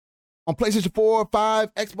 on PlayStation 4,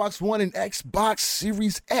 5, Xbox One, and Xbox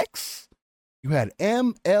Series X, you had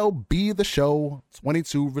MLB The Show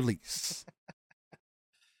 22 release.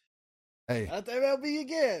 Hey. That's MLB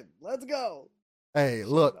again. Let's go. Hey,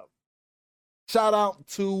 look, shout out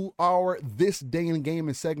to our This Day in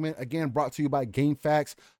Gaming segment, again, brought to you by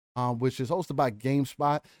GameFAQs, which is hosted by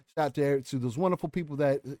GameSpot. Shout out there to those wonderful people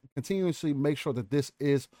that continuously make sure that this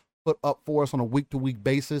is put up for us on a week-to-week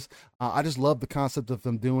basis. I just love the concept of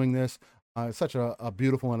them doing this. It's such a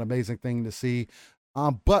beautiful and amazing thing to see.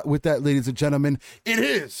 But with that, ladies and gentlemen, it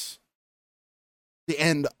is the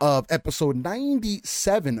end of episode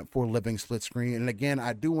 97 for Living Split Screen. And again,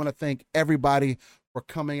 I do want to thank everybody for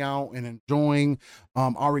coming out and enjoying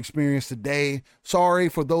our experience today. Sorry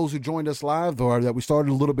for those who joined us live or that we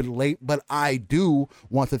started a little bit late, but I do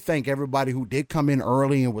want to thank everybody who did come in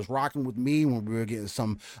early and was rocking with me when we were getting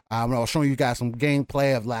some, I was showing you guys some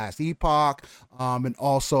gameplay of Last Epoch, and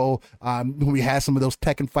also when we had some of those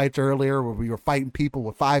Tekken fights earlier where we were fighting people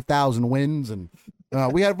with 5,000 wins, and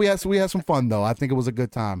we had some fun though. I think it was a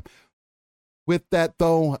good time. With that,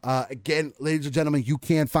 though, again, ladies and gentlemen, you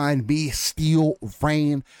can find me, Steel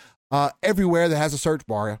Rain, everywhere that has a search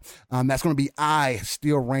bar. That's going to be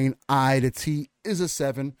Steel Rain. The T is a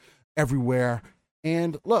 7 everywhere.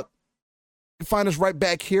 And look, you can find us right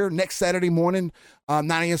back here next Saturday morning, 9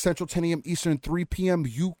 a.m. Central, 10 a.m. Eastern, 3 p.m.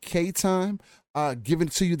 UK time, giving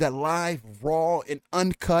to you that live, raw, and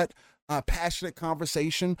uncut passionate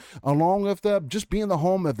conversation, along with just being the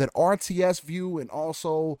home of that RTS view and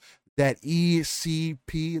also that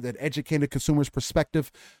ECP, that educated consumer's perspective.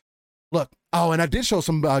 Look, and I did show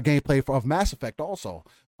some gameplay of Mass Effect also,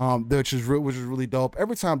 which is really dope.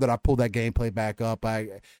 Every time that I pull that gameplay back up,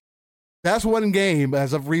 that's one game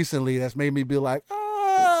as of recently that's made me be like, maybe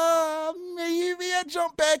I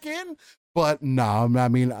jump back in. But no, I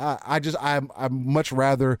mean, I much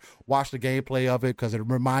rather watch the gameplay of it because it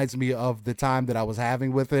reminds me of the time that I was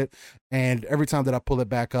having with it. And every time that I pull it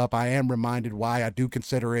back up, I am reminded why I do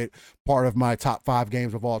consider it part of my top 5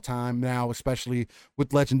 games of all time now, especially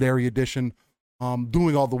with Legendary Edition,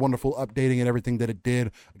 doing all the wonderful updating and everything that it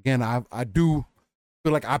did. Again, I do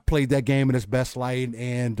feel like I played that game in its best light,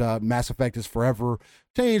 and Mass Effect has forever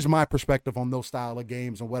changed my perspective on those style of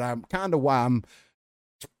games and why I'm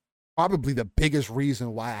probably the biggest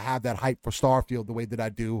reason why I have that hype for Starfield the way that I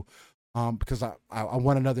do, because I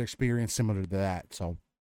want another experience similar to that. So,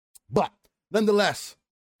 but nonetheless,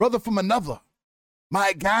 brother from another,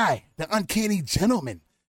 my guy, the uncanny gentleman,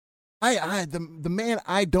 the man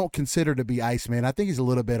I don't consider to be Iceman. I think he's a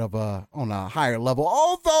little bit of on a higher level,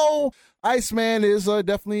 although Iceman is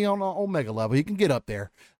definitely on an Omega level. He can get up there.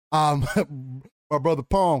 My brother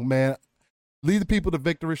Pong, man. Lead the people to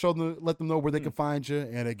victory. Let them know where they can find you.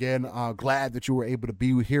 And again, glad that you were able to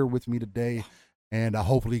be here with me today. And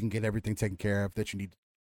hopefully you can get everything taken care of that you need.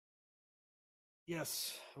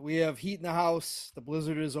 Yes, we have heat in the house. The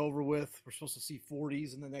blizzard is over with. We're supposed to see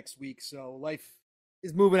 40s in the next week. So life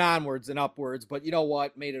is moving onwards and upwards. But you know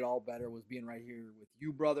what made it all better was being right here with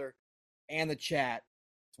you, brother, and the chat.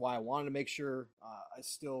 That's why I wanted to make sure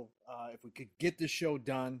if we could get this show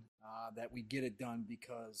done, that we get it done,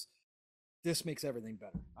 because this makes everything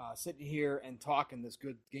better. Sitting here and talking this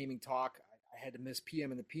good gaming talk. I had to miss PM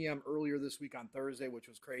and the PM earlier this week on Thursday, which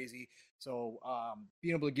was crazy. So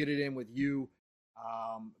being able to get it in with you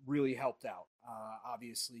really helped out,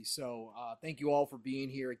 obviously. So thank you all for being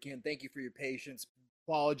here. Again, thank you for your patience.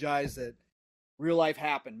 Apologize that real life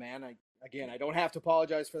happened, man. I don't have to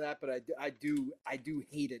apologize for that, but I do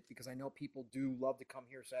hate it, because I know people do love to come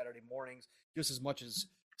here Saturday mornings just as much as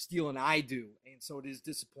Steele and I do, and so it is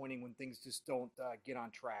disappointing when things just don't get on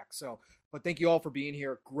track. So, but thank you all for being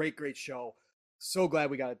here. Great show. So glad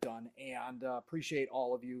we got it done, and appreciate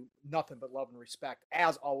all of you. Nothing but love and respect,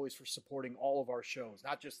 as always, for supporting all of our shows,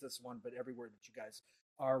 not just this one, but everywhere that you guys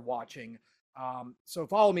are watching. So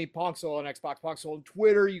follow me, Pongsoul on Xbox, Pongsoul on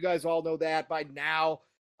Twitter. You guys all know that by now.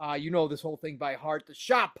 You know this whole thing by heart. The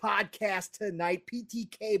Shop Podcast tonight,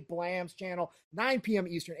 PTK Blam's channel, 9 p.m.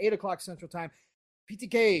 Eastern, 8 o'clock Central Time.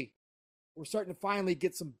 PTK, we're starting to finally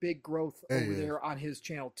get some big growth over there on his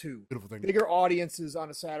channel too. Beautiful thing. Bigger audiences on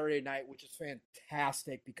a Saturday night, which is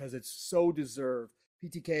fantastic because it's so deserved.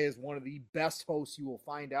 PTK is one of the best hosts you will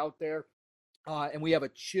find out there. And we have a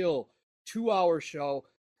chill 2-hour show,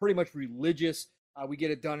 pretty much religious. We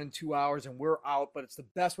get it done in 2 hours and we're out, but it's the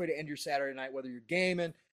best way to end your Saturday night, whether you're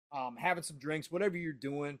gaming, having some drinks, whatever you're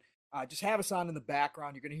doing. Just have us on in the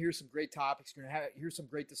background. You're going to hear some great topics. You're going to hear some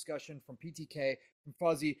great discussion from PTK, from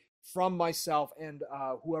Fuzzy, from myself, and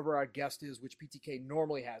whoever our guest is, which PTK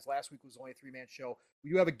normally has. Last week was only a 3-man show.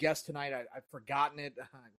 We do have a guest tonight. I've forgotten it,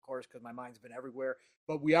 of course, because my mind's been everywhere.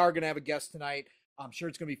 But we are going to have a guest tonight. I'm sure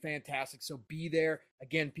it's going to be fantastic. So be there.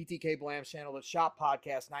 Again, PTK Blam's channel, the Shop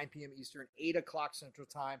Podcast, 9 p.m. Eastern, 8 o'clock Central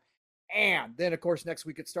Time. And then, of course, next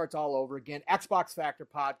week it starts all over again. Xbox Factor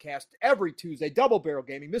Podcast every Tuesday. Double Barrel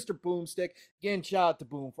Gaming. Mr. Boomstick. Again, shout out to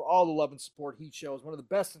Boom for all the love and support he shows. One of the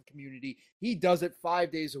best in the community. He does it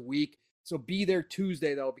 5 days a week. So be there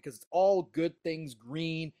Tuesday, though, because it's all good things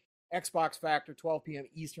green. Xbox Factor, 12 p.m.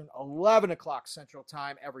 Eastern, 11 o'clock Central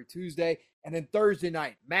Time every Tuesday. And then Thursday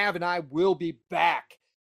night, Mav and I will be back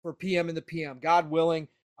for PM in the PM. God willing,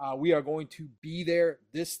 we are going to be there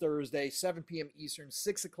this Thursday, 7 p.m. Eastern,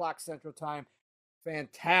 6 o'clock Central Time.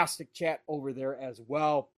 Fantastic chat over there as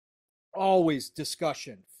well. Always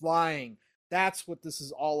discussion, flying. That's what this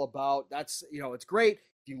is all about. That's, it's great.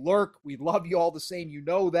 If you lurk, we love you all the same. You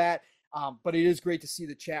know that. But it is great to see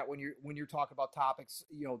the chat when you're talking about topics,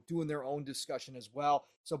 doing their own discussion as well.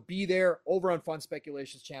 So be there over on Fun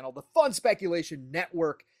Speculations channel, the Fun Speculation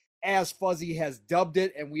Network, as Fuzzy has dubbed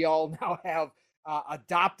it, and we all now have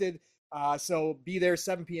adopted. So be there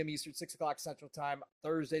 7 p.m. Eastern, 6 o'clock Central Time,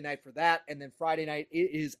 Thursday night for that. And then Friday night,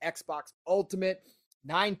 it is Xbox Ultimate,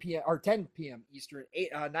 9 p.m. or 10 p.m. Eastern,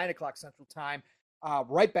 9 o'clock Central Time.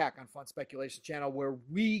 Right back on Fun Speculation channel, where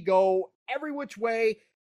we go every which way,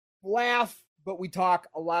 laugh, but we talk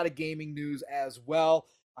a lot of gaming news as well.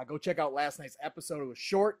 Go check out last night's episode. It was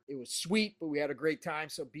short, it was sweet, but we had a great time.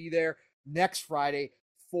 So be there next Friday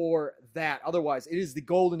for that. Otherwise, it is the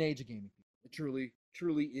golden age of gaming. It truly,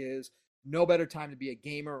 truly is. No better time to be a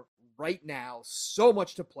gamer right now. So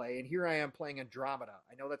much to play. And here I am playing Andromeda.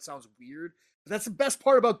 I know that sounds weird, but that's the best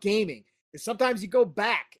part about gaming, is sometimes you go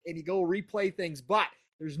back and you go replay things, but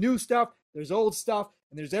there's new stuff, there's old stuff,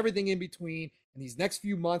 and there's everything in between. And these next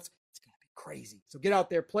few months, it's going to be crazy. So get out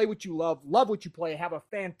there, play what you love what you play, have a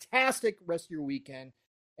fantastic rest of your weekend,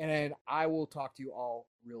 and I will talk to you all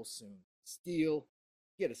real soon. Steel,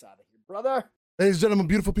 get us out of here, brother. Ladies and gentlemen,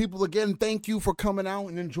 beautiful people, again, thank you for coming out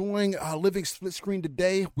and enjoying Living Split Screen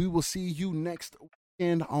today. We will see you next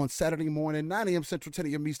weekend on Saturday morning, 9 a.m. Central, 10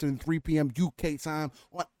 a.m. Eastern, 3 p.m. UK time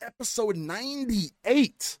on episode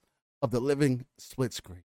 98 of the Living Split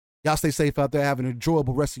Screen. Y'all stay safe out there. Have an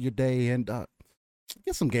enjoyable rest of your day, and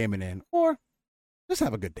get some gaming in, or just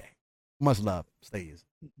have a good day. Much love. Stay easy.